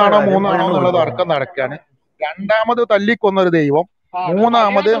ദൈവം ഒന്നാണോ മൂന്നാണോ എന്നുള്ളത് അടക്കം നടക്കുകയാണ്. രണ്ടാമത് തല്ലിക്കൊന്നൊരു ദൈവം,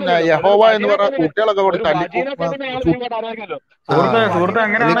 മൂന്നാമത് യഹോവ എന്ന് പറഞ്ഞ കുട്ടികളൊക്കെ കൂടി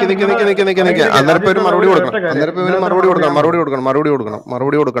മറുപടി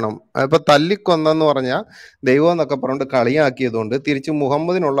കൊടുക്കണം. ഇപ്പൊ തല്ലിക്കൊന്നെന്ന് പറഞ്ഞാൽ ദൈവം എന്നൊക്കെ പറഞ്ഞിട്ട് കളിയാക്കിയതുകൊണ്ട് തിരിച്ച്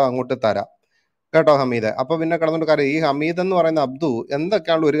മുഹമ്മദിനുള്ള അങ്ങോട്ട് തരാം കേട്ടോ ഹമീദ്. അപ്പൊ പിന്നെ കടന്നിട്ട് കാര്യം, ഈ ഹമീദ് എന്ന് പറയുന്ന അബ്ദു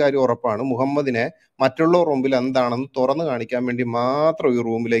എന്തൊക്കെയാണുള്ള ഒരു കാര്യം ഉറപ്പാണ്, മുഹമ്മദിനെ മറ്റുള്ള റൂമിൽ എന്താണെന്ന് തുറന്നു കാണിക്കാൻ വേണ്ടി മാത്രം ഈ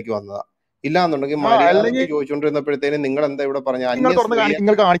റൂമിലേക്ക് വന്നതാ. ഇല്ലാന്നുണ്ടെങ്കിൽ മര്യാദയ്ക്ക് ചോദിച്ചുകൊണ്ടിരുന്നപ്പോഴത്തേനും നിങ്ങൾ എന്താ ഇവിടെ പറഞ്ഞ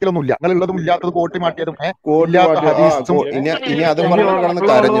നിങ്ങൾ കാണിക്കലൊന്നുമില്ല, നിങ്ങൾ ഉള്ളതും ഇല്ലാത്തത് കോട്ടി മാറ്റിയതും ഇനി അതും പറഞ്ഞു കടന്ന്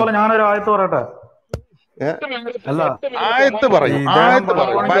കരഞ്ഞു. ഞാനൊരു ആയത്ത് പറയട്ടെ. ആയത്ത് പറയും,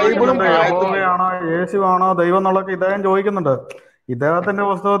 യഹോവയാണോ യേശുവാണോ ദൈവം എന്നുള്ളതൊക്കെ ഇദ്ദേഹം ചോദിക്കുന്നുണ്ട്. ഇദ്ദേഹത്തിന്റെ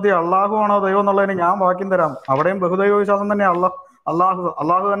പുസ്തകത്തിൽ അള്ളാഹു ആണോ ദൈവം എന്നുള്ളതിന് ഞാൻ വാക്യം തരാം. അവിടെയും ബഹുദൈവ വിശ്വാസം തന്നെ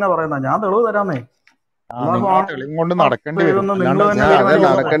അള്ളാഹു തന്നെ പറയുന്നത്. ഞാൻ തെളിവ് തരാന്നേ. കൊണ്ട് നടക്കേണ്ടി വരും.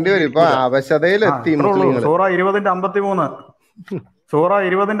 നടക്കേണ്ടി വരും. ഇപ്പൊ അവശതയിലെത്തി. സൂറ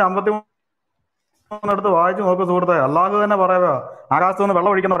 20:53 എടുത്ത് വായിച്ചു നോക്ക് സുഹൃത്തെ. അല്ലാതെ തന്നെ പറയാ ആകാശത്ത് നിന്ന് വെള്ളം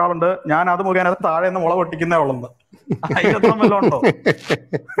ഒഴിക്കുന്ന ഒരാളുണ്ട്, ഞാൻ അത് മുഖേന താഴെ നിന്ന് മുള പൊട്ടിക്കുന്നേ ഉള്ളെന്ന്. അതിനത്ര വല്ലതും ഉണ്ടോ?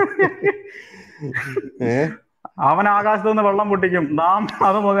 അവൻ ആകാശത്ത് നിന്ന് വെള്ളം പൊട്ടിക്കും, നാം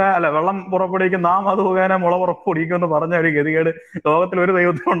അത് മുഖേന അല്ല വെള്ളം പുറപ്പെടുവിക്കും, നാം അത് മുഖേന മുള പുറപ്പെടുവിക്കും എന്ന് പറഞ്ഞ ഒരു ഗതികേട് ലോകത്തിൽ ഒരു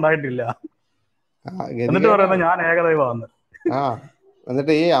ദൈവത്തിനും ഉണ്ടായിട്ടില്ല. എന്നിട്ട് പറയുന്നത് ഞാൻ ഏകദൈവമാണെന്ന്. ആ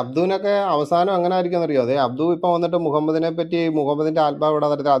എന്നിട്ട് ഈ അബ്ദുവിനൊക്കെ അവസാനം അങ്ങനെ ആയിരിക്കും അറിയോ? അതെ, അബ്ദു ഇപ്പൊ വന്നിട്ട് മുഹമ്മദിനെ പറ്റി മുഹമ്മദിന്റെ ആത്മാവ് ഇവിടെ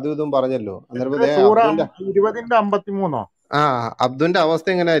തരത്തിൽ അതും ഇതും പറഞ്ഞല്ലോ. അന്നേരം അബ്ദുവിന്റെ 20:53 അബ്ദുവിന്റെ അവസ്ഥ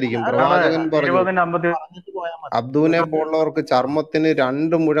എങ്ങനെ ആയിരിക്കും? പ്രവാചകൻ പറഞ്ഞു 20:50 അബ്ദുവിനെ പോലുള്ളവർക്ക് ചർമ്മത്തിന്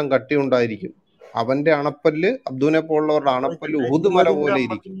 2 മുഴം കട്ടി ഉണ്ടായിരിക്കും, അവന്റെ അണപ്പല്ല് അബ്ദുവിനെ പോലുള്ളവരുടെ അണപ്പല്ല് ഉഹുദ് മല പോലെ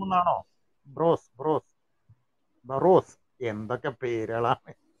ഇരിക്കും. 20:53 ബ്രോസ് ബ്രോസ് ബറോസ് എന്തൊക്കെ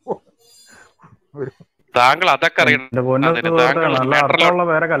പേരുകളാണ്. താങ്കൾ അതൊക്കെ അറിയണം. എന്റെ പൊന്നു സുഹൃത്തെ, നല്ല അർത്ഥമുള്ള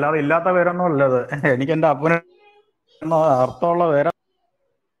പേരൊക്കെ, അല്ലാതെ ഇല്ലാത്ത പേരൊന്നും അല്ലത്. എനിക്ക് എന്റെ അപ്പന് അർത്ഥമുള്ള പേര.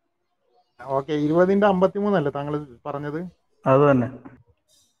 ഓക്കെ, 20:53 അല്ലേ താങ്കൾ പറഞ്ഞത്? അത് തന്നെ.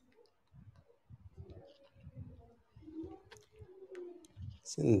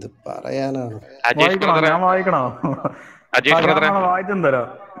 എന്ത് പറയാനാണ്? വായിക്കണോ? ഞാൻ വായിക്കണോ? ഞാൻ വായിച്ചും തരാം.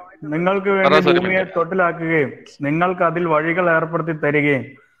 നിങ്ങൾക്ക് വേണ്ടി ഭൂമിയെ തൊട്ടിലാക്കുകയും നിങ്ങൾക്ക് അതിൽ വഴികൾ ഏർപ്പെടുത്തി തരികയും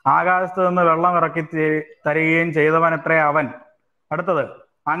ആകാശത്ത് നിന്ന് വെള്ളം ഇറക്കി തരികയും ചെയ്തവൻ എത്ര അവൻ. അടുത്തത്,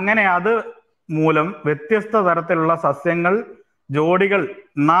 അങ്ങനെ അത് മൂലം വ്യത്യസ്ത തരത്തിലുള്ള സസ്യങ്ങൾ ജോഡികൾ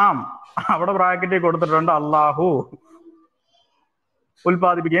നാം അവിടെ ബ്രാക്കറ്റിൽ കൊടുത്തിട്ടുണ്ട് അള്ളാഹു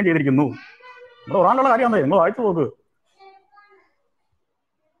ഉൽപ്പാദിപ്പിക്കുകയും ചെയ്തിരിക്കുന്നു. ഒരാളുള്ള കാര്യം നിങ്ങൾ വായിച്ചു നോക്ക്.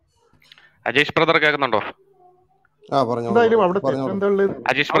 അജീഷ് ബ്രദർ കേൾക്കുന്നുണ്ടോ?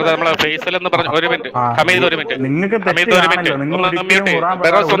 അജീഷ് ബ്രദർ നമ്മളെ ഫേസിൽ എന്ന് പറഞ്ഞു. ഒരു മിനിറ്റ് ഹമീദ്, ഒരു മിനിറ്റ് ഹമീദ്, ഒരു മിനിറ്റ് ഒന്ന് മ്യൂട്ട് ചെയ്യും.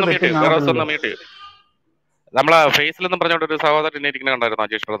 ബെറോസ് ഒന്ന് മ്യൂട്ട് ചെയ്യും. ബെറോസ് ഒന്ന് മ്യൂട്ട് ചെയ്യും. നമ്മളെ ഫേസിൽ എന്ന് പറഞ്ഞോണ്ട് ഒരു സഹോദരൻ ഇരിക്കുന്ന കണ്ടായിരുന്നു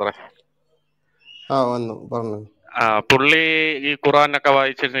അജീഷ് ബ്രദറെ? പുള്ളി ഈ ഖുറാനൊക്കെ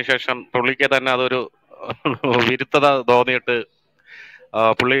വായിച്ചതിന് ശേഷം പുള്ളിക്ക് തന്നെ അതൊരു വിരുദ്ധത തോന്നിയിട്ട്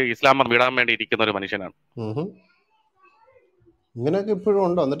പുള്ളി ഇസ്ലാം വിടാൻ വേണ്ടി ഇരിക്കുന്ന ഒരു മനുഷ്യനാണ്. ഇങ്ങനെയൊക്കെ ഇപ്പോഴും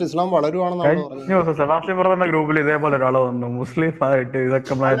ഉണ്ടോ? എന്നിട്ട് ഇസ്ലാം വളരുവാണെന്ന് സെബാസ്റ്റ്യൻ ബ്രദറിന്റെ ഗ്രൂപ്പിൽ ഇതേപോലെ ഒരാൾ വന്നു, മുസ്ലിം ആയിട്ട്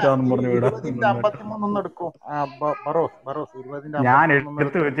ഇതൊക്കെ മാറ്റാന്നും പറഞ്ഞു വിടാൻ. ഞാൻ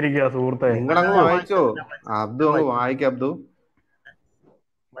എടുത്ത് വെച്ചിരിക്കുക സുഹൃത്തെ. നിങ്ങളങ്ങ് വായിച്ചോ അബ്ദു, അങ്ങ് വായിക്ക അബ്ദു.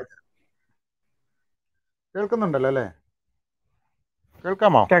 കേൾക്കുന്നുണ്ടല്ലോ അല്ലേ?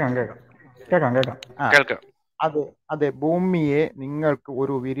 കേൾക്കാമോ? കേൾക്കാം. അതെ, ഭൂമിയെ നിങ്ങൾക്ക്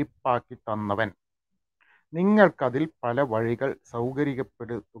ഒരു വിരിപ്പാക്കി തന്നവൻ നിങ്ങൾക്കതിൽ പല വഴികൾ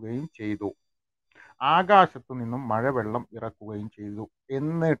സൗകര്യപ്പെടുത്തുകയും ചെയ്തു, ആകാശത്തു നിന്നും മഴവെള്ളം ഇറക്കുകയും ചെയ്തു,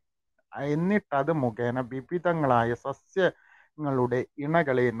 എന്നിട്ടത് മുഖേന വിവിധങ്ങളായ സസ്യങ്ങളുടെ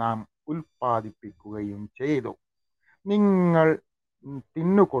ഇണകളെ നാം ഉൽപ്പാദിപ്പിക്കുകയും ചെയ്തു. നിങ്ങൾ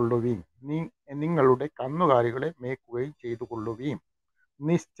തിന്നുകൊള്ളുകയും നിങ്ങളുടെ കന്നുകാലികളെ മേക്കുകയും ചെയ്തു കൊള്ളുകയും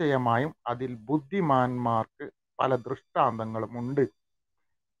നിശ്ചയമായും അതിൽ ബുദ്ധിമാന്മാർക്ക് പല ദൃഷ്ടാന്തങ്ങളും ഉണ്ട്.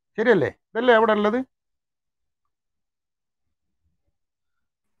 ശരിയല്ലേ? ഇതല്ലേ അവിടെ ഉള്ളത്?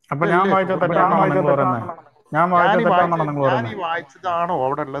 അപ്പൊ ഞാൻ വായിച്ച തെറ്റാണെന്നാണ് നിങ്ങൾ പറയുന്നത്? ഞാൻ വായിച്ചതാണോ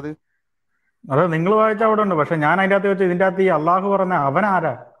അവിടെ ഉള്ളത്? അതെ, നിങ്ങൾ വായിച്ച അവിടെ ഉണ്ട്. പക്ഷെ ഞാൻ അതിന്റെ അകത്ത് വെച്ച് ഇതിന്റെ അകത്ത് ഈ അള്ളാഹു പറഞ്ഞ അവൻ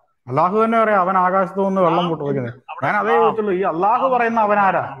ആരാ? അള്ളാഹു തന്നെ പറയാം അവൻ ആകാശത്ത് നിന്ന് വെള്ളം പൊട്ടുവയ്ക്കുന്നത്. ഞാൻ അതേ ചോദിച്ചുള്ളൂ, ഈ അള്ളാഹു പറയുന്ന അവൻ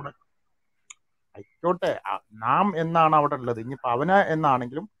ആരാ? ആയിക്കോട്ടെ, നാം എന്നാണ് അവിടെ ഉള്ളത്. ഇനിയിപ്പോ അവന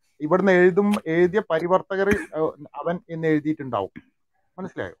എന്നാണെങ്കിലും ഇവിടുന്ന് എഴുതിയ പരിവർത്തകർ അവൻ എന്ന് എഴുതിയിട്ടുണ്ടാവും.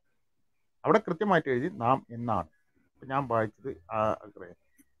 മനസ്സിലായോ? അവിടെ കൃത്യമായിട്ട് എഴുതി നാം എന്നാണ്. ഞാൻ വായിച്ചത്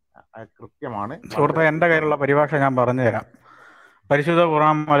കൃത്യമാണ്. സുഹൃത്തെ, എന്റെ കയ്യിലുള്ള പരിഭാഷ ഞാൻ പറഞ്ഞു തരാം. പരിശുദ്ധ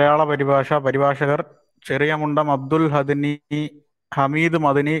ഖുർആൻ മലയാള പരിഭാഷകർ ചെറിയ മുണ്ടം അബ്ദുൽ ഹമീദ്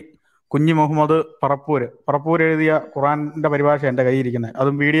മദനി, കുഞ്ഞി മുഹമ്മദ് പറപ്പൂർ എഴുതിയ ഖുർആന്റെ പരിഭാഷ എന്റെ കയ്യിൽ ഇരിക്കുന്നത്.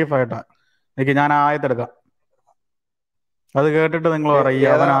 അതും PDF ആയിട്ടാ. ഞാൻ ആയത്തെടുക്കാം, അത് കേട്ടിട്ട് നിങ്ങൾ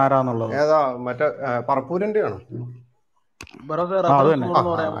പറയും അവൻ ആരാന്നുള്ളത്. പറപ്പൂരിന്റെ ആണോ? അത് തന്നെ.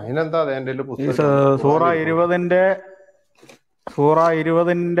 സൂറ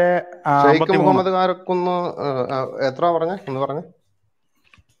 20 മുഹമ്മദ്കാരക്കൊന്ന് എത്ര പറഞ്ഞേ? ഒന്ന് പറഞ്ഞേ.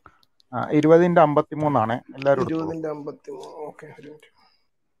 20:53 എല്ലാവരും.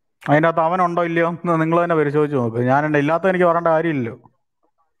 അതിന്റെ അകത്ത് അവനുണ്ടോ ഇല്ലയോ നിങ്ങൾ തന്നെ പരിശോധിച്ച് നോക്ക്. ഞാൻ ഇല്ലാത്ത എനിക്ക് പറയേണ്ട കാര്യമില്ലല്ലോ.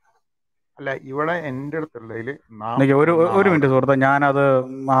 അല്ല, ഇവിടെ എന്റെ അടുത്തുള്ളതില് ഒരു മിനിറ്റ് സുഹൃത്തെ, ഞാനത്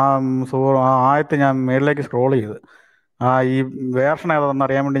ആയത്ത് ഞാൻ മേളിലേക്ക് സ്ക്രോൾ ചെയ്ത് ഈ വേർഷൻ ഏതാണെന്ന്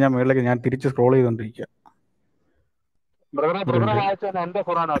അറിയാൻ വേണ്ടി ഞാൻ മേളിലേക്ക് തിരിച്ച് സ്ക്രോൾ ചെയ്തോണ്ടിരിക്കുക. എന്റെ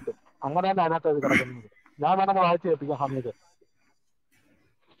ഖുറാനകത്ത് അങ്ങനെ തന്നെ അതിനകത്ത് കിടക്കുന്നത്. ഞാൻ വേണമെങ്കിൽ വായിച്ചു കേൾപ്പിക്കാം ഹമീദ്.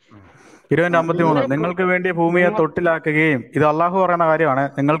 20:53 നിങ്ങൾക്ക് വേണ്ടി ഭൂമിയെ തൊട്ടിലാക്കുകയും, ഇത് അള്ളാഹു പറയുന്ന കാര്യമാണ്,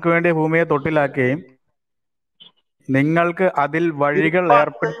 നിങ്ങൾക്ക് വേണ്ടി ഭൂമിയെ തൊട്ടിലാക്കുകയും നിങ്ങൾക്ക് അതിൽ വഴികൾ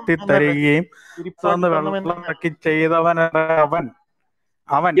ഏർപ്പെടുത്തി തരികയും വെള്ളം ഇറക്കി ചെയ്തവൻ അവൻ.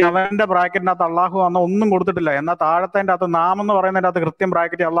 അവന്റെ ബ്രാക്കറ്റിനകത്ത് അള്ളാഹു അന്ന് ഒന്നും കൊടുത്തിട്ടില്ല. എന്നാൽ താഴത്തെ അകത്ത് നാം എന്ന് പറയുന്നതിന്റെ അകത്ത് കൃത്യം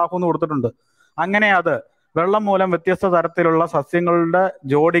ബ്രാക്കറ്റ് അള്ളാഹു എന്ന് കൊടുത്തിട്ടുണ്ട്. അങ്ങനെ അത് വെള്ളം മൂലം വ്യത്യസ്ത തരത്തിലുള്ള സസ്യങ്ങളുടെ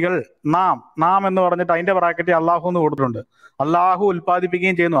ജോഡികൾ നാം എന്ന് പറഞ്ഞിട്ട് അതിന്റെ ബ്രാക്കറ്റ് അള്ളാഹു എന്ന് കൊടുത്തിട്ടുണ്ട്. അള്ളാഹു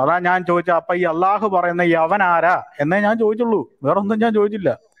ഉൽപ്പാദിപ്പിക്കുകയും ചെയ്യുന്നു. അതാ ഞാൻ ചോദിച്ചത്, അപ്പൊ ഈ അള്ളാഹു പറയുന്ന ഈ അവൻ ആരാ എന്നേ ഞാൻ ചോദിച്ചുള്ളൂ, വേറെ ഒന്നും ഞാൻ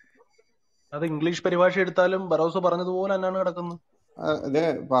ചോദിച്ചില്ല. അത് ഇംഗ്ലീഷ് പരിഭാഷ എടുത്താലും ബറോസ് പറഞ്ഞതുപോലെ തന്നെയാണ് കിടക്കുന്നത്. ഇത്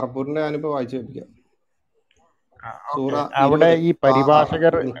പറപ്പൂരിന്റെ ഞാനിപ്പോ വായിച്ചു കേൾപ്പിക്കാം. സൂറ അവിടെ 20 ഈ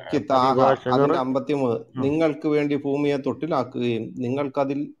പരിഭാഷകർ അതിന്റെ 53 നിങ്ങൾക്ക് വേണ്ടി ഭൂമിയെ തൊട്ടിലാക്കുകയും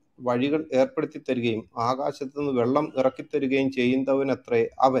നിങ്ങൾക്കതിൽ വഴികൾ ഏർപ്പെടുത്തി തരികയും ആകാശത്തു നിന്ന് വെള്ളം ഇറക്കിത്തരികയും ചെയ്യുന്നവനത്രേ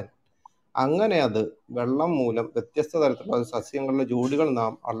അവൻ. അങ്ങനെ അത് വെള്ളം മൂലം വ്യത്യസ്ത തരത്തിലുള്ള സസ്യങ്ങളുടെ ജോഡികൾ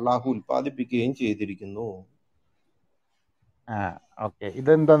നാം അള്ളാഹു ഉൽപ്പാദിപ്പിക്കുകയും ചെയ്തിരിക്കുന്നു. ഓക്കെ,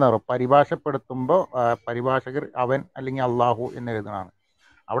 ഇതെന്താന്ന് പറയുക, പരിഭാഷപ്പെടുത്തുമ്പോ പരിഭാഷകർ അവൻ അല്ലെങ്കിൽ അള്ളാഹു എന്ന് എഴുതണാണ്.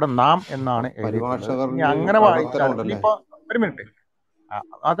 അവിടെ നാം എന്നാണ് എഴുതിയിട്ടുള്ളത്. ഇനി അങ്ങനെ വായിച്ചാൽ ഇനിയിപ്പോ ഒരു മിനിറ്റ്,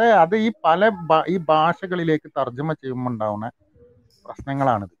 അതെ, അത് ഈ ഈ ഭാഷകളിലേക്ക് തർജ്ജമ ചെയ്യുമ്പോൾ ഉണ്ടാവുന്ന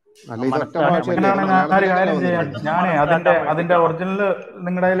പ്രശ്നങ്ങളാണിത്. ഞാനേ അതിന്റെ ഒറിജിനൽ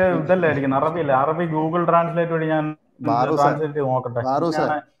നിങ്ങളുടെ കയ്യിൽ ഇതല്ലേ ആയിരിക്കും, അറബിയല്ലേ? അറബി ഗൂഗിൾ ട്രാൻസ്ലേറ്റ് വഴി ഞാൻ ട്രാൻസ്ലേറ്റ് ചെയ്ത് നോക്കട്ടെ.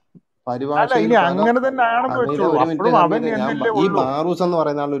 ഇനി അങ്ങനെ തന്നെ ആണെന്ന് വെച്ചോളൂ. അപ്പോഴും അവൻ ഈ ബാറൂസ് എന്ന്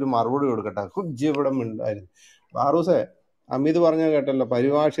പറയുന്ന ആൾ ഒരു മറുപടി കൊടുക്കട്ടെ. കുജ്ജ് ഇവിടെ ഉണ്ടായിരുന്നു. ബാറൂസേ, അമിത് പറഞ്ഞ കേട്ടല്ലോ,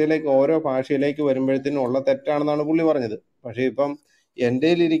 പരിഭാഷയിലേക്ക് ഓരോ ഭാഷയിലേക്ക് വരുമ്പോഴത്തേനും ഉള്ള തെറ്റാണെന്നാണ് പുള്ളി പറഞ്ഞത്. പക്ഷെ ഇപ്പം എൻ്റെ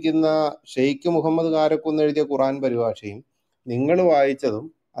ഇരിക്കുന്ന ഷെയ്ഖ് മുഹമ്മദ് കാരക്കുന്ന് എഴുതിയ ഖുറാൻ പരിഭാഷയും നിങ്ങൾ വായിച്ചതും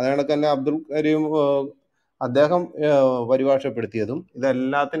അതേണക്ക് തന്നെ അബ്ദുൽ കരീം അദ്ദേഹം പരിഭാഷപ്പെടുത്തിയതും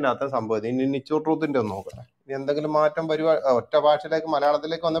ഇതെല്ലാത്തിൻ്റെ അകത്ത് സംഭവം. ഇനി നിച്ചൂർ ട്രൂത്തിന്റെ ഒന്ന് നോക്കട്ടെ. ഇനി എന്തെങ്കിലും മാറ്റം ഒറ്റ ഭാഷയിലേക്ക്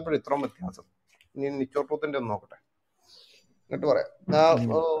മലയാളത്തിലേക്ക് വന്നപ്പോൾ ഇത്രയും വ്യത്യാസം. ഇനി നിച്ചൂർ ട്രൂത്തിന്റെ ഒന്ന് നോക്കട്ടെ, എന്നിട്ട് പറയാം.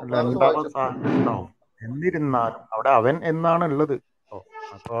 എന്നിരുന്നാലും അവിടെ അവൻ എന്നാണ് ഉള്ളത്.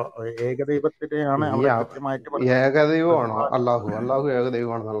 അപ്പൊ ഏകദൈവത്തിനെയാണ് ഏകദൈവമാണോ അള്ളാഹു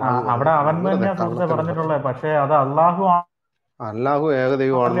ഏകദൈവമാണെന്നുള്ള അവിടെ അവൻ തന്നെയാ സുഹൃത്തെ പറഞ്ഞിട്ടുള്ളത്. പക്ഷെ അത് അള്ളാഹു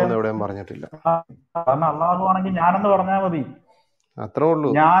ഏകദൈവമാണെന്ന് എവിടെയും പറഞ്ഞിട്ടില്ല. കാരണം അള്ളാഹു ആണെങ്കിൽ ഞാനെന്ന് പറഞ്ഞാൽ മതി, അത്രേ ഉള്ളൂ.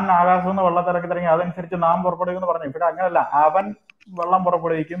 ഞാൻ ആകാശത്ത് നിന്ന് വെള്ളത്തിറക്കി തുടങ്ങി അതനുസരിച്ച് നാം പുറപ്പെടുവിക്കുന്നു പറഞ്ഞു. ഇവിടെ അങ്ങനല്ല, അവൻ വെള്ളം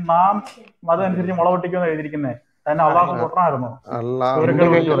പുറപ്പെടുവിക്കും, നാം അതനുസരിച്ച് മുള പൊട്ടിക്കുമെന്ന് എഴുതിയിരിക്കുന്നത്. തന്നെ അള്ളാഹു പൊട്ടണമായിരുന്നു.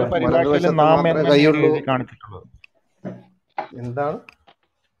 എന്താണ്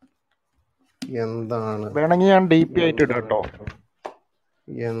എന്താണ് വേണമെങ്കിൽ ഞാൻ DP ആയിട്ട് ഇടാം കേട്ടോ.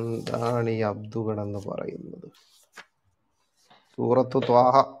 എന്താണ് ഈ അബ്ദുകളെന്ന് പറയുന്നത്? സൂറത്ത്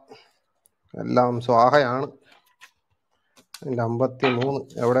ത്വാഹ എല്ലാം സ്വാഹയാണ്. 53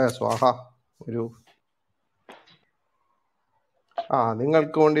 എവിടെ സ്വാഹ? ഒരു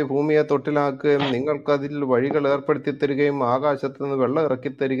നിങ്ങൾക്ക് വേണ്ടി ഭൂമിയെ തൊട്ടിലാക്കുകയും നിങ്ങൾക്കതിൽ വഴികൾ ഏർപ്പെടുത്തി തരികയും ആകാശത്ത് നിന്ന് വെള്ളം ഇറക്കി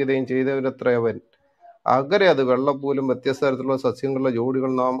തരികയും ചെയ്തവരത്രയവൻ. അകരെ അത് വെള്ളപ്പോലും വ്യത്യസ്ത തരത്തിലുള്ള സസ്യങ്ങളുടെ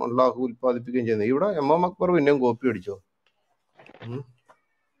ജോഡികൾ നാം അള്ളാഹു ഉൽപ്പാദിപ്പിക്കുകയും ചെയ്യുന്നത്. ഇവിടെ MM അക്ബർ പിന്നെയും കോപ്പി അടിച്ചോ?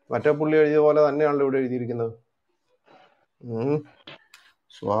 മറ്റേ പുള്ളി എഴുതിയ പോലെ തന്നെയാണല്ലോ ഇവിടെ എഴുതിയിരിക്കുന്നത്.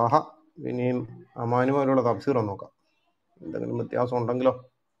 സ്വാഹ. ഇനിയും അമാനുമാരുടെ തഫ്സീർ നോക്കാം, എന്തെങ്കിലും വ്യത്യാസം ഉണ്ടെങ്കിലോ.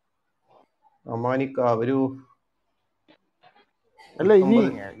 അമാനിക്ക ഒരു അല്ല, ഇനി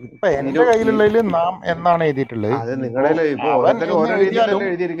ഇപ്പൊ എന്റെ കയ്യിലുള്ളതിൽ നാം എന്നാണ് എഴുതിയിട്ടുള്ളത്. അത് നിങ്ങളുടെ ഇപ്പൊ ഓരോരുത്തരും ഓരോ രീതിയിലല്ലേ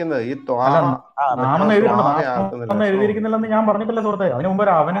എഴുതിയിരിക്കുന്നത്. ഈ എഴുതിയിരിക്കുന്നില്ലെന്ന് ഞാൻ പറഞ്ഞിട്ടില്ല സുഹൃത്തെ. അതിന്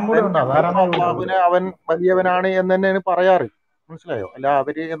മുമ്പ് അവനും കൂടെ ഉണ്ട്. അവൻ വലിയവനാണ് എന്ന് തന്നെയാണ് പറയാറ്, മനസ്സിലായോ? അല്ല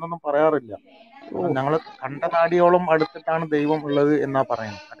അവര് എന്നൊന്നും പറയാറില്ല. ഞങ്ങള് കണ്ട നാടിയോളം അടുത്തിട്ടാണ് ദൈവം ഉള്ളത് എന്നാ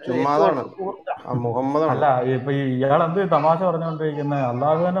പറയുന്നത്. അല്ല, ഇപ്പൊ ഇയാൾ എന്ത് തമാശ പറഞ്ഞുകൊണ്ടിരിക്കുന്നത്?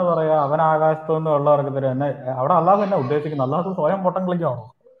 അള്ളാഹു തന്നെ പറയാ അവൻ ആകാശത്തു നിന്ന് വെള്ളം ഇറക്കി തരും. എന്നെ അവിടെ അള്ളാഹു തന്നെ ഉദ്ദേശിക്കുന്നത്, അള്ളാഹു സ്വയം പൊട്ടം കളിക്കാണോ?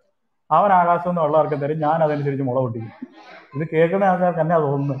 അവൻ ആകാശത്തു നിന്ന് വെള്ളം ഇറക്കി തരും, ഞാൻ അതനുസരിച്ച് മുള പൊട്ടിക്കും. ഇത് കേൾക്കുന്ന ആൾക്കാർക്ക് എന്നാ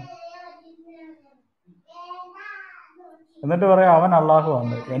തോന്നുന്നു? എന്നിട്ട് പറയാം അവൻ അള്ളാഹു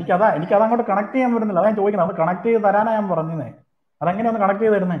ആണ്. എനിക്കതങ്ങോട്ട് കണക്ട് ചെയ്യാൻ പറ്റുന്നില്ല. അതാ ചോദിക്കുന്നത്. അത് കണക്ട് ചെയ്ത് തരാനാ ഞാൻ പറഞ്ഞേ. അതെങ്ങനെയൊന്ന് കണക്ട്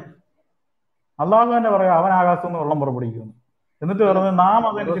ചെയ്ത് തരുന്നേ? അള്ളാഹു തന്നെ പറയാം അവൻ ആകാശത്തു നിന്ന് വെള്ളം പുറപ്പെടുവിക്കുന്നു. എന്നിട്ട് പറഞ്ഞത് നാം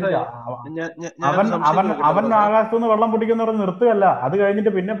അതനുസരിച്ച് അവൻ ആകാശത്തു നിന്ന് വെള്ളം പൊട്ടിക്കുന്ന പറഞ്ഞ് നിർത്തുകയല്ല. അത്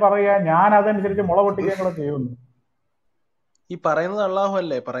കഴിഞ്ഞിട്ട് പിന്നെ പറയാ ഞാൻ അതനുസരിച്ച് മുള പൊട്ടിക്കുകയും കൂടെ ചെയ്യുന്നു. ഈ പറയുന്നത് അള്ളാഹു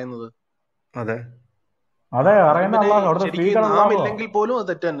അല്ലേ പറയുന്നത്? അതെ പറയുന്ന അള്ളാഹു. അവിടെ സ്പീക്കർ ഇല്ലെങ്കിൽ പോലും അത്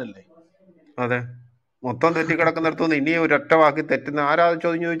തെറ്റ് തന്നെയല്ലേ? അതെ, മൊത്തം തെറ്റിക്കിടക്കുന്നിടത്തുനിന്ന് ഇനി ഒരൊറ്റ വാക്കി തെറ്റുന്ന ആരാ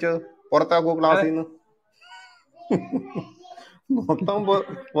ചോദിച്ചത്? പുറത്താക്കൂ ക്ലാസ്സിൽ നിന്ന്.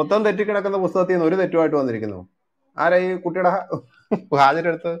 മൊത്തം തെറ്റിക്കിടക്കുന്ന പുസ്തകത്തിൽ നിന്ന് ഒരു തെറ്റുമായിട്ട് വന്നിരിക്കുന്നു. ആരാ ഈ കുട്ടിയുടെ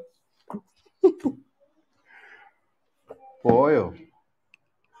ഹാജരെടുത്ത് പോയോ?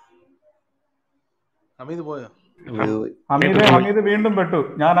 ഹമീദ് വീണ്ടും പെട്ടു.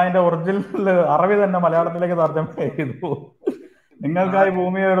 ഞാൻ അതിന്റെ ഒറിജിനൽ അറബി തന്നെ മലയാളത്തിലേക്ക് തർജ്ജമ ചെയ്തു. നിങ്ങൾക്കായി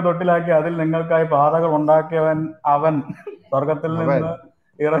ഭൂമിയെ ഒരു തൊട്ടിലാക്കി അതിൽ നിങ്ങൾക്കായി പാതകൾ ഉണ്ടാക്കിയവൻ അവൻ. സ്വർഗത്തിൽ നിന്ന്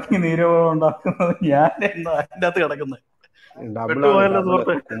ഇറങ്ങി നീരുകൾ ഉണ്ടാക്കുന്നത് ഞാൻ എന്നാ അതിൻ്റെ അകത്ത് കിടക്കുന്നത്. ഡബിളാണ് പെട്ടുപോയല്ലോ ഡബിള്.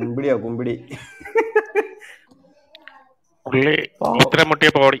 സുഹൃത്തെ. കുമ്പിടിയാ കുമ്പിടി. പുള്ളി മൂത്രം മുട്ടിയ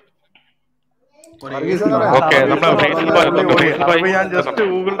പോടി. വർഗീസ് സാറേ ഓക്കെ, നമ്മള് ഫേസിൽ ബോയ് അറബി ഞാൻ ജസ്റ്റ്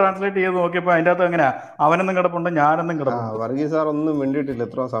ഗൂഗിൾ ട്രാൻസ്ലേറ്റ് ചെയ്ത് നോക്കിയപ്പോ അതിന്റെ അകത്ത് എങ്ങനെയാ അവനെന്നും കിടപ്പുണ്ട് ഞാനെന്നും കിടപ്പുണ്ട്. വർഗീസ് സാർ ഒന്നും മിണ്ടിയിട്ടില്ല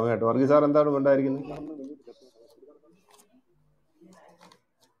എത്ര സമയമായിട്ട്. വർഗീസ് സാർ എന്താണ് മിണ്ടായിരിക്കുന്നത്?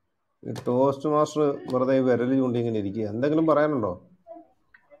 ടോസ്റ്റ് മാസ്റ്റർ വെറുതെ വിരൽ ചൂണ്ടി ഇങ്ങനെ ഇരിക്കുക. എന്തെങ്കിലും പറയാനുണ്ടോ?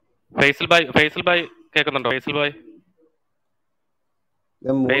 ഫേസിൽ ബായ് കേൾക്കുന്നുണ്ടോ? ഫേസിൽ ബായ്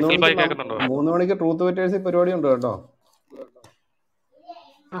 3 മണിക്ക് ട്രൂത്ത് വെറ്റേഴ്സിൽ പരിപാടി ഉണ്ട് കേട്ടോ.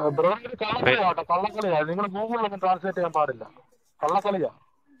 കള്ളക്കളിയാട്ടോ, കള്ളക്കളിയാ. നിങ്ങൾ ഗൂഗിളിലൊന്നും ട്രാൻസ്ലേറ്റ് ചെയ്യാൻ പാടില്ല. കള്ളക്കളിയാ.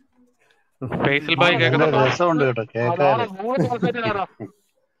 ഫേസിൽ ബായ് കേൾക്കുന്നുണ്ടോ? രസമുണ്ട് കേട്ടോ കേൾക്കാന്. ഗൂഗിൾ ട്രാൻസ്ലേറ്റ് ചെയ്യാനാ.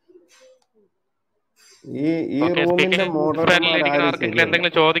 ഈ റൂമിന്റെ മോഡറേറ്റർമാർ ആർക്കെങ്കിലും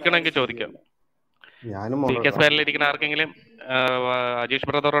എന്തെങ്കിലും ചോദിക്കണമെങ്കിൽ ചോദിക്കാം. സ്പെയറിലിരിക്കുന്ന ആർക്കെങ്കിലും അജീഷ്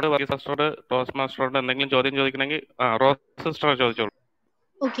ബ്രദറോട്, വർഗീസ് മാസ്റ്ററോട്, ടോസ് മാസ്റ്ററോട് എന്തെങ്കിലും ചോദ്യം ചോദിക്കണമെങ്കിൽ റോസ് സിസ്റ്റർ ചോദിച്ചോളൂ.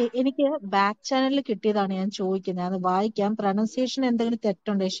 ഓക്കെ, എനിക്ക് ബാക്ക് ചാനലിൽ കിട്ടിയതാണ് ഞാൻ ചോദിക്കുന്നത്. അത് വായിക്കാം. പ്രൊനൗൺസിയേഷൻ എന്തെങ്കിലും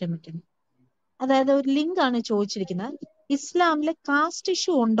തെറ്റുണ്ടെങ്കിൽ ക്ഷമിക്കണം. അതായത് ഒരു ലിങ്ക് ആണ് ചോദിച്ചിരിക്കുന്നത്. ഇസ്ലാമിലെ കാസ്റ്റ്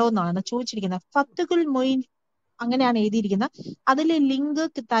ഇഷ്യൂ ഉണ്ടോ എന്നാണ് ചോദിച്ചിരിക്കുന്നത്. ഫത്തുൽ മൊയ്ൻ അങ്ങനെയാണ് എഴുതിയിരിക്കുന്നത്. അതിലെ ലിങ്ക്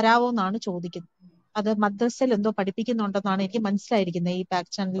തരാവോ എന്നാണ് ചോദിക്കുന്നത്. അത് മദ്രസയിൽ എന്തോ പഠിപ്പിക്കുന്നുണ്ടെന്നാണ് എനിക്ക് മനസ്സിലായിരിക്കുന്നത്. ഈ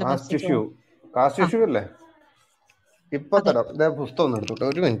ബാക്ക് ചാനലിൽ കാസ്റ്റ് ഇഷ്യൂ അല്ലേ? ഇപ്പൊ തരാം. പുസ്തകം ഒന്ന് എടുത്തോട്ടെ,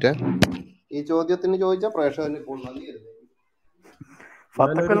 ഒരു മിനിറ്റ്. ഈ ചോദ്യത്തിന് ചോദിച്ച പ്രേക്ഷകന് ഇപ്പോൾ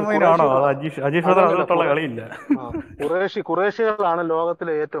ഖുറേഷികളാണ്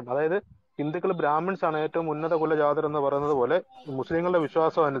ലോകത്തിലെ ഏറ്റവും, അതായത് ഹിന്ദുക്കൾ ബ്രാഹ്മിൺസ് ആണ് ഏറ്റവും ഉന്നത കുലജാതർ എന്ന് പറയുന്നത് പോലെ മുസ്ലിങ്ങളുടെ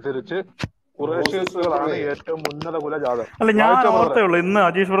വിശ്വാസം അനുസരിച്ച് ഖുറേഷികളാണ് ഏറ്റവും ഉന്നത കുലജാതർ. അല്ല, ഞാൻ ഓർത്തേ ഉള്ളൂ ഇന്ന്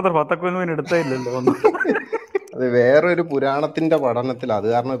അജീഷ് ബ്രദർ ഫത്തക്കുൽമീൻ എടുത്തേ ഇല്ലല്ലോ. അത് വേറൊരു പുരാണത്തിന്റെ പഠനത്തിൽ, അത്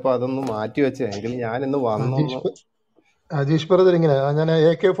കാരണം ഇപ്പൊ അതൊന്ന് മാറ്റി വെച്ചെങ്കിൽ ഞാൻ ഇന്ന് വന്നു. അജീഷ് ബ്രദർ ഇങ്ങനെ ഞാൻ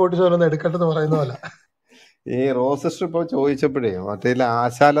AK-47 ഒന്ന് എടുക്കട്ടെന്ന് പറയുന്ന പോലെ ഈ റോസ് സിസ്റ്റർ ഇപ്പൊ ചോദിച്ചപ്പോഴേ മറ്റേ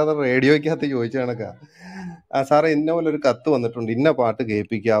ആശാലത റേഡിയോയ്ക്കകത്ത് ചോദിച്ച കണക്കാ, സാറേ ഇന്ന പോലെ ഒരു കത്ത് വന്നിട്ടുണ്ട്, ഇന്ന പാട്ട്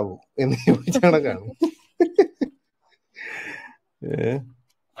കേൾപ്പിക്കാവോ എന്ന് ചോദിച്ച കണക്കാണ്.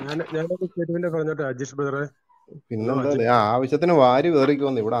 പിന്നെന്താ ആവശ്യത്തിന് വാരി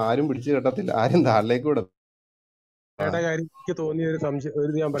വേറിക്കുവന്നു. ഇവിടെ ആരും പിടിച്ചു കെട്ടത്തില്ല, ആരും താഴേക്ക് വിട. എനിക്ക് തോന്നിയ ഒരു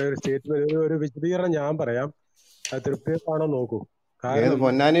സംശയം ഞാൻ പറയാം, ഒരു സ്റ്റേറ്റ്മെന്റ്, ഒരു വിശദീകരണം ഞാൻ പറയാം. അത് തൃപ്തിയാണോ നോക്കൂ. ഏത്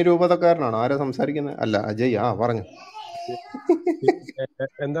പൊന്നാനി രൂപതക്കാരനാണോ ആരാ സംസാരിക്കുന്നത്? അല്ല, അജയ്. പറഞ്ഞു.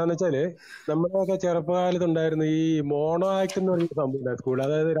 എന്താന്ന് വെച്ചാല് നമ്മളൊക്കെ ചെറുപ്പകാലത്ത് ഉണ്ടായിരുന്ന ഈ മോണോ ആക്ട് എന്ന് പറയുന്ന സംഭവം സ്കൂളിൽ.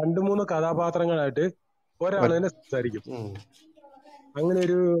 അതായത് 2-3 കഥാപാത്രങ്ങളായിട്ട് ഒരാൾ തന്നെ സംസാരിക്കും. അങ്ങനെ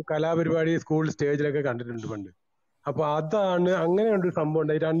ഒരു കലാപരിപാടി സ്കൂൾ സ്റ്റേജിലൊക്കെ കണ്ടിട്ടുണ്ട് പണ്ട്. അപ്പൊ അതാണ് അങ്ങനെ ഒരു സംഭവം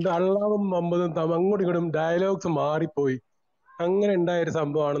ഉണ്ടായി. 2 അള്ളാവും 50 അങ്ങോട്ടും ഇങ്ങോട്ടും ഡയലോഗ്സ് മാറിപ്പോയി. അങ്ങനെ ഉണ്ടായ ഒരു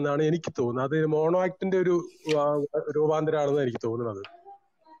സംഭവമാണെന്നാണ് എനിക്ക് തോന്നുന്നത്. അത് മോണോ ആക്ടിന്റെ ഒരു രൂപാന്തരമാണെന്ന് എനിക്ക് തോന്നുന്നത്.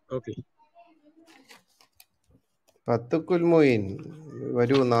 ഓക്കെ, ഫത്തുൽ മൊയ്ൻ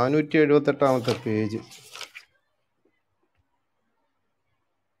വരൂ. 478 page.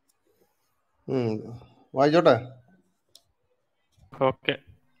 വായിച്ചോട്ടെ. Okay,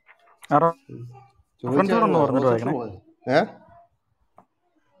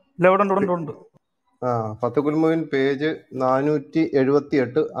 Fathul Moin page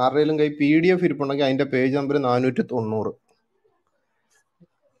 478. ആരുടെയും കൈ PDF ഇരിപ്പുണ്ടെങ്കിൽ അതിന്റെ പേജ് നമ്പർ 490.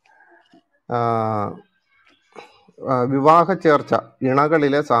 വിവാഹ ചേർച്ച,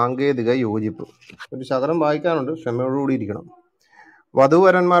 ഇണകളിലെ സാങ്കേതിക യോജിപ്പ്. ഒരു ശകലം വായിക്കാനുണ്ട്, ക്ഷമയോടുകൂടി ഇരിക്കണം.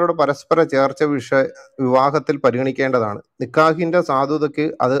 വധൂവരന്മാരുടെ പരസ്പര ചേർച്ച വിവാഹത്തിൽ പരിഗണിക്കേണ്ടതാണ്. നിക്കാഹിന്റെ സാധുതയ്ക്ക്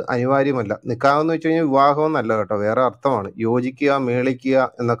അത് അനിവാര്യമല്ല. നിക്കാഹ് എന്ന് വെച്ച് കഴിഞ്ഞാൽ വിവാഹം എന്നല്ല കേട്ടോ, വേറെ അർത്ഥമാണ്. യോജിക്കുക, മേളിക്കുക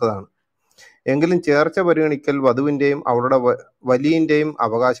എന്നൊക്കെതാണ്. എങ്കിലും ചേർച്ച പരിഗണിക്കൽ വധുവിന്റെയും അവളുടെ വലിയന്റെയും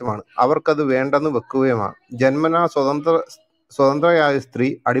അവകാശമാണ്. അവർക്കത് വേണ്ടെന്ന് വെക്കുകയുമാണ്. ജന്മനാ സ്വതന്ത്രയായ സ്ത്രീ,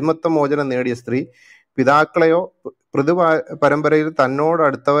 അടിമത്ത മോചനം നേടിയ സ്ത്രീ, പിതാക്കളെയോ പൃഥു പരമ്പരയിൽ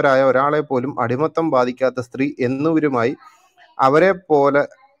തന്നോടടുത്തവരായ ഒരാളെ പോലും അടിമത്തം ബാധിക്കാത്ത സ്ത്രീ എന്നിവരുമായി അവരെ പോലെ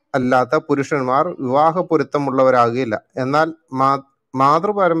അല്ലാത്ത പുരുഷന്മാർ വിവാഹ പൊരുത്തമുള്ളവരാകുകയില്ല. എന്നാൽ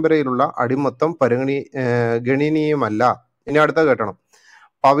മാതൃപരമ്പരയിലുള്ള അടിമത്തം ഗണനീയമല്ല. ഇനി അടുത്ത കേട്ടണം.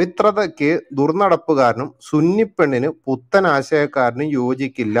 പവിത്രതയ്ക്ക് ദുർനടപ്പുകാരനും സുന്നിപ്പെണ്ണിന് പുത്തൻ ആശയക്കാരനും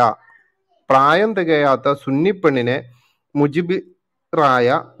യോജിക്കില്ല. പ്രായം തികയാത്ത സുന്നിപ്പെണ്ണിനെ മുജിബിറായ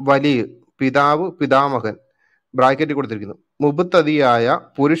വലിയ പിതാവ്, പിതാമഹൻ ബ്രാക്കറ്റിൽ കൊടുത്തിരിക്കുന്നു, മുബത്തതിയായ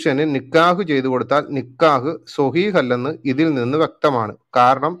പുരുഷന് നിക്കാഹ് ചെയ്തു കൊടുത്താൽ നിക്കാഹ് സ്വഹീഹല്ലെന്ന് ഇതിൽ നിന്ന് വ്യക്തമാണ്.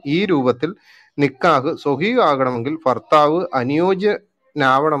 കാരണം ഈ രൂപത്തിൽ നിക്കാഹ് സ്വഹീഹ് ആകണമെങ്കിൽ ഭർത്താവ്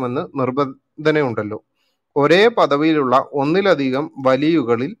അനുയോജ്യനാവണമെന്ന് നിബന്ധനയുണ്ടല്ലോ. ഒരേ പദവിയിലുള്ള ഒന്നിലധികം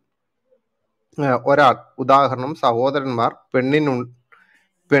വലിയുകളിൽ ഒരാൾ, ഉദാഹരണം സഹോദരന്മാർ,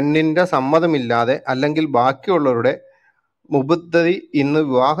 പെണ്ണിന്റെ സമ്മതമില്ലാതെ അല്ലെങ്കിൽ ബാക്കിയുള്ളവരുടെ മുബത്തതി ഇന്ന്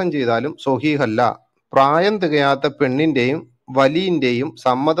വിവാഹം ചെയ്താലും സ്വഹീഹല്ല. പ്രായം തികയാത്ത പെണ്ണിന്റെയും വലിയന്റെയും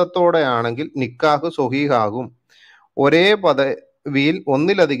സമ്മതത്തോടെയാണെങ്കിൽ നിക്കാഹ് സ്വഹീഹാകും. ഒരേ പദവിയിൽ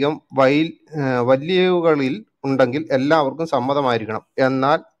ഒന്നിലധികം വലിയകളിൽ ഉണ്ടെങ്കിൽ എല്ലാവർക്കും സമ്മതമായിരിക്കണം.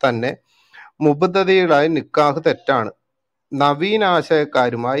 എന്നാൽ തന്നെ മുബത്തദികളായ നിക്കാഹ് തെറ്റാണ്.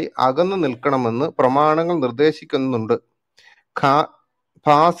 നവീനാശയക്കാരുമായി അകന്നു നിൽക്കണമെന്ന് പ്രമാണങ്ങൾ നിർദ്ദേശിക്കുന്നുണ്ട്.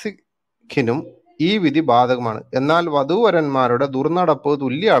 ഫാസിഖിനും ഈ വിധി ബാധകമാണ്. എന്നാൽ വധൂവരന്മാരുടെ ദുർനടപ്പ്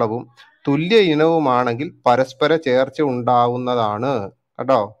തുല്യ അളവും തുല്യ ഇനവുമാണെങ്കിൽ പരസ്പര ചേർച്ച ഉണ്ടാവുന്നതാണ്.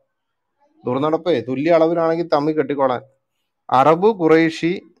 കേട്ടോ, ദുർനടപ്പേ തുല്യ അളവിലാണെങ്കിൽ തമ്മിൽ കെട്ടിക്കോളാൻ. അറബ്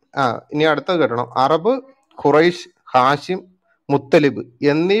ഖുറൈഷി ഇനി അടുത്തത് കേട്ടണം. അറബ്, ഖുറൈഷ്, ഹാഷിം, മുത്തലിബ്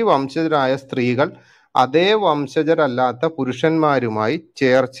എന്നീ വംശജരായ സ്ത്രീകൾ അതേ വംശജരല്ലാത്ത പുരുഷന്മാരുമായി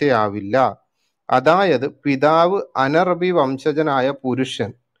ചേർച്ചയാവില്ല. അതായത് പിതാവ് അനറബി വംശജനായ പുരുഷൻ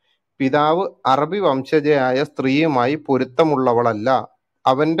പിതാവ് അറബി വംശജയായ സ്ത്രീയുമായി പൊരുത്തമുള്ളവളല്ല.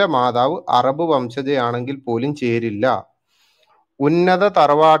 അവന്റെ മാതാവ് അറബ് വംശജയാണെങ്കിൽ പോലും ചേരില്ല. ഉന്നത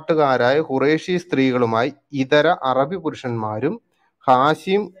തറവാട്ടുകാരായ ഖുറേഷി സ്ത്രീകളുമായി ഇതര അറബി പുരുഷന്മാരും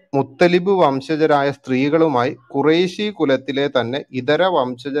ഹാഷിം, മുത്തലിബ് വംശജരായ സ്ത്രീകളുമായി ഖുറേഷി കുലത്തിലെ തന്നെ ഇതര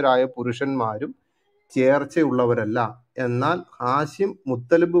വംശജരായ പുരുഷന്മാരും ചേർച്ചയുള്ളവരല്ല. എന്നാൽ ഹാഷിം,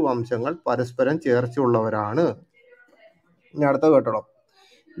 മുത്തലിബ് വംശങ്ങൾ പരസ്പരം ചേർച്ചയുള്ളവരാണ്. ഇനി അടുത്ത കേട്ടോ,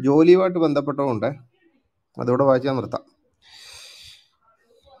 ജോലിയുമായിട്ട് ബന്ധപ്പെട്ടതുകൊണ്ട് അതോടെ വായിച്ചാൽ നിർത്താം.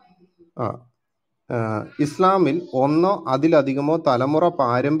 ഇസ്ലാമിൽ ഒന്നോ അതിലധികമോ തലമുറ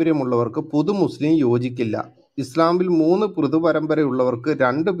പാരമ്പര്യമുള്ളവർക്ക് പുതു മുസ്ലിം യോജിക്കില്ല. ഇസ്ലാമിൽ 3 പിതൃപരമ്പരയുള്ളവർക്ക്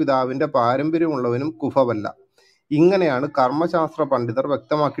 2 പിതാവിന്റെ പാരമ്പര്യമുള്ളവനും കുഫവല്ല. ഇങ്ങനെയാണ് കർമ്മശാസ്ത്ര പണ്ഡിതർ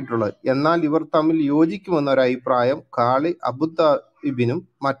വ്യക്തമാക്കിയിട്ടുള്ളത്. എന്നാൽ ഇവർ തമ്മിൽ യോജിക്കുമെന്നൊരു അഭിപ്രായം ഖാളി അബുദാബിനും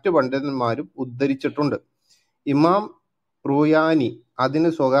മറ്റു പണ്ഡിതന്മാരും ഉദ്ധരിച്ചിട്ടുണ്ട്. ഇമാം റുയാനി അതിന്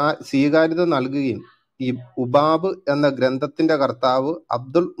സ്വീകാര്യത നൽകുകയും ഉബാബ് എന്ന ഗ്രന്ഥത്തിന്റെ കർത്താവ്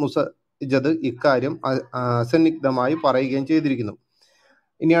അബ്ദുൽ മുസജദ് ഇക്കാര്യം അസന്നിഗ്ധമായി പറയുകയും ചെയ്തിരിക്കുന്നു.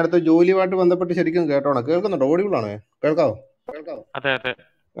 ഇനി അടുത്ത ജോലിയുമായിട്ട് ബന്ധപ്പെട്ട് ശരിക്കും കേട്ടോണം. കേൾക്കുന്നുണ്ടോ? ഓഡിബിളാണേ? കേൾക്കാവോ?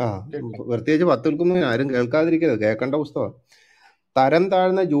 പ്രത്യേകിച്ച് പത്തുൽക്കുമ്പോൾ ആരും കേൾക്കാതിരിക്കരുത്, കേൾക്കേണ്ട പുസ്തകം. തരം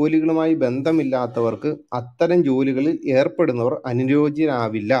താഴ്ന്ന ജോലികളുമായി ബന്ധമില്ലാത്തവർക്ക് അത്തരം ജോലികളിൽ ഏർപ്പെടുന്നവർ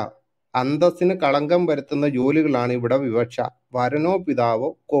അനുയോജ്യരാവില്ല. അന്തസ്സിന് കളങ്കം വരുത്തുന്ന ജോലികളാണ് ഇവിടെ വിവക്ഷ. വരനോ പിതാവോ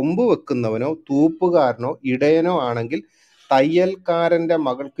കൊമ്പ് വെക്കുന്നവനോ തൂപ്പുകാരനോ ഇടയനോ ആണെങ്കിൽ തയ്യൽക്കാരന്റെ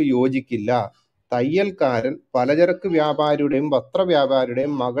മകൾക്ക് യോജിക്കില്ല. തയ്യൽക്കാരൻ പലചരക്ക് വ്യാപാരിയുടെയും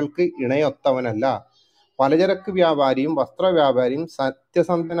വസ്ത്രവ്യാപാരിയുടെയും മകൾക്ക് ഇണയൊത്തവനല്ല. പലചരക്ക് വ്യാപാരിയും വസ്ത്രവ്യാപാരിയും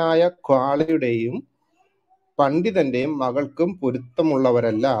സത്യസന്ധനായ ഖ്വാളിയുടെയും പണ്ഡിതന്റെയും മകൾക്കും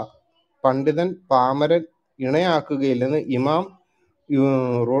പൊരുത്തമുള്ളവരല്ല. പണ്ഡിതൻ പാമരൻ ഇണയാക്കുകയില്ലെന്ന് ഇമാം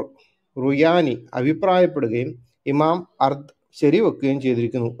റുയാനി അഭിപ്രായപ്പെടുകയും ഇമാം അർദ് ശരിവെക്കുകയും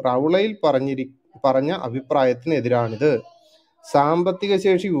ചെയ്തിരിക്കുന്നു. റൗളയിൽ പറഞ്ഞ അഭിപ്രായത്തിനെതിരാണിത്. സാമ്പത്തിക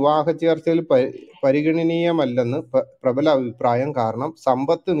ശേഷി വിവാഹ ചേർച്ചയിൽ പരിഗണനീയമല്ലെന്ന് പ്രബല അഭിപ്രായം. കാരണം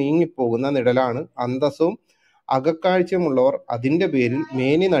സമ്പത്ത് നീങ്ങിപ്പോകുന്ന നിഴലാണ്. അന്തസ്സും അകക്കാഴ്ചയുമുള്ളവർ അതിന്റെ പേരിൽ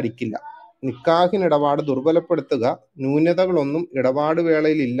മേനി നടിക്കില്ല. നിക്കാഹിനിടപാട് ദുർബലപ്പെടുത്തുക. ന്യൂനതകളൊന്നും ഇടപാട്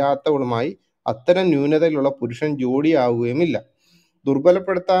വേളയിൽ ഇല്ലാത്തവളുമായി അത്തരം ന്യൂനതയിലുള്ള പുരുഷൻ ജോഡിയാവുകയുമില്ല.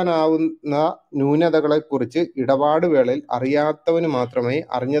 ദുർബലപ്പെടുത്താനാവുന്ന ന്യൂനതകളെക്കുറിച്ച് ഇടപാട് വേളയിൽ അറിയാത്തവന് മാത്രമേ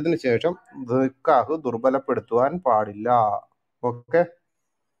അറിഞ്ഞതിന് ശേഷം നിക്കാഹ് ദുർബലപ്പെടുത്തുവാൻ പാടില്ല. ഓക്കെ,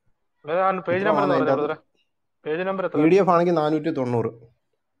 PDF ആണെങ്കിൽ 490.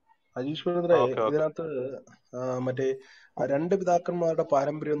 അജീഷ് ബ്രദറെ, ഇതിനകത്ത് മറ്റേ 2 പിതാക്കന്മാരുടെ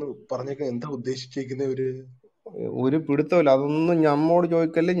പാരമ്പര്യം എന്ന് പറഞ്ഞേക്കാൻ എന്താ ഉദ്ദേശിച്ചിരിക്കുന്ന? ഒരു പിടുത്തമില്ല. അതൊന്നും ഞമ്മോട്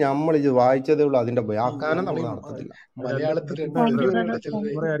ചോദിക്കല്ലേ, ഞമ്മൾ ഇത് വായിച്ചതേ ഉള്ളൂ. അതിന്റെ വ്യാഖ്യാനം നമ്മൾ നടത്തത്തില്ല.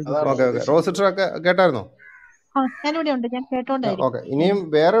 ഓക്കെ ഓക്കെ, റോസിസ്റ്റർ ഒക്കെ കേട്ടായിരുന്നോ? ഞാനിവിടെ ഉണ്ട്, ഞാൻ കേട്ടോണ്ടായിരിക്കും. ഓക്കെ, ഇനിയും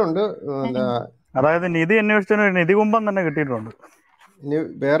വേറെ ഉണ്ട്. അതായത് നിധി അന്വേഷിച്ചതിന് നിധി കുംഭം തന്നെ കിട്ടിയിട്ടുണ്ട്. ഇനി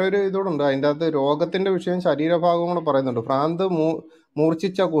വേറെ ഒരു ഇതോടുണ്ട്. അതിൻ്റെ അകത്ത് രോഗത്തിന്റെ വിഷയം ശരീരഭാഗം കൂടെ പറയുന്നുണ്ട്. ഭ്രാന്ത്,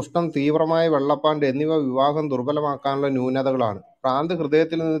 മൂർച്ഛിച്ച കുഷ്ഠം, തീവ്രമായ വെള്ളപ്പാണ്ട് എന്നിവ വിവാഹം ദുർബലമാക്കാനുള്ള ന്യൂനതകളാണ്. ഭ്രാന്ത്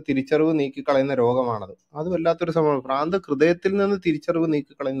ഹൃദയത്തിൽ നിന്ന് തിരിച്ചറിവ് നീക്കിക്കളയുന്ന രോഗമാണത്. അത് വല്ലാത്തൊരു സംഭവം. ഭ്രാന്ത് ഹൃദയത്തിൽ നിന്ന് തിരിച്ചറിവ്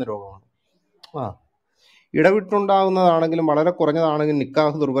നീക്കിക്കളയുന്ന രോഗമാണ്. ഇടവിട്ടുണ്ടാകുന്നതാണെങ്കിലും വളരെ കുറഞ്ഞതാണെങ്കിലും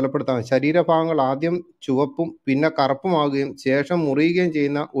നിക്കാഹ് ദുർബലപ്പെടുത്താം. ശരീരഭാഗങ്ങൾ ആദ്യം ചുവപ്പും പിന്നെ കറുപ്പുമാകുകയും ശേഷം മുറിയുകയും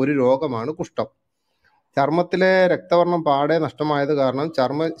ചെയ്യുന്ന ഒരു രോഗമാണ് കുഷ്ഠം. ചർമ്മത്തിലെ രക്തവർണം പാടെ നഷ്ടമായത് കാരണം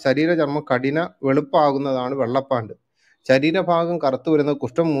ശരീരചർമ്മം കഠിന വെളുപ്പാകുന്നതാണ് വെള്ളപ്പാണ്ട്. ശരീരഭാഗം കറുത്തു വരുന്നത്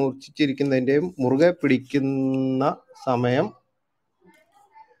കുഷ്ഠം മൂർച്ഛിച്ചിരിക്കുന്നതിൻ്റെയും മുറുകെ പിടിക്കുന്ന സമയം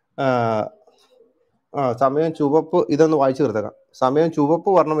ചുവപ്പ്. ഇതൊന്ന് വായിച്ചു തീർത്തേക്കാം. സമയം ചുവപ്പ്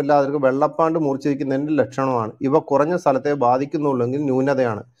വർണ്ണമില്ലാതെ വെള്ളപ്പാണ്ട് മൂർച്ഛിക്കുന്നതിൻ്റെ ലക്ഷണമാണ്. ഇവ കുറഞ്ഞ സ്ഥലത്തെ ബാധിക്കുന്നുള്ളെങ്കിൽ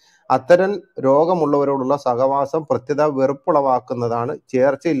ന്യൂനതയാണ്. അത്തരം രോഗമുള്ളവരോടുള്ള സഹവാസം പ്രത്യേക വെറുപ്പുളവാക്കുന്നതാണ്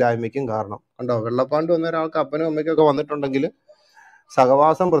ചേർച്ചയില്ലായ്മയ്ക്കും കാരണം. കണ്ടോ, വെള്ളപ്പാണ്ട് വന്ന ഒരാൾക്ക് അപ്പനും അമ്മയ്ക്കൊക്കെ വന്നിട്ടുണ്ടെങ്കിൽ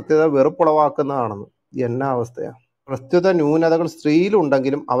സഹവാസം പ്രത്യേക വെറുപ്പുളവാക്കുന്നതാണെന്ന്. എന്നാ അവസ്ഥയാ. പ്രസ്തുത ന്യൂനതകൾ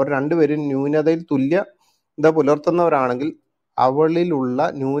സ്ത്രീയിലുണ്ടെങ്കിലും അവർ രണ്ടുപേരും ന്യൂനതയിൽ തുല്യത പുലർത്തുന്നവരാണെങ്കിൽ അവളിലുള്ള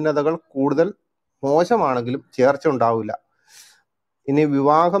ന്യൂനതകൾ കൂടുതൽ മോശമാണെങ്കിലും ചേർച്ച ഉണ്ടാവില്ല. ഇനി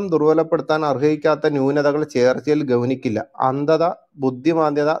വിവാഹം ദുർബലപ്പെടുത്താൻ അർഹിക്കാത്ത ന്യൂനതകൾ ചേർച്ചയിൽ ഗൗനിക്കില്ല. അന്ധത,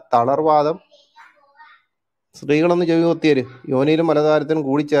 ബുദ്ധിമാന്ദ്യത, തളർവാദം, സ്ത്രീകളൊന്ന് ചെവി കൊത്തിയര്, യോനിയിലും മലതാരത്തിനും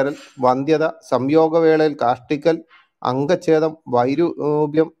കൂടിച്ചേരൽ, വന്ധ്യത, സംയോഗവേളയിൽ കാഷ്ടിക്കൽ, അംഗച്ഛേദം,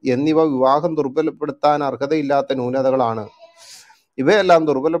 വൈരൂപ്യം എന്നിവ വിവാഹം ദുർബലപ്പെടുത്താൻ അർഹതയില്ലാത്ത ന്യൂനതകളാണ്. ഇവയെല്ലാം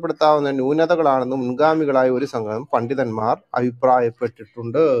ദുർബലപ്പെടുത്താവുന്ന ന്യൂനതകളാണെന്ന് മുൻഗാമികളായ ഒരു സംഘം പണ്ഡിതന്മാർ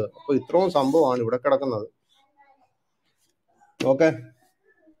അഭിപ്രായപ്പെട്ടിട്ടുണ്ട്. അപ്പൊ ഇത്രയും സംഭവമാണ് ഇവിടെ കിടക്കുന്നത്. ഓക്കെ,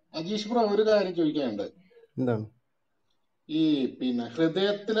 അജീഷ് ബ്രോ ഒരു കാര്യം ചോദിക്കാനുണ്ട്. എന്താണ് ഈ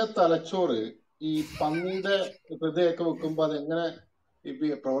ഹൃദയത്തിലെ തലച്ചോറ് ഈ പന്നിയുടെ ഹൃദയമൊക്കെ വെക്കുമ്പോ അതെങ്ങനെ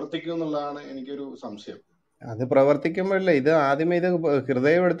പ്രവർത്തിക്കും എന്നുള്ളതാണ് എനിക്കൊരു സംശയം. അത് പ്രവർത്തിക്കുമ്പോഴല്ലേ, ഇത് ആദ്യമേ ഇത്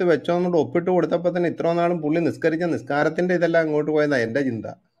ഹൃദയം എടുത്ത് വെച്ചോന്നുകൊണ്ട് ഒപ്പിട്ട് കൊടുത്തപ്പോ തന്നെ ഇത്ര നാളും പുള്ളി നിസ്കരിച്ച നിസ്കാരത്തിന്റെ ഇതെല്ലാം അങ്ങോട്ട് പോയതാ എന്റെ ചിന്ത.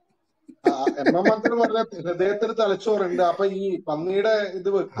 എമ്മാമത്തിന് പറഞ്ഞ ഹൃദയത്തിൽ തലച്ചോറുണ്ട്, അപ്പൊ ഈ പന്നിയുടെ ഇത്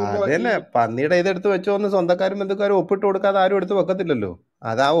വെക്കുമ്പോ അതന്നെ, പന്നിയുടെ ഇതെടുത്ത് വെച്ചോന്ന് സ്വന്തക്കാരും ബന്ധുക്കാരും ഒപ്പിട്ട് കൊടുക്കാതെ ആരും എടുത്ത് വെക്കത്തില്ലല്ലോ.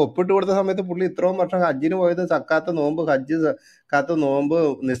 അത് ആ ഒപ്പിട്ട് കൊടുത്ത സമയത്ത് പുള്ളി ഇത്രയും വർഷം ഹജ്ജിന് പോയത് സക്കാത്ത് നോമ്പ്, ഹജ്ജ് കാത്ത് നോമ്പ്,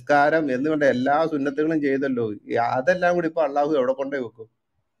 നിസ്കാരം എന്നുകൊണ്ട് എല്ലാ സുന്നത്തുകളും ചെയ്തല്ലോ. അതെല്ലാം കൂടി ഇപ്പൊ അള്ളാഹു എവിടെ കൊണ്ടേ വെക്കും?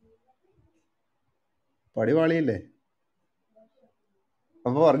 പടിവാളിയില്ലേ?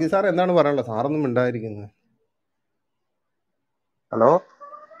 അപ്പൊ വർഗീസ് സാർ എന്താണ് പറയാനുള്ളത്? സാറൊന്നും മിണ്ടായിരിക്കുന്നത്. ഹലോ,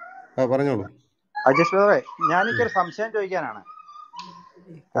 പറഞ്ഞോളൂ. അജീഷ് ബ്രദറെ, ഞാനെനിക്കൊരു സംശയം ചോദിക്കാനാണ്.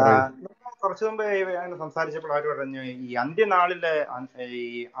 കുറച്ചു മുമ്പ് സംസാരിച്ചപ്പോൾ അവർ പറഞ്ഞു ഈ അന്ത്യനാളിലെ ഈ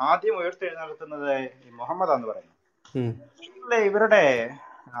ആദ്യം ഉയർത്തെഴുന്നേൽക്കുന്നത് മുഹമ്മദാന്ന് പറയുന്നു. ഇവരുടെ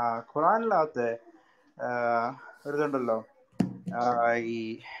ഖുറാനിനകത്ത് ഒരുതുണ്ടല്ലോ, ഈ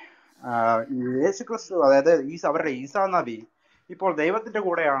യേശു ക്രിസ്തു, അതായത് അവരുടെ ഈസാ നബി ഇപ്പോൾ ദൈവത്തിന്റെ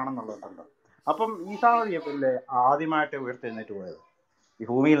കൂടെയാണെന്നുള്ളതുണ്ട്. അപ്പം ഈസാ നബി അല്ലേ ആദ്യമായിട്ട് ഉയർത്തെഴുന്നേറ്റ് പോയത് ഈ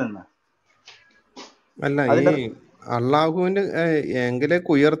ഭൂമിയിൽ നിന്ന്? അല്ല, ഈ അള്ളാഹുവിന്റെ എങ്കിലേക്ക്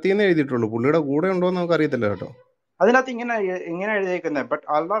ഉയർത്തിന്ന് എഴുതിയിട്ടുള്ളൂ, പുള്ളിയുടെ കൂടെ ഉണ്ടോ എന്ന് നമുക്ക് അറിയത്തില്ല കേട്ടോ. അതിനകത്ത് ഇങ്ങനെ എഴുതിയിരിക്കുന്നത്, but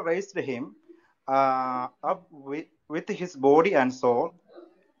Allah raised him with his body and soul.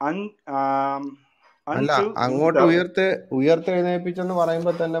 അല്ല, അങ്ങോട്ട് ഉയർത്തെഴുന്നേൽപ്പിച്ചെന്ന്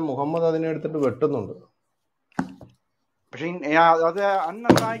പറയുമ്പോ തന്നെ മുഹമ്മദ് അതിനെ എടുത്തിട്ട് വെട്ടുന്നുണ്ട്. പക്ഷെ അത്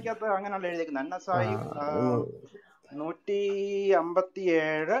അന്നസായിക്കകത്ത് അങ്ങനെയല്ല എഴുതിയിരിക്കുന്നത്. അന്നസായി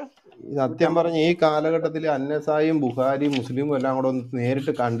 157. സത്യം പറഞ്ഞ ഈ കാലഘട്ടത്തിൽ അന്നസായും ബുഖാരിയും മുസ്ലിമും എല്ലാം കൂടെ ഒന്ന്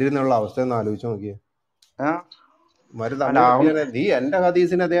നേരിട്ട് കണ്ടിരുന്നുള്ള അവസ്ഥ ഒന്ന് ആലോചിച്ച് നോക്കിയേ. നീ എന്റെ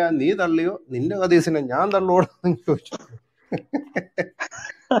ഹദീസിനെ നീ തള്ളിയോ, നിന്റെ ഹദീസിനെ ഞാൻ തള്ളുവോന്ന് ചോദിച്ചു.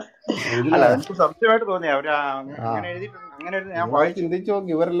 സത്യമായിട്ട് തോന്നിയ ചിന്തിച്ചു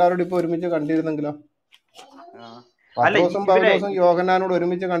നോക്കി, ഇവരെല്ലാവരോടും ഇപ്പൊ ഒരുമിച്ച് കണ്ടിരുന്നെങ്കിലോ? 10 ദിവസം 10 ദിവസം യോഹന്നാനോട്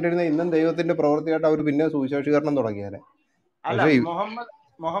ഒരുമിച്ച് കണ്ടിരുന്ന ഇന്നും ദൈവത്തിന്റെ പ്രവൃത്തിയായിട്ട് അവർ പിന്നെ സുവിശേഷീകരണം തുടങ്ങിയാലേ. അല്ല,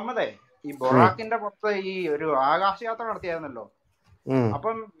 മുഹമ്മദേ ഈ ബൊറാക്കിന്റെ പുറത്ത് ഈ ഒരു ആകാശയാത്ര നടത്തിയായിരുന്നല്ലോ.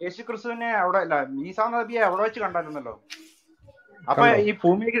 അപ്പം യേശു ക്രിസ്തുവിനെ അവിടെ അല്ല, ഈസാ നബിയെ അവിടെ വെച്ച് കണ്ടായിരുന്നല്ലോ. അപ്പൊ ഈ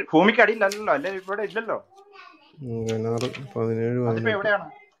ഭൂമിക്ക് അടിയിലല്ലോ, അല്ലെ ഇവിടെ ഇല്ലല്ലോ. അതിപ്പോ എവിടെയാണ്?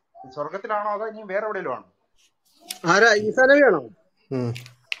 സ്വർഗത്തിലാണോ അതോ ഇനി വേറെ എവിടെയെങ്കിലും ആണോ? ആരാ? ഈസാ നബിയാണോ?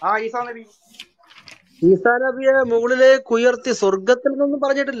 ഈസാ നബി. ഈസാ നബിയെ മുകളിലേക്ക് ഉയർത്തി സ്വർഗത്തിൽ നിന്നൊന്നും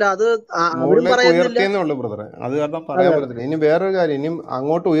പറഞ്ഞിട്ടില്ല. അത് ഉയർത്തിയെന്നുള്ളൂ ബ്രദറെ, അത് കാരണം പറയാൻ പറ്റത്തില്ല. ഇനി വേറൊരു കാര്യം, ഇനിയും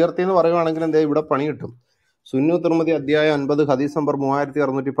അങ്ങോട്ട് ഉയർത്തിയെന്ന് പറയുവാണെങ്കിൽ എന്താ ഇവിടെ പണി കിട്ടും. സുന്നു തിർമിദി അധ്യായം 50 ഹദീസ് നമ്പർ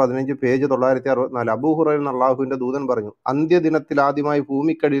 3615 പേജ് 964. അബൂ ഹുറൈറ അള്ളാഹുവിന്റെ ദൂതൻ പറഞ്ഞു, അന്ത്യദിനത്തിൽ ആദ്യമായി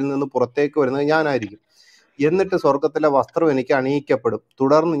ഭൂമിക്കടിയിൽ നിന്ന് പുറത്തേക്ക് വരുന്നത് ഞാനായിരിക്കും. എന്നിട്ട് സ്വർഗത്തിലെ വസ്ത്രം എനിക്ക് അണിയിക്കപ്പെടും.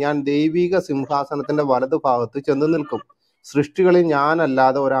 തുടർന്ന് ഞാൻ ദൈവിക സിംഹാസനത്തിന്റെ വലതു ഭാഗത്ത് ചെന്ന് നിൽക്കും. സൃഷ്ടികളിൽ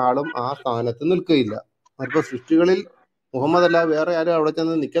ഞാനല്ലാതെ ഒരാളും ആ സ്ഥാനത്ത് നിൽക്കുകയില്ല. അപ്പൊ സൃഷ്ടികളിൽ മുഹമ്മദ് അല്ലാതെ വേറെ ആരും അവിടെ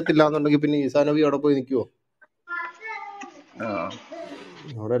ചെന്ന് നിൽക്കത്തില്ല എന്നുണ്ടെങ്കിൽ പിന്നെ ഈസാ നബി അവിടെ പോയി നിൽക്കുവോ?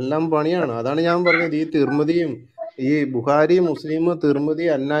 അവിടെ എല്ലാം പണിയാണ്. അതാണ് ഞാൻ പറഞ്ഞത്, ഈ തിർമിദിയും ഈ ബുഖാരി, മുസ്ലിം, തിർമിദി,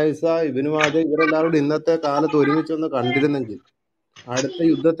 അന്നായിസ, ഇബ്നു മാജ ഇവരെല്ലാവരും ഇന്നത്തെ കാലത്ത് ഒരുമിച്ചൊന്ന് കണ്ടിരുന്നെങ്കിൽ അടുത്ത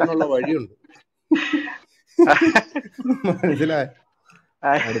യുദ്ധത്തിനുള്ള വഴിയുണ്ട്. മനസ്സിലായ?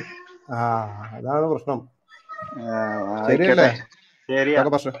 അതാണ് പ്രശ്നം. ശരിയല്ലേ?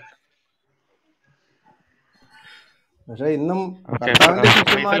 പക്ഷെ ഇന്നും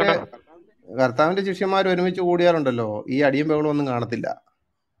കർത്താവിന്റെ ശിഷ്യന്മാർ ഒരുമിച്ച് കൂടിയാലുണ്ടല്ലോ ഈ അടിയും ബഹളും ഒന്നും കാണത്തില്ല.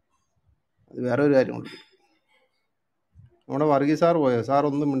 അത് വേറെ ഒരു കാര്യമുണ്ട്. നമ്മുടെ വർഗീസ് സാർ പോയോ? സാർ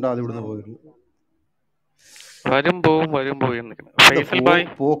ഒന്നും മിണ്ടാതെ ഇവിടുന്ന് പോയിരുന്നു.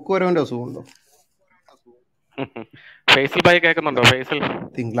 പോക്കുവരവന്റെ അസുഖമുണ്ടോ?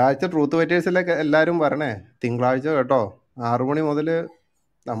 തിങ്കളാഴ്ച ട്രൂത്ത് വെറ്റേഴ്സിലേക്ക് എല്ലാരും വരണേ. തിങ്കളാഴ്ച കേട്ടോ, 6 മണി മുതൽ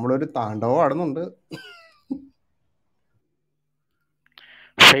നമ്മളൊരു താണ്ഡവം ആടുന്നുണ്ട്.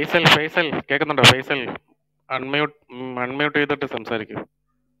 ഫൈസൽ ഫൈസൽ കേൾക്കുന്നുണ്ടോ? ഫൈസൽ അൺമ്യൂട്ട് ചെയ്തിട്ട് സംസാരിക്കും.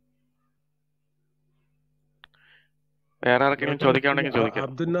 വേറെ ആർക്കെങ്കിലും ചോദിക്കാണെങ്കിൽ ചോദിക്കാം.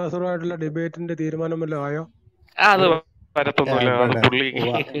 അബ്ദുൽ നാസറുമായിട്ടുള്ള ഡിബേറ്റിന്റെ തീരുമാനം വല്ലതും ആയോ? അത് വരത്തൊന്നുമില്ല, അത് പുള്ളി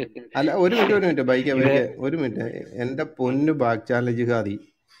അല്ല, ഒരു മിനിറ്റ് ബൈക്ക് ഒരു മിനിറ്റ്. എൻ്റെ പൊന്നു ബാക്ക് ചാനൽ ജിഹാദി,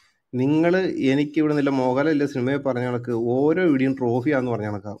 നിങ്ങൾ എനിക്ക് ഇവിടെ നിന്നില്ല മോഹൻലാലില്ല സിനിമയെ പറഞ്ഞ കണക്ക് ഓരോ വീഡിയോയും ട്രോഫിയാന്ന് പറഞ്ഞ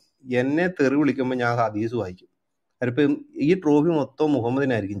കണക്കാവും. എന്നെ തെറി വിളിക്കുമ്പോൾ ഞാൻ ഹദീസ് വായിക്കും. അതിപ്പം ഈ ട്രോഫി മൊത്തം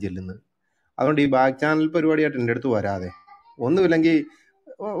മുഹമ്മദിനായിരിക്കും ചെല്ലുന്നത്. അതുകൊണ്ട് ഈ ബാക്ക് ചാനൽ പരിപാടിയായിട്ട് എൻ്റെ അടുത്ത് വരാതെ. ഒന്നുമില്ലെങ്കിൽ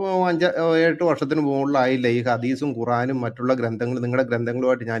 5-8 വർഷത്തിന് മുകളിലായില്ല ഈ ഹദീസും ഖുറാനും മറ്റുള്ള ഗ്രന്ഥങ്ങളും നിങ്ങളുടെ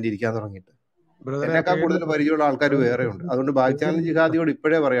ഗ്രന്ഥങ്ങളുമായിട്ട് ഞാൻ ഇരിക്കാൻ തുടങ്ങിയിട്ട്. എന്നെക്കാൾ കൂടുതൽ പരിചയമുള്ള ആൾക്കാർ വേറെ ഉണ്ട്. അതുകൊണ്ട് ബാക്ക് ചാനൽ ജിഹാദിയോട്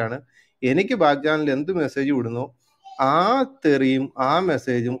ഇപ്പോഴേ പറയാണ്, എനിക്ക് ബാക്ക് ചാനൽ എന്ത് മെസ്സേജ് വിടുന്നോ ആ തെറിയും ആ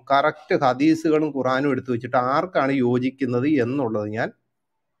മെസ്സേജും കറക്റ്റ് ഹദീസുകളും ഖുറാനും എടുത്തു വെച്ചിട്ട് ആർക്കാണ് യോജിക്കുന്നത് എന്നുള്ളത് ഞാൻ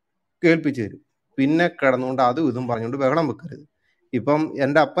കേൾപ്പിച്ചു തരും. പിന്നെ കിടന്നുകൊണ്ട് അതും ഇതും പറഞ്ഞുകൊണ്ട് ബഹളം വെക്കരുത്. ഇപ്പം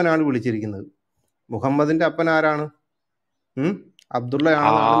എൻ്റെ അപ്പനാണ് വിളിച്ചിരിക്കുന്നത്. മുഹമ്മദിന്റെ അപ്പൻ ആരാണ്?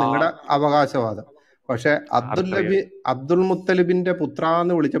 അബ്ദുള്ളയാണെന്നാണ് നിങ്ങളുടെ അവകാശവാദം. പക്ഷെ അബ്ദുൽ മുത്തലിബിന്റെ പുത്ര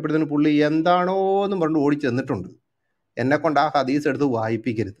എന്ന് വിളിച്ചപ്പോഴത്തേന് പുള്ളി എന്താണോ എന്ന് പറഞ്ഞു ഓടി ചെന്നിട്ടുണ്ട്. എന്നെ കൊണ്ട് ആ ഹദീസ് എടുത്ത്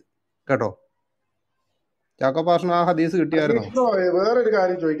വായിപ്പിക്കരുത് കേട്ടോ. ചാക്കോ പാഷന് ആ ഹദീസ് കിട്ടിയായിരുന്നോ? വേറൊരു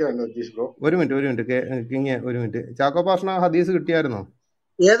കാര്യം ചോദിക്കാനുണ്ടോ ജീഷ് ബ്രോ? ഒരു മിനിറ്റ് ചാക്കോ പാഷന് ആ ഹദീസ് കിട്ടിയായിരുന്നോ?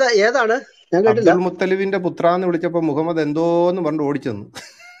 ഏതാണ്? അബ്ദുൽ മുത്തലിബിന്റെ പുത്ര എന്ന് വിളിച്ചപ്പോ മുഹമ്മദ് എന്തോന്ന് പറഞ്ഞു ഓടിച്ചെന്നു.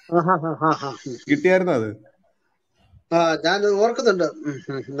 കിട്ടിയായിരുന്നോ അത്? ഞാൻ ഓർക്കുന്നുണ്ട്.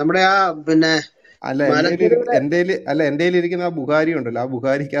 നമ്മുടെ ആ പിന്നെ എന്റെ ഇരിക്കുന്ന ആ ബുഖാരി ഉണ്ടല്ലോ, ആ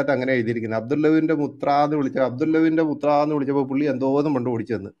ബുഖാരിക്കകത്ത് അങ്ങനെ എഴുതിയിരിക്കുന്നത് അബ്ദുല്ലവിന്റെ പുത്ര എന്ന് വിളിച്ചപ്പോ പുള്ളി എന്തോന്നും പണ്ട്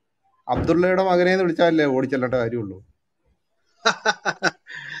ഓടിച്ചെന്ന്. അബ്ദുള്ളയുടെ മകനെന്ന് വിളിച്ചാലേ ഓടിച്ചെല്ലേണ്ട കാര്യമുള്ളൂ.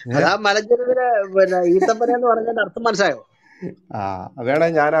 അർത്ഥം മനസ്സിലായോ? വേണേ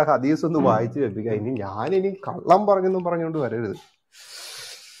ഞാൻ ആ ഹദീസ് ഒന്ന് വായിച്ചു കേൾപ്പിക്കാം. ഞാനിനി കള്ളം പറഞ്ഞെന്നും പറഞ്ഞുകൊണ്ട് വരരുത്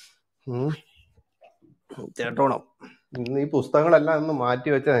ചേട്ടോണം. ഇന്ന് ഈ പുസ്തകങ്ങളെല്ലാം ഒന്ന് മാറ്റി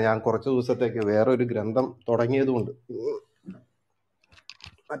വെച്ചാൽ ഞാൻ കുറച്ച് ദിവസത്തേക്ക് വേറൊരു ഗ്രന്ഥം തുടങ്ങിയത് കൊണ്ട്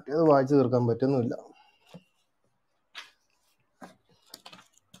മറ്റേത് വായിച്ചു തീർക്കാൻ പറ്റുന്നില്ല.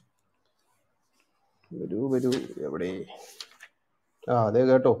 വരൂ എവിടെ? അതെ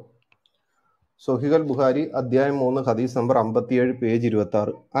കേട്ടോ. സൊഹീഹുൽ ബുഖാരി അധ്യായം 3 ഹദീസ് നമ്പർ 57 പേജ്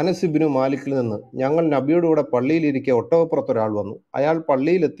 26. അനസ് ഇബ്നു മാലിക്കിൽ നിന്ന്, ഞങ്ങൾ നബിയുടെ കൂടെ പള്ളിയിലിരിക്കെ ഒട്ടകപ്പുറത്തൊരാൾ വന്നു. അയാൾ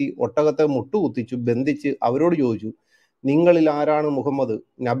പള്ളിയിലെത്തി ഒട്ടകത്തെ മുട്ടുകുത്തിച്ചു ബന്ധിച്ച് അവരോട് ചോദിച്ചു, നിങ്ങളിൽ ആരാണ് മുഹമ്മദ്?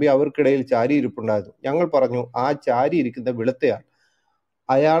 നബി അവർക്കിടയിൽ ചാരിയിരിപ്പുണ്ടായിരുന്നു. ഞങ്ങൾ പറഞ്ഞു, ആ ചാരിയിരിക്കുന്ന വെളുത്തയാൾ.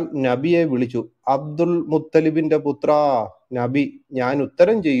 അയാൾ നബിയെ വിളിച്ചു, അബ്ദുൽ മുത്തലിബിന്റെ പുത്ര. നബി, ഞാൻ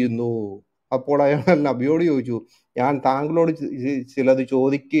ഉത്തരം ചെയ്യുന്നു. അപ്പോൾ അയാൾ നബിയോട് ചോദിച്ചു, ഞാൻ താങ്കളോട് ചിലത്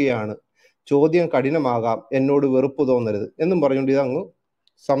ചോദിക്കുകയാണ്. ചോദ്യം കഠിനമാകാം, എന്നോട് വെറുപ്പ് തോന്നരുത് എന്നും പറഞ്ഞുകൊണ്ട് ഇതങ്ങ്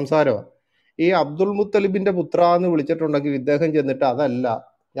സംസാരമാണ്. ഈ അബ്ദുൽ മുത്തലിബിന്റെ പുത്ര എന്ന് വിളിച്ചിട്ടുണ്ടെങ്കിൽ ഇദ്ദേഹം ചെന്നിട്ട് അതല്ല,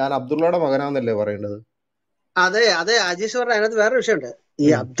 ഞാൻ അബ്ദുള്ളയുടെ മകനാന്നല്ലേ പറയേണ്ടത്? അതെ അജീഷ് പറഞ്ഞ അതിനകത്ത് വേറെ വിഷയമുണ്ട്. ഈ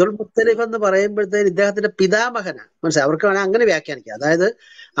അബ്ദുൽ മുത്തലിബ് എന്ന് പറയുമ്പോഴത്തേന് ഇദ്ദേഹത്തിന്റെ പിതാമഹനാണ്. മനസ്സിലായി? അവർക്ക് വേണമെങ്കിൽ അങ്ങനെ വ്യാഖ്യാനിക്കാം. അതായത്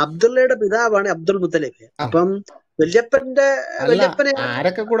അബ്ദുള്ളയുടെ പിതാവാണ് അബ്ദുൽ മുത്തലിബ്. അപ്പം വല്യപ്പനെ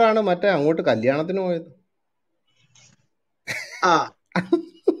ആരൊക്കെ കൂടാണ് മറ്റേ അങ്ങോട്ട് കല്യാണത്തിന് പോയത്?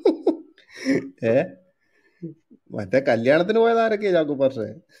 മറ്റേ കല്യാണത്തിന് പോയത് ആരൊക്കെയാ ചാക്കോ പക്ഷേ?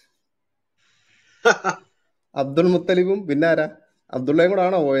 അബ്ദുൽ മുത്തലിബും പിന്നെ ആരാ? അബ്ദുള്ളയും കൂടെ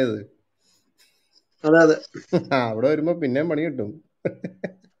ആണോ പോയത്? അതെ അവിടെ വരുമ്പോ പിന്നെയും പണി കിട്ടും.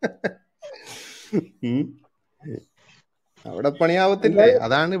 അവിടെ പണിയാവത്തില്ലേ?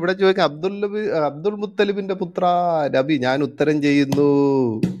 അതാണ് ഇവിടെ ചോദിക്കുക. അബ്ദുൽ മുത്തലിബിന്റെ പുത്ര നബി, ഞാൻ ഉത്തരം ചെയ്യുന്നു.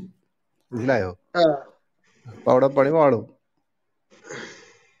 മനസ്സിലായോ? അപ്പൊ അവിടെ പണി പാടും.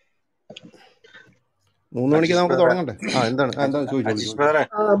 3 മണിക്ക് നമുക്ക് തുടങ്ങണ്ടേ? എന്താണ്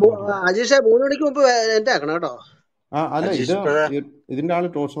ചോദിച്ചോളൂ. അജീഷെ 3 മണിക്ക് മുമ്പ് എന്റെ ആക്കണം കേട്ടോ. അല്ല ഇതിന്റെ ആള്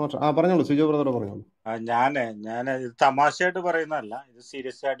ടോസ് മാസ്റ്റർ. പറഞ്ഞോളൂ സുജോ ബ്രദർ, പറഞ്ഞോളൂ. ഞാൻ ഇത് തമാശയായിട്ട് പറയുന്നതല്ല, ഇത്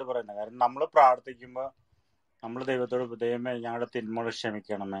സീരിയസ് ആയിട്ട് പറയുന്ന. കാരണം നമ്മൾ പ്രാർത്ഥിക്കുമ്പോ നമ്മൾ ദൈവത്തോട്, ദൈവമേ ഞങ്ങളുടെ തിന്മകൾ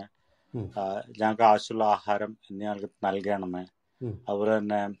ക്ഷമിക്കണമേ, ഞങ്ങൾക്ക് ആവശ്യമുള്ള ആഹാരം ഇന്ന് ഞങ്ങൾക്ക് നൽകണമേ, അതുപോലെ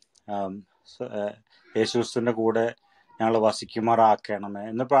തന്നെ യേശുക്രിസ്തുവിന്റെ കൂടെ ഞങ്ങൾ വസിക്കുമാറാക്കണമേ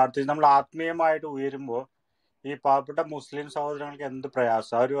എന്ന് പ്രാർത്ഥിച്ച് നമ്മൾ ആത്മീയമായിട്ട് ഉയരുമ്പോൾ ഈ പാവപ്പെട്ട മുസ്ലിം സഹോദരങ്ങൾക്ക് എന്ത്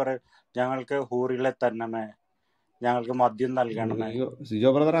പ്രയാസം. അവർ പറയും, ഞങ്ങൾക്ക് ഹൂറിലെ തന്നമേ, ഞങ്ങൾക്ക് മദ്യം നൽകണമേ. സിജോ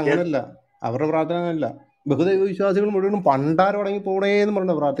ബ്രദർ അങ്ങനല്ല, അവരുടെ പ്രാർത്ഥന അങ്ങനല്ല. ബഹുദൈവ വിശ്വാസികൾ മുഴുവനും പണ്ടാരം തുടങ്ങി പോണേന്ന്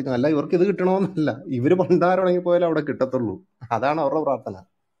പറഞ്ഞ പ്രാർത്ഥിക്കുന്നത്. അല്ല, ഇവർക്ക് ഇത് കിട്ടണമെന്നല്ല, ഇവര് പണ്ടാരം തുടങ്ങി പോയാലേ അവിടെ കിട്ടത്തുള്ളൂ. അതാണ് അവരുടെ പ്രാർത്ഥന.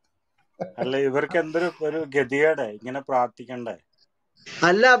 അല്ല, ഇവർക്ക് എന്തൊരു ഗതികേടെ ഇങ്ങനെ പ്രാർത്ഥിക്കണ്ടേ?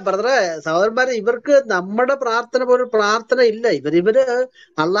 അല്ല ബ്രദറെ, സഹോദരന്മാരെ, ഇവർക്ക് നമ്മുടെ പ്രാർത്ഥന പോലും പ്രാർത്ഥന ഇല്ല. ഇവര്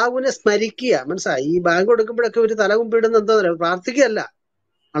അള്ളാഹുവിനെ സ്മരിക്കുക. മനസ്സിലായി? ഈ ബാങ്ക് കൊടുക്കുമ്പോഴൊക്കെ ഇവര് തല കുമ്പിടുന്ന എന്താ പറയുക? പ്രാർത്ഥിക്കുകയല്ല.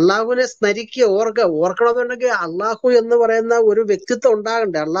 അള്ളാഹുവിനെ സ്മരിക്കുക, ഓർക്കണമെന്നുണ്ടെങ്കിൽ അള്ളാഹു എന്ന് പറയുന്ന ഒരു വ്യക്തിത്വം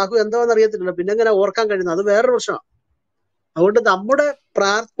ഉണ്ടാകണ്ടേ. അള്ളാഹു എന്താണെന്ന് അറിയത്തില്ല, പിന്നെ എങ്ങനെ ഓർക്കാൻ കഴിയുന്നത്? അത് വേറൊരു പ്രശ്നമാണ്. അതുകൊണ്ട് നമ്മുടെ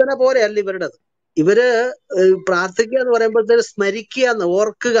പ്രാർത്ഥന പോലെയല്ല ഇവരുടേത്. ഇവര് പ്രാർത്ഥിക്കുക എന്ന് പറയുമ്പോഴത്തേക്ക് സ്മരിക്കുക എന്ന്,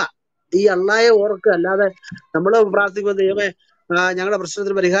 ഓർക്കുക, ഈ അള്ളാഹയെ ഓർക്കുക. അല്ലാതെ നമ്മള് പ്രാർത്ഥിക്കുമ്പോൾ ദൈവമേ ഞങ്ങളുടെ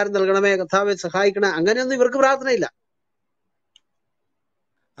പ്രശ്നത്തിന് പരിഹാരം നൽകണമേ, കർത്താവെ സഹായിക്കണേ, അങ്ങനെയൊന്നും ഇവർക്ക് പ്രാർത്ഥനയില്ല.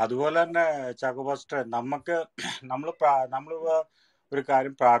 അതുപോലെ തന്നെ ചാക്കോ പാസ്റ്റർ, നമ്മൾ ഒരു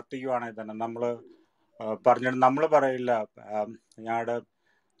കാര്യം പ്രാർത്ഥിക്കുവാണെങ്കിൽ തന്നെ നമ്മൾ പറയില്ല ഞങ്ങളുടെ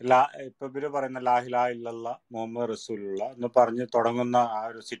ഇപ്പൊ ഇവര് പറയുന്ന ലാഹിലാ ഇല്ലല്ല മുഹമ്മദ് റസൂലുള്ള എന്ന് പറഞ്ഞ് തുടങ്ങുന്ന ആ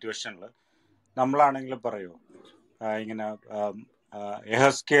ഒരു സിറ്റുവേഷനിൽ നമ്മളാണെങ്കിലും പറയൂ ഇങ്ങനെ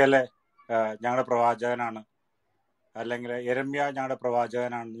യെഹസ്കേലെ ഞങ്ങളുടെ പ്രവാചകനാണ്, അല്ലെങ്കിൽ യെരമ്യ ഞങ്ങളുടെ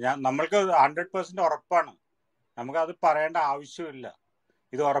പ്രവാചകനാണ്. നമ്മൾക്ക് 100% ഉറപ്പാണ്, നമുക്കത് പറയേണ്ട ആവശ്യമില്ല.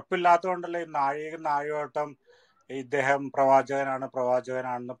 ഇത് ഉറപ്പില്ലാത്തതുകൊണ്ടല്ലേ ഈ നാഴികവട്ടം ഇദ്ദേഹം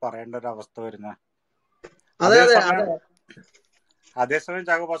പ്രവാചകനാണെന്ന് പറയേണ്ട ഒരു അവസ്ഥ വരുന്നത്. അതേസമയം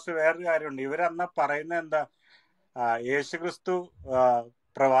ചാക്കോ പാസ്റ്റർ വേറൊരു കാര്യമുണ്ട്. ഇവരന്ന് പറയുന്നത് എന്താ, യേശുക്രിസ്തു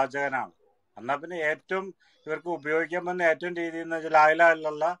പ്രവാചകനാണ്. എന്നാ പിന്നെ ഏറ്റവും ഇവർക്ക് ഉപയോഗിക്കാൻ പറ്റുന്ന ഏറ്റവും രീതി എന്ന് വെച്ചാൽ ലാ ഇലാഹ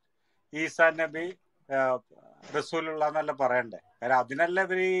ഇല്ലല്ലാഹ് ഈസാ നബി റസൂലുള്ള എന്നല്ല പറയണ്ടേ? കാരണം അതിനല്ലേ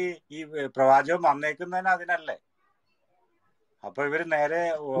ഇവര് ഈ പ്രവാചകൻ വന്നേക്കുന്നതിന് അതിനല്ലേ. അപ്പൊ ഇവര് നേരെ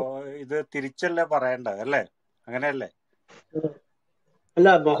ഇത് തിരിച്ചല്ലേ പറയേണ്ടത്, അല്ലേ? അങ്ങനെയല്ലേ? അല്ല,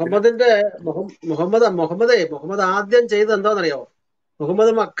 മുഹമ്മദ് ആദ്യം ചെയ്തത് എന്താണെന്നറിയോ?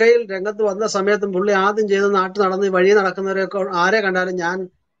 മുഹമ്മദ് മക്കയിൽ രംഗത്ത് വന്ന സമയത്തും പുള്ളി ആദ്യം ചെയ്ത് നാട്ടിൽ നടന്ന് വഴി നടക്കുന്നവരെയൊക്കെ ആരെ കണ്ടാലും ഞാൻ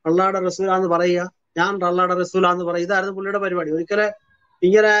അള്ളാഹുടെ റസൂലാന്ന് പറയുക, ഞാൻ അള്ളാഹുടെ റസൂലാന്ന് പറയുക. ഇതായിരുന്നു പുള്ളിയുടെ പരിപാടി. ഒരിക്കലെ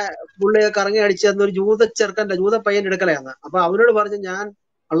ഇങ്ങനെ പുള്ളിയെ കറങ്ങി അടിച്ചു തന്ന ഒരു ജൂത പയ്യന്റെ എടുക്കലായിരുന്നു. അപ്പൊ അവനോട് പറഞ്ഞു, ഞാൻ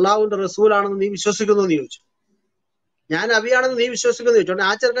അള്ളാഹുവിന്റെ റസൂലാണെന്ന് നീ വിശ്വസിക്കുന്നു എന്ന് ചോദിച്ചു. ഞാൻ നബിയാണെന്ന് നീ വിശ്വസിക്കുന്നു ചോദിച്ചു.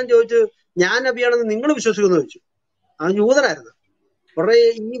 ആ ചെറുക്കൻ ചോദിച്ചു, ഞാൻ നബിയാണെന്ന് നിങ്ങൾ വിശ്വസിക്കുന്നു ചോദിച്ചു. അവൻ ജൂതനായിരുന്നു. ഉടനെ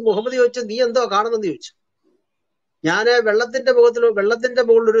ഈ മുഹമ്മദ് ചോദിച്ചു, നീ എന്തോ കാണുന്നെന്ന് ചോദിച്ചു. ഞാന് വെള്ളത്തിന്റെ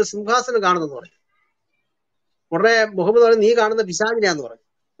മുകളിൽ ഒരു സിംഹാസനം കാണുന്നെന്ന് പറഞ്ഞു. ഉടനെ മുഹമ്മദ് പറഞ്ഞു, നീ കാണുന്ന പിശാചിനെയാന്ന് പറഞ്ഞു.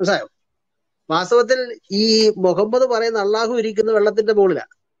 മനസ്സിലായോ? വാസ്തവത്തിൽ ഈ മുഹമ്മദ് പറയുന്ന അള്ളാഹു ഇരിക്കുന്ന വെള്ളത്തിന്റെ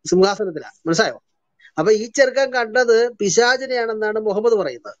മുകളിലാണ്, സിംഹാസനത്തിലാണ്. മനസ്സിലായോ? അപ്പൊ ഈ ചെറുക്കൻ കണ്ടത് പിശാചിനെയാണെന്നാണ് മുഹമ്മദ്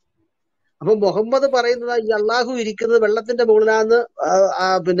പറയുന്നത്. അപ്പൊ മുഹമ്മദ് പറയുന്നത് ഈ അള്ളാഹു ഇരിക്കുന്നത് വെള്ളത്തിന്റെ മുകളിലാന്ന്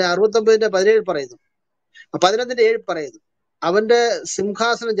പിന്നെ 69:17 പറയുന്നു, 11:7 പറയുന്നു. അവന്റെ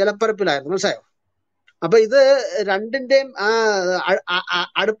സിംഹാസനം ജലപ്പരപ്പിലായിരുന്നു. മനസ്സിലായോ? അപ്പൊ ഇത് രണ്ടിന്റെയും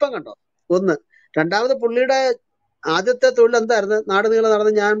അടുപ്പം കണ്ടോ? ഒന്ന്. രണ്ടാമത് പുള്ളിയുടെ ആദ്യത്തെ തൊഴിൽ എന്തായിരുന്നു? നാട് നീളെ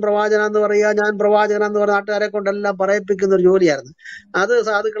നടന്ന് ഞാൻ പ്രവാചകനാന്ന് പറയുക, നാട്ടുകാരെ കൊണ്ടെല്ലാം പറയിപ്പിക്കുന്ന ഒരു ജോലിയായിരുന്നു. അത്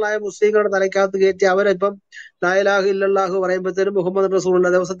സാധുക്കളായ മുസ്ലിങ്ങളുടെ തലയ്ക്കകത്ത് കയറ്റി അവരിപ്പം ലാ ഇലാഹ ഇല്ലല്ലാഹു പറയുമ്പോഴത്തേനും മുഹമ്മദ്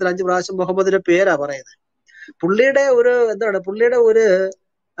റസൂലുള്ള ദിവസത്തിൽ 5 പ്രാവശ്യം മുഹമ്മദിന്റെ പേരാ പറയുന്നത്. പുള്ളിയുടെ ഒരു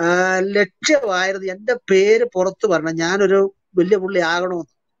ലക്ഷ്യമായിരുന്നു എന്റെ പേര് പുറത്തു വരണം, ഞാനൊരു വലിയ പുള്ളി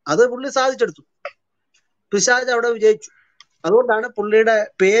ആകണമെന്ന്. അത് പുള്ളി സാധിച്ചെടുത്തു. പിശാച് അവിടെ വിജയിച്ചു. അതുകൊണ്ടാണ് പുള്ളിയുടെ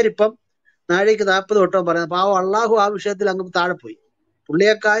പേരിപ്പം നാഴികയ്ക്ക് 40 വട്ടം പറയുന്നത്. പാവം അള്ളാഹു ആ വിഷയത്തിൽ അങ്ങ് താഴെ പോയി.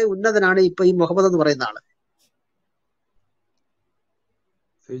 പുള്ളിയേക്കായി ഉന്നതനാണ് ഇപ്പൊ ഈ മുഹമ്മദ് എന്ന് പറയുന്ന ആള്.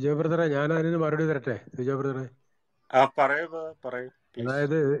 സിജോ ബ്രദറെ, ഞാൻ അതിന് മറുപടി തരട്ടെ? സിജോ ബ്രദറെ,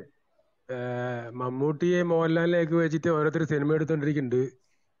 അതായത് മമ്മൂട്ടിയെ മോഹൻലാലിലേക്ക് വെച്ചിട്ട് ഓരോരുത്തർ സിനിമ എടുത്തോണ്ടിരിക്കുന്നുണ്ട്.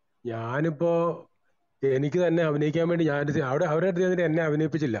 ഞാനിപ്പോ എനിക്ക് തന്നെ അഭിനയിക്കാൻ വേണ്ടി അവരുടെ എന്നെ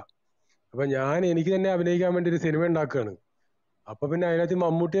അഭിനയിപ്പിച്ചില്ല. അപ്പൊ എനിക്ക് തന്നെ അഭിനയിക്കാൻ വേണ്ടി ഒരു സിനിമ ഉണ്ടാക്കുകയാണ്. അപ്പൊ പിന്നെ അതിനകത്ത്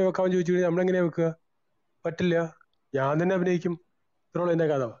മമ്മൂട്ടിയെ വെക്കാൻ ചോദിച്ചു കഴിഞ്ഞാൽ നമ്മളെങ്ങനെയാ വെക്കുക? പറ്റില്ല, ഞാൻ തന്നെ അഭിനയിക്കും. ഇത്രയുള്ള എന്റെ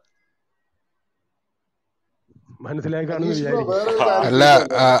കഥ. മനസ്സിലാക്കാണെന്ന് വിചാരിക്കും. അല്ല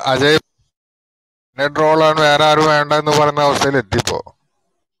അജയ്, റോളാണ് വേറെ ആരും വേണ്ട എന്ന് പറയുന്ന അവസ്ഥയിൽ എത്തിപ്പോ.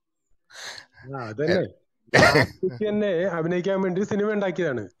 അതന്നെ, മമ്മൂട്ടി തന്നെ അഭിനയിക്കാൻ വേണ്ടി സിനിമ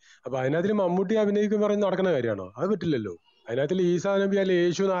ഉണ്ടാക്കിയതാണ്. അപ്പൊ അതിനകത്ത് മമ്മൂട്ടി അഭിനയിക്കും പറഞ്ഞ് നടക്കുന്ന കാര്യമാണോ? അത് പറ്റില്ലല്ലോ. അതിനകത്തിൽ ഈസാ നബി അല്ലെ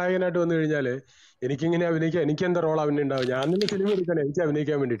യേശു നായകനായിട്ട് വന്നു കഴിഞ്ഞാല് എനിക്കിങ്ങനെ അഭിനയിക്കാം, എനിക്ക് എന്താ റോൾ അഭിനയം ഉണ്ടാവും? ഞാൻ തന്നെ സിനിമ എടുക്കണം എനിക്ക്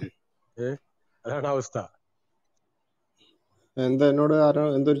അഭിനയിക്കാൻ വേണ്ടിട്ട്. അതാണ് അവസ്ഥ. എന്താ എന്നോട് ആരോ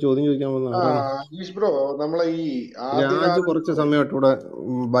എന്തൊരു ചോദ്യം ചോദിക്കാൻ വന്ന ബ്രോ, നമ്മളെ ഈ രാജ് കുറച്ച് സമയമായിട്ട് ഇവിടെ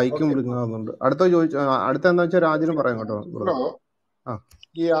ബൈക്കും വിളിക്കുന്നുണ്ട്. അടുത്ത എന്താ വെച്ചാൽ രാജിനും പറയാം കേട്ടോ ബ്രോ.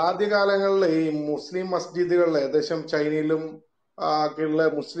 ഈ ആദ്യകാലങ്ങളിൽ ഈ മുസ്ലിം മസ്ജിദുകളിലെ ഏകദേശം ചൈനയിലും ഒക്കെയുള്ള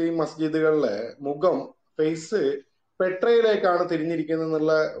മുസ്ലിം മസ്ജിദുകളിലെ ഫേസ് പെട്രയിലേക്കാണ് തിരിഞ്ഞിരിക്കുന്നത്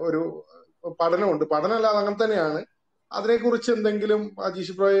എന്നുള്ള ഒരു പഠനമുണ്ട്. പഠനമല്ലാതെ അങ്ങനെ തന്നെയാണ്. അതിനെക്കുറിച്ച് എന്തെങ്കിലും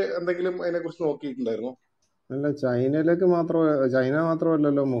അജീഷ് ബ്രോ എന്തെങ്കിലും അതിനെക്കുറിച്ച് നോക്കിയിട്ടുണ്ടായിരുന്നോ? അല്ല, ചൈന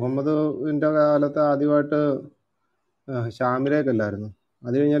മാത്രമല്ലല്ലോ, മുഹമ്മദിന്റെ കാലത്ത് ആദ്യമായിട്ട് ഷാമിലേക്കല്ലായിരുന്നു.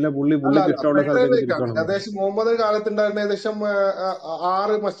 അത് കഴിഞ്ഞാൽ പുള്ളിക്ക് ഇഷ്ടമുള്ള സ്ഥലത്തേക്ക് തിരിച്ചോണം. ഏകദേശം മുഹമ്മദ് കാലത്തുണ്ടായിരുന്ന ഏകദേശം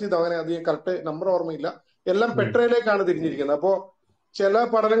 6 മസ്ജിദ്, അങ്ങനെ അധികം കറക്റ്റ് നമ്പർ ഓർമ്മയില്ല, എല്ലാം പെട്രയിലേക്കാണ് തിരിഞ്ഞിരിക്കുന്നത്. അപ്പോ ചില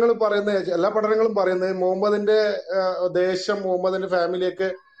പഠനങ്ങൾ പറയുന്നത്, എല്ലാ പഠനങ്ങളും പറയുന്നത് മുഹമ്മദിന്റെ ദേശം, മുഹമ്മദിന്റെ ഫാമിലിയൊക്കെ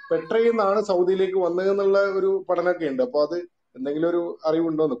പെട്രയിൽ നിന്നാണ് സൗദിയിലേക്ക് വന്നതെന്നുള്ള ഒരു പഠനമൊക്കെ ഉണ്ട്. അപ്പൊ അത് എന്തെങ്കിലും ഒരു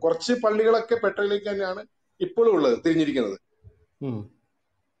അറിവുണ്ടോന്ന്. കുറച്ച് പള്ളികളൊക്കെ പെട്രയിലേക്ക് തന്നെയാണ് ഇപ്പോഴും ഉള്ളത്, തിരിഞ്ഞിരിക്കുന്നത്.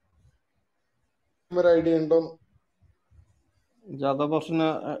 ഒരു ഐഡിയ ഉണ്ടോ? ജാഥോബോസിന്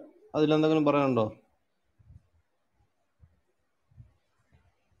അതിലെന്തെങ്കിലും പറയാനുണ്ടോ?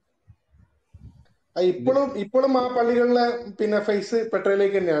 ഇപ്പോഴും ആ പള്ളികളിലെ പിന്നെ ഫേസ്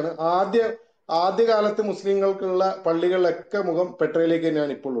പെട്രയിലേക്ക് തന്നെയാണ്. ആദ്യകാലത്ത് മുസ്ലിങ്ങൾക്കുള്ള പള്ളികളിലൊക്കെ മുഖം പെട്രയിലേക്ക്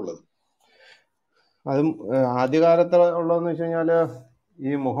തന്നെയാണ് ഇപ്പോൾ ഉള്ളത്. അതും ആദ്യകാലത്ത് ഉള്ളതെന്ന് വെച്ച് കഴിഞ്ഞാല്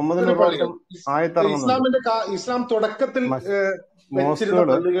ഈ മുഹമ്മദിന് ഒരു പ്രാവശ്യം ആയത്തിറങ്ങുന്നുണ്ട്. ഇസ്ലാം തുടക്കത്തിൽ വെച്ചിരുന്ന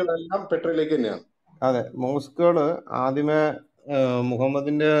പള്ളികളെല്ലാം പെട്രയിലേക്ക് തന്നെയാണ്. അതെ, മോസ്കുകള് ആദ്യമേ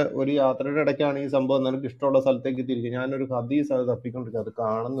മുഹമ്മദിന്റെ ഒരു യാത്രയുടെ ഇടയ്ക്കാണ് ഈ സംഭവം നിനക്ക് ഇഷ്ടമുള്ള സ്ഥലത്തേക്ക് തിരിക്കുക. ഞാനൊരു ഹദീസ് അത് തപ്പിക്കൊണ്ടിരിക്കുക, അത്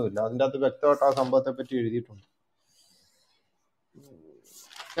കാണുന്നില്ല. അതിൻ്റെ അകത്ത് വ്യക്തമായിട്ട് ആ സംഭവത്തെ പറ്റി എഴുതിയിട്ടുണ്ട്.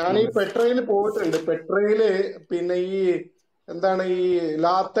 ഞാൻ ഈ പെട്രയില് പോയിട്ടുണ്ട്. പെട്രയില് പിന്നെ ഈ എന്താണ് ഈ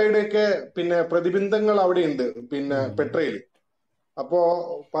ലാത്തയുടെ ഒക്കെ പിന്നെ പ്രതിബിംബങ്ങൾ അവിടെ ഉണ്ട് പിന്നെ പെട്രയില്. അപ്പോ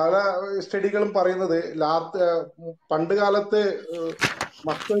പല സ്റ്റഡികളും പറയുന്നത് പണ്ട് കാലത്ത്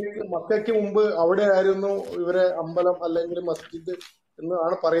മക്കയ്ക്ക് മുമ്പ് അവിടെ ആയിരുന്നു ഇവരെ അമ്പലം അല്ലെങ്കിൽ മസ്ജിദ്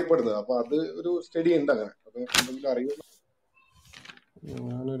എന്നാണ് പറയപ്പെടുന്നത്. അപ്പൊ അത് ഒരു സ്റ്റഡി ഉണ്ട് അങ്ങനെ. അത് എന്തെങ്കിലും അറിയുന്നു?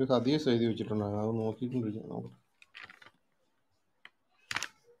 ഞാനൊരു ഹദീസ് എഴുതി വെച്ചിട്ടുണ്ടായിരുന്നു, അത് നോക്കിക്കൊണ്ടിരിക്കുന്നു.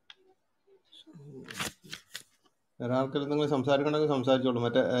 ഒരാൾക്ക് എന്തെങ്കിലും സംസാരിക്കണമെങ്കിൽ സംസാരിച്ചോളൂ.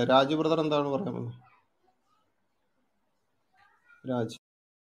 മറ്റേ രാജു ബ്രദർ എന്താണ് പറയാൻ വന്നത്? രാജ്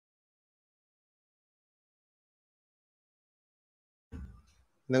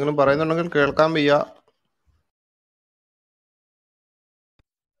എന്തെങ്കിലും പറയുന്നുണ്ടെങ്കിൽ കേൾക്കാൻ വയ്യ.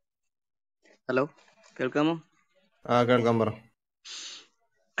 ഹലോ, കേൾക്കാമോ? കേൾക്കാൻ പറ.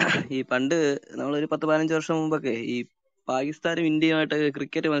 ഈ പണ്ട് നമ്മളൊരു 10-15 വർഷം മുമ്പൊക്കെ ഈ പാകിസ്ഥാനും ഇന്ത്യയുമായിട്ട്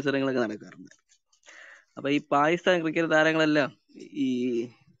ക്രിക്കറ്റ് മത്സരങ്ങളൊക്കെ നടക്കാറുണ്ട്. അപ്പൊ ഈ പാകിസ്ഥാൻ ക്രിക്കറ്റ് താരങ്ങളെല്ലാം ഈ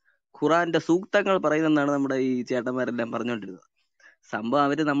ഖുറാന്റെ സൂക്തങ്ങൾ പറയുന്നെന്നാണ് നമ്മുടെ ഈ ചേട്ടന്മാരെല്ലാം പറഞ്ഞുകൊണ്ടിരുന്നത്. സംഭവം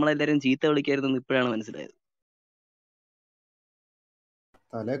അവര് നമ്മളെല്ലാരും ചീത്ത വിളിക്കായിരുന്നു ഇപ്പോഴാണ് മനസ്സിലായത്.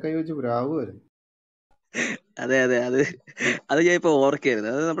 തലേ കൈ വെച്ച് പ്രാവുമായിരുന്നു. അതെ, അത് ഞാൻ ഇപ്പൊ ഓർക്കായിരുന്നു.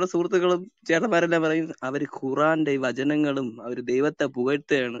 അത് നമ്മുടെ സുഹൃത്തുക്കളും ചേട്ടന്മാരെല്ലാം പറയും അവര് ഖുറാന്റെ വചനങ്ങളും അവര് ദൈവത്തെ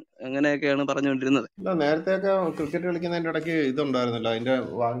പുകഴ്ത്തുകയാണ്, അങ്ങനെയൊക്കെയാണ് പറഞ്ഞുകൊണ്ടിരുന്നത്. നേരത്തെയൊക്കെ ക്രിക്കറ്റ് കളിക്കുന്നതിന്റെ ഇടയ്ക്ക് ഇതുണ്ടായിരുന്നല്ലോ, അതിന്റെ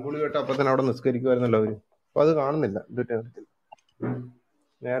വാങ്കുളി കേട്ട് അപ്പൊ തന്നെ അവിടെ നിസ്കരിക്കുമായിരുന്നല്ലോ അവര്. അപ്പൊ അത് കാണുന്നില്ല.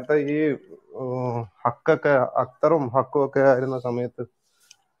 നേരത്തെ ഈ അക്തറും ഹക്കും ഒക്കെ ആയിരുന്ന സമയത്ത്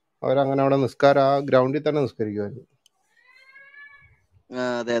അവരങ്ങനെ അവിടെ നിസ്കാരം ആ ഗ്രൗണ്ടിൽ തന്നെ നിസ്കരിക്കുമായിരുന്നു.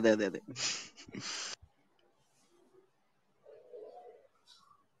 അതെ.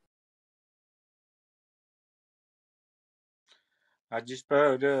 അജീഷ് പേർ,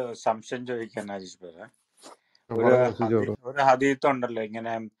 ഒരു സംശയം ചോദിക്കാൻ അജീഷ് പേർ. ഒരു ഹദീത്ത് ഉണ്ടല്ലോ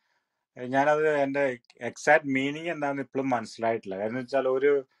ഇങ്ങനെ, ഞാനത് എന്റെ എക്സാക്ട് മീനിങ് എന്താണെന്ന് ഇപ്പോഴും മനസ്സിലായിട്ടില്ല. കാരണം വെച്ചാൽ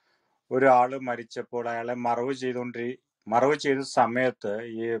ഒരാള് മരിച്ചപ്പോൾ അയാളെ മറവ് ചെയ്ത സമയത്ത്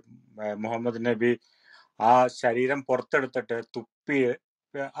ഈ മുഹമ്മദ് നബി ആ ശരീരം പുറത്തെടുത്തിട്ട്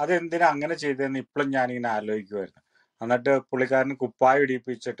അതെന്തിനാ അങ്ങനെ ചെയ്തതെന്ന് ഇപ്പോഴും ഞാനിങ്ങനെ ആലോചിക്കുമായിരുന്നു. എന്നിട്ട് പുള്ളിക്കാരന് കുപ്പായ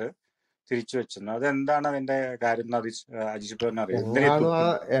ഇടിപ്പിച്ചിട്ട് തിരിച്ചു വെച്ചിരുന്നു. അതെന്താണ് അതിന്റെ കാര്യം? അജീഷ് പേറിന് അറിയാം.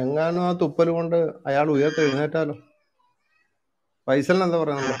 എങ്ങാനും ആ തുപ്പൽ കൊണ്ട് അയാൾ ഉയർത്തെഴുന്നേറ്റാലോ. ഫൈസലിന് എന്താ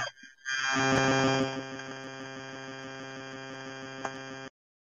പറയാനുള്ളത്?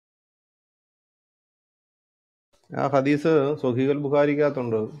 ആ ഹദീസ് സ്വഹീഹുൽ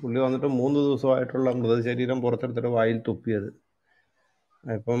ബുഖാരിക്കകത്തുണ്ട്. പുള്ളി വന്നിട്ട് 3 ദിവസമായിട്ടുള്ള മൃതശരീരം പുറത്തെടുത്തിട്ട് വായിൽ തുപ്പിയത്.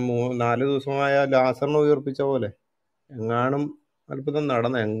 ഇപ്പം 4 ദിവസമായ ലാസറിനെ ഉയർപ്പിച്ച പോലെ എങ്ങാനും അത്ഭുതം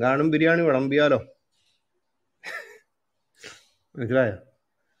നടന്ന, എങ്ങാനും ബിരിയാണി വിളമ്പിയാലോ. മനസ്സിലായോ?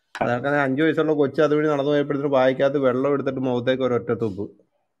 അതൊക്കെ 5 വയസ്സുള്ള കൊച്ചു അതുവഴി നടന്നു പോയപ്പോഴത്തേന് വായിക്കകത്ത് വെള്ളം എടുത്തിട്ട് മുഖത്തേക്ക് ഒരൊറ്റ തുപ്പ്.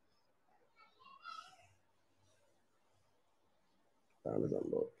 അതാണ്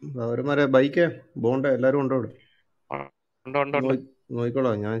സംഭവം. അവരുമാരെ ബൈക്ക് ബോണ്ട എല്ലാരും ഉണ്ടോ ഇവിടെ?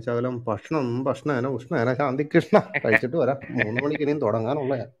 നോക്കിക്കോളാം. ഞാൻ ശകലം ഭക്ഷണേന ഉഷ്ണേന ശാന്തി കൃഷ്ണ കഴിച്ചിട്ട് വരാം. 3 മണിക്ക് ഇനിയും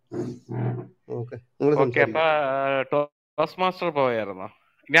തുടങ്ങാനുള്ള. Toss master പോയായിരുന്നോ?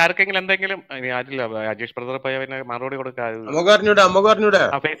 ഇനി ആർക്കെങ്കിലും എന്തെങ്കിലും? ഇനി ആരില്ല, അജീഷ് ബ്രദർ പോയ പിന്നെ മറുപടി കൊടുക്കാൻ.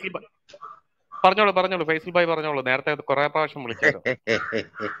 പറഞ്ഞോളൂ ഫൈസൽ ഭായി പറഞ്ഞോളൂ. നേരത്തെ കുറെ പ്രാവശ്യം വിളിച്ചായിരുന്നു.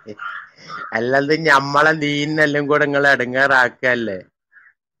 അല്ലാതെ ഞമ്മളെ നീന്നെല്ലാം കൂടെ നിങ്ങൾ അടങ്ങാറാക്കല്ലേ?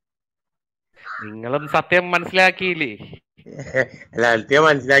 നിങ്ങളും സത്യം മനസ്സിലാക്കിയില്ലേ? അല്ല, സത്യം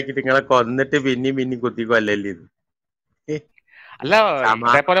മനസ്സിലാക്കിട്ട് നിങ്ങളെ കൊന്നിട്ട് പിന്നെയും കുത്തിക്കൊല്ലല്ലേ ഇത്? അല്ല,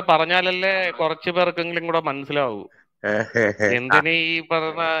 ഇതേപോലെ പറഞ്ഞാലല്ലേ കുറച്ചു പേർക്കെങ്കിലും കൂടെ മനസ്സിലാവൂ. എന്തിനീ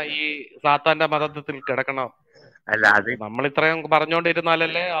പറഞ്ഞ ഈ സാത്താന്റെ മതത്തിൽ കിടക്കണം. അല്ല, അത് നമ്മൾ ഇത്രയും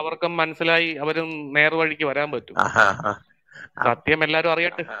പറഞ്ഞോണ്ടിരുന്നാലല്ലേ അവർക്കും മനസ്സിലായി അവരും നേർവഴിക്ക് വരാൻ പറ്റും. സത്യം എല്ലാരും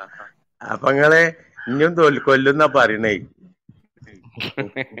അറിയട്ടെ. അപ്പൊ നിങ്ങള് ഇനിയും കൊല്ലുന്ന പറയണേ.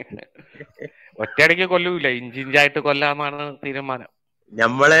 ഒറ്റയടിക്ക് കൊല്ലൂല, ഇഞ്ചിഞ്ചായിട്ട് കൊല്ലാന്നാണ് തീരുമാനം.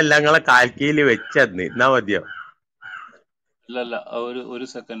 ഞമ്മളെല്ലാം നിങ്ങളെ കാൽക്കീല് വെച്ചന്ന് എന്നാ മതിയോ? അല്ലല്ല, ഒരു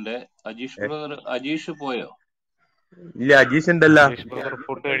സെക്കൻഡ്. അജീഷ് പോയോ? ഇല്ല, അജീഷ് ഉണ്ടല്ലോ.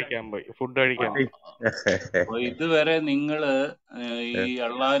 ഫുഡ് കഴിക്കാൻ പോയി. അപ്പൊ ഇതുവരെ നിങ്ങള് ഈ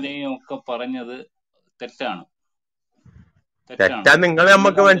അള്ളാനെയും ഒക്കെ പറഞ്ഞത് തെറ്റാണ്. തെറ്റാ നിങ്ങൾ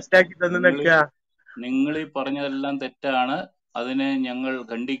നമുക്ക് മനസ്സിലാക്കി തന്നൊക്കെ. നിങ്ങൾ ഈ പറഞ്ഞതെല്ലാം തെറ്റാണ്. അതിനെ ഞങ്ങൾ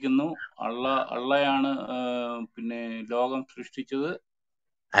ഖണ്ഡിക്കുന്നു. അള്ളയാണ് പിന്നെ ലോകം സൃഷ്ടിച്ചത്.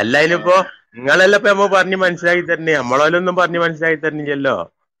 അല്ല, അതിലിപ്പോ നിങ്ങളെല്ലാം ഇപ്പൊ നമ്മ പറഞ്ഞ് മനസ്സിലാക്കി തരണേ, നമ്മളോലൊന്നും പറഞ്ഞ് മനസ്സിലാക്കി തരണില്ലല്ലോ.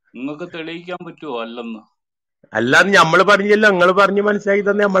 നിങ്ങൾക്ക് തെളിയിക്കാൻ പറ്റുമോ അല്ലെന്ന്? അല്ലാന്ന് നമ്മള് പറഞ്ഞല്ലോ, നിങ്ങൾ പറഞ്ഞ് മനസ്സിലാക്കി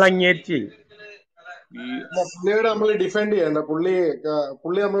തന്നെ നമ്മൾ അംഗീകരിച്ച്. പുള്ളിയോട് നമ്മൾ ഡിഫെൻഡ് ചെയ്യണ്ട.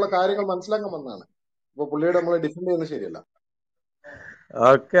 പുള്ളി നമ്മളെ കാര്യങ്ങൾ മനസ്സിലാക്കാൻ വന്നതാണ്. അപ്പൊ പുള്ളിയോട് നമ്മളെ ഡിഫെൻഡ് ചെയ്യുന്നത് ശരിയല്ല.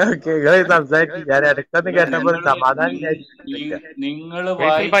 ഓക്കെ നിങ്ങൾ സംസാരിച്ചു. ഞാൻ ഇടയ്ക്കൊന്ന് കേട്ടപ്പോൾ സമാധാനം. നിങ്ങൾ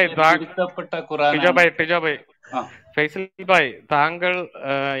വായിക്കപ്പെട്ട ഫൈസൽ ഭായ്, താങ്കൾ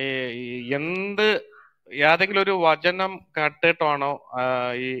ഏതെങ്കിലും ഒരു വചനം കേട്ടിട്ടാണോ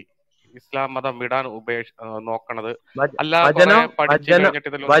ഈ ഇസ്ലാം മതം വിടാൻ നോക്കണത്? അല്ല, പഠിച്ചു കഴിഞ്ഞിട്ട്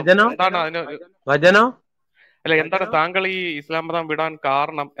എന്താണ് അതിന് അല്ല, എന്താണ് താങ്കൾ ഈ ഇസ്ലാം മതം വിടാൻ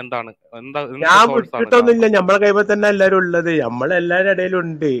കാരണം എന്താണ്? ഞാൻ വിട്ടിട്ടൊന്നുമില്ല, നമ്മളെ കൈമ തന്നെ എല്ലാരും ഉള്ളത്, നമ്മളെല്ലാരും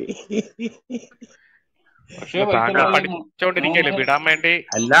ഇടയിലുണ്ട്. പഠിച്ചോണ്ടിരിക്കല്ലേ വിടാൻ വേണ്ടി?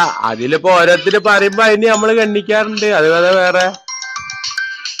 അല്ല, അതിലിപ്പോ ഓരോരുത്തര് പറയുമ്പോ അതിന് നമ്മള് ഗണ്ണിക്കാറുണ്ട്. അത് വേറെ.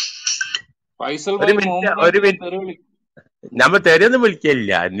 ഒരു മിനിറ്റ്, നമ്മ തെരയൊന്നും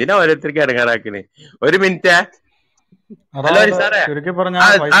വിളിക്കില്ല. എന്തിനാ ഓരോരുത്തർക്ക് ഇടങ്ങാറാക്കണേ? ഒരു മിനിറ്റ്. ഹലോ സാറേ,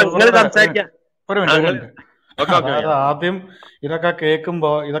 നിങ്ങൾ സംസാരിക്കാം. അതായത് ആദ്യം ഇതൊക്കെ കേൾക്കുമ്പോ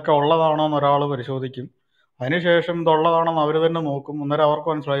ഇതൊക്കെ ഉള്ളതാണോ എന്ന് ഒരാൾ പരിശോധിക്കും. അതിനുശേഷം ഇതുള്ളതാണെന്ന് അവർ തന്നെ നോക്കും. അന്നേരം അവർക്ക്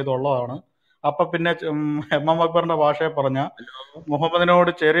മനസ്സിലായി ഇതുള്ളതാണ്. അപ്പൊ പിന്നെ എം അക്ബറിന്റെ ഭാഷയെ പറഞ്ഞ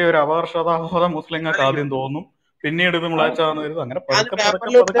മുഹമ്മദിനോട് ചെറിയൊരു അപകർഷതാബോധം മുസ്ലിങ്ങൾക്ക് ആദ്യം തോന്നും. പിന്നീട് ഇത് മുളച്ചാന്ന് കരുതും. അങ്ങനെ പതുക്കെ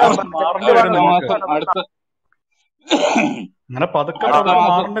മാറേണ്ടി വരും നിങ്ങൾക്ക്. അങ്ങനെ പതുക്കെ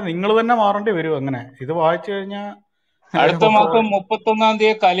മാറേണ്ടി നിങ്ങൾ തന്നെ മാറേണ്ടി വരും. അങ്ങനെ ഇത് വായിച്ചു കഴിഞ്ഞാൽ അടുത്ത മാസം 31-ാം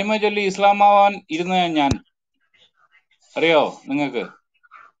തീയതി കലിമ ചൊല്ലി ഇസ്ലാമാവാൻ ഇരുന്ന ഞാൻ, അറിയോ നിങ്ങൾക്ക്?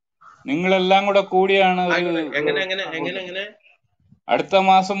 നിങ്ങളെല്ലാം കൂടെ കൂടിയാണ് അടുത്ത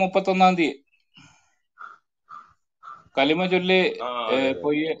മാസം 31-ാം തീയതി കലിമ ചൊല്ലി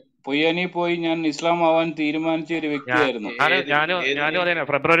പൊയ്യനി പോയി ഞാൻ ഇസ്ലാം ആവാൻ തീരുമാനിച്ച ഒരു വ്യക്തിയായിരുന്നു.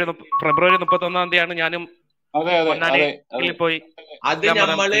 ഫെബ്രുവരി 31-ാം തീയതിയാണ് ഞാനും പോയി. അത്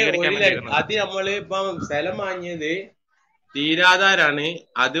നമ്മള് ഇപ്പം സ്ഥലം വാങ്ങിയത് തീരാധാരാണ്.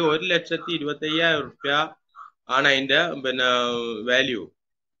 അത് 1,25,000 റുപ്യ ആണ് അതിന്റെ വാല്യൂ.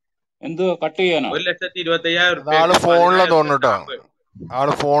 എന്തോ കട്ട് ചെയ്യാനോ? 1,25,000 റുപ്യ. ആള്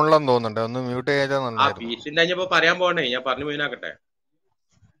ഫോണിലെന്ന് തോന്നുന്നുണ്ട്. ഒന്ന് മ്യൂട്ട് ചെയ്യാൻ ഫീസിന്റെ കഴിഞ്ഞപ്പോ പറയാൻ പോകണേ, ഞാൻ പറഞ്ഞു മുന്നാക്കട്ടെ.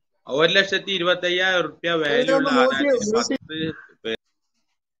 1,25,000 റുപ്യ വാല്യൂ ഉള്ള ആധാരം.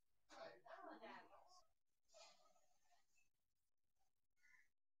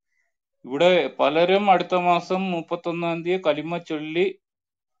 ഇവിടെ പലരും അടുത്ത മാസം 31-ാം തീയതി കലിമ ചൊല്ലി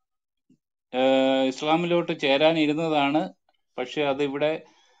ഇസ്ലാമിലോട്ട് ചേരാനിരുന്നതാണ്. പക്ഷെ അതിവിടെ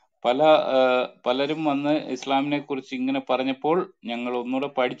പലരും വന്ന് ഇസ്ലാമിനെ കുറിച്ച് ഇങ്ങനെ പറഞ്ഞപ്പോൾ ഞങ്ങൾ ഒന്നുകൂടെ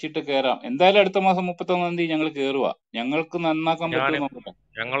പഠിച്ചിട്ട് കയറാം. എന്തായാലും അടുത്ത മാസം 31-ാം തീയതി ഞങ്ങൾ കയറുക. ഞങ്ങൾക്ക് നന്നാക്കാൻ പറ്റുമോ നോക്കട്ടെ.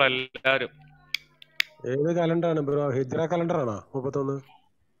 ഞങ്ങളെല്ലാരും. ഏത് കലണ്ടറാണ് ബ്രോ? ഹിജ്റ കലണ്ടറാണോ 31?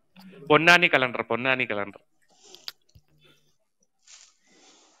 പൊന്നാനി കലണ്ടർ.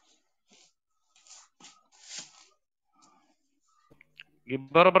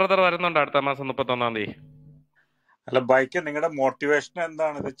 ഗിബ്ബർ ബ്രദർ വരുന്നുണ്ട് അടുത്ത മാസം 31-ാം തീയതി. അല്ല, ബൈക്ക് നിങ്ങളുടെ മോട്ടിവേഷൻ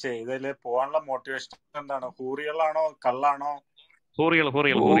എന്താണ്? ഇത് ചെയ്തതില് പോകാനുള്ള മോട്ടിവേഷൻ എന്താണ്? ഹൂറികളാണോ കള്ളാണോ?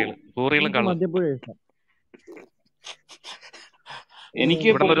 ഹൂറികളും കള്ളും. എനിക്ക്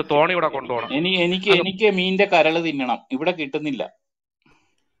തോണി ഇവിടെ കൊണ്ടുപോകണം. എനിക്ക് മീനിന്റെ കരള് തിന്നണം. ഇവിടെ കിട്ടുന്നില്ല.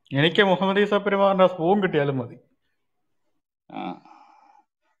 എനിക്ക് മുഹമ്മദ് ഈസ പെരുമാറിന്റെ സ്പൂൺ കിട്ടിയാലും മതി.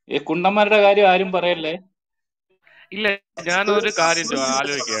 ഈ കുണ്ടന്മാരുടെ കാര്യം ആരും പറയല്ലേ. ഇല്ല, ഞാനൊരു കാര്യം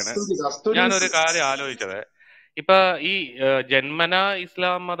ആലോചിച്ചത്, ഇപ്പൊ ഈ ജന്മന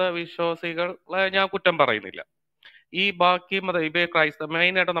ഇസ്ലാം മത വിശ്വാസികളെ ഞാൻ കുറ്റം പറയുന്നില്ല. ഈ ബാക്കി മതം ഇപ്പൊ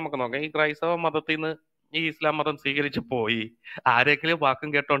മെയിനായിട്ട് നമുക്ക് നോക്കാം. ഈ ക്രൈസ്തവ മതത്തിൽ നിന്ന് ഈ ഇസ്ലാം മതം സ്വീകരിച്ചു പോയി, ആരെങ്കിലും വാക്കും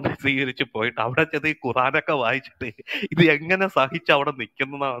കേട്ടോണ്ട് സ്വീകരിച്ചു പോയിട്ട് അവിടെ ചെന്ന് ഈ ഖുറാനൊക്കെ വായിച്ചിട്ട് ഇത് എങ്ങനെ സഹിച്ച് അവിടെ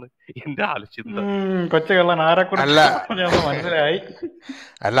നിൽക്കുന്നതാണ് എന്റെ ആലോചിച്ചത്. മനസ്സിലായി.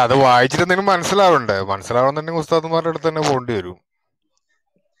 അല്ല, അത് വായിച്ചിട്ട് എന്തെങ്കിലും മനസ്സിലാവുന്നുണ്ടെങ്കിൽ ഉസ്താദുമാരുടെ അടുത്ത് തന്നെ പോകേണ്ടി വരും.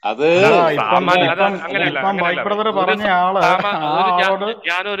 അത്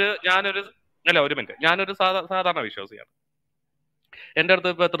ഞാനൊരു സാധാരണ വിശ്വാസിയാണ്. എൻ്റെ അടുത്ത്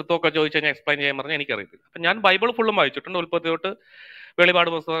ഇപ്പോൾ തൃത്വമൊക്കെ ചോദിച്ചു കഴിഞ്ഞാൽ എക്സ്പ്ലെയിൻ ചെയ്യാൻ പറഞ്ഞാൽ എനിക്കറിയത്തില്ല. അപ്പം ഞാൻ ബൈബിൾ ഫുള്ളും വായിച്ചിട്ടുണ്ട്, ഉൽപ്പത്തി തൊട്ട് വെളിപാട്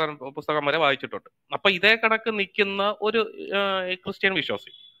പുസ്തകം വരെ വായിച്ചിട്ടുണ്ട്. അപ്പൊ ഇതേ കണക്ക് നിൽക്കുന്ന ഒരു ക്രിസ്ത്യൻ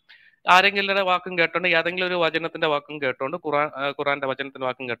വിശ്വാസി ആരെങ്കിലും വാക്കും കേട്ടോണ്ട്, ഏതെങ്കിലും ഒരു വചനത്തിന്റെ വാക്കും കേട്ടോണ്ട്, ഖുറാന്റെ വചനത്തിന്റെ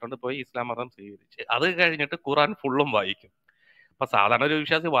വാക്കും കേട്ടോണ്ട് പോയി ഇസ്ലാം മതം സ്വീകരിച്ച് അത് കഴിഞ്ഞിട്ട് ഖുറാൻ ഫുള്ളും വായിക്കും. അപ്പൊ സാധാരണ ഒരു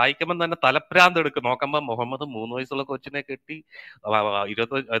വിശ്വാസി വായിക്കുമ്പോൾ തന്നെ തലപ്രാന്ത് എടുക്കും. നോക്കുമ്പോൾ മുഹമ്മദ് 3 വയസ്സുള്ള കൊച്ചിനെ കെട്ടി,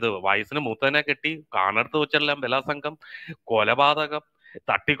 20 വയസ്സിന് മൂത്തതിനെ കെട്ടി, കാണടുത്ത് വെച്ചെല്ലാം ബലാത്സംഗം, കൊലപാതകം,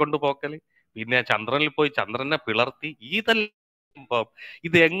 തട്ടിക്കൊണ്ടുപോക്കല്, പിന്നെ ചന്ദ്രനിൽ പോയി ചന്ദ്രനെ പിളർത്തി,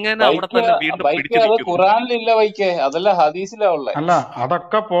 ഇത് എങ്ങനെ അവിടെ തന്നെ വീണ്ടും പിടിച്ചു അത് നിൽക്കുന്നു? ഖുറാനിലില്ല വൈക്കേ, അതല്ല ഹദീസിലാ ഉള്ളേ. അല്ല,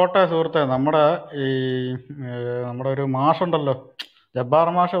 അതൊക്കെ പോട്ടെ സുഹൃത്തെ. നമ്മുടെ ഒരു മാഷുണ്ടല്ലോ, ജബ്ബാർ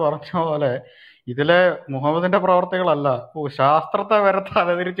മാഷ് പറഞ്ഞ പോലെ ഇതിലെ മുഹമ്മദിന്റെ പ്രവർത്തികളല്ല, ശാസ്ത്രത്തെ വരെ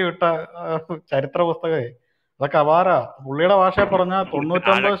തലതിരിച്ചു വിട്ട ചരിത്ര പുസ്തകമേ. അതൊക്കെ അപാര. പുള്ളിയുടെ ഭാഷയെ പറഞ്ഞ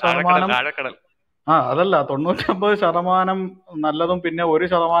 99% അതല്ല, 99% നല്ലതും പിന്നെ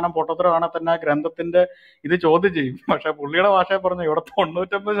 1% പൊട്ടത്തരമാണെങ്കിൽ തന്നെ ആ ഗ്രന്ഥത്തിന്റെ ഇത് ചോദ്യം ചെയ്യും. പക്ഷെ പുള്ളിയുടെ ഭാഷയെ പറഞ്ഞ ഇവിടെ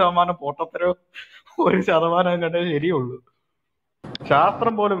 99% പൊട്ടത്തരവും 1% കണ്ടേ ശരിയുള്ളൂ.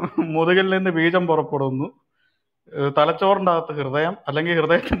 ശാസ്ത്രം പോലും മുതുകിൽ നിന്ന് ബീജം പുറപ്പെടുന്നു, തലച്ചോറിന്റെ അകത്ത് ഹൃദയം, അല്ലെങ്കിൽ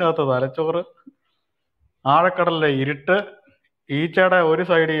ഹൃദയത്തിന്റെ അകത്ത് തലച്ചോറ്, ആഴക്കടലിലെ ഇരുട്ട്, ഈച്ചയുടെ ഒരു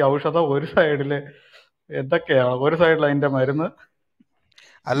സൈഡിൽ ഔഷധം, ഒരു സൈഡില് എന്തൊക്കെയാണ്, ഒരു സൈഡിൽ അതിന്റെ മരുന്ന്.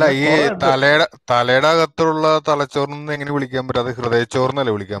 അല്ല, ഈ തലയുടെ അകത്തുള്ള തലച്ചോറിനൊന്നും എങ്ങനെ വിളിക്കാൻ പറ്റും? അത്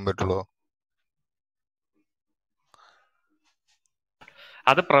ഹൃദയച്ചോറിനല്ലേ വിളിക്കാൻ പറ്റുള്ളൂ?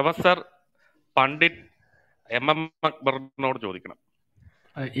 അത് പ്രൊഫസർ പണ്ഡിറ്റ് MM അക്ബറിനോട് ചോദിക്കണം.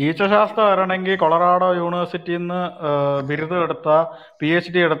 ഈച്ചശാസ്ത്രം വരണമെങ്കിൽ കൊളറാഡോ യൂണിവേഴ്സിറ്റിയിൽ നിന്ന് ബിരുദം എടുത്ത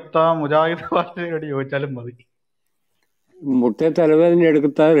PhD എടുത്ത മുജാഹിദ് ഭാഷയോട് ചോദിച്ചാലും മതി. മുട്ട തലവേദന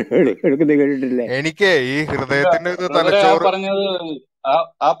എടുക്കുന്ന കേട്ടിട്ടില്ലേ? എനിക്ക് ഈ ഹൃദയത്തിന്റെ പറഞ്ഞത്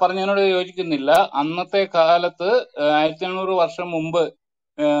ആ പറഞ്ഞതിനോട് യോജിക്കുന്നില്ല. അന്നത്തെ കാലത്ത് 1500 വർഷം മുമ്പ്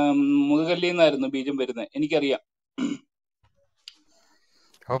മുതുകല്ലിൽ നിന്നായിരുന്നു ബീജം വരുന്നത്, എനിക്കറിയാം.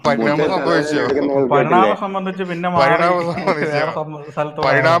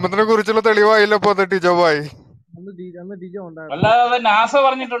 പരിണാമത്തിനെ കുറിച്ചുള്ള തെളിവായില്ലപ്പോ ടിജോബായി. അല്ലാതെ നാസ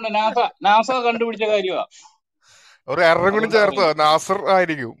പറഞ്ഞിട്ടുണ്ട്, നാസ കണ്ടുപിടിച്ച കാര്യമാ. ഒരു എററും കൂടി ചേർത്തോ, നാസർ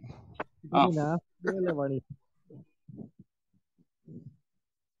ആയിരിക്കും.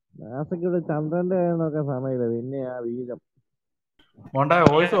 നാസക്ക് ചന്ദ്രന്റെ നോക്കാൻ സമയമില്ല, പിന്നെ ആ ബീജം.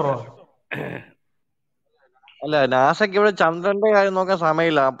 അല്ല, നാസക്ക് ഇവിടെ ചന്ദ്രന്റെ കാര്യം നോക്കാൻ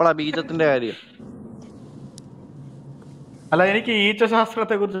സമയമില്ല, അപ്പളാ ബീജത്തിന്റെ കാര്യം. അല്ല, എനിക്ക്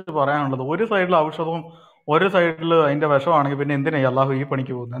ഈച്ചശാസ്ത്രത്തെ കുറിച്ച് പറയാനുള്ളത്, ഒരു സൈഡിൽ ഔഷധവും ഒരു സൈഡിൽ അതിന്റെ വിഷമാണെങ്കിൽ പിന്നെ എന്തിനാ അള്ളാഹു ഈ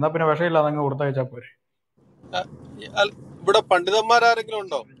പണിക്ക് പോകുന്നത്? എന്നാ പിന്നെ വിഷമില്ലാതെ അങ്ങ് കൊടുത്തയച്ചാ പോരെ. ഇവിടെ പണ്ഡിതന്മാരാരെങ്കിലും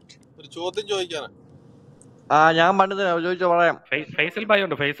ഉണ്ടോ? ഒരു ചോദ്യം ചോദിക്കാനാ. ഞാൻ പണ്ഡിതനാ, ചോദിച്ചോ, പറയാം. ഫൈസൽ ഭായ്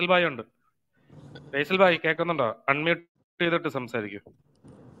ഉണ്ട്. ഫൈസൽ ഭായ് കേൾക്കുന്നുണ്ടോ? അൺമ്യൂട്ട് ചെയ്തിട്ട് സംസാരിക്കും.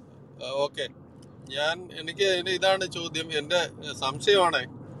 ഓക്കെ, എനിക്ക് ഇതാണ് ചോദ്യം. എന്റെ സംശയമാണ്,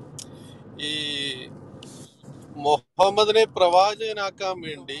 ഈ മുഹമ്മദിനെ പ്രവാചകനാക്കാൻ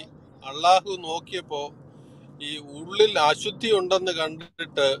വേണ്ടി അള്ളാഹു നോക്കിയപ്പോ ഈ ഉള്ളിൽ അശുദ്ധി ഉണ്ടെന്ന്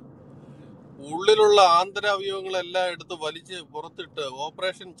കണ്ടിട്ട് ഉള്ളിലുള്ള ആന്തരാവയവങ്ങളെല്ലാം എടുത്ത് വലിച്ച് പുറത്തിട്ട്,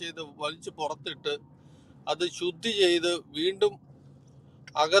 ഓപ്പറേഷൻ ചെയ്ത് വലിച്ച് പുറത്തിട്ട് അത് ശുദ്ധി ചെയ്ത് വീണ്ടും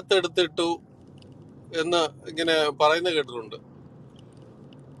അകത്തെടുത്തിട്ടു എന്ന് ഇങ്ങനെ പറയുന്ന കേട്ടിട്ടുണ്ട്.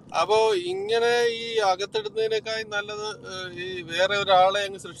 അപ്പോ ഇങ്ങനെ ഈ അകത്തെടുക്കുന്നതിനേക്കാൾ നല്ലത് ഈ വേറെ ഒരാളെ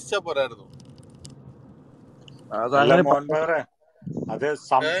അങ്ങ് സൃഷ്ടിച്ചാ പോരായിരുന്നു? അത്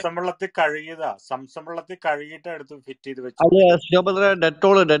സംസംവെള്ളത്തിൽ കഴുകിയിട്ട് എടുത്ത് ഫിറ്റ് ചെയ്ത് വെച്ചു.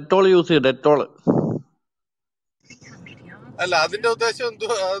 ഡെറ്റോൾ യൂസ് ചെയ്യും, ഡെറ്റോള്. അല്ല, അതിന്റെ ഉദ്ദേശം എന്തോ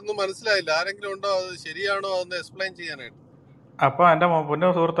അതൊന്നും മനസ്സിലായില്ല. ആരെങ്കിലും ഉണ്ടോ, അത് ശരിയാണോ, അതൊന്ന് എക്സ്പ്ലെയിൻ ചെയ്യാനായിട്ട്? അപ്പൊ എന്റെ പൊന്നോ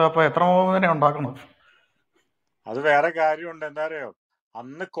സുഹൃത്ത്, അപ്പൊ എത്ര മുഹമ്മദിനെ ഉണ്ടാക്കണം? അത് വേറെ കാര്യമുണ്ട്. എന്താ അറിയോ,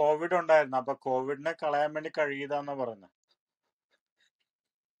 അന്ന് കോവിഡ് ഉണ്ടായിരുന്നു, അപ്പൊ കോവിഡിനെ കളയാൻ വേണ്ടി കഴുകിയതാന്നാ പറയുന്നത്.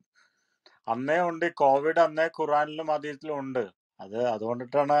 അന്നേ ഉണ്ട് കോവിഡ്, അന്നേ ഖുറാനിലും ഹദീസിലും ഉണ്ട്.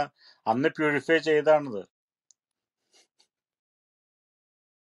 അതുകൊണ്ടിട്ടാണ് അന്ന് പ്യൂരിഫൈ ചെയ്താണത്.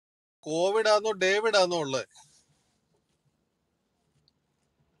 കോവിഡ് ആണോ ഡേവിഡ് ആണോ ഉള്ളത്?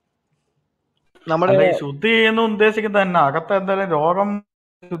 നമ്മുടെ ശുദ്ധി ചെയ്യുന്ന ഉദ്ദേശിക്കുന്നത് തന്നെ അകത്ത് എന്തായാലും രോഗം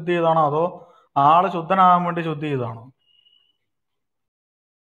ശുദ്ധി ചെയ്താണോ അതോ ആള് ശുദ്ധനാകാൻ വേണ്ടി ശുദ്ധി ചെയ്താണോ?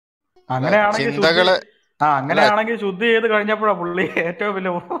 അങ്ങനെയാണെങ്കിൽ ശുദ്ധി ചെയ്ത് കഴിഞ്ഞപ്പോഴാ പുള്ളി ഏറ്റവും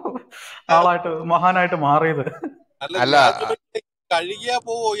വലിയ ആളായിട്ട് മഹാനായിട്ട് മാറിയത്. അല്ല, കഴുകിയാ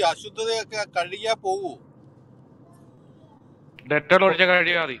പോവോ? ഈ അശുദ്ധതയൊക്കെ കഴുകിയാ പോവോ?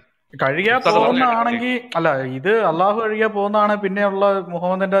 കഴുകിയാ പോകുന്നതാണെങ്കിൽ അല്ല, ഇത് അള്ളാഹു കഴുകിയാ പോകുന്നതാണ്. പിന്നെയുള്ള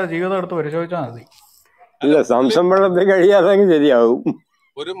മുഹമ്മദിന്റെ ജീവിതം എടുത്ത് പരിശോധിച്ചാൽ മതി. ഇല്ല, സംസം വെള്ളത്തിൽ കഴിയാതെങ്കിൽ ശരിയാവും.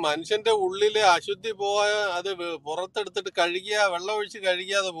 ഒരു മനുഷ്യന്റെ ഉള്ളിലെ അശുദ്ധി പോവാൻ അത് പുറത്തെടുത്തിട്ട് കഴുകിയ വെള്ളം ഒഴിച്ച്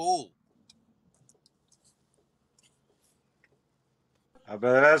കഴുകിയാതെ പോവും. അപ്പൊ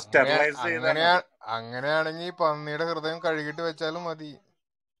സ്റ്റെറിലൈസ് ചെയ്താൽ മതി. അങ്ങനെയാണെങ്കിൽ പന്നിയുടെ ഹൃദയം കഴുകിട്ട് വെച്ചാലും മതി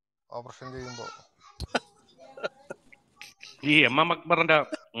ഓപ്പറേഷൻ ചെയ്യുമ്പോ. ഈ അക്ബറിന്റെ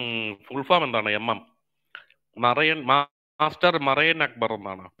ഫുൾ ഫോം എന്താണ്? മറയൻ മാസ്റ്റർ മറയൻ അക്ബർ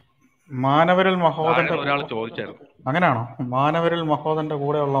എന്നാണ്. മാനവരിൽ മഹോദന്റെ ഒരാൾ ചോദിച്ചായിരുന്നു. അങ്ങനെയാണോ? മാനവരിൽ മഹോദന്റെ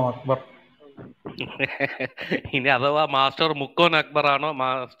കൂടെയുള്ള അക്ബർ. ഇനി അഥവാ മാസ്റ്റർ മുക്കോൻ അക്ബർ ആണോ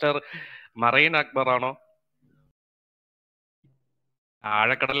മാസ്റ്റർ മറൈൻ അക്ബർ ആണോ?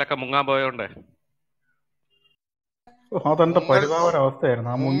 ആഴക്കടലൊക്കെ മുങ്ങാൻ പോയോണ്ടേ അതെന്താ പരിതാപരവസ്ഥയായിരുന്നു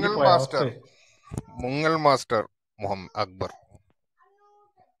ആ മുങ്ങിപ്പോയ അവസ്ഥ. മുങ്ങൽ മാസ്റ്റർ മുഹമ്മദ് അക്ബർ.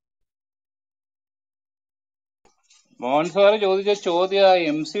 മോഹൻ സാറ് ചോദിച്ച ചോദ്യം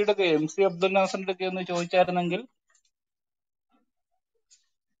MC അബ്ദുൽ നാസറിന്റെ ഒക്കെ ഒന്ന് ചോദിച്ചായിരുന്നെങ്കിൽ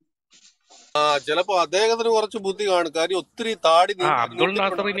ചിലപ്പോ അദ്ദേഹത്തിന് കുറച്ച് ബുദ്ധി കാണും. കാര്യം ഒത്തിരി താടി അബ്ദുൾ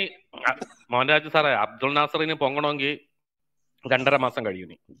നാസറിന് മോഹൻരാജ് സാറേ, അബ്ദുൾ നാസറിന് പൊങ്ങണമെങ്കിൽ 2.5 മാസം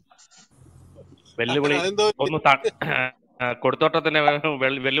കഴിയും. വെല്ലുവിളി ഒന്ന് കൊടുത്തോട്ടത്തിന്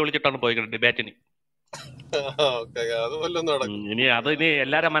വെല്ലുവിളിച്ചിട്ടാണ് പോയിക്കുന്നത് ഡിബേറ്റിന്. ഇനി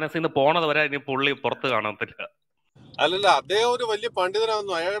എല്ലാരുടെ മനസ്സിൽ നിന്ന് പോണത് വരെ ഇനി പുള്ളി പുറത്ത് കാണത്തില്ല. അല്ലല്ല, അദ്ദേഹം ഒരു വലിയ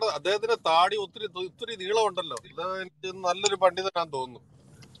പണ്ഡിതനാണെന്നു. അദ്ദേഹത്തിന്റെ താടി ഒത്തിരി നീളമുണ്ടല്ലോ. എനിക്ക് നല്ലൊരു പണ്ഡിതനാന്ന് തോന്നുന്നു.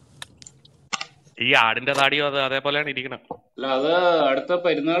 ഈ ആടിന്റെ താടിയോ അതേപോലെയാണ് ഇരിക്കണം. അല്ല, അത് അടുത്ത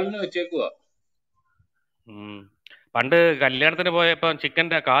പെരുന്നാളിന് വെച്ചേക്കുവാ. പണ്ട് കല്യാണത്തിന് പോയപ്പോ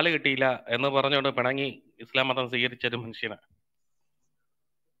ചിക്കന്റെ കാല് കിട്ടിയില്ല എന്ന് പറഞ്ഞുകൊണ്ട് പിണങ്ങി ഇസ്ലാം മതം സ്വീകരിച്ചൊരു മനുഷ്യനാണ്.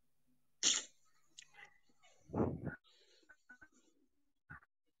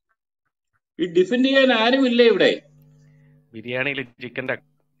 ഈ ഡിഫെൻഡ് ചെയ്യാൻ ആരുമില്ലേ ഇവിടെ? ബിരിയാണിയിൽ ചിക്കന്റെ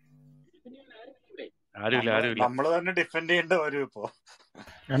ആരുമില്ല. നമ്മള് തന്നെ ഡിഫെൻഡ് ചെയ്യേണ്ട വരും. ഇപ്പൊ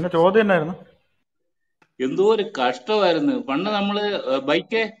എന്നെ ചോദ്യം എന്നായിരുന്നു? എന്തോ ഒരു കഷ്ടമായിരുന്നു പണ്ട് നമ്മള്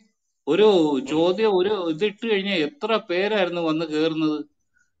ബൈക്ക് ഒരു ചോദ്യം ഒരു ഇതിട്ട് കഴിഞ്ഞാൽ എത്ര പേരായിരുന്നു വന്ന് കേറുന്നത്.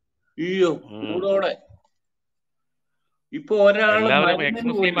 അയ്യോ, കൂടോടെ. ഇപ്പൊ എല്ലാവരും എക്സ്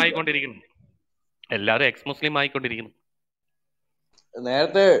മുസ്ലിം ആയിക്കൊണ്ടിരിക്കുന്നു.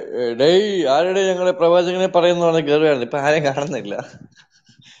 നേരത്തെ ആരുടെ ഞങ്ങളെ പ്രവാചകനെ പറയുന്നതാണ് കേറുകയായിരുന്നു. ഇപ്പൊ ആരെയും കാണുന്നില്ല.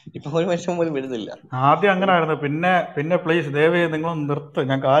 ഇപ്പൊ ഒരു മനുഷ്യൻ പോലും വരുന്നില്ല. ആദ്യം അങ്ങനെ ആയിരുന്നു. പിന്നെ പ്ലീസ് ദയവേ നിങ്ങൾ നിർത്ത്,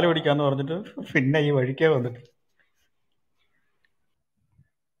 ഞാൻ കാല് പിടിക്കാന്ന് പറഞ്ഞിട്ട് പിന്നെ ഈ വഴിക്കേ വന്നിട്ട്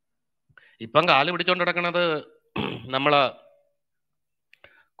ഇപ്പം കാല് പിടിച്ചോണ്ട് കിടക്കണത് നമ്മളെ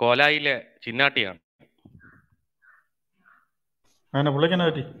കോലായിലെ ചിന്നാട്ടിയാണ്. അങ്ങനെ പുള്ളിക്കെന്നെ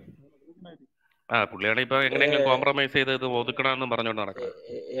പറ്റി? പുള്ളിയാണ് ഇപ്പൊ എങ്ങനെയെങ്കിലും കോംപ്രമൈസ് ചെയ്ത് ഇത് ഒതുക്കണമെന്ന് പറഞ്ഞോണ്ട് നടക്കുന്നത്.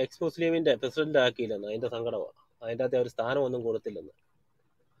 എക്സ് മുസ്ലിമിന്റെ പ്രസിഡന്റ് ആക്കിയില്ലെന്ന് അതിന്റെ സങ്കടമാണ്. അതിന്റെ അകത്ത് ഒരു സ്ഥാനം ഒന്നും കൊടുത്തില്ലെന്ന്.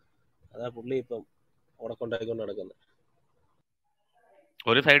 അതാ പുള്ളി ഇപ്പം അവിടെ കൊണ്ടാക്കിക്കൊണ്ട് നടക്കുന്നത്.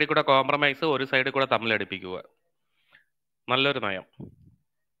 ഒരു സൈഡിൽ കൂടെ കോംപ്രമൈസ്, ഒരു സൈഡിൽ കൂടെ തമ്മിലടിപ്പിക്കുക. നല്ലൊരു നയം.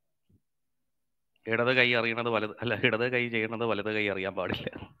 ഇടത് കൈ അറിയണത് വലത് അല്ല, ഇടത് കൈ ചെയ്യണത് വലത് കൈ അറിയാൻ പാടില്ല.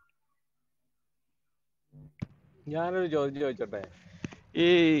 ഞാനൊരു ചോദ്യം ചോദിച്ചോട്ടെ.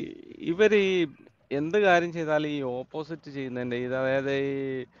 ഇവര് എന്ത് കാര്യം ചെയ്താലും ഈ ഓപ്പോസിറ്റ് ചെയ്യുന്നതിന്റെ അതായത് ഈ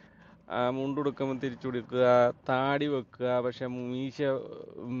മുണ്ടുടുക്കുമ്പോൾ തിരിച്ചുടുക്കുക, താടി വെക്കുക, പക്ഷെ മീശ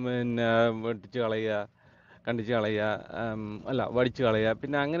പിന്നെ വെട്ടിച്ച് കളയുക, കണ്ടിച്ച് കളയുക, അല്ല വടിച്ച് കളയുക,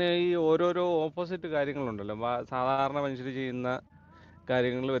 പിന്നെ അങ്ങനെ ഈ ഓരോരോ ഓപ്പോസിറ്റ് കാര്യങ്ങളുണ്ടല്ലോ സാധാരണ മനുഷ്യർ ചെയ്യുന്ന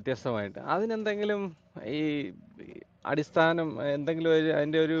കാര്യങ്ങൾ വ്യത്യസ്തമായിട്ട്. അതിനെന്തെങ്കിലും ഈ അടിസ്ഥാനം എന്തെങ്കിലും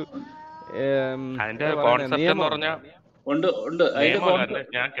അതിന്റെ ഒരു കോൺസെപ്റ്റ് എന്ന് പറഞ്ഞാൽ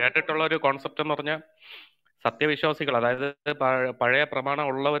ഞാൻ കേട്ടിട്ടുള്ള ഒരു കോൺസെപ്റ്റ് എന്ന് പറഞ്ഞാൽ സത്യവിശ്വാസികൾ, അതായത് പഴയ പ്രമാണം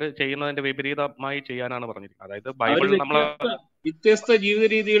ഉള്ളവർ ചെയ്യുന്നതിന്റെ വിപരീതമായി ചെയ്യാനാണ് പറഞ്ഞിരിക്കുന്നത്. അതായത് ബൈബിൾ നമ്മളെ വ്യത്യസ്ത ജീവിത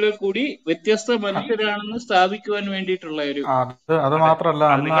രീതികളിൽ കൂടി വ്യത്യസ്ത മനുഷ്യരാണെന്ന് സ്ഥാപിക്കുവാൻ വേണ്ടിയിട്ടുള്ള ഒരു അത് മാത്രമല്ല,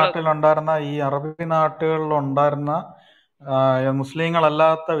 അന്നാട്ടിലുണ്ടായിരുന്ന ഈ അറബി നാട്ടുകളിലുണ്ടായിരുന്ന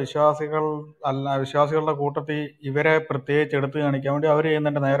മുസ്ലിങ്ങളല്ലാത്ത വിശ്വാസികളുടെ കൂട്ടത്തിൽ ഇവരെ പ്രത്യേകിച്ച് എടുത്തു കാണിക്കാൻ വേണ്ടി അവർ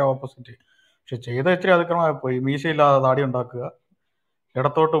ചെയ്യുന്നതിന്റെ നേരെ ഓപ്പോസിറ്റ്. പക്ഷെ ചെയ്ത ഇച്ചിരി അതിക്രമമായി പോയി. മീശയില്ലാതെ താടി ഉണ്ടാക്കുക,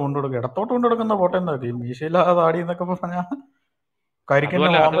 ഇടത്തോട്ട് കൊണ്ടുകൊടുക്കുന്ന പോട്ടെ എന്താ ഈ മീശയില്ലാതെ താടി എന്നൊക്കെ പറഞ്ഞാൽ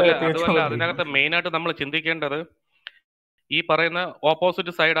അതിനകത്ത് മെയിൻ ആയിട്ട് നമ്മൾ ചിന്തിക്കേണ്ടത് ഈ പറയുന്ന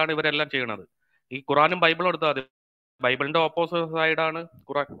ഓപ്പോസിറ്റ് സൈഡാണ് ഇവരെല്ലാം ചെയ്യണത്. ഈ ഖുറാനും ബൈബിളും എടുത്താൽ മതി. ബൈബിളിന്റെ ഓപ്പോസിറ്റ് സൈഡാണ്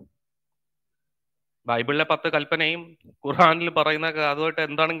ഖുറാൻ. ബൈബിളിലെ 10 കൽപ്പനയും ഖുറാനിൽ പറയുന്ന അതുമായിട്ട്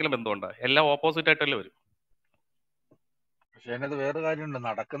എന്താണെങ്കിലും ബന്ധമുണ്ടോ? എല്ലാം ഓപ്പോസിറ്റ് ആയിട്ടല്ലേ വരും. പക്ഷെ അതിനകത്ത് വേറൊരു കാര്യമുണ്ട്.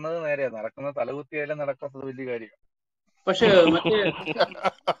 നടക്കുന്നത് നേരെയാ. നടക്കുന്നത് തലകുത്തിയാലും നടക്കാത്തത് വലിയ കാര്യം. പക്ഷെ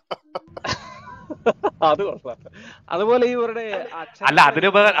അത് അതുപോലെ ഇവരുടെ അല്ല,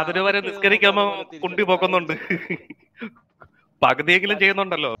 അതിന് വരെ നിസ്കരിക്കുമ്പോ കുണ്ടി പോക്കുന്നുണ്ട്, പകുതിയെങ്കിലും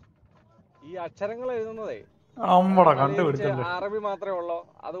ചെയ്യുന്നുണ്ടല്ലോ. ഈ അക്ഷരങ്ങൾ എഴുതുന്നതേ അമ്മടാ തെളിയിച്ച് കണ്ടുപിടിച്ചല്ലേ. അറബി മാത്രമേ ഉള്ളോ?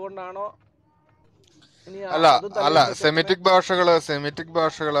 അതുകൊണ്ടാണോ ഇനി അല്ല അതും അല്ല തെളിയിച്ചേക്കുന്നത്? സെമിറ്റിക്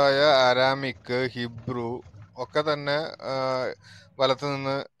ഭാഷകളായ അരാമിക്, ഹിബ്രു ഒക്കെ തന്നെ വലത്ത്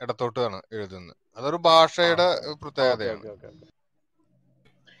നിന്ന് ഇടത്തോട്ടാണ് എഴുതുന്നത്. അതൊരു ഭാഷയുടെ ഓക്കെ പ്രത്യേകതയാണ്. Okay okay okay.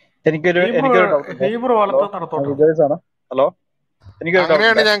 എനിക്കൊരു ഡൗട്ട് ഉണ്ട്. ഹീബ്രു ഹലോ, വലത്ത് ഞാൻ നടത്തോട്ടോ? വിജോയ്സ് ആണ്. ഹലോ, എനിക്കൊരു ഡൗട്ട്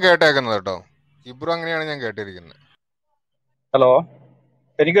അങ്ങനെയാണ് ഉണ്ട്. ഞാൻ കേട്ടേക്കുന്നത് കേട്ടോ. ഹിബ്രു അങ്ങനെയാണ് ഞാൻ കേട്ടിരിക്കുന്നത്. ഹലോ,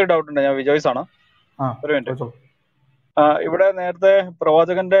 എനിക്കൊരു ഡൗട്ട് ഉണ്ട്. ഞാൻ വിജോയ്സ് ആണ്. ഒരു മിനിറ്റ്. ചോദിച്ചോളൂ. ഇവിടെ നേരത്തെ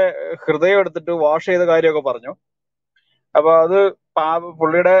പ്രവാചകന്റെ ഹൃദയം എടുത്തിട്ട് വാഷ് ചെയ്ത കാര്യമൊക്കെ പറഞ്ഞു. അപ്പൊ അത്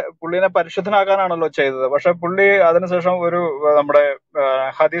പുള്ളിനെ പരിശുദ്ധനാക്കാനാണല്ലോ ചെയ്തത്. പക്ഷെ പുള്ളി അതിനുശേഷം നമ്മുടെ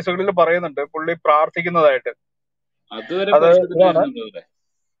ഹദീസുകളിൽ പറയുന്നുണ്ട് പുള്ളി പ്രാർത്ഥിക്കുന്നതായിട്ട്. അതുവരെ അത് ഇതാണ്. പരിശുദ്ധനായിരുന്നല്ലോ.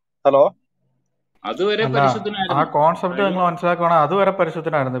 ഹലോ, അതുവരെ അല്ല, ആ പരിശുദ്ധനായിരുന്നു. കോൺസെപ്റ്റ് നിങ്ങൾ മനസ്സിലാക്കുകയാണെങ്കിൽ അതുവരെ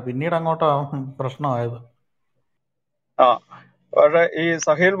പരിശുദ്ധനായിരുന്നു, പിന്നീട് അങ്ങോട്ട് പ്രശ്നമായത്. ആ പക്ഷെ ഈ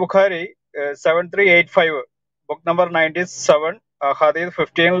സഹീൽ ബുഖാരി 7385 ബുക്ക് നമ്പർ 97 ഹദീസ്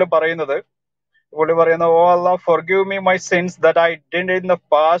 15 പറയുന്നത്, പുള്ളി പറയുന്ന ഓ അല്ലാ forgive me my sins that I did in the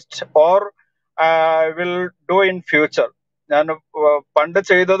past or will do in future. ഞാൻ പണ്ട്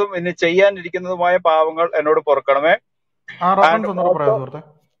ചെയ്തതും ഇനി ചെയ്യാനിരിക്കുന്നതുമായ പാവങ്ങൾ എന്നോട് പൊറുക്കണമേ. ആ റെഫറൻസ് ഒന്നുകൂടെ പറയാം സുഹൃത്തെ.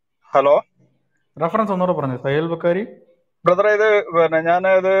 ഹലോ, റെഫറൻസ് ഒന്നുകൂടെ പറഞ്ഞു. സഹീൽ ബുഖാരി ബ്രദർ, ഇത്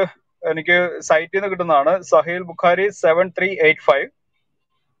ഞാനത് എനിക്ക് സൈറ്റിൽ നിന്ന് കിട്ടുന്നതാണ്. സഹീൽ ബുഖാരി 7385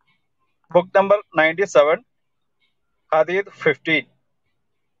 ബുക്ക് നമ്പർ 97 ഹദീദ് 15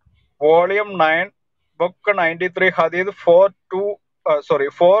 വോളിയം 9 ബുക്ക് 93 ഹദീദ്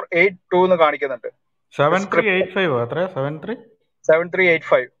 482 എന്ന് കാണിക്കുന്നുണ്ട്. 7385 എത്ര?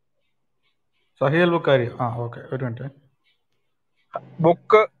 7385 സഹീൽ ബുഖാരി. ആ ഓക്കെ, ഒരു മിനിറ്റ്.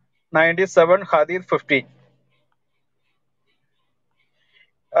 ബുക്ക് 97 ഹദീദ് 15.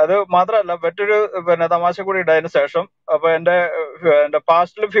 അത് മാത്രമല്ല മറ്റൊരു തമാശ കൂടി ഉണ്ട് അതിന് ശേഷം. അപ്പൊ എന്റെ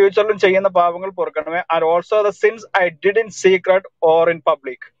പാസ്റ്റിലും ഫ്യൂച്ചറിലും ചെയ്യുന്ന പാപങ്ങൾ പൊറുക്കണമേ. And also the since I did in secret or in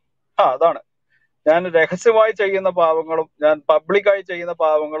public. അതാണ്, ഞാൻ രഹസ്യമായി ചെയ്യുന്ന പാവങ്ങളും ഞാൻ പബ്ലിക്കായി ചെയ്യുന്ന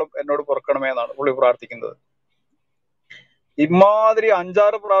പാവങ്ങളും എന്നോട് പൊറുക്കണമേ എന്നാണ് പുള്ളി പ്രാർത്ഥിക്കുന്നത്. ഇമാതിരി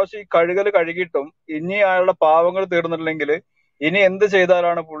 5-6 പ്രാവശ്യം ഈ കഴുകിയിട്ടും ഇനി അയാളുടെ പാവങ്ങൾ തീർന്നിട്ടില്ലെങ്കിൽ ഇനി എന്ത്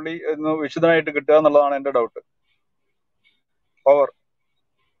ചെയ്താലാണ് പുള്ളി ഒന്ന് വിശുദ്ധനായിട്ട് കിട്ടുക എന്നുള്ളതാണ് എന്റെ ഡൗട്ട്. ഓവർ.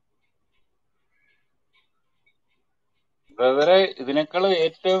 ബ്രദറെ, ഇതിനേക്കാളും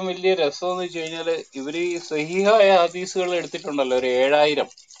ഏറ്റവും വലിയ രസം എന്ന് വെച്ച് കഴിഞ്ഞാല് ഇവര് ഈ സഹീഹായ ഹദീസുകൾ എടുത്തിട്ടുണ്ടല്ലോ, ഒരു 7000.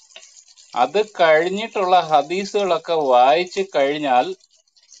 അത് കഴിഞ്ഞിട്ടുള്ള ഹദീസുകളൊക്കെ വായിച്ചു കഴിഞ്ഞാൽ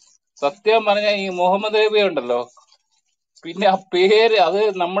സത്യം പറഞ്ഞാൽ ഈ മുഹമ്മദ് നബി ഉണ്ടല്ലോ, പിന്നെ ആ പേര് അത്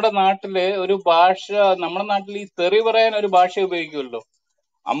നമ്മുടെ നാട്ടില് ഒരു ഭാഷ, നമ്മുടെ നാട്ടിൽ ഈ തെറി പറയാൻ ഒരു ഭാഷ ഉപയോഗിക്കുമല്ലോ,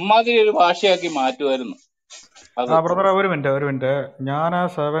 അമ്മാതിരി ഒരു ഭാഷയാക്കി മാറ്റുമായിരുന്നു അത്. ബ്രദർ ഒരു മിനിറ്റ്. ഞാൻ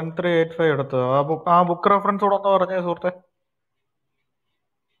 7385 എടുത്തു. ആ ബുക്ക് റെഫറൻസ് കൂടെ ഒന്ന് പറഞ്ഞേ സുഹൃത്തെ.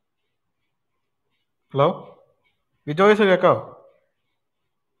 ഹലോ വിജോയ്സ്, കേൾക്കാവോ?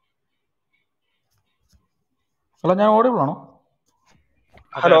 ഹലോ, ഞാൻ ഓഡിബിൾ ആണോ?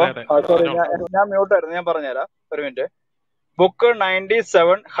 ഹലോ, സോറി, ഞാൻ മ്യൂട്ടായിരുന്നു. ഞാൻ പറഞ്ഞുതരാം, ഒരു മിനിറ്റ്. ബുക്ക്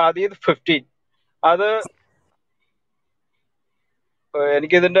 97 ഹദീദ് 15. അത്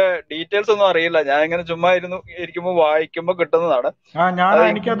എനിക്കിതിന്റെ ഡീറ്റെയിൽസ് ഒന്നും അറിയില്ല. ഞാൻ ഇങ്ങനെ ചുമ്മാ ഇരിക്കുമ്പോ വായിക്കുമ്പോ കിട്ടുന്നതാണ്.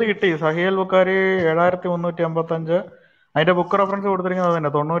 എനിക്കത് കിട്ടി. സഹീൽ ബുഖാരി 7355. അതിന്റെ ബുക്ക് റെഫറൻസ് കൊടുത്തിരിക്കുന്നത്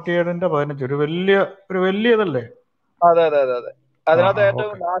തന്നെ 97-15. ഒരു വലിയ ഇതല്ലേ? അതെ. അതിനകത്ത്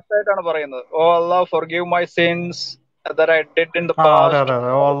ഏറ്റവും ലാസ്റ്റ് ആയിട്ടാണ് പറയുന്നത്, ഓ അല്ലാ forgive my sins that I did in the past. അതെ.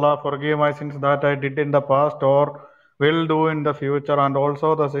 ഓ അല്ലാ forgive my sins that I did in the past or will do in the future and also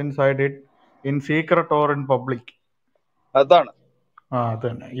the sins I did in secret or in public. അതാണ്. അത്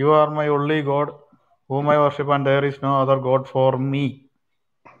തന്നെ. You are my only God whom I worship and there is no other God for me.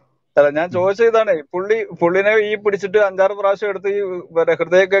 അല്ല, ഞാൻ ചോദിച്ചത് ഇതാണ്, പുള്ളിനെ ഈ പിടിച്ചിട്ട് 5-6 പ്രാവശ്യം എടുത്ത് ഈ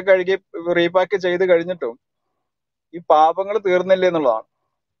ഹൃദയമൊക്കെ കഴുകി റീപാക്ക് ചെയ്ത് കഴിഞ്ഞിട്ടും ഈ പാപങ്ങൾ തീർന്നില്ലേ എന്നുള്ളതാണ്.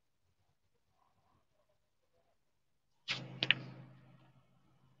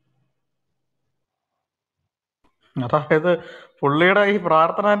 അതായത് പുള്ളിയുടെ ഈ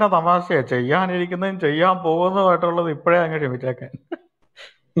പ്രാർത്ഥന തന്നെ തമാശയാ. ചെയ്യാനിരിക്കുന്നതും ചെയ്യാൻ പോകുന്നതുമായിട്ടുള്ളത് ഇപ്പോഴേ അങ്ങ് ക്ഷമിച്ചേക്കാൻ.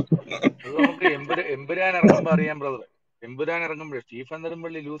 അത് നമുക്ക് എമ്പുരാൻ ഇറങ്ങുമ്പോ അറിയാം brother. Empuraan ഇറങ്ങുമ്പോഴേ Stephen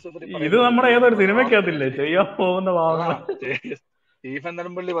Nedumpally Lucifer ഇത് നമ്മുടെ ഏതൊരു സിനിമയ്ക്കകത്തില്ലേ ചെയ്യാൻ പോകുന്ന പാവങ്ങൾ. സ്റ്റീഫൻ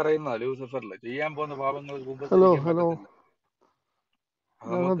നെടുമ്പള്ളി പറയുന്ന ലൂസിഫറില് ചെയ്യാൻ പോകുന്ന പാപങ്ങൾ ഹലോ ഉപദ്രവിക്കാൻ ഹലോ പറ്റത്തില്ല.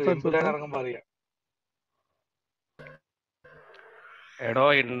 അത് നമുക്ക് എമ്പുരാൻ ഇറങ്ങുമ്പോ അറിയാം. എടോ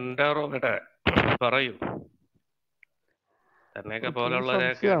ഇന്റർവ്യൂടെ പറയൂ. തന്നെയൊക്കെ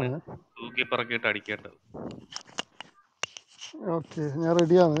പോലുള്ളവരെയൊക്കെയാണ് തൂക്കിപ്പറക്കിയിട്ട് അടിക്കേണ്ടത്. ഓക്കെ, ഞാൻ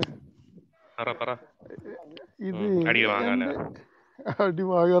റെഡിയാണ്. ഇത് അടി വാങ്ങാൻ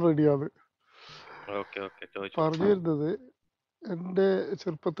റെഡിയാണ്. പറഞ്ഞു വരുന്നത്, എൻ്റെ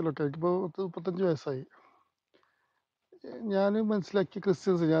ചെറുപ്പത്തിലൊക്കെ എനിക്കിപ്പോൾ 35 വയസ്സായി. ഞാൻ മനസ്സിലാക്കിയ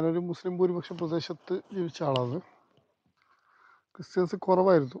ക്രിസ്ത്യൻസ്, ഞാനൊരു മുസ്ലിം ഭൂരിപക്ഷ പ്രദേശത്ത് ജീവിച്ച ആളാണ്. ക്രിസ്ത്യൻസ്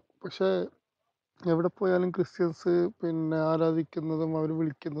കുറവായിരുന്നു. പക്ഷേ എവിടെ പോയാലും ക്രിസ്ത്യൻസ് പിന്നെ ആരാധിക്കുന്നതും അവർ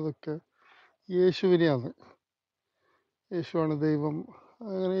വിളിക്കുന്നതൊക്കെ യേശുവിനെയാണ്. യേശുവാണ് ദൈവം,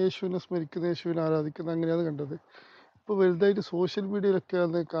 അങ്ങനെ യേശുവിനെ സ്മരിക്കുന്ന, യേശുവിനെ ആരാധിക്കുന്ന, അങ്ങനെയാണ് കണ്ടത്. ഇപ്പോൾ വലുതായിട്ട് സോഷ്യൽ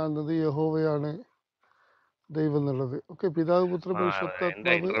മീഡിയയിലൊക്കെയാണ് കാണുന്നത് യഹോവയാണ് ദൈവം എന്നുള്ളത്. ഓക്കെ, പിതാവ് പുത്രൻ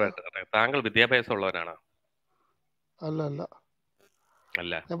പരിശുദ്ധാത്മാവ്. താങ്കൾ വിദ്യാഭ്യാസം ഉള്ളവരാണോ? അല്ല അല്ല,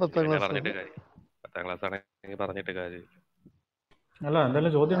 അല്ല, ഞാൻ 10ാം പിന്നെ ക്ലാസ് പറഞ്ഞിട്ട് ആണ്. കാര്യം 10ാം ക്ലാസ് ആണെങ്കിൽ പറഞ്ഞിട്ട് കാര്യം. അല്ല,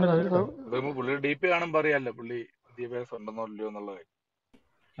 എന്തെങ്കിലും ചോദ്യം ഉണ്ടെങ്കിൽ അല്ല ചോദിക്കട്ടെ. പുള്ളി ഡി പി കാണുമ്പോ അറിയാലോ പുള്ളി വിദ്യാഭ്യാസം ഉണ്ടെന്നോ ഇല്ലയോ എന്നുള്ള കാര്യം.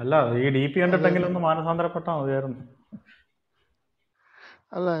 അല്ല, ഈ ഡി പി കണ്ടിട്ടെങ്കിലും ഒന്ന് മാനസാന്തരപ്പെട്ടാൽ മതിയായിരുന്നു.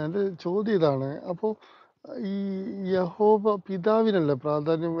 അല്ല, എൻ്റെ ചോദ്യം ഇതാണ്. അപ്പോൾ ഈ യഹോവ പിതാവിനല്ലേ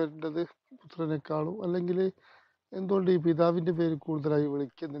പ്രാധാന്യം വരേണ്ടത് പുത്രനേക്കാളും? അല്ലെങ്കിൽ എന്തുകൊണ്ട് ഈ പിതാവിന്റെ പേര് കൂടുതലായി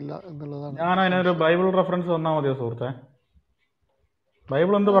വിളിക്കുന്നില്ല എന്നുള്ളതാണ് ഞാൻ എൻ്റെ അതിനൊരു സംശയം. ബൈബിൾ റെഫറൻസ് തന്നാൽ മതിയോ സുഹൃത്തെ?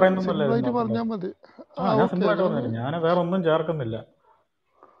 ബൈബിൾ എന്ത് പറയുന്നല്ലേ സിമ്പിളായിട്ട് നോക്കണ്ടേ? പറഞ്ഞാൽ മതി. ഞാൻ ഓക്കെ, സിമ്പിളായിട്ട് അങ്ങനെ. പറഞ്ഞു. ഞാൻ വേറെ ഒന്നും ചേർക്കുന്നില്ല.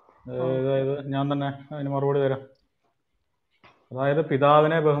 അതായത് ഞാൻ തന്നെ അതിന് മറുപടി തരാം. അതായത്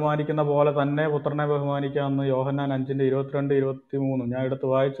പിതാവിനെ ബഹുമാനിക്കുന്ന പോലെ തന്നെ പുത്രനെ ബഹുമാനിക്കാമെന്ന് യോഹന്നാൻ 5:22-23 ഞാൻ എടുത്ത്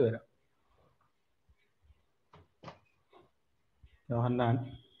വായിച്ചു തരാം. യോഹന്നാൻ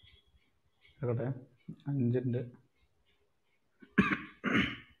 5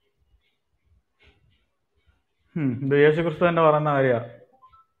 ഇത് യേശുക്രിസ്തു തന്നെ പറയുന്ന കാര്യമാണ്.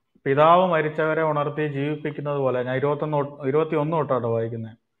 പിതാവ് മരിച്ചവരെ ഉണർത്തി ജീവിപ്പിക്കുന്നത് പോലെ, ഞാൻ 21 തൊട്ടാട്ടോ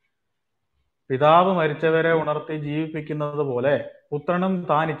വായിക്കുന്നത്. പിതാവ് മരിച്ചവരെ ഉണർത്തി ജീവിപ്പിക്കുന്നത് പോലെ പുത്രനും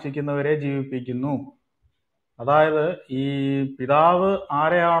താൻ ഇച്ഛിക്കുന്നവരെ ജീവിപ്പിക്കുന്നു. അതായത് ഈ പിതാവ്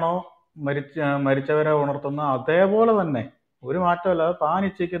ആരെയാണോ മരിച്ചവരെ ഉണർത്തുന്ന അതേപോലെ തന്നെ, ഒരു മാറ്റമല്ല, താൻ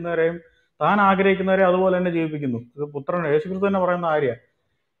ഇച്ഛിക്കുന്നവരെയും താൻ ആഗ്രഹിക്കുന്നവരെ അതുപോലെ തന്നെ ജീവിപ്പിക്കുന്നു. ഇത് പുത്രൻ യേശുക്രിസ്തു തന്നെ പറയുന്ന കാര്യമാണ്.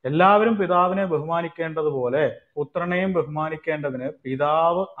 എല്ലാവരും പിതാവിനെ ബഹുമാനിക്കേണ്ടതുപോലെ പുത്രനെയും ബഹുമാനിക്കേണ്ടതിന്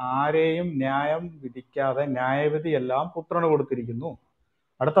പിതാവ് ആരെയും ന്യായം വിധിക്കാതെ ന്യായവിധി എല്ലാം പുത്രന് കൊടുത്തിരിക്കുന്നു.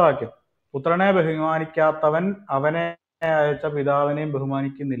 അടുത്ത വാക്യം, പുത്രനെ ബഹുമാനിക്കാത്തവൻ അവനെ അയച്ച പിതാവിനെയും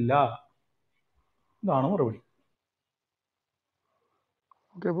ബഹുമാനിക്കുന്നില്ല. ഇതാണ് മറുപടി.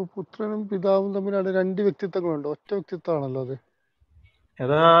 ഓക്കെ, അപ്പോൾ പുത്രനും പിതാവും തമ്മിലാണ് രണ്ട് വ്യക്തിത്വങ്ങളുണ്ട്, ഒറ്റ വ്യക്തിത്വമാണല്ലോ അത്?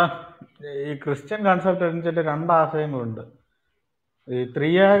 ഇത് ഈ ക്രിസ്ത്യൻ കൺസെപ്റ്റ് അനുസരിച്ചിട്ട് രണ്ട് ആശയങ്ങളുണ്ട്. ഈ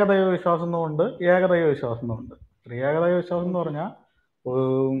ത്രിയേക ദൈവ വിശ്വാസം എന്നുമുണ്ട്, ഏകദൈവ വിശ്വാസം എന്നുമുണ്ട്. ത്രിയേക ദൈവ വിശ്വാസം എന്ന് പറഞ്ഞാൽ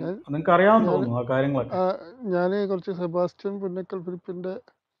നിങ്ങൾക്ക് അറിയാമെന്ന് തോന്നുന്നു ആ കാര്യങ്ങളൊക്കെ. ഞാൻ കുറച്ച് സെബാസ്റ്റ്യൻ പുന്നക്കൽ ഫിലിപ്പിന്റെ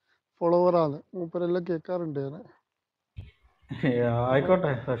ഫോളോവറാണ്, മൂപ്പരെല്ലാം കേൾക്കാറുണ്ട് ഞാൻ.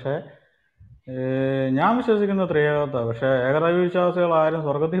 ആയിക്കോട്ടെ, പക്ഷേ ഞാൻ വിശ്വസിക്കുന്ന ത്രിയേകത്വ. പക്ഷെ ഏകദൈവ വിശ്വാസികൾ ആരും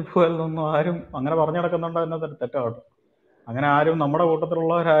സ്വർഗത്തിൽ പോയാലൊന്നും ആരും അങ്ങനെ പറഞ്ഞു നടക്കുന്നുണ്ടോ എന്നത് തെറ്റാട്ടോ. അങ്ങനെ ആരും നമ്മുടെ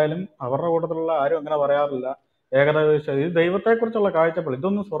കൂട്ടത്തിലുള്ളവരായാലും അവരുടെ കൂട്ടത്തിലുള്ള ആരും അങ്ങനെ പറയാറില്ല. ഏകദൈവ വിശ്വാസം, ഇത് ദൈവത്തെക്കുറിച്ചുള്ള കാഴ്ചപ്പാട്.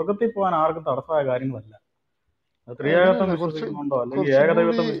 ഇതൊന്നും സ്വർഗത്തിൽ പോകാൻ ആർക്കും തടസ്സമായ കാര്യങ്ങളല്ല. ത്രിയേകത്വം വിശ്വസിക്കുന്നുണ്ടോ അല്ലെങ്കിൽ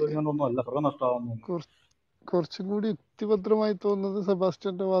ഏകദൈവത്വം വിശ്വസിക്കുന്നുണ്ടോ അല്ല സ്വർഗം നഷ്ടമാകുന്നു. കുറച്ചും കൂടി യുക്തിഭദ്രമായി തോന്നുന്നത്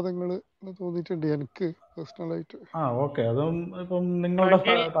സെബാസ്റ്റ്യന്റെ വാദങ്ങൾ തോന്നിയിട്ടുണ്ട് എനിക്ക് പേഴ്സണലായിട്ട്. ഓക്കെ, അതും ഇപ്പം നിങ്ങളുടെ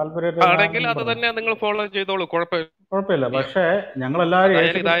താല്പര്യത്തെ നിങ്ങൾ ഫോളോ ചെയ്തോളൂ, കുഴപ്പമില്ല. പക്ഷേ ഞങ്ങളെല്ലാവരും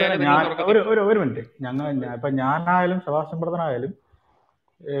ഒരു മിനിറ്റ്, ഞാനായാലും സെബാസ്റ്റ്യൻ ബ്രദറായാലും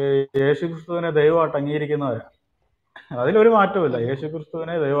യേശുക്രിസ്തുവിനെ ദൈവമായിട്ട് അംഗീകരിക്കുന്നവരാ. അതിലൊരു മാറ്റവുമില്ല.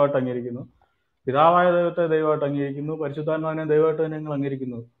 യേശുക്രിസ്തുവിനെ ദൈവമായിട്ട് അംഗീകരിക്കുന്നു, പിതാവായ ദൈവത്തെ ദൈവമായിട്ട് അംഗീകരിക്കുന്നു, പരിശുദ്ധാത്മാവിനെ ദൈവമായിട്ട് തന്നെ ഞങ്ങൾ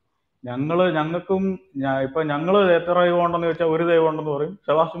അംഗീകരിക്കുന്നു. ഞങ്ങൾക്കും ഞങ്ങൾ എത്ര ദൈവം ഉണ്ടെന്ന് ചോദിച്ചാൽ ഒരു ദൈവം ഉണ്ടെന്ന് പറയും.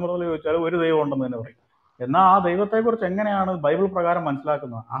 സെബാസ്റ്റ്യൻ ബ്രദർ ചോദിച്ചാൽ ഒരു ദൈവം ഉണ്ടെന്ന് തന്നെ പറയും. എന്നാൽ ആ ദൈവത്തെക്കുറിച്ച് എങ്ങനെയാണ് ബൈബിൾ പ്രകാരം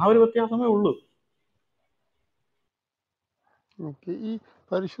മനസ്സിലാക്കുന്നത്, ആ ഒരു വ്യത്യാസമേ ഉള്ളൂ. ഓക്കെ, ഈ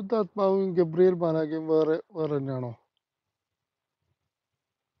പരിശുദ്ധാത്മാവും ഗബ്രിയേൽ മാലാഖയും വേറെ തന്നെയാണോ?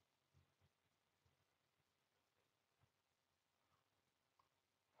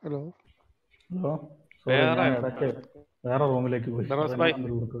 ഹലോ സോറി, ഞാൻ ഇടയ്ക്ക് വേറെ റൂമിലേക്ക് പോയി.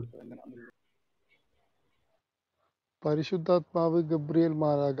 പരിശുദ്ധാത്മാവ്, ഗബ്രിയേൽ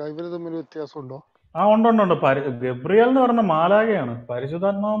മാലാഖ, ഇവര് തമ്മിൽ വ്യത്യാസമുണ്ടോ? ഉണ്ട്. ഗബ്രിയേൽ എന്ന് പറഞ്ഞ മാലാഖയാണ്,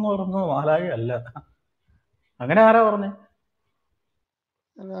 പരിശുദ്ധാത്മാവ് എന്ന് പറയുന്നത് മാലാഖയല്ല. അങ്ങനെ ആരാ പറഞ്ഞേ?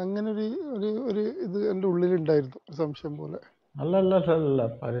 അങ്ങനെ ഒരു ഇത് എൻ്റെ ഉള്ളിലുണ്ടായിരുന്നു, ഒരു സംശയം പോലെ. അല്ല,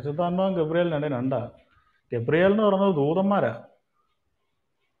 പരിശുദ്ധാത്മാവും ഗബ്രിയേലും രണ്ടാ. ഗബ്രിയേൽ എന്ന് പറയുന്നത് ദൂതന്മാരാ.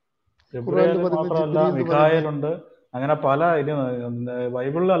 ഗബ്രിയേൽ മാത്രമല്ല, മിഖായേലുണ്ട്. അങ്ങനെ പല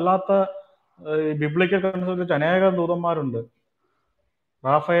ബൈബിളിൽ അല്ലാത്ത ബിബ്ലിക്കൽ കൺസെപ്റ്റ് അനേകം ദൂതന്മാരുണ്ട്.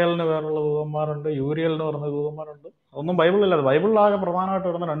 റാഫേലിന് വേറുള്ള ദൂതന്മാരുണ്ട്, യൂരിയൽ എന്ന് പറഞ്ഞ ദൂതന്മാരുണ്ട്. അതൊന്നും ബൈബിളിലല്ല. ബൈബിളിലാകെ പ്രധാനമായിട്ട്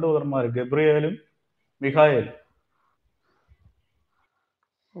വരുന്ന രണ്ട് ദൂതന്മാർ, ഗബ്രിയേലും മിഖായേലും.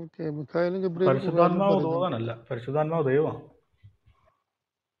 പരിശുദ്ധാത്മാവ് ദൂതനല്ല, പരിശുദ്ധാത്മാവ് ദൈവമാണ്.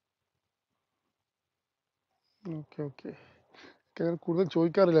 ഓക്കെ കൂടുതൽ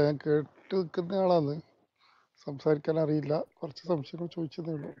ചോദിക്കാറില്ല, ഞാൻ കേട്ട് നിൽക്കുന്ന ആളാണ്. സംസാരിക്കാൻ അറിയില്ല, കുറച്ച് സംശയങ്ങൾ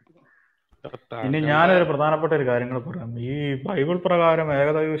ചോദിച്ചതേ ഉള്ളൂ. ഇനി ഞാനൊരു പ്രധാനപ്പെട്ട ഒരു കാര്യങ്ങൾ പറയാം. ഈ ബൈബിൾ പ്രകാരം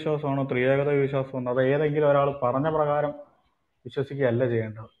ഏകദൈവ വിശ്വാസമാണോ ത്രിയേകദൈവ വിശ്വാസമാണോ, അത് ഏതെങ്കിലും ഒരാൾ പറഞ്ഞ പ്രകാരം വിശ്വസിക്കുകയല്ല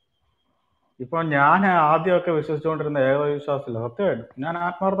ചെയ്യേണ്ടത്. ഇപ്പം ഞാൻ ആദ്യമൊക്കെ വിശ്വസിച്ചുകൊണ്ടിരുന്ന ഏകദൈവ വിശ്വാസത്തില്ല. സത്യമായിട്ട് ഞാൻ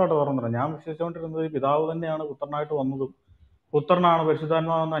ആത്മാർത്ഥമായിട്ട് തുറന്നില്ല. ഞാൻ വിശ്വസിച്ചുകൊണ്ടിരുന്നത് ഈ പിതാവ് തന്നെയാണ് പുത്രനായിട്ട് വന്നതും പുത്രനാണ്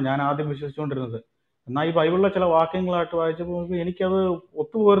പരിശുദ്ധാത്മാവെന്നാണ് ഞാൻ ആദ്യം വിശ്വസിച്ചുകൊണ്ടിരുന്നത്. എന്നാൽ ഈ ബൈബിളിലെ ചില വാക്യങ്ങളായിട്ട് വായിച്ചപ്പോൾ എനിക്കത്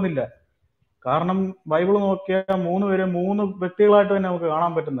ഒത്തുപോരുന്നില്ല. കാരണം ബൈബിൾ നോക്കിയാൽ 3 പേര് 3 വ്യക്തികളായിട്ട് തന്നെ നമുക്ക്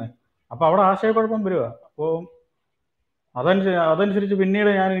കാണാൻ പറ്റുന്നത്. അപ്പൊ അവിടെ ആശയക്കുഴപ്പം വരിക. അപ്പോൾ അതനുസരിച്ച് പിന്നീട്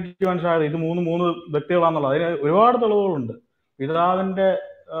എനിക്ക് മനസ്സിലായത് ഇത് 3 വ്യക്തികളാണെന്നുള്ളത്. അതിന് ഒരുപാട് തെളിവുകളുണ്ട്.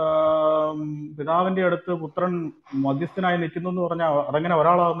 പിതാവിന്റെ അടുത്ത് പുത്രൻ മധ്യസ്ഥനായി നിൽക്കുന്നു എന്ന് പറഞ്ഞാൽ അതെങ്ങനെ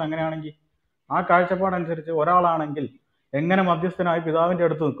ഒരാളാകുന്ന എങ്ങനെയാണെങ്കിൽ ആ കാഴ്ചപ്പാടനുസരിച്ച് ഒരാളാണെങ്കിൽ എങ്ങനെ മധ്യസ്ഥനായി പിതാവിന്റെ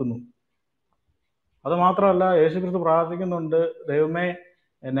അടുത്ത് നിൽക്കുന്നു? അത് മാത്രമല്ല, യേശുക്രിസ്തു പ്രാർത്ഥിക്കുന്നുണ്ട്, ദൈവമേ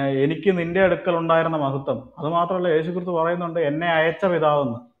എനിക്ക് നിന്റെ അടുക്കൽ ഉണ്ടായിരുന്ന മഹത്വം. അത് മാത്രമല്ല, യേശുക്രിസ്തു പറയുന്നുണ്ട് എന്നെ അയച്ച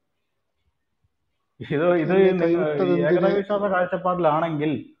പിതാവെന്ന്. ഇത് ഏകദൈവ വിശ്വാസ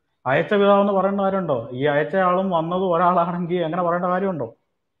കാഴ്ചപ്പാടിലാണെങ്കിൽ അയച്ച പിതാവെന്ന് പറയേണ്ട കാര്യമുണ്ടോ? ഈ അയച്ച ആളും വന്നത് ഒരാളാണെങ്കിൽ അങ്ങനെ പറയേണ്ട കാര്യമുണ്ടോ?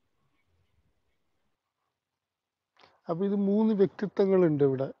 അപ്പൊ ഇത് 3 വ്യക്തിത്വങ്ങളുണ്ട്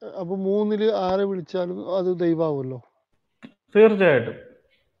ഇവിടെ. അപ്പൊ 3-ല് ആരെ വിളിച്ചാലും അത് ദൈവമാവുമല്ലോ. തീർച്ചയായിട്ടും.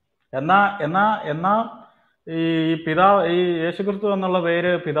 എന്നാ ഈ യേശുക്രിസ്തു എന്നുള്ള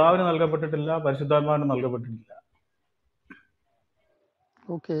പേര് പിതാവിന് നൽകപ്പെട്ടിട്ടില്ല, പരിശുദ്ധാത്മാവിന് നൽകപ്പെട്ടിട്ടില്ല.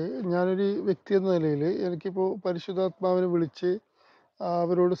 ഓക്കെ, ഞാനൊരു വ്യക്തി എന്ന നിലയിൽ എനിക്കിപ്പോൾ പരിശുദ്ധാത്മാവിനെ വിളിച്ച്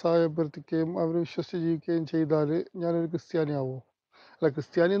അവരോട് സഹായം അഭ്യർത്ഥിക്കുകയും അവർ വിശ്വസിച്ച് ജീവിക്കുകയും ചെയ്താൽ ഞാനൊരു ക്രിസ്ത്യാനി ആവുമോ? അല്ല,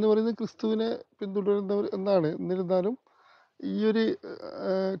 ക്രിസ്ത്യാനി എന്ന് പറയുന്നത് ക്രിസ്തുവിനെ പിന്തുടരുന്നവർ എന്നാണ്. എന്നിരുന്നാലും ഈ ഒരു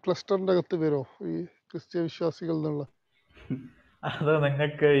ക്ലസ്റ്ററിൻ്റെ അകത്ത് വരുമോ ഈ ക്രിസ്ത്യ വിശ്വാസികൾ എന്നുള്ള? അത്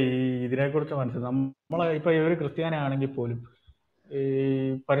നിങ്ങൾക്ക് ഇതിനെക്കുറിച്ച് മനസ്സിലായി. നമ്മളെ ഇപ്പൊ ഒരു ക്രിസ്ത്യാനി ആണെങ്കിൽ പോലും ഈ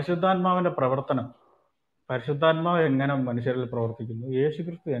പരിശുദ്ധാത്മാവിന്റെ പ്രവർത്തനം, പരിശുദ്ധാത്മാവ് എങ്ങനെ മനുഷ്യരിൽ പ്രവർത്തിക്കുന്നു,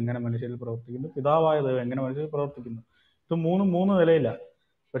 യേശുക്രിസ്തു എങ്ങനെ മനുഷ്യരിൽ പ്രവർത്തിക്കുന്നു, പിതാവായ ദൈവം എങ്ങനെ മനുഷ്യരിൽ പ്രവർത്തിക്കുന്നു, ഇത് മൂന്ന് നിലയില്ല.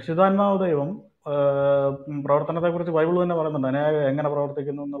 പരിശുദ്ധാത്മാവ് ദൈവം പ്രവർത്തനത്തെക്കുറിച്ച് ബൈബിൾ തന്നെ പറയുന്നുണ്ട്, അനേകം എങ്ങനെ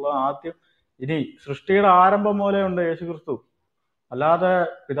പ്രവർത്തിക്കുന്നു എന്നുള്ളത്. ആദ്യം ഇനി സൃഷ്ടിയുടെ ആരംഭം മൂലേ ഉണ്ട് യേശുക്രിസ്തു, അല്ലാതെ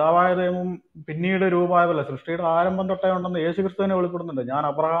പിതാവായ ദൈവം പിന്നീട് രൂപമായതല്ല. സൃഷ്ടിയുടെ ആരംഭം തൊട്ടേ ഉണ്ടെന്ന് യേശുക്രിസ്തുവിനെ വെളിപ്പെടുന്നുണ്ട്. ഞാൻ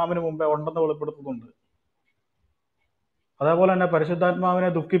അബ്രഹാമിന് മുമ്പേ ഉണ്ടെന്ന് വെളിപ്പെടുത്തുന്നുണ്ട്. അതേപോലെ തന്നെ പരിശുദ്ധാത്മാവിനെ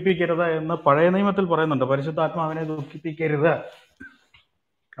ദുഃഖിപ്പിക്കരുത് എന്ന് പഴയ നിയമത്തിൽ പറയുന്നുണ്ട്. പരിശുദ്ധാത്മാവിനെ ദുഃഖിപ്പിക്കരുത്.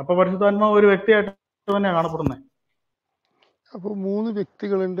 അപ്പൊ പരിശുദ്ധാത്മാവ് ഒരു വ്യക്തിയായിട്ട് തന്നെയാണ് കാണപ്പെടുന്നത്. അപ്പൊ 3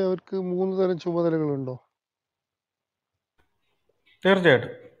 വ്യക്തികളുണ്ട്, അവർക്ക് 3 തരം ചുമതലകളുണ്ടോ?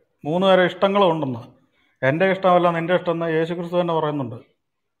 തീർച്ചയായിട്ടും 3 തരം ഇഷ്ടങ്ങളും ഉണ്ടെന്ന്. എൻ്റെ ഇഷ്ടമല്ല നിന്റെ ഇഷ്ടം എന്ന് യേശുക്രിസ്തു തന്നെ പറയുന്നുണ്ട്.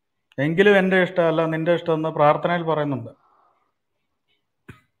 എങ്കിലും എൻ്റെ ഇഷ്ടമല്ല നിന്റെ ഇഷ്ടം എന്ന് പ്രാർത്ഥനയിൽ പറയുന്നുണ്ട്.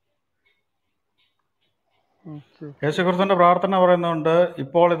 യേശുക്രിസ്തുവിന്റെ പ്രാർത്ഥന പറയുന്നുണ്ട്,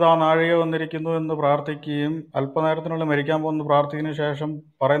 ഇപ്പോൾ ഇതാ നാഴിക വന്നിരിക്കുന്നു എന്ന് പ്രാർത്ഥിക്കുകയും അല്പനേരത്തിനുള്ളിൽ മരിക്കാൻ പോകുന്ന പ്രാർത്ഥിക്കുന്നതിന് ശേഷം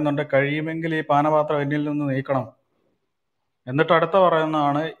പറയുന്നുണ്ട്, കഴിയുമെങ്കിൽ ഈ പാനപാത്രം എന്നിൽ നിന്ന് നീക്കണം. എന്നിട്ട് അടുത്ത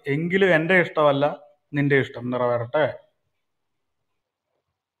പറയുന്നതാണ്, എങ്കിലും എൻ്റെ ഇഷ്ടമല്ല നിന്റെ ഇഷ്ടം നിറവേറട്ടെ.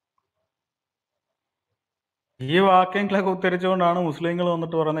 ഈ വാക്യങ്ങളൊക്കെ ഉദ്ധരിച്ചുകൊണ്ടാണ് മുസ്ലിങ്ങൾ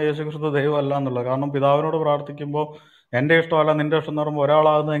വന്നിട്ട് പറയുന്നത് യേശുക്രിസ്തു ദൈവമല്ല എന്നുള്ളത്. കാരണം പിതാവിനോട് പ്രാർത്ഥിക്കുമ്പോൾ എൻ്റെ ഇഷ്ടമല്ല നിന്റെ ഇഷ്ടം എന്ന് പറയുമ്പോൾ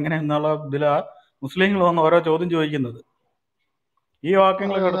ഒരാളാകുന്നത് എങ്ങനെയെന്നുള്ള ഇതിലാ മുസ്ലിങ്ങൾ വന്ന് ഓരോ ചോദ്യം ചോദിക്കുന്നത്. ഈ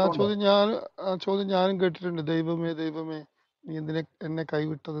വാക്യങ്ങൾ ആ ചോദ്യം ഞാനും കേട്ടിട്ടുണ്ട്. ദൈവമേ ദൈവമേ നീ എന്തിനെ എന്നെ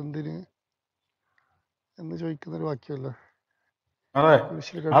കൈവിട്ടത് എന്തിന് എന്ന് ചോദിക്കുന്നൊരു വാക്യമല്ലേ? അതെ,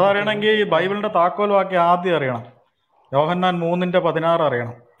 അതറിയണമെങ്കിൽ ബൈബിളിന്റെ താക്കോൽ വാക്യം ആദ്യം അറിയണം. യോഹന്നാൻ 3:16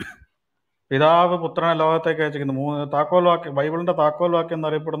 അറിയണം. പിതാവ് പുത്രനെ ലോകത്തേക്ക് അയച്ചിരിക്കുന്നു. താക്കോൽ വാക്യം, ബൈബിളിന്റെ താക്കോൽ വാക്യം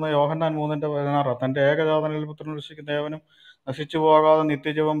എന്നറിയപ്പെടുന്ന യോഹന്നാൻ 3:16. തന്റെ ഏകജാതനിൽ പുത്രൻ രക്ഷിക്കുന്ന ദേവനും നശിച്ചു പോകാതെ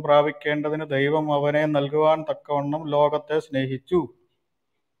നിത്യജീവൻ പ്രാപിക്കേണ്ടതിന് ദൈവം അവനെ നൽകുവാൻ തക്കവണ്ണം ലോകത്തെ സ്നേഹിച്ചു.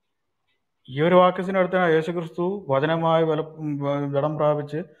 ഈ ഒരു വാക്യത്തിനടുത്താണ് യേശുക്രിസ്തു വചനമായി ജഡം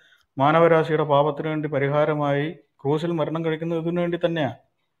പ്രാപിച്ച് മാനവരാശിയുടെ പാപത്തിനു വേണ്ടി പരിഹാരമായി ക്രൂശിൽ മരണം കഴിക്കുന്നത് ഇതിനു വേണ്ടി തന്നെയാണ്.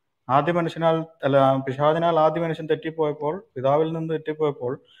 പിശാചിനാൽ ആദ്യ മനുഷ്യൻ തെറ്റിപ്പോയപ്പോൾ, പിതാവിൽ നിന്ന്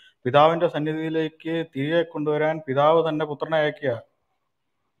തെറ്റിപ്പോയപ്പോൾ പിതാവിന്റെ സന്നിധിയിലേക്ക് തിരികെ കൊണ്ടുവരാൻ പിതാവ് തന്നെ പുത്രനെ അയക്കുക.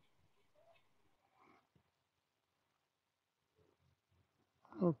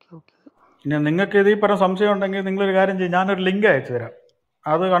 ഇനി നിങ്ങൾക്ക് ഇതിൽ പറഞ്ഞ സംശയം ഉണ്ടെങ്കിൽ നിങ്ങളൊരു കാര്യം ചെയ്യും, ഞാനൊരു ലിങ്ക് അയച്ചു തരാം.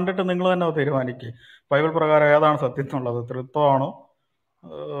 അത് കണ്ടിട്ട് നിങ്ങൾ തന്നെ തീരുമാനിക്കുക ബൈബിൾ പ്രകാരം ഏതാണ് സത്യം എന്നുള്ളത്. തൃത്വമാണോ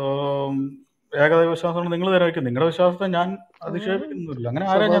ഏകദൈവ വിശ്വാസമാണോ നിങ്ങൾ തീരുമാനിക്കും. നിങ്ങളുടെ വിശ്വാസത്തെ ഞാൻ അധിക്ഷേപിക്കുന്നില്ല. അങ്ങനെ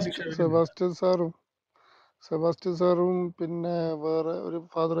ആരെയും ഞാൻ അധിക്ഷേപിക്കുന്നില്ല. സെബാസ്റ്റ്യൻ സാറും പിന്നെ വേറെ ഒരു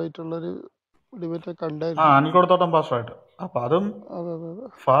ഫാദറായിട്ടുള്ളൊരു ഡിബേറ്റ് കണ്ടായിരുന്നു. അനിൽക്കോടത്തോട്ടം പാസ്റ്ററായിട്ട്. അപ്പൊ അതും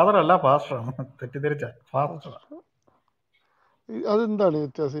ഫാദർ അല്ല പാസ്റ്ററാണ്, തെറ്റിദ്ധരിച്ച ഫാസ്റ്റർ. അതെന്താണ്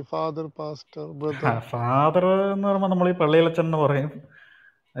വ്യത്യാസം? Father, pastor, brother? ഫാദർ എന്ന് പറയുമ്പോൾ നമ്മൾ ഈ പള്ളിയിലച്ചൻ എന്ന് പറയും.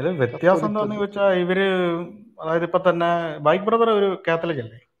 അതിൽ വ്യത്യാസം എന്താണെന്ന് ചോദിച്ചാൽ ഇവര്, അതായത് ഇപ്പൊ തന്നെ ബൈക്ക് ബ്രദർ ഒരു കാത്തലിക്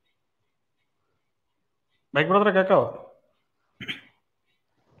അല്ലേ? ബൈക്ക് ബ്രദറെ കേൾക്കാവോ?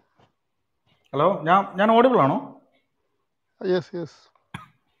 ഹലോ, ഞാൻ ഓഡിബിൾ ആണോ?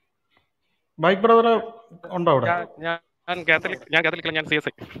 ബൈക്ക് ബ്രദർ ഉണ്ടോ അവിടെ? ഞാൻ കാത്തലിക്, ഞാൻ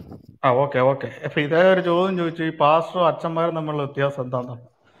CSI. ഓക്കെ. അപ്പൊ ഇതേ ഒരു ചോദ്യം ചോദിച്ചു, ഈ പാസ്റ്ററും അച്ഛന്മാരും തമ്മിലുള്ള വ്യത്യാസം എന്താണെന്ന്.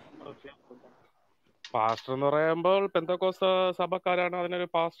 പാസ്റ്റർ എന്ന് പറയുമ്പോൾ പെന്തക്കോസ്ത് സഭക്കാരാണ് അതിനൊരു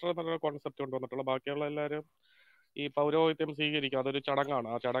പാസ്റ്റർ എന്നൊരു കോൺസെപ്റ്റ് കൊണ്ടുവന്നിട്ടുള്ളത്. ബാക്കിയുള്ള എല്ലാവരും ഈ പൗരോഹിത്യം സ്വീകരിക്കും. അതൊരു ചടങ്ങാണ്.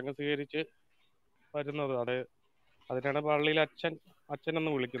 ആ ചടങ്ങ് സ്വീകരിച്ച് വരുന്നത്. അതിനാണ് പള്ളിയിൽ അച്ഛൻ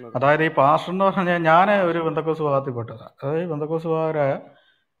എന്ന് വിളിക്കുന്നത്. അതായത് ഈ പാസ്റ്റർ എന്ന് പറഞ്ഞാൽ, ഞാൻ ഒരു പെന്തക്കോസ്ത് വിഭാഗത്തിൽപ്പെട്ടതാ. അതായത് പെന്തക്കോസ്ത് വിഭാഗരായ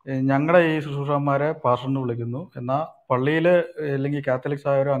ഞങ്ങളുടെ ഈ ശുശ്രൂഷന്മാരെ പാസ്റ്റർ എന്ന് വിളിക്കുന്നു. എന്നാൽ പള്ളിയിൽ അല്ലെങ്കിൽ കാത്തലിക്സ്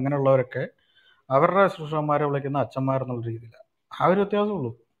ആയവരോ അങ്ങനെയുള്ളവരൊക്കെ അവരുടെ ശുശ്രൂഷന്മാരെ വിളിക്കുന്ന അച്ഛന്മാരെന്നുള്ള രീതിയിലാണ്. ആ ഒരു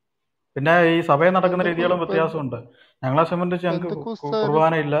വ്യത്യാസമുള്ളൂ. പിന്നെ ഈ സഭയിൽ നടക്കുന്ന രീതികളും വ്യത്യാസമുണ്ട്. ഞങ്ങളെ സംബന്ധിച്ച് ഞങ്ങൾക്ക്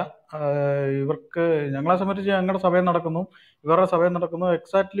കുർബാനയില്ല. ഇവർക്ക്, ഞങ്ങളെ സംബന്ധിച്ച് ഞങ്ങളുടെ സഭയിൽ നടക്കുന്നു, ഇവരുടെ സഭയിൽ നടക്കുന്നു,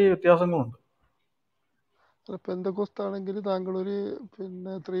 എക്സാക്ട്ലി വ്യത്യാസങ്ങളുണ്ട്. പെന്തക്കോസ്താണെങ്കിൽ താങ്കൾ ഒരു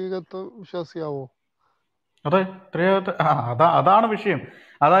ത്രിയേകത്വ വിശ്വാസിയാവോ? അതെ, ത്രിയേകത്വ, അതാണ് വിഷയം.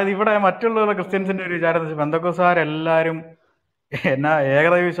 അതായത് ഇവിടെ മറ്റുള്ള ക്രിസ്ത്യൻസിന്റെ ഒരു വിചാരം ബന്ധക്കോസ്താരെല്ലാരും എന്നാ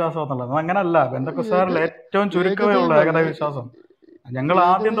ഏകദൈവ വിശ്വാസം എന്നുള്ളത്. അങ്ങനല്ല. ബന്ധക്കോസ്താരിൽ ഏറ്റവും ചുരുക്കമേ ഉള്ള ഏകദൈവ വിശ്വാസം. ഞങ്ങൾ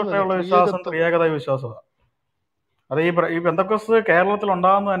ആദ്യം തൊട്ടേ ഉള്ള വിശ്വാസം ത്രിയേകദൈവ വിശ്വാസമാണ്. അത് ഈ പെന്തക്കോസ്ത് കേരളത്തിൽ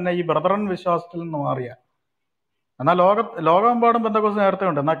ഉണ്ടാകുന്നത് തന്നെ ഈ ബ്രദറൻ വിശ്വാസത്തിൽ നിന്ന് മാറിയ. എന്നാൽ ലോകമെമ്പാടും പെന്തക്കോസ്ത് നേരത്തെ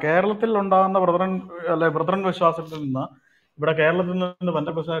ഉണ്ട്. എന്നാൽ കേരളത്തിൽ ഉണ്ടാകുന്ന ബ്രദറൻ വിശ്വാസത്തിൽ നിന്ന് ഇവിടെ കേരളത്തിൽ നിന്ന്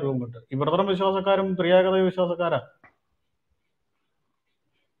പെന്തക്കോസ്തുകാർ രൂപം കിട്ടും. ഈ ബ്രദറൻ വിശ്വാസക്കാരും ത്രിയേകദൈവ വിശ്വാസക്കാരാ.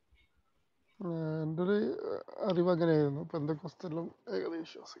 എൻ്റെ ഒരു അറിവ് അങ്ങനെയായിരുന്നു, പെന്തക്കോസ്തെല്ലാം ഏകദൈവ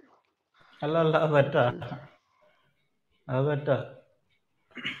വിശ്വാസികൾ. അല്ല, അത് തെറ്റാ.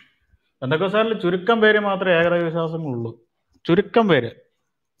 പെന്തക്കോസ്തുകാരിൽ ചുരുക്കം പേര് മാത്രമേ ഏകദൈവ വിശ്വാസങ്ങളുള്ളൂ. ചുരുക്കം പേര്.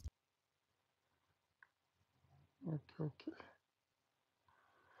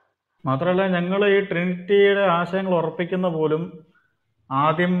 മാത്രമല്ല, ഞങ്ങൾ ഈ ട്രിനിറ്റിയുടെ ആശയങ്ങൾ ഉറപ്പിക്കുന്ന പോലും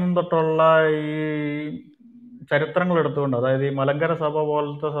ആദ്യം തൊട്ടുള്ള ഈ ചരിത്രങ്ങൾ എടുത്തുകൊണ്ട്, അതായത് ഈ മലങ്കര സഭ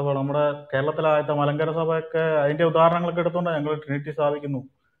പോലത്തെ സഭ, നമ്മുടെ കേരളത്തിലായത്തെ മലങ്കര സഭയൊക്കെ അതിന്റെ ഉദാഹരണങ്ങളൊക്കെ എടുത്തുകൊണ്ട് ഞങ്ങൾ ട്രിനിറ്റി സ്ഥാപിക്കുന്നു.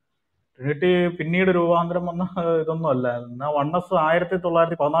 ട്രിനിറ്റി പിന്നീട് രൂപാന്തരം വന്ന ഇതൊന്നും അല്ല. എന്നാൽ വണ്ണസ്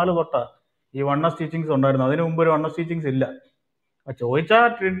 1914 തൊട്ടാ ഈ വണ്ണസ് ടീച്ചിങ്സ് ഉണ്ടായിരുന്നു. അതിനു മുമ്പ് ഒരു വണ്ണസ് ടീച്ചിങ്സ് ഇല്ല. ചോദിച്ചാൽ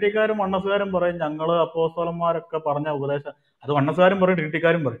ട്രിനിറ്റിക്കാരും വണ്ണസുകാരും പറയും ഞങ്ങള് അപ്പോസ്തലന്മാരൊക്കെ പറഞ്ഞ ഉപദേശം, അത് വണ്ണസുകാരും പറയും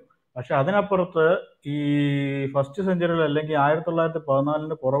ട്രിനിറ്റിക്കാരും പറയും. പക്ഷെ അതിനപ്പുറത്ത് ഈ ഫസ്റ്റ് സെഞ്ചുറിയിൽ അല്ലെങ്കിൽ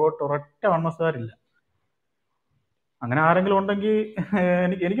 1914 പുറകോട്ട് ഒരൊറ്റ വണ്ണസുകാരില്ല. അങ്ങനെ ആരെങ്കിലും ഉണ്ടെങ്കിൽ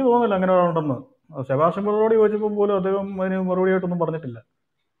എനിക്ക് തോന്നുന്നില്ല അങ്ങനെ ഉണ്ടെന്ന്. സെബാസ്റ്റ്യൻ ബ്രദറോട് ചോദിച്ചപ്പോൾ പോലും അദ്ദേഹം അതിന് മറുപടിയായിട്ടൊന്നും പറഞ്ഞിട്ടില്ല.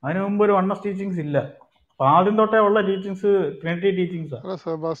 അതിനു മുമ്പ് ഒരു വണ്ണസ് ടീച്ചിങ്സ് ഇല്ല. അപ്പൊ ആദ്യം തൊട്ടേ ഉള്ള ടീച്ചിങ്സ് ട്രിനിറ്റി ടീച്ചിങ്സാ.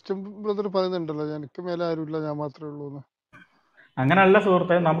 സെബാസ്റ്റ്യൻ ബ്രദർ പറയുന്നുണ്ടല്ലോ എനിക്ക് മേലെ ആരുമില്ല, ഞാൻ മാത്രമേ ഉള്ളൂ എന്ന്. അങ്ങനല്ല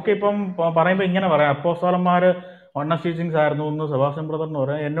സുഹൃത്തെ. നമുക്കിപ്പം പറയുമ്പോൾ ഇങ്ങനെ പറയാം, അപ്പോസ്തലന്മാര് വണ്ണസ് ടീച്ചിങ്സ് ആയിരുന്നു എന്ന് സെബാസ്റ്റ്യൻ ബ്രദർ എന്ന്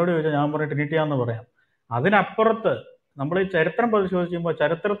പറയാം. എന്നോട് ചോദിച്ചാൽ ഞാൻ പറയും ട്രിനിറ്റിയാന്ന് പറയാം. അതിനപ്പുറത്ത് നമ്മൾ ഈ ചരിത്രം പരിശോധിക്കുമ്പോൾ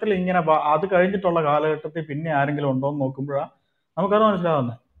ചരിത്രത്തിൽ ഇങ്ങനെ അത് കഴിഞ്ഞിട്ടുള്ള കാലഘട്ടത്തിൽ പിന്നെ ആരെങ്കിലും ഉണ്ടോ എന്ന് നോക്കുമ്പോഴാണ് നമുക്കത്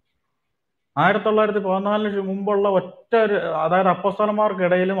മനസ്സിലാവുന്നത്. 1914 മുമ്പുള്ള ഒറ്റ അതായത്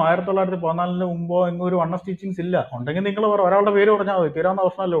അപ്പോസ്തലന്മാർക്കിടയിലും 1914 മുമ്പോ എങ്ങും ഒരു വണ്ണസ് ടീച്ചിങ്സ് ഇല്ല. ഉണ്ടെങ്കിൽ നിങ്ങൾ ഒരാളുടെ പേര് പറഞ്ഞാൽ മതി, തീരാവുന്ന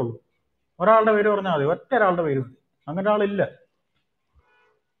പ്രശ്നമല്ലേ ഉള്ളൂ. ഒരാളുടെ പേര് പറഞ്ഞാൽ മതി, ഒറ്റ ഒരാളുടെ പേര് മതി. അങ്ങനെ ആളില്ല.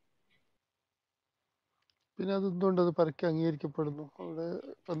 പിന്നെ അത് എന്തുകൊണ്ട് അത് പരക്കെ അംഗീകരിക്കപ്പെടുന്നു? അവിടെ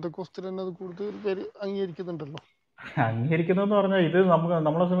പെന്തക്കോസ്തിൽ തന്നെ അത് കൂടുതൽ പേര് അംഗീകരിക്കുന്നുണ്ടല്ലോ. അംഗീകരിക്കുന്നതെന്ന് പറഞ്ഞാൽ ഇത്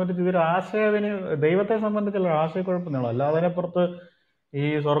നമ്മളെ സംബന്ധിച്ച് ഇതൊരു ദൈവത്തെ സംബന്ധിച്ചുള്ള ആശയക്കുഴപ്പങ്ങളോ, അല്ലാതെ അതിനപ്പുറത്ത് ഈ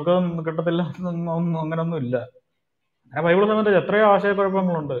സ്വർഗം കിട്ടത്തില്ല എന്നൊന്നും അങ്ങനൊന്നും ഇല്ല. അങ്ങനെ ബൈബിളെ സംബന്ധിച്ച് എത്രയോ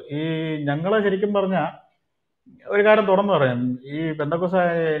ആശയക്കുഴപ്പങ്ങളുണ്ട്. ഈ ഞങ്ങളെ ശരിക്കും പറഞ്ഞാൽ ഒരു കാര്യം തുറന്നു പറയാം, ഈ പെന്തക്കോസ്ത്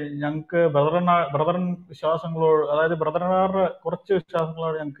ഞങ്ങൾക്ക് ബ്രദറൻ വിശ്വാസങ്ങളോട്, അതായത് ബ്രദറന്മാരുടെ കുറച്ച്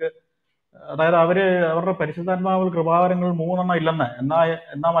വിശ്വാസങ്ങളോട് ഞങ്ങൾക്ക്, അതായത് അവരുടെ പരിശുദ്ധാത്മാവിൽ കൃപാവരങ്ങൾ 3 ഇല്ലെന്ന്.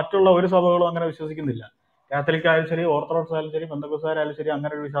 എന്നാൽ മറ്റുള്ള ഒരു സഭകളും അങ്ങനെ വിശ്വസിക്കുന്നില്ല. കാത്തലിക് ആയാലും ശരി, ഓർത്തഡോക്സ് ആയാലും ശരി, പെന്തക്കോസ്തുകാരായാലും ശരി,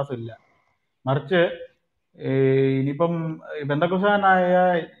 അങ്ങനെ ഒരു വിശ്വാസം ഇല്ല. മറിച്ച് ഇനിയിപ്പം പെന്തക്കോസ്തുകാരനായ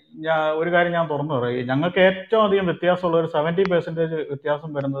ഒരു കാര്യം ഞാൻ തുറന്നു പറയും, ഞങ്ങൾക്ക് ഏറ്റവും അധികം വ്യത്യാസമുള്ള ഒരു 70% വ്യത്യാസം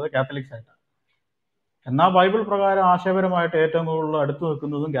വരുന്നത് കാത്തലിക്സ് ആയിട്ടാണ്. എന്നാൽ ബൈബിൾ പ്രകാരം ആശയപരമായിട്ട് ഏറ്റവും കൂടുതൽ അടുത്ത്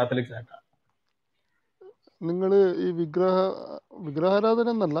നിൽക്കുന്നതും കാത്തലിക്സ് ആയിട്ടാണ്. നിങ്ങൾ ഈ വിഗ്രഹാരാധന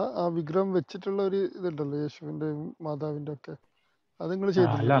എന്നല്ല, ആ വിഗ്രഹം വെച്ചിട്ടുള്ള ഒരു ഇതുണ്ടല്ലോ, യേശുവിന്റെയും മാതാവിന്റെ ഒക്കെ, അത് നിങ്ങൾ അല്ല,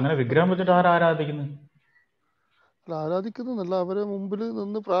 ചെയ്തില്ലേ? അങ്ങനെ വിഗ്രഹം വെച്ചിട്ട് ആരാധിക്കുന്നു? അല്ല, ആരാധിക്കുന്നല്ല, അവരെ മുമ്പിൽ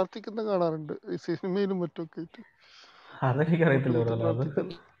നിന്ന് പ്രാർത്ഥിക്കുന്ന കാണാറുണ്ട് ഈ സിനിമയിലും മറ്റൊക്കെ ആയിട്ട്. അതെനിക്കറിയത്തില്ല.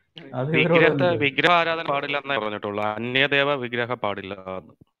 വിഗ്രഹ ആരാധന പാടില്ല എന്നേ പറഞ്ഞിട്ടുള്ളൂ. അന്യദേവ വിഗ്രഹം പാടില്ല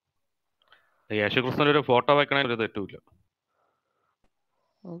എന്ന്. യേശുക്രിസ്തുവിന്റെ ഒരു ഫോട്ടോ വെക്കണേ ഒരു തെറ്റുമില്ല.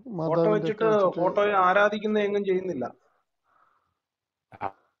 ഫോട്ടോ വെച്ചിട്ട് ഫോട്ടോയെ ആരാധിക്കുന്ന എങ്ങും ചെയ്യുന്നില്ല.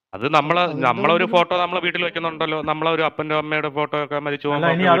 അത് നമ്മളൊരു ഫോട്ടോ നമ്മളെ വീട്ടിൽ വെക്കുന്നുണ്ടല്ലോ, നമ്മളൊരു അപ്പൻ്റെ അമ്മയുടെ ഫോട്ടോ ഒക്കെ മരിച്ചു അല്ല,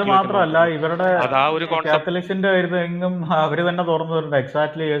 പോകുമ്പോ ഇനി ഒക്കെ അത് വീട്ടിൽ മാത്രമല്ല, വെക്കുന്നുണ്ടല്ലോ. ഇവരുടെ അത് ആ ഒരു കോൺസെപ്റ്റ്. കാത്തലിക്സിന്റെ എങ്ങും അവര് തന്നെ തുറന്നു വരുന്നുണ്ട്.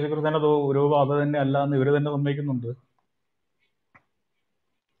 എക്സാക്ട്ലി യേശുക്രിസ്തുവിന്റെ രൂപം അത് തന്നെ അല്ല എന്ന് ഇവര് തന്നെ സമ്മതിക്കുന്നുണ്ട്.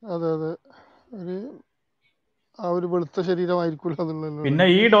 അതെ അതെ, ഒരു ആ ഒരു വെളുത്ത ശരീരമായിരിക്കില്ല എന്നുള്ളതല്ലേ പിന്നെ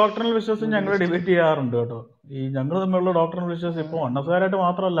ഈ ഡോക്ടറിനൽ വിശ്വാസം ഞങ്ങൾ മിഡിൽ ഈസ്റ്റ്. ഡിബേറ്റ് ചെയ്യാറുണ്ട് കേട്ടോ. ഈ ഞങ്ങൾ തമ്മിലുള്ള ഡോക്ടറിനൽ വിശ്വാസം ഇപ്പോൾ വണ്ണസുകാരായിട്ട്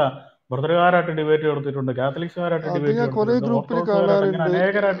മാത്രമല്ല, ബ്രദറുകാരായിട്ട് ഡിബേറ്റ് നടത്തിയിട്ടുണ്ട്, കാത്തലിക്സുകാരായിട്ട് അത് ഡിബേറ്റ് ഞാൻ കുറെ നടത്തിയിട്ടുണ്ട്, ഗ്രൂപ്പിൽ ഓർത്തഡോക്സുകാരായിട്ട്, അങ്ങനെ കാണാറുണ്ട്.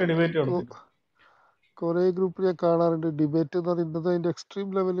 അനേകരായിട്ട് ഡിബേറ്റ് നടത്തിയിട്ടുണ്ട്. കുറെ ഗ്രൂപ്പിൽ ഞാൻ കാണാറുണ്ട്. ഡിബേറ്റ് എന്ന് പറയുന്നത് അതിന്റെ എക്സ്ട്രീം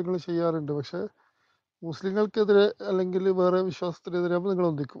ലെവലുകൾ ചെയ്യാറുണ്ട്. പക്ഷെ മുസ്ലിങ്ങൾക്കെതിരെ അല്ലെങ്കിൽ വേറെ വിശ്വാസത്തിനെതിരെ ആകുമ്പോൾ നിങ്ങൾ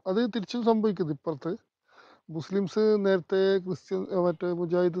ഒന്നിക്കും. അത് തിരിച്ചും സംഭവിക്കുന്നു. ഇപ്പുറത്ത് മുസ്ലിംസ് നേരത്തെ ക്രിസ്ത്യൻ മറ്റേ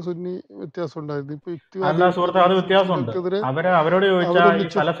മുജാഹിദ് സുന്നി വ്യത്യാസം ഉണ്ടായിരുന്നു. ഇപ്പൊ അല്ല യുക്തിവാദികൾക്ക് സുഹൃത്തെ, അത് വ്യത്യാസമുണ്ട്. മുസ്ലിങ്ങൾക്കെതിരെ അവരോട് ചോദിച്ചാൽ ഈ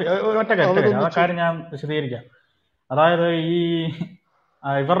അവരൊന്നിച്ചു സലഫി ഒറ്റ കാര്യം ആ അവരൊന്നിച്ചു കാര്യം ഞാൻ വിശദീകരിക്കാം. അതായത് ഈ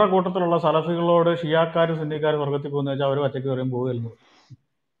ഇവരുടെ കൂട്ടത്തിലുള്ള സലഫികളോട് ഷിയാക്കാരും സുന്നിക്കാരും സ്വർഗത്തിൽ പോകുന്ന വെച്ചാൽ അവർ ഒറ്റയ്ക്ക് പറയും പോകരുന്നു.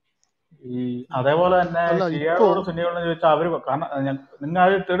 ഈ അതേപോലെ തന്നെ അല്ല ഇപ്പോ ഷിയാകളോട് സുന്നികളോട് ചോദിച്ചാൽ അവർ, കാരണം നിങ്ങൾ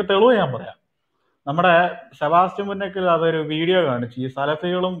ഒരു തെളിവ് ഞാൻ പറയാം. നമ്മുടെ സെബാസ്റ്റ്യൻ പുന്നക്കൽ അതൊരു വീഡിയോ കാണിച്ചു. ഈ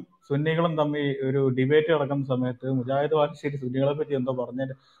സലഫികളും സുന്നികളും തമ്മിൽ ഒരു ഡിബേറ്റ് നടക്കുന്ന സമയത്ത് മുജാഹിദ് വാദിശ്ശേരി സുന്നികളെ പറ്റി എന്തോ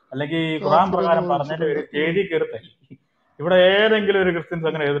പറഞ്ഞതിന്റെ, അല്ലെങ്കിൽ ഈ ഖുറാൻ കാഫിർ എന്ന് പ്രകാരം പറഞ്ഞതിന്റെ വിളിച്ചിട്ടുണ്ട്. ഒരു സ്റ്റേജിൽ കയറി തല്ലി. ഇവിടെ ഏതെങ്കിലും ഒരു ക്രിസ്ത്യൻസ്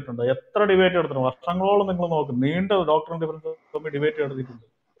അങ്ങനെ ചെയ്തിട്ടുണ്ടോ? എത്ര ഡിബേറ്റ് നടത്തുന്നു? വർഷങ്ങളോളം നിങ്ങൾ നോക്കും, നീണ്ട ഡോക്ടറിൻ ഡിഫറൻസ് തമ്മിൽ ഡിബേറ്റ് നടത്തിയിട്ടുണ്ട്.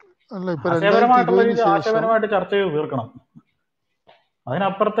 അല്ല ഇപ്പൊ ആശയപരമായിട്ടുള്ള 2020 രീതി ശേഷം ആശയപരമായിട്ട് ചർച്ച ചെയ്ത് തീർക്കണം.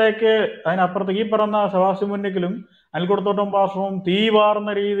 അതിനപ്പുറത്ത് ഈ പറഞ്ഞ സെബാസ്റ്റ്യൻ പുന്നക്കലും അൽക്കുടത്തോട്ടം പാസ്റ്ററും തീ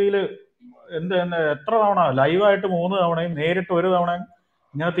പാറുന്ന രീതിയിൽ എത്ര തവണ ലൈവായിട്ട് 3 തവണയും നേരിട്ട് 1 തവണയും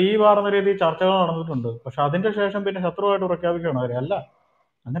ഇങ്ങനെ തീ പാറുന്ന രീതിയിൽ ചർച്ചകൾ നടന്നിട്ടുണ്ട്. പക്ഷെ അതിന്റെ ശേഷം പിന്നെ ശത്രുവായിട്ട് പ്രഖ്യാപിക്കണം അവരെ. അല്ല,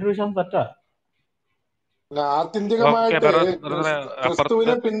 അങ്ങനെ ഒരു വിശ്വാസം തെറ്റാ. ആത്യന്തികമായിട്ട്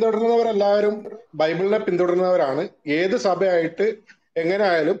ക്രിസ്തുവിനെ പിന്തുടരുന്നവരെല്ലാവരും ബൈബിളിനെ പിന്തുടരുന്നവരാണ്. ഏത് സഭയായിട്ട്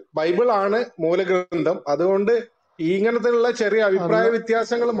എങ്ങനെയായാലും ബൈബിളാണ് മൂലഗ്രന്ഥം. അതുകൊണ്ട് ഇങ്ങനത്തെയുള്ള ചെറിയ അഭിപ്രായ അല്ല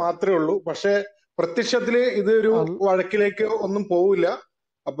വ്യത്യാസങ്ങൾ മാത്രമേ ഉള്ളൂ. പക്ഷെ പ്രത്യക്ഷത്തില് ഇതൊരു വഴക്കിലേക്ക് ഒന്നും പോവില്ല.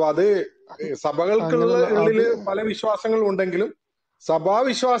 അപ്പൊ അത് സഭകൾക്കുള്ള അങ്ങനല്ല അത് ഉള്ളില് പല വിശ്വാസങ്ങളും ഉണ്ടെങ്കിലും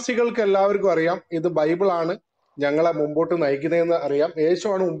സഭാവിശ്വാസികൾക്ക് എല്ലാവർക്കും അറിയാം ഇത് ബൈബിളാണ് ഞങ്ങളെ മുമ്പോട്ട് നയിക്കുന്നതെന്ന് അറിയാം,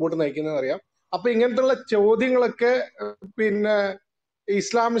 യേശുവാണ് മുമ്പോട്ട് നയിക്കുന്നതെന്ന് അറിയാം. അപ്പൊ ഇങ്ങനത്തുള്ള ചോദ്യങ്ങളൊക്കെ പിന്നെ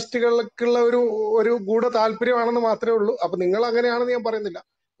ഇസ്ലാമിസ്റ്റുകൾക്കുള്ള ഒരു ഗൂഢ താല്പര്യമാണെന്ന് മാത്രമേ ഉള്ളൂ. അപ്പൊ നിങ്ങൾ അങ്ങനെയാണെന്ന് ഞാൻ പറയുന്നില്ല.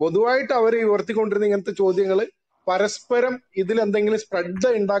 പൊതുവായിട്ട് അവർ ഉയർത്തിക്കൊണ്ടിരുന്ന ഇങ്ങനത്തെ ചോദ്യങ്ങൾ പരസ്പരം ഇതിൽ എന്തെങ്കിലും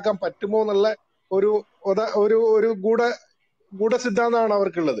സ്പ്രെഡ് ഉണ്ടാക്കാൻ പറ്റുമോ എന്നുള്ള ഒരു ഒരു ഒരു ഗൂഢസിദ്ധാന്തമാണ്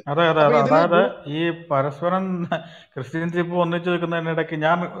അവർക്കുള്ളത്. അതെ അതെ അപ്പൊ അതെ ഇതില് അതായത് ഈ പരസ്പരം ക്രിസ്ത്യൻസ് ഇപ്പോൾ ഒന്നിച്ചു നിൽക്കുന്നതിനിടയ്ക്ക്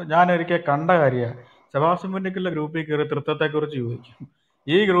ഞാൻ ഒരിക്കൽ കണ്ട കാര്യമാണ്. സെബാസ്റ്റ്യൻ പുന്നക്കലിന്റെ ഗ്രൂപ്പിൽ കയറി തൃത്വത്തെ കുറിച്ച് ചോദിക്കും,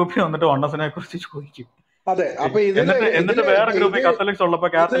 ഈ ഗ്രൂപ്പിൽ വന്നിട്ട് വണ്ണസിനെ കുറിച്ച് ചോദിക്കും. അതെ. അപ്പൊ എന്നിട്ട് വേറെ ഗ്രൂപ്പിൽ കാത്തലിക്സ് ഉള്ളപ്പോ,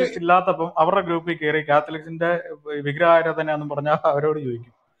 കാത്തലിക്സ് ഇല്ലാത്തപ്പം അവരുടെ ഗ്രൂപ്പിൽ കയറി കാത്തലിക്സിന്റെ വിഗ്രഹാരാധനയാന്ന് പറഞ്ഞാൽ അവരോട്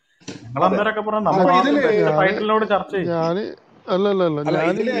ചോദിക്കും. ഞങ്ങൾ അന്നേരമൊക്കെ പറഞ്ഞു നമ്മൾ അപ്പൊ ആദ്യം ബെസ്റ്റ് ടൈറ്റിലിനോട് ചർച്ച ചെയ്യും. ഞാന് അല്ല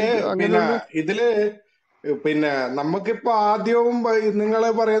ഞാൻ ഇതില് പിന്നെ നമുക്കിപ്പോ ആദ്യവും നിങ്ങൾ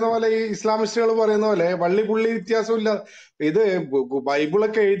പറയുന്ന പോലെ ഈ ഇസ്ലാമിസ്റ്റുകൾ പറയുന്ന പോലെ വള്ളി പുള്ളി വ്യത്യാസമില്ല. ഇത്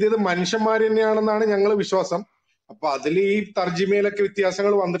ബൈബിളൊക്കെ എഴുതിയത് മനുഷ്യന്മാർ തന്നെയാണെന്നാണ് ഞങ്ങൾ വിശ്വാസം. അപ്പൊ അതിൽ ഈ തർജിമയിലൊക്കെ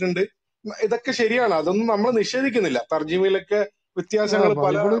വ്യത്യാസങ്ങൾ വന്നിട്ടുണ്ട്. ഇതൊക്കെ ശരിയാണ്, അതൊന്നും നമ്മൾ നിഷേധിക്കുന്നില്ല. തർജിമയിലൊക്കെ വ്യത്യാസങ്ങൾ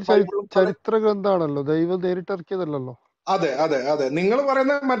പല ബൈബിളും ചരിത്ര ഗ്രന്ഥാണല്ലോ, ദൈവം നേരിട്ടിറക്കിയതല്ലോ. അതെ അതെ അതെ. നിങ്ങൾ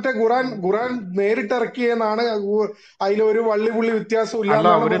പറയുന്ന മറ്റേ ഖുറാൻ നേരിട്ടിറക്കിയെന്നാണ്. അതിലൊരു വള്ളി പുള്ളി വ്യത്യാസം ഇല്ല അല്ല,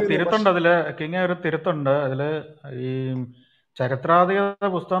 എന്നാണ് ഒരു പറയുന്നത്. തിരുത്തുണ്ട് അതില്, ഒരു തിരുത്തുണ്ട് അതില്. ഈ ചരിത്രാധികത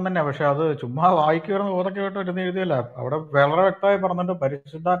പുസ്തകം തന്നെ, പക്ഷെ അത് ചുമ്മാ വായിക്കുവായിരുന്നു ഓതൊക്കെ ആയിട്ട് ഇരുന്ന് എഴുതിയല്ല. അവിടെ വളരെ വ്യക്തമായി പറഞ്ഞിട്ട്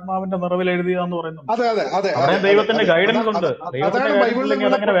പരിശുദ്ധാത്മാവിന്റെ നിറവിൽ എഴുതിയാന്ന് പറയുന്നുണ്ട്. അതെ അതെ അതെ അവിടെ അതെ ദൈവത്തിന്റെ അതെ ഗൈഡൻസ് ഉണ്ട്. ദൈവത്തിന്റെ അതാണ് ഗൈഡൻസ് ബൈബിളിൽ ഇല്ലെങ്കിൽ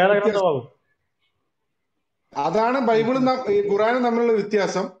അതങ്ങനെ വേദഗ്രന്ഥമാകും. അതാണ് ബൈബിളും ഖുറാനും തമ്മിലുള്ള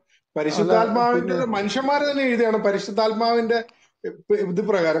വ്യത്യാസം. പരിശുദ്ധാത്മാവിന്റെ മനുഷ്യന്മാർ തന്നെ എഴുതിയാണ് പരിശുദ്ധാത്മാവിന്റെ ഇത്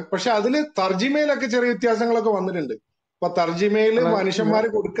പ്രകാരം. പക്ഷെ അതില് തർജിമയിലൊക്കെ ചെറിയ വ്യത്യാസങ്ങളൊക്കെ വന്നിട്ടുണ്ട്. അപ്പൊ തർജിമയില് മനുഷ്യന്മാര്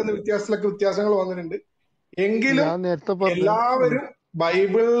കൊടുക്കുന്ന വ്യത്യാസങ്ങൾ വന്നിട്ടുണ്ട്. എങ്കിലും എല്ലാവരും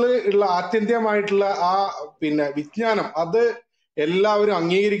ബൈബിളില് ഉള്ള ആത്യന്തികമായിട്ടുള്ള ആ പിന്നെ വിജ്ഞാനം അത് എല്ലാവരും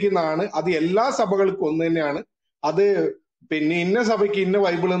അംഗീകരിക്കുന്നതാണ്. അത് എല്ലാ സഭകൾക്കും ഒന്ന് തന്നെയാണ്. അത് പിന്നെ ഇന്ന സഭയ്ക്ക് ഇന്ന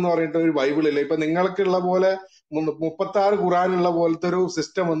ബൈബിൾ എന്ന് പറഞ്ഞിട്ട് ഒരു ബൈബിൾ ഇല്ല. ഇപ്പൊ നിങ്ങൾക്കുള്ള പോലെ 36 ഖുറാനുള്ള പോലത്തെ ഒരു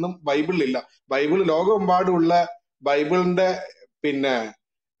സിസ്റ്റം ഒന്നും ബൈബിളിലില്ല. ബൈബിൾ ലോകമെമ്പാടുമുള്ള ബൈബിളിന്റെ പിന്നെ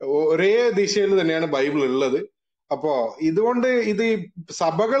ഒരേ ദിശയിൽ തന്നെയാണ് ബൈബിൾ ഉള്ളത്. അപ്പോ ഇതുകൊണ്ട് ഇത്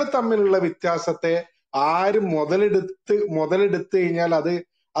സഭകൾ തമ്മിലുള്ള വ്യത്യാസത്തെ ആരും മുതലെടുത്ത് കഴിഞ്ഞാൽ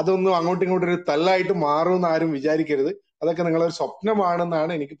അതൊന്നും അങ്ങോട്ടും ഇങ്ങോട്ടും ഒരു തല്ലായിട്ട് മാറുമെന്ന് ആരും വിചാരിക്കരുത്. അതൊക്കെ നിങ്ങളൊരു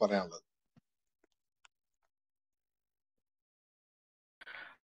സ്വപ്നമാണെന്നാണ് എനിക്ക് പറയാനുള്ളത്.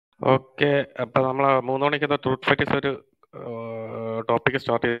 ഓക്കെ, അപ്പൊ നമ്മള് 3 മണിക്ക് ട്രൂത്ത് ഫൈറ്റേഴ്സ് ഒരു ടോപ്പിക്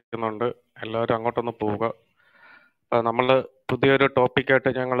സ്റ്റാർട്ട് ചെയ്യുന്നുണ്ട്. എല്ലാവരും അങ്ങോട്ടൊന്ന് പോവുക. നമ്മള് പുതിയൊരു ടോപ്പിക്കായിട്ട്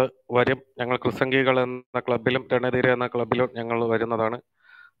ഞങ്ങൾ വരും. ഞങ്ങൾ ക്രിസംഗികൾ എന്ന ക്ലബിലും രണധീര എന്ന ക്ലബിലും ഞങ്ങൾ വരുന്നതാണ്.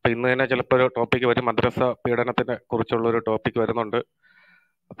 അപ്പം ഇന്ന് തന്നെ ചിലപ്പോൾ ഒരു ടോപ്പിക്ക് വരും, മദ്രസ പീഡനത്തിനെ കുറിച്ചുള്ളൊരു ടോപ്പിക്ക് വരുന്നുണ്ട്.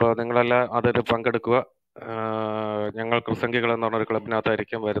 അപ്പോൾ നിങ്ങളെല്ലാം അതിൽ പങ്കെടുക്കുക. ഞങ്ങൾ ക്രിസംഖികൾ എന്ന് പറഞ്ഞൊരു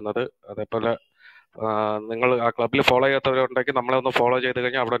ക്ലബിനകത്തായിരിക്കും വരുന്നത്. അതേപോലെ നിങ്ങൾ ആ ക്ലബിൽ ഫോളോ ചെയ്യാത്തവരുണ്ടെങ്കിൽ നമ്മളെ ഒന്ന് ഫോളോ ചെയ്ത്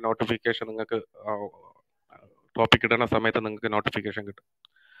കഴിഞ്ഞാൽ അവിടെ നോട്ടിഫിക്കേഷൻ നിങ്ങൾക്ക് ടോപ്പിക് ഇടുന്ന സമയത്ത് നിങ്ങൾക്ക് നോട്ടിഫിക്കേഷൻ കിട്ടും.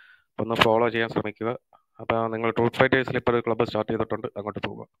 അപ്പോൾ ഒന്ന് ഫോളോ ചെയ്യാൻ ശ്രമിക്കുക. അപ്പോൾ നിങ്ങൾ ട്രൂത്ത് ഫൈറ്റേഴ്സിൽ ഇപ്പോൾ ഒരു ക്ലബ്ബ് സ്റ്റാർട്ട് ചെയ്തിട്ടുണ്ട്, അങ്ങോട്ട്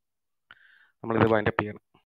പോവുക. നമ്മളിത് വൈൻഡപ്പ് ചെയ്യണം.